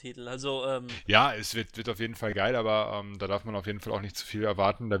Beispiel einen Titel. Also, Ja, es wird auf jeden Fall geil, aber da darf man auf jeden Fall auch nicht zu viel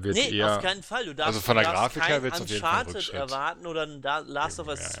erwarten. Da wird nee, eher. auf keinen Fall. Du darfst, also von der du darfst Grafik her kein wird's auf jeden Fall ein Uncharted Rückschritt. erwarten oder ein Last of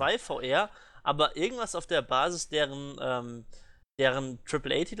Us Ja, ja. 2 VR, aber irgendwas auf der Basis deren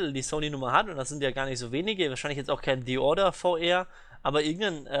AAA-Titel die Sony Nummer hat, und das sind ja gar nicht so wenige, wahrscheinlich jetzt auch kein The Order VR, aber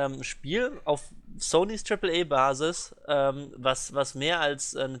irgendein Spiel auf Sonys AAA-Basis, was mehr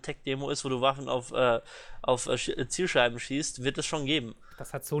als eine Tech-Demo ist, wo du Waffen auf Zielscheiben schießt, wird es schon geben.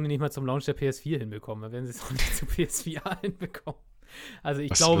 Das hat Sony nicht mal zum Launch der PS4 hinbekommen. Da werden sie es auch nicht zu PSVR hinbekommen. Also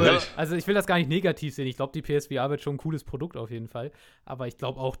ich glaube, ich will das gar nicht negativ sehen. Ich glaube, die PSVR wird schon ein cooles Produkt auf jeden Fall. Aber ich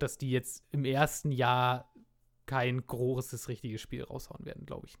glaube auch, dass die jetzt im ersten Jahr kein großes, richtiges Spiel raushauen werden,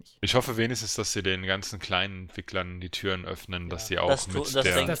 glaube ich nicht. Ich hoffe wenigstens, dass sie den ganzen kleinen Entwicklern die Türen öffnen, dass sie auch Das mit das der.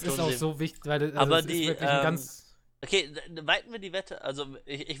 denke Das ist auch so wichtig, weil das, Aber es ist wirklich ein ganz. Okay, weiten wir die Wette. Also,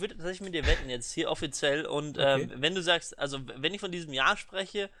 ich würde tatsächlich mit dir wetten, jetzt hier offiziell. Und Okay. wenn du sagst, also, wenn ich von diesem Jahr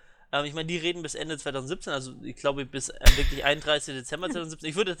spreche, ich meine, die reden bis Ende 2017, also ich glaube bis wirklich 31. Dezember 2017.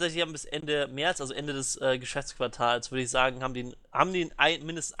 Ich würde tatsächlich sagen, bis Ende März, also Ende des Geschäftsquartals, würde ich sagen, haben die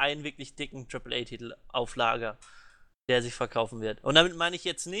mindestens einen wirklich dicken AAA-Titel auf Lager, der sich verkaufen wird. Und damit meine ich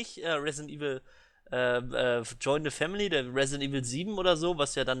jetzt nicht Resident Evil Join the Family, der Resident Evil 7 oder so,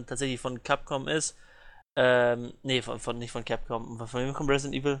 was ja dann tatsächlich von Capcom ist. Nee, nicht von Capcom. Von wem kommt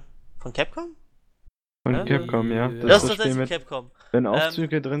Resident Evil? Von Capcom? Von Ja? Capcom, ja. Das ist das Spiel tatsächlich mit, Capcom. wenn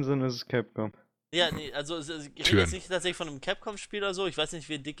Aufzüge drin sind, ist es Capcom. Ja, nee, also ich rede Türen. jetzt nicht tatsächlich von einem Capcom-Spiel oder so. Ich weiß nicht,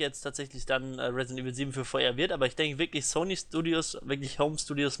 wie dick jetzt tatsächlich dann Resident Evil 7 für VR wird, aber ich denke wirklich, Sony Studios, wirklich Home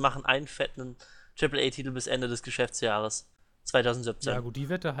Studios machen einen fetten AAA-Titel bis Ende des Geschäftsjahres 2017. Ja, gut, die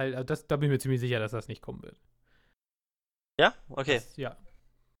Wette halt, da bin ich mir ziemlich sicher, dass das nicht kommen wird. Ja? Okay. Ja,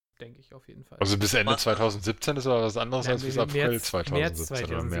 denke ich auf jeden Fall. Also bis Ende 2017 ist aber was anderes Ja, als bis März- April 2017 oder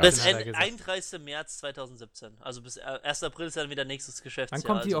 2017. März. Bis hat er gesagt. 31. März 2017. Also bis 1. April ist dann wieder nächstes Geschäftsjahr. Dann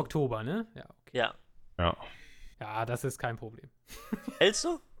kommt die also. Oktober, ne? Ja, okay. Ja. Ja. Ja, das ist kein Problem. Hältst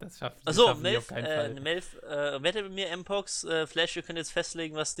du? Das schaffen Achso, schaffen die auf keinen Fall. Melf, wette mit mir, Mpox, Flash, ihr könnt jetzt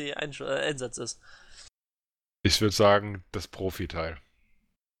festlegen, was der Einsatz ist. Ich würde sagen, das Profiteil.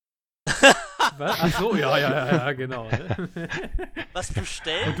 Was? Ach so, ja, genau. Ne? Was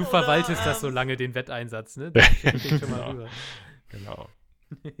bestellen? Und du oder, verwaltest das so lange, den Wetteinsatz, ne? Das geht schon mal rüber. Genau.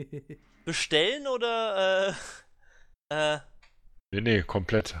 Bestellen oder Nee,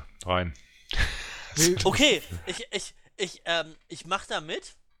 komplett rein. Okay, ich mach da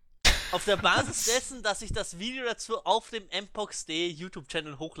mit. Auf der Basis dessen, dass ich das Video dazu auf dem Mpox.de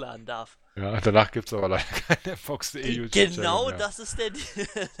YouTube-Channel hochladen darf. Ja, danach gibt es aber leider keine Fox.de YouTube-Channel Genau, mehr. das ist der.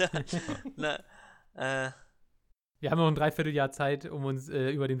 Wir haben noch ein Dreivierteljahr Zeit, um uns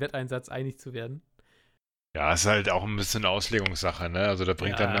über den Wetteinsatz einig zu werden. Ja, ist halt auch ein bisschen Auslegungssache, ne? Also da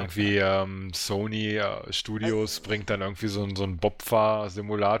bringt Ja, dann irgendwie Sony Studios bringt dann irgendwie so einen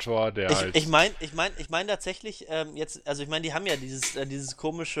Bobfahr-Simulator, der halt. Ich meine tatsächlich, jetzt, also ich meine, die haben ja dieses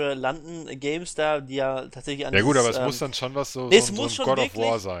komische Landen-Games da, die ja tatsächlich an Ja gut, aber dieses, es muss dann schon was so es ein muss schon God wirklich,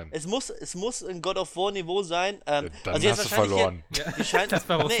 of War sein. Es muss ein God of War-Niveau sein. Dann also jetzt hast du wahrscheinlich verloren. Wir scheinen, Das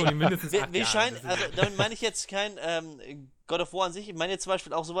war auch Sony mindestens 8 wir Jahre. scheinen, Das ist- also damit meine ich jetzt kein God of War an sich, ich meine jetzt zum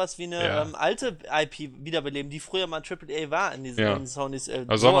Beispiel auch sowas wie eine Ja. alte IP wiederbeleben, die früher mal AAA war in diesen Ja. in Sonys. Also sagen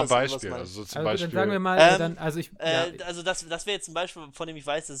wir ein sowas, was Beispiel. meine ich. Also so zum Also Beispiel. dann sagen wir mal, dann, also ich. Also das wäre jetzt zum Beispiel, von dem ich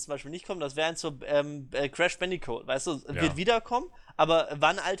weiß, dass es zum Beispiel nicht kommt, das wäre ein so Crash Bandicoot, weißt du, wird wiederkommen, aber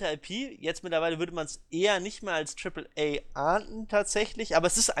war eine alte IP, jetzt mittlerweile würde man es eher nicht mehr als AAA ahnden tatsächlich, aber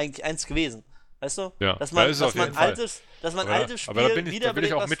es ist eigentlich eins gewesen, weißt du? Ja, dass man, ja, ist es auf jeden Fall. altes Spiel aber da will ich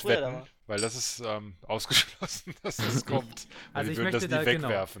wiederbelebt, auch was früher da mitwetten, war. weil das ist ausgeschlossen, dass das kommt. Weil Also die ich würden das möchte nie da, genau.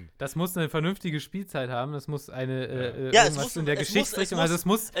 wegwerfen. Das muss eine vernünftige Spielzeit haben, das muss eine Ja, irgendwas in der es muss- Geschichtsrichtung, also es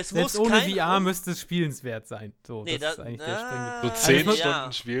muss, es selbst muss ohne kein VR un- müsste es spielenswert sein. So, Nee, das ist eigentlich der springende. So Ah, 10 muss-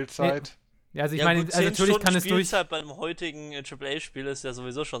 Stunden Spielzeit. Ja, also ich Ja, meine, gut, also 10 natürlich kann Stunden es durch. Spielzeit beim heutigen AAA-Spiel ist ja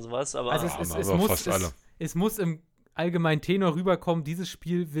sowieso schon sowas, aber Also Ja, es aber muss, fast alle. es muss im allgemeinen Tenor rüberkommen, dieses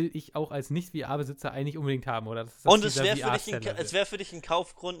Spiel will ich auch als Nicht-VR-Besitzer eigentlich unbedingt haben, oder? Dass und es dieser wäre VR-Seller wird. für dich ein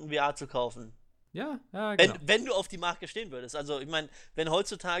Kaufgrund, ein VR zu kaufen. Ja, genau. Wenn du auf die Marke stehen würdest. Also, ich meine, wenn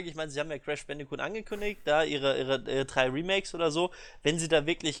heutzutage, ich meine, sie haben ja Crash Bandicoot angekündigt, da ihre 3 Remakes oder so, wenn sie da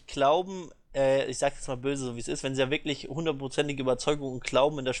wirklich glauben, ich sag jetzt mal böse, so wie es ist, wenn sie ja wirklich hundertprozentige Überzeugung und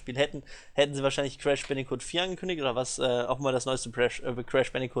Glauben in das Spiel hätten, hätten sie wahrscheinlich Crash Bandicoot 4 angekündigt oder was auch mal das neueste Crash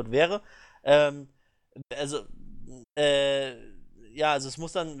Bandicoot wäre. Also, ja, also es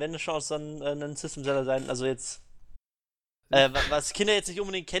muss dann, wenn eine Chance, dann ein System-Seller sein. Also jetzt. Was Kinder jetzt nicht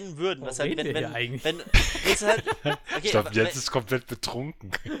unbedingt kennen würden. Was halt, reden wir hier eigentlich? Ist halt, okay, Ich glaube, jetzt ist komplett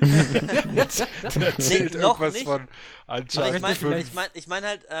betrunken. Jetzt erzählt irgendwas nicht. von aber ich meine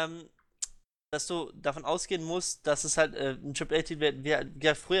halt, dass du davon ausgehen musst, dass es halt ein AAA-Titel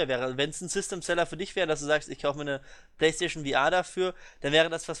wie früher wäre. Wenn es ein System-Seller für dich wäre, dass du sagst, ich kaufe mir eine PlayStation VR dafür, dann wäre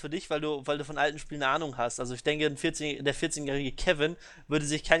das was für dich, weil du von alten Spielen eine Ahnung hast. Also ich denke, der 14-jährige Kevin würde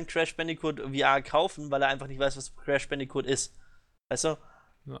sich kein Crash Bandicoot VR kaufen, weil er einfach nicht weiß, was Crash Bandicoot ist. Weißt du?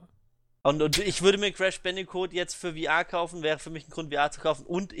 Ja. Und ich würde mir Crash Bandicoot jetzt für VR kaufen, wäre für mich ein Grund, VR zu kaufen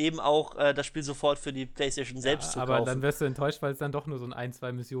und eben auch das Spiel sofort für die PlayStation selbst zu kaufen. Aber dann wirst du enttäuscht, weil es dann doch nur so ein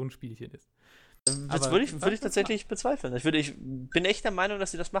 2 Missionen-Spielchen ist. Das würde ich tatsächlich bezweifeln. Ich bin echt der Meinung,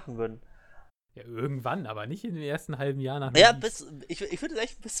 dass sie das machen würden. Ja, irgendwann, aber nicht in den ersten halben Jahr nach. Ja, ich würde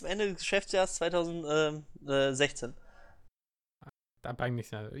echt bis zum Ende des Geschäftsjahres 2016. Da bringt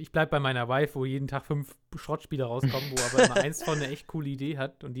nichts mehr. Ich bleib bei meiner Wife, wo jeden Tag 5 Schrottspiele rauskommen, wo aber immer eins von eine echt coole Idee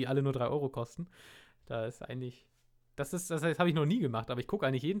hat und die alle nur 3 Euro kosten. Da ist eigentlich. Das habe ich noch nie gemacht, aber ich gucke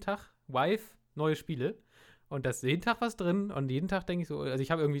eigentlich jeden Tag Wife, neue Spiele. Und da ist jeden Tag was drin und jeden Tag denke ich so, also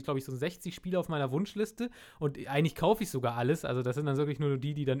ich habe irgendwie, glaube ich, so 60 Spiele auf meiner Wunschliste und eigentlich kaufe ich sogar alles. Also das sind dann wirklich nur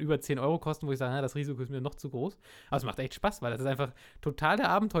die dann über 10 Euro kosten, wo ich sage, das Risiko ist mir noch zu groß. Aber es macht echt Spaß, weil das ist einfach total der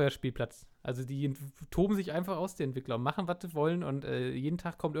Abenteuerspielplatz. Also die toben sich einfach aus, die Entwickler, und machen, was sie wollen und jeden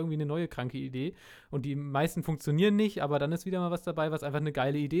Tag kommt irgendwie eine neue kranke Idee und die meisten funktionieren nicht, aber dann ist wieder mal was dabei, was einfach eine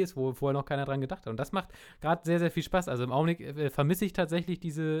geile Idee ist, wo vorher noch keiner dran gedacht hat. Und das macht gerade sehr, sehr viel Spaß. Also im Augenblick vermisse ich tatsächlich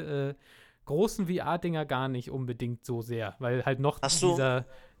diese großen VR-Dinger gar nicht unbedingt so sehr, weil halt noch dieser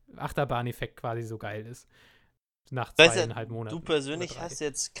Achterbahn-Effekt quasi so geil ist. Nach 2,5 Monaten. Du persönlich hast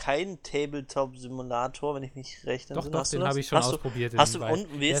jetzt keinen Tabletop-Simulator, wenn ich mich recht entsinne. Doch, den habe ich schon ausprobiert.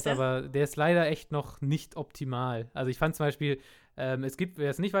 Wie ist der? Aber der ist leider echt noch nicht optimal. Also ich fand zum Beispiel, es gibt, wer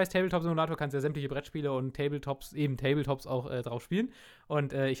es nicht weiß, Tabletop-Simulator, kannst ja sämtliche Brettspiele und Tabletops auch drauf spielen.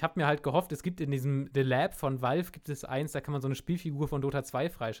 Und ich habe mir halt gehofft, es gibt in diesem The Lab von Valve, gibt es eins, da kann man so eine Spielfigur von Dota 2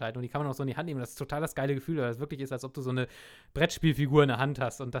 freischalten und die kann man auch so in die Hand nehmen. Das ist total das geile Gefühl, weil das wirklich ist, als ob du so eine Brettspielfigur in der Hand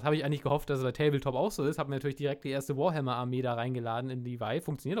hast. Und das habe ich eigentlich gehofft, dass es bei Tabletop auch so ist. Habe mir natürlich direkt die erste Warhammer-Armee da reingeladen in die Vive.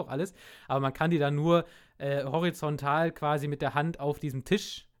 Funktioniert auch alles, aber man kann die dann nur horizontal quasi mit der Hand auf diesem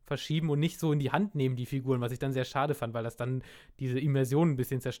Tisch verschieben und nicht so in die Hand nehmen, die Figuren, was ich dann sehr schade fand, weil das dann diese Immersion ein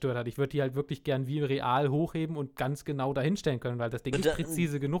bisschen zerstört hat. Ich würde die halt wirklich gern wie real hochheben und ganz genau dahinstellen können, weil das Ding ist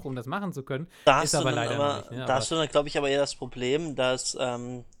präzise genug, um das machen zu können. Ist aber leider nicht. Ne? Da hast du dann, glaube ich, aber eher das Problem, dass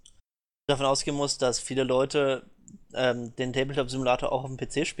du davon ausgehen musst, dass viele Leute den Tabletop-Simulator auch auf dem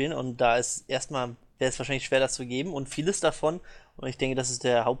PC spielen und da ist wäre es wahrscheinlich schwer, das zu geben und vieles davon, und ich denke, das ist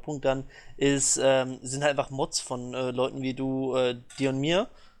der Hauptpunkt dann, sind halt einfach Mods von Leuten wie du, dir und mir.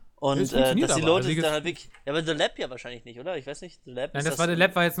 Und dass die Leute sich dann halt wirklich. Ja, aber The Lab ja wahrscheinlich nicht, oder? Ich weiß nicht. The Lab Nein, The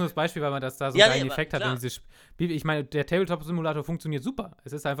Lab war jetzt nur das Beispiel, weil man das da so einen geilen Effekt hat. Und ich meine, der Tabletop-Simulator funktioniert super.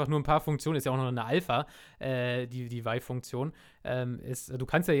 Es ist einfach nur ein paar Funktionen, ist ja auch noch eine Alpha, die Vive-Funktion. Du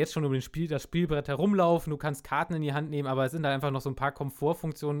kannst ja jetzt schon über das Spielbrett herumlaufen, du kannst Karten in die Hand nehmen, aber es sind da einfach noch so ein paar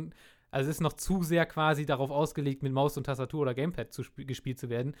Komfortfunktionen. Also es ist noch zu sehr quasi darauf ausgelegt, mit Maus und Tastatur oder Gamepad gespielt zu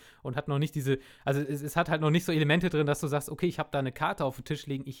werden und hat noch nicht es hat halt noch nicht so Elemente drin, dass du sagst, okay, ich habe da eine Karte auf den Tisch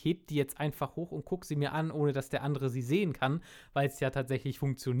liegen, ich heb die jetzt einfach hoch und guck sie mir an, ohne dass der andere sie sehen kann, weil es ja tatsächlich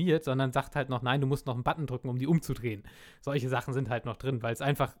funktioniert, sondern sagt halt noch, nein, du musst noch einen Button drücken, um die umzudrehen. Solche Sachen sind halt noch drin, weil es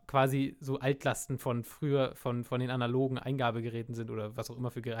einfach quasi so Altlasten von früher, von den analogen Eingabegeräten sind oder was auch immer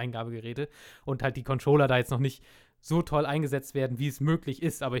für Eingabegeräte und halt die Controller da jetzt noch nicht so toll eingesetzt werden, wie es möglich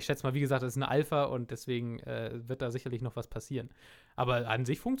ist. Aber ich schätze mal, wie gesagt, das ist eine Alpha und deswegen wird da sicherlich noch was passieren. Aber an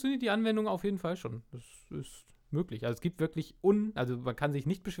sich funktioniert die Anwendung auf jeden Fall schon. Das ist möglich. Also es gibt wirklich also man kann sich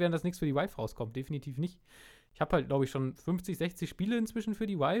nicht beschweren, dass nichts für die Vive rauskommt. Definitiv nicht. Ich habe halt, glaube ich, schon 50, 60 Spiele inzwischen für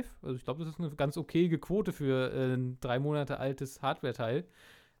die Vive. Also ich glaube, das ist eine ganz okayige Quote für ein 3 Monate altes Hardware-Teil.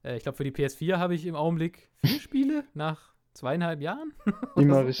 Ich glaube, für die PS4 habe ich im Augenblick 4 Spiele nach 2,5 Jahren. Die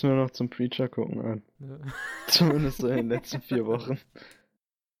mache ich nur noch zum Preacher gucken an. Ja. Zumindest so in den letzten 4 Wochen.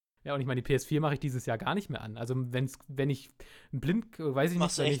 Ja, und ich meine, die PS4 mache ich dieses Jahr gar nicht mehr an. Also wenn ich wenn ich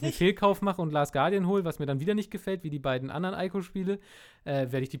einen Fehlkauf mache und Last Guardian hole, was mir dann wieder nicht gefällt, wie die beiden anderen Ico-Spiele,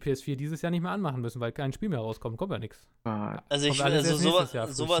 werde ich die PS4 dieses Jahr nicht mehr anmachen müssen, weil kein Spiel mehr rauskommt. Kommt ja nichts. Also ich finde,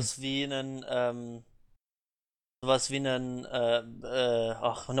 sowas wie No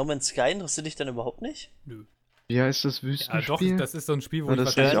Man's Sky interessiert dich dann überhaupt nicht? Nö. Wie heißt das Wüstenspiel? Ja, doch, das ist so ein Spiel, wo ich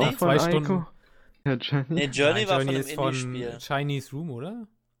wahrscheinlich auch 2 Stunden... Ja, Journey. Nee, Journey war Journey von einem Indie-Spiel. Chinese Room, oder?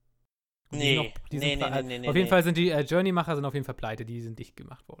 Nee. Auf jeden Fall sind die Journey-Macher auf jeden Fall pleite, die sind dicht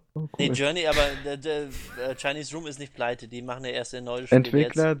gemacht worden. Oh, cool. Nee, Journey, aber Chinese Room ist nicht pleite, die machen ja erst ein neues Spiel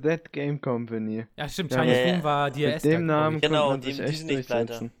Entwickler jetzt. That Game Company. Ja, stimmt, Chinese Room war die Mit dem Namen genau, konnte man sich echt sind nicht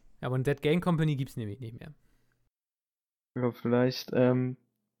pleite. Ja, aber That Game Company gibt's nämlich nicht mehr. Ja, vielleicht,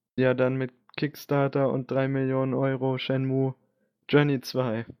 ja, dann mit Kickstarter und 3 Millionen Euro Shenmue Journey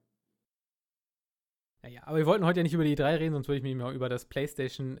 2. Naja, aber wir wollten heute ja nicht über die E3 reden, sonst würde ich mich mal über das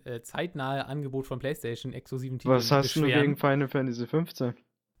PlayStation zeitnahe Angebot von PlayStation exklusiven Titeln Was hast du beschweren. gegen Final Fantasy 15?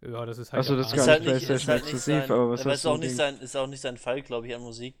 Ja, das ist halt. Achso, das ist Japan. gar Ist nicht halt nicht, ist PlayStation halt nicht exklusiv, sein, aber was aber hast ist auch du nicht gegen ist auch nicht sein Fall, glaube ich, an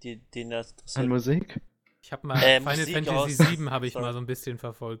Musik, den das an interessiert. Musik? Ich habe mal Final Musik Fantasy raus. 7 habe ich Sorry. mal so ein bisschen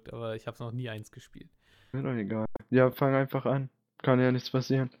verfolgt, aber ich habe es noch nie eins gespielt. Mir doch egal. Ja, fang einfach an. Kann ja nichts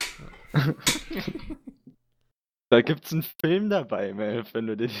passieren. Da gibt's einen Film dabei, Melf, wenn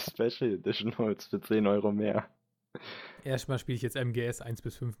du dir die Special Edition holst für 10 Euro mehr. Erstmal spiele ich jetzt MGS 1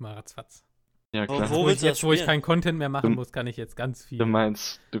 bis 5 mal ratzfatz. Ja, klar. Wo willst du das Wo ich spielen? keinen Content mehr machen Du- muss, kann ich jetzt ganz viel. Du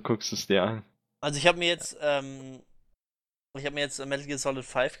meinst, du guckst es dir an. Also ich habe mir jetzt Metal Gear Solid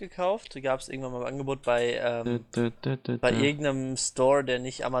 5 gekauft. Die gab es irgendwann mal im Angebot bei irgendeinem Store, der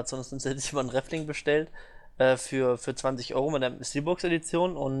nicht Amazon ist, sonst hätte ich über einen Reflink bestellt. Für 20 Euro mit der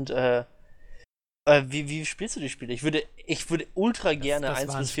Steelbox-Edition. Und wie spielst du die Spiele? Ich würde ultra gerne das 1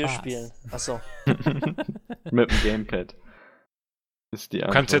 war ein bis 4 Spaß. spielen. Achso. Mit dem Gamepad. Ist die Du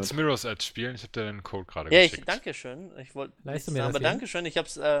Antwort. kannst jetzt Mirror's Edge spielen. Ich habe dir den Code gerade Ja, geschickt. danke schön. Ich wollte Leist du nichts mir sagen, das aber hier? danke schön. Ich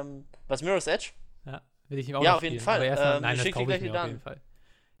hab's, was, Mirror's Edge? Ja, will ich ihm auch Ja, noch auf jeden spielen. Fall. Aber erstmal, Ich nein, das schick dir kaufe gleich ich mir die auf Daten. jeden Fall.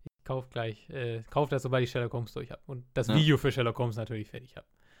 Ich kaufe gleich, das, sobald ich Sherlock Holmes durch habe. Und das Ja. Video für Sherlock Holmes natürlich fertig habe.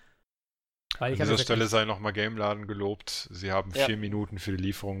 Weil An ich habe dieser das Stelle sei nochmal Gameladen gelobt. Sie haben Ja. 4 Minuten für die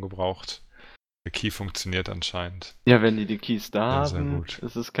Lieferung gebraucht. Der Key funktioniert anscheinend. Ja, wenn die Keys da Ja, sehr haben, gut.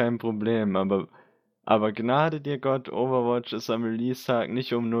 ist es kein Problem. Aber Gnade dir Gott, Overwatch ist am Release-Tag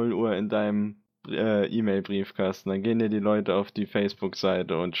nicht um 0 Uhr in deinem E-Mail-Briefkasten. Dann gehen dir die Leute auf die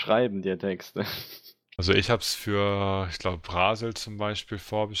Facebook-Seite und schreiben dir Texte. Also ich habe es für, ich glaube, Brasel zum Beispiel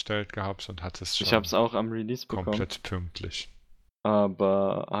vorbestellt gehabt und hatte es schon Ich hab's auch am Release bekommen. komplett pünktlich.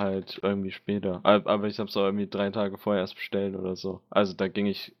 Aber halt irgendwie später. Aber ich hab's auch irgendwie 3 Tage vorher erst bestellt oder so. Also da ging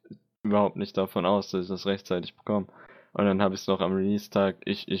ich überhaupt nicht davon aus, dass ich das rechtzeitig bekomme. Und dann habe ich es noch am Release-Tag.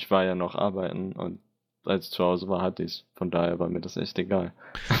 Ich war ja noch arbeiten und als ich zu Hause war, hatte ich's. Von daher war mir das echt egal.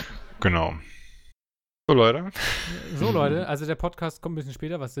 Genau. So, Leute. So, Leute, also der Podcast kommt ein bisschen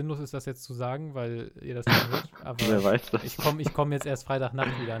später, was sinnlos ist, das jetzt zu sagen, weil ihr das nicht hört. Wer Aber weiß das? ich komm jetzt erst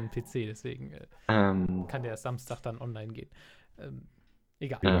Freitagnacht wieder an den PC, deswegen kann der erst Samstag dann online gehen.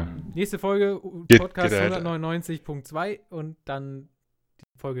 Egal. Nächste Folge, Podcast geht 199.2 und dann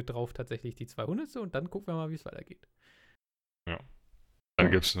die Folge drauf tatsächlich die 200. Und dann gucken wir mal, wie es weitergeht. Dann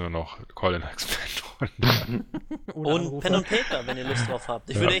gibt es nur noch Call and Expand. Ohne Und Anrufe. Pen und Paper, wenn ihr Lust drauf habt.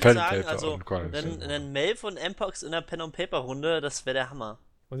 Ich Ja, würde echt Pen and sagen, Paper also und Call and Expand. ein Mail von Mpox in der Pen und Paper Runde, das wäre der Hammer.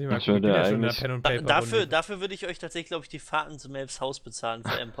 Muss ich mal Ich gucken, ich bin würde ja schon in der eigentlich- Pen und Paper Dafür würde ich euch tatsächlich, glaube ich, die Fahrten zu Melvs Haus bezahlen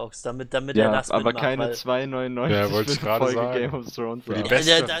für Mpox, damit er Ja, das aber mitmacht, keine weil- 2,99 Ja, wollte ich für eine gerade Folge sagen. Game of Thrones. Für die haben.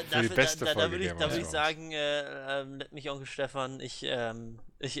 beste- da, für die dafür- beste da Folge würde ich, Game da of würde ich Thrones. sagen, nennt mich Onkel Stefan, ich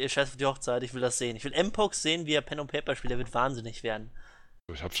scheiß auf die Hochzeit, ich will das sehen. Ich will Mpox sehen, wie er Pen und Paper spielt, der wird wahnsinnig werden.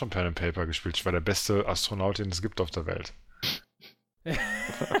 Ich habe schon Pen and Paper gespielt. Ich war der beste Astronaut, den es gibt auf der Welt.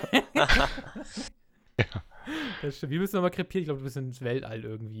 Das stimmt. Wie bist du nochmal krepiert? Ich glaube, du bist ins Weltall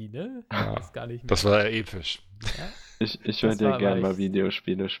irgendwie, ne? Ja, Das ist gar nicht mehr. Das war episch. Ich Das würde ja war gerne aber mal echt-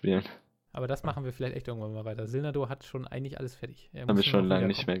 Videospiele spielen. Aber das machen wir vielleicht echt irgendwann mal weiter. Silnador hat schon eigentlich alles fertig. Er Habe muss ich nur schon noch lange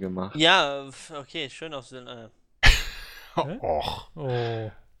nicht wiederkommen. mehr gemacht. Ja, okay, schön auf Sinn. Hä? Och.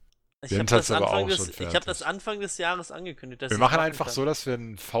 Oh. Ich Jens habe hat's aber auch schon ich hab fertig. das Anfang des Jahres angekündigt. Dass Wir ich's machen machen einfach kann. so, dass wir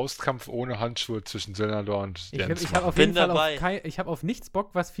einen Faustkampf ohne Handschuhe zwischen Silnador und Jens Ich habe machen. auf jeden Bin Fall dabei. ich hab auf nichts Bock,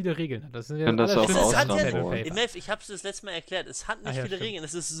 was viele Regeln hat. Das sind ja Wenn das auch allerschlimmste Es hat Sachen ja, im ausrammt. Paper. Melf, ich habe es das letzte Mal erklärt, es hat nicht Ah, ja, viele stimmt. Regeln,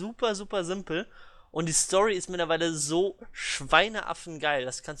 es ist super, super simpel und die Story ist mittlerweile so schweineaffengeil,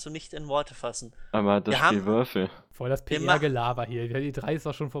 das kannst du nicht in Worte fassen. Aber hat das Wir Spiel haben- Würfel. Voll das Wir machen- PR-Gelaber hier. Die 3 ist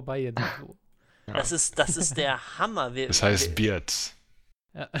doch schon vorbei jetzt. So. Ja. Das ist der Hammer. Das heißt Beards.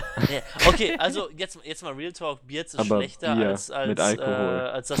 Ja. Okay, also jetzt mal Real Talk, Beards ist Aber schlechter Bier als mit Alkohol.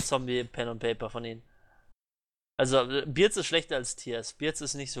 als das Zombie Pen und Paper von ihnen. Also Beards ist schlechter als Tears, Beards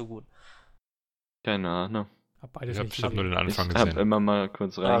ist nicht so gut. Keine Ahnung. Hab beides Ich nicht habe nur gesehen. den Ich Anfang habe gesehen. immer mal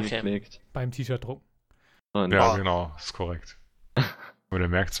kurz reingeklickt. Beim T-Shirt drucken. Und Ja, Oh. genau, ist korrekt. Aber der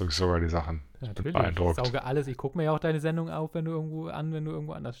merkt sogar die Sachen. Ich bin Natürlich. Ich beeindruckt. sauge alles. Ich gucke mir ja auch deine Sendung auf, wenn du irgendwo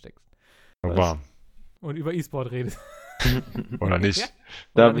anders steckst. Aber, Und über E-Sport redest. oder nicht? Ja.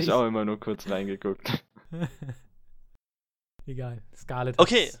 da Oder habe ich nicht? auch immer nur kurz reingeguckt. Egal. Scarlett.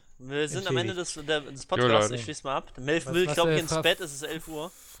 Okay, hat's wir sind am Ende entschädigt. des Jo, Podcasts, Leute. ich schließe mal ab. Melf Was- will, was, ich glaube, ins Fra- Bett, es ist 11 Uhr.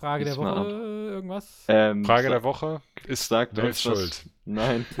 Frage der Schließ mal Woche. ab. Irgendwas? Frage sa- der Woche ist Sagt Melf uns was. schuld.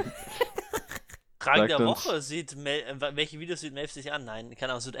 Nein. Frage Sagt der uns- Woche welche Videos sieht Melf sich an? Nein,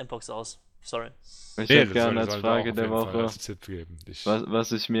 keine Ahnung, sieht Mpox aus. Sorry. Ich Nee, hätte gerne als sollte Frage auch auf der jeden Fall Woche, als Tipp geben.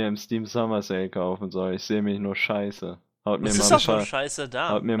 was ich mir im Steam Summer Sale kaufen soll. Ich sehe mich nur scheiße. Haut mir Das mal ist ein auch schon paar, scheiße da.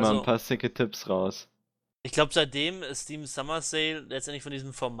 haut mir mal Also, ein paar sicke Tipps raus. ich glaube, seitdem Steam Summer Sale letztendlich von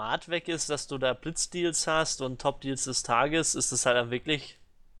diesem Format weg ist, dass du da Blitzdeals hast und Top-Deals des Tages, ist es halt dann wirklich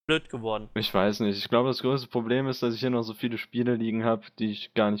blöd geworden. Ich weiß nicht. Ich glaube, das größte Problem ist, dass ich hier noch so viele Spiele liegen habe, die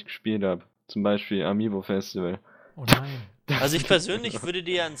ich gar nicht gespielt habe. Zum Beispiel Amiibo Festival. Oh nein. Also ich persönlich würde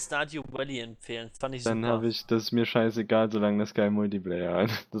dir ein Stardew Valley empfehlen. Fand ich Dann super. habe ich, das ist mir scheißegal, solange das kein Multiplayer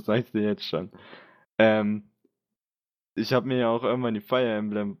hat. Das sag ich dir jetzt schon. Ich habe mir ja auch irgendwann die Fire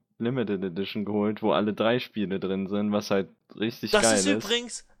Emblem Limited Edition geholt, wo alle 3 Spiele drin sind, was halt richtig Das geil ist ist.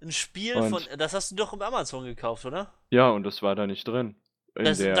 übrigens ein Spiel Und- das hast du doch im Amazon gekauft, oder? Ja, und das war da nicht drin. In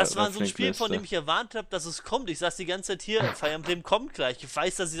Das der war so ein Spiel, von Reflink-Liste. dem ich erwartet habe, dass es kommt. Ich saß die ganze Zeit hier, Fire Emblem kommt gleich. Ich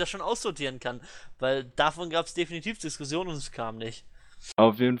weiß, dass ich das schon aussortieren kann, weil davon gab es definitiv Diskussionen und es kam nicht.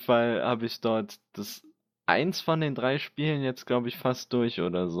 Auf jeden Fall habe ich dort eins von den 3 Spielen jetzt, glaube ich, fast durch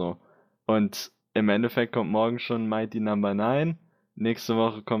oder so. Und im Endeffekt kommt morgen schon Mighty Number 9, nächste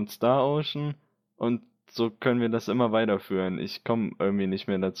Woche kommt Star Ocean und so können wir das immer weiterführen. Ich komme irgendwie nicht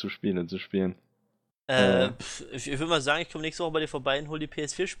mehr dazu, Spiele zu spielen. Ich würde mal sagen, ich komme nächste Woche bei dir vorbei und hol die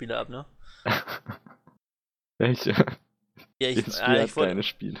PS4-Spiele ab, ne? Welche? Ja, PS4 ich hat wollte keine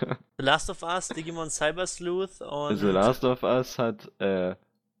Spiele. The Last of Us, Digimon Cyber Sleuth und The Last of Us hat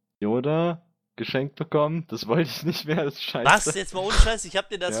Yoda geschenkt bekommen. Das wollte ich nicht mehr, das ist scheiße. Was? Jetzt mal ohne Scheiß, ich hab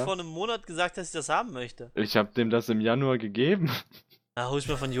dir das Ja. vor einem Monat gesagt, dass ich das haben möchte. Ich habe dem das im Januar gegeben. Na, hol ich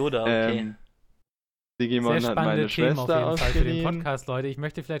mir von Yoda, okay. Digimon Sehr hat meine spannende Themen auf Schwester jeden Fall für den ausgeliehen. Podcast, Leute. Ich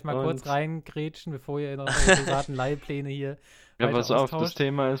möchte vielleicht mal Und- kurz reingrätschen, bevor ihr noch eure privaten Leihpläne hier Ja, weiter pass auf, das austauscht.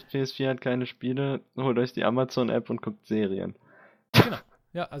 Thema ist, PS4 hat keine Spiele, holt euch die Amazon-App und guckt Serien.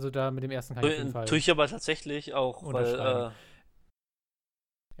 Ja, also da mit dem ersten kann ich auf jeden Fall. Tue ich aber tatsächlich auch, weil Unterschreiben.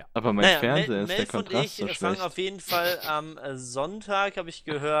 Aber mein Fernseher ist der Melf und Kontrast so ich fangen schlecht. auf jeden Fall am Sonntag, habe ich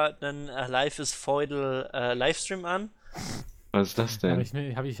gehört, einen Life is Feudal Livestream an. Was ist das Aber denn?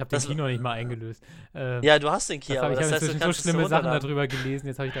 ich habe den Das- Kino nicht mal eingelöst. Ja, du hast den Key, ich aber habe das heißt, du inzwischen so kannst es schlimme Sachen runterladen. darüber gelesen,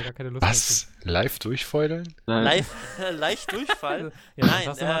 jetzt habe ich da gar keine Lust mehr zu. Was? Live durchfeudeln? Nein. Leicht Durchfall. Ja, Nein,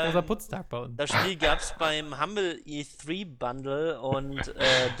 das ist immer unser Putztag bei uns. Das Spiel gab es beim Humble E3 Bundle und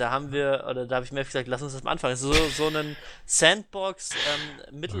da habe ich mir gesagt, lass uns das mal anfangen. So einen Sandbox,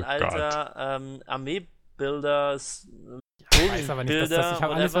 Mittelalter, Armeebilder, Ich weiß aber nicht,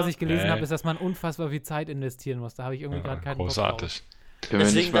 alles, was ich gelesen Nee. habe, ist, dass man unfassbar viel Zeit investieren muss. Da habe ich irgendwie gerade keinen Bock drauf. Großartig. Können wir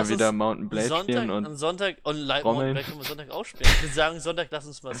Deswegen nicht mal lass uns wieder Mountain Blade spielen und am Sonntag und Mountain Trommeln. Blade können wir Sonntag auch spielen. Ich würde sagen, Sonntag lass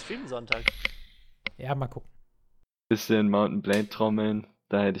uns mal streamen Sonntag. Ja, mal gucken. bisschen Mountain Blade trommeln?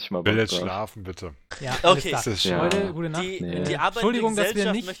 Da hätte ich mal Ich will Bock jetzt drauf. schlafen, bitte. Ja, Okay. alles klar. Das ist Ja. Leute, gute Nacht. Die Nee. arbeitende Entschuldigung, dass wir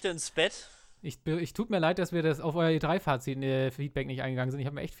Gesellschaft nicht. möchte ins Bett. Ich tut mir leid, dass wir das auf euer E3-Fazit-Feedback nicht eingegangen sind. Ich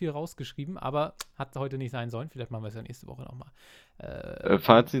habe mir echt viel rausgeschrieben, aber hat heute nicht sein sollen. Vielleicht machen wir es ja nächste Woche nochmal.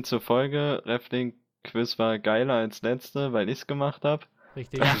 Fazit zur Folge: Reflink-Quiz war geiler als letzte, weil ich es gemacht habe.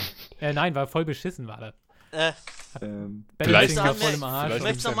 Richtig. Nein, war voll beschissen, war das. Vielleicht- Balancing war voll im Arsch. vielleicht- Ich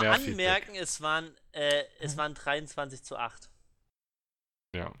möchte es ja nochmal mehr Feedback. anmerken, es waren 23:8.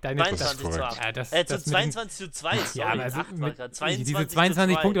 Ja. Deine, 22 korrekt. zu 8. Ja, das 22:2, sorry. Ja, aber 8 war mit, grad. diese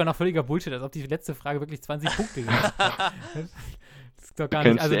 22 Punkte waren noch völliger Bullshit, als ob die letzte Frage wirklich 20 Punkte gemacht hat. Das ist doch gar nicht.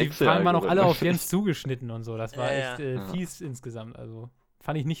 kennst Also die die Fragen waren auch alle auf Excel-Algorithmen. Jens zugeschnitten und so. Das war Ja, echt ja. fies insgesamt. Also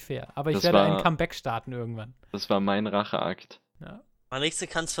fand ich nicht fair. Aber ich Das werde war- ein Comeback starten irgendwann. Das war mein Racheakt. Ja. Nächste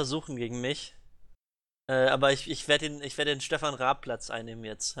kann es versuchen gegen mich. Aber ich werde den Stefan Raab Platz einnehmen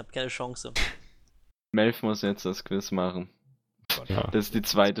jetzt. Hab keine Chance. Melf muss jetzt das Quiz machen. Ja. Das ist die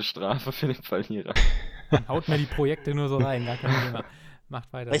zweite Strafe für den Verlierer. Haut mir die Projekte nur so rein, gar kein Thema.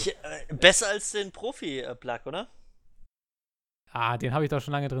 Macht weiter. Besser als den Profi-Plug, oder? Den habe ich doch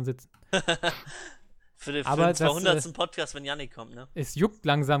schon lange drin sitzen. Für den Aber 200. Podcast, wenn Yannick kommt, ne? Es juckt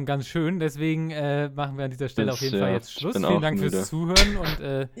langsam ganz schön, deswegen machen wir an dieser Stelle Das, auf jeden ja, Fall jetzt ich Schluss. bin Vielen auch Dank müde. fürs Zuhören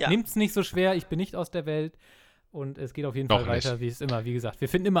und Ja. nehmt's nicht so schwer, ich bin nicht aus der Welt und es geht auf jeden Noch Fall weiter, wie es immer, wie gesagt. Wir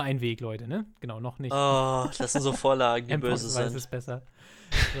finden immer einen Weg, Leute, ne? Genau, noch nicht. Oh, das sind so Vorlagen, die böse Weiß sind. es besser.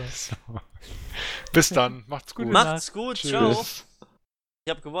 So. Bis dann. Macht's gut. Gute Macht's gut, ciao. Tschüss.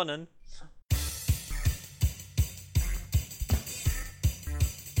 Ich hab gewonnen.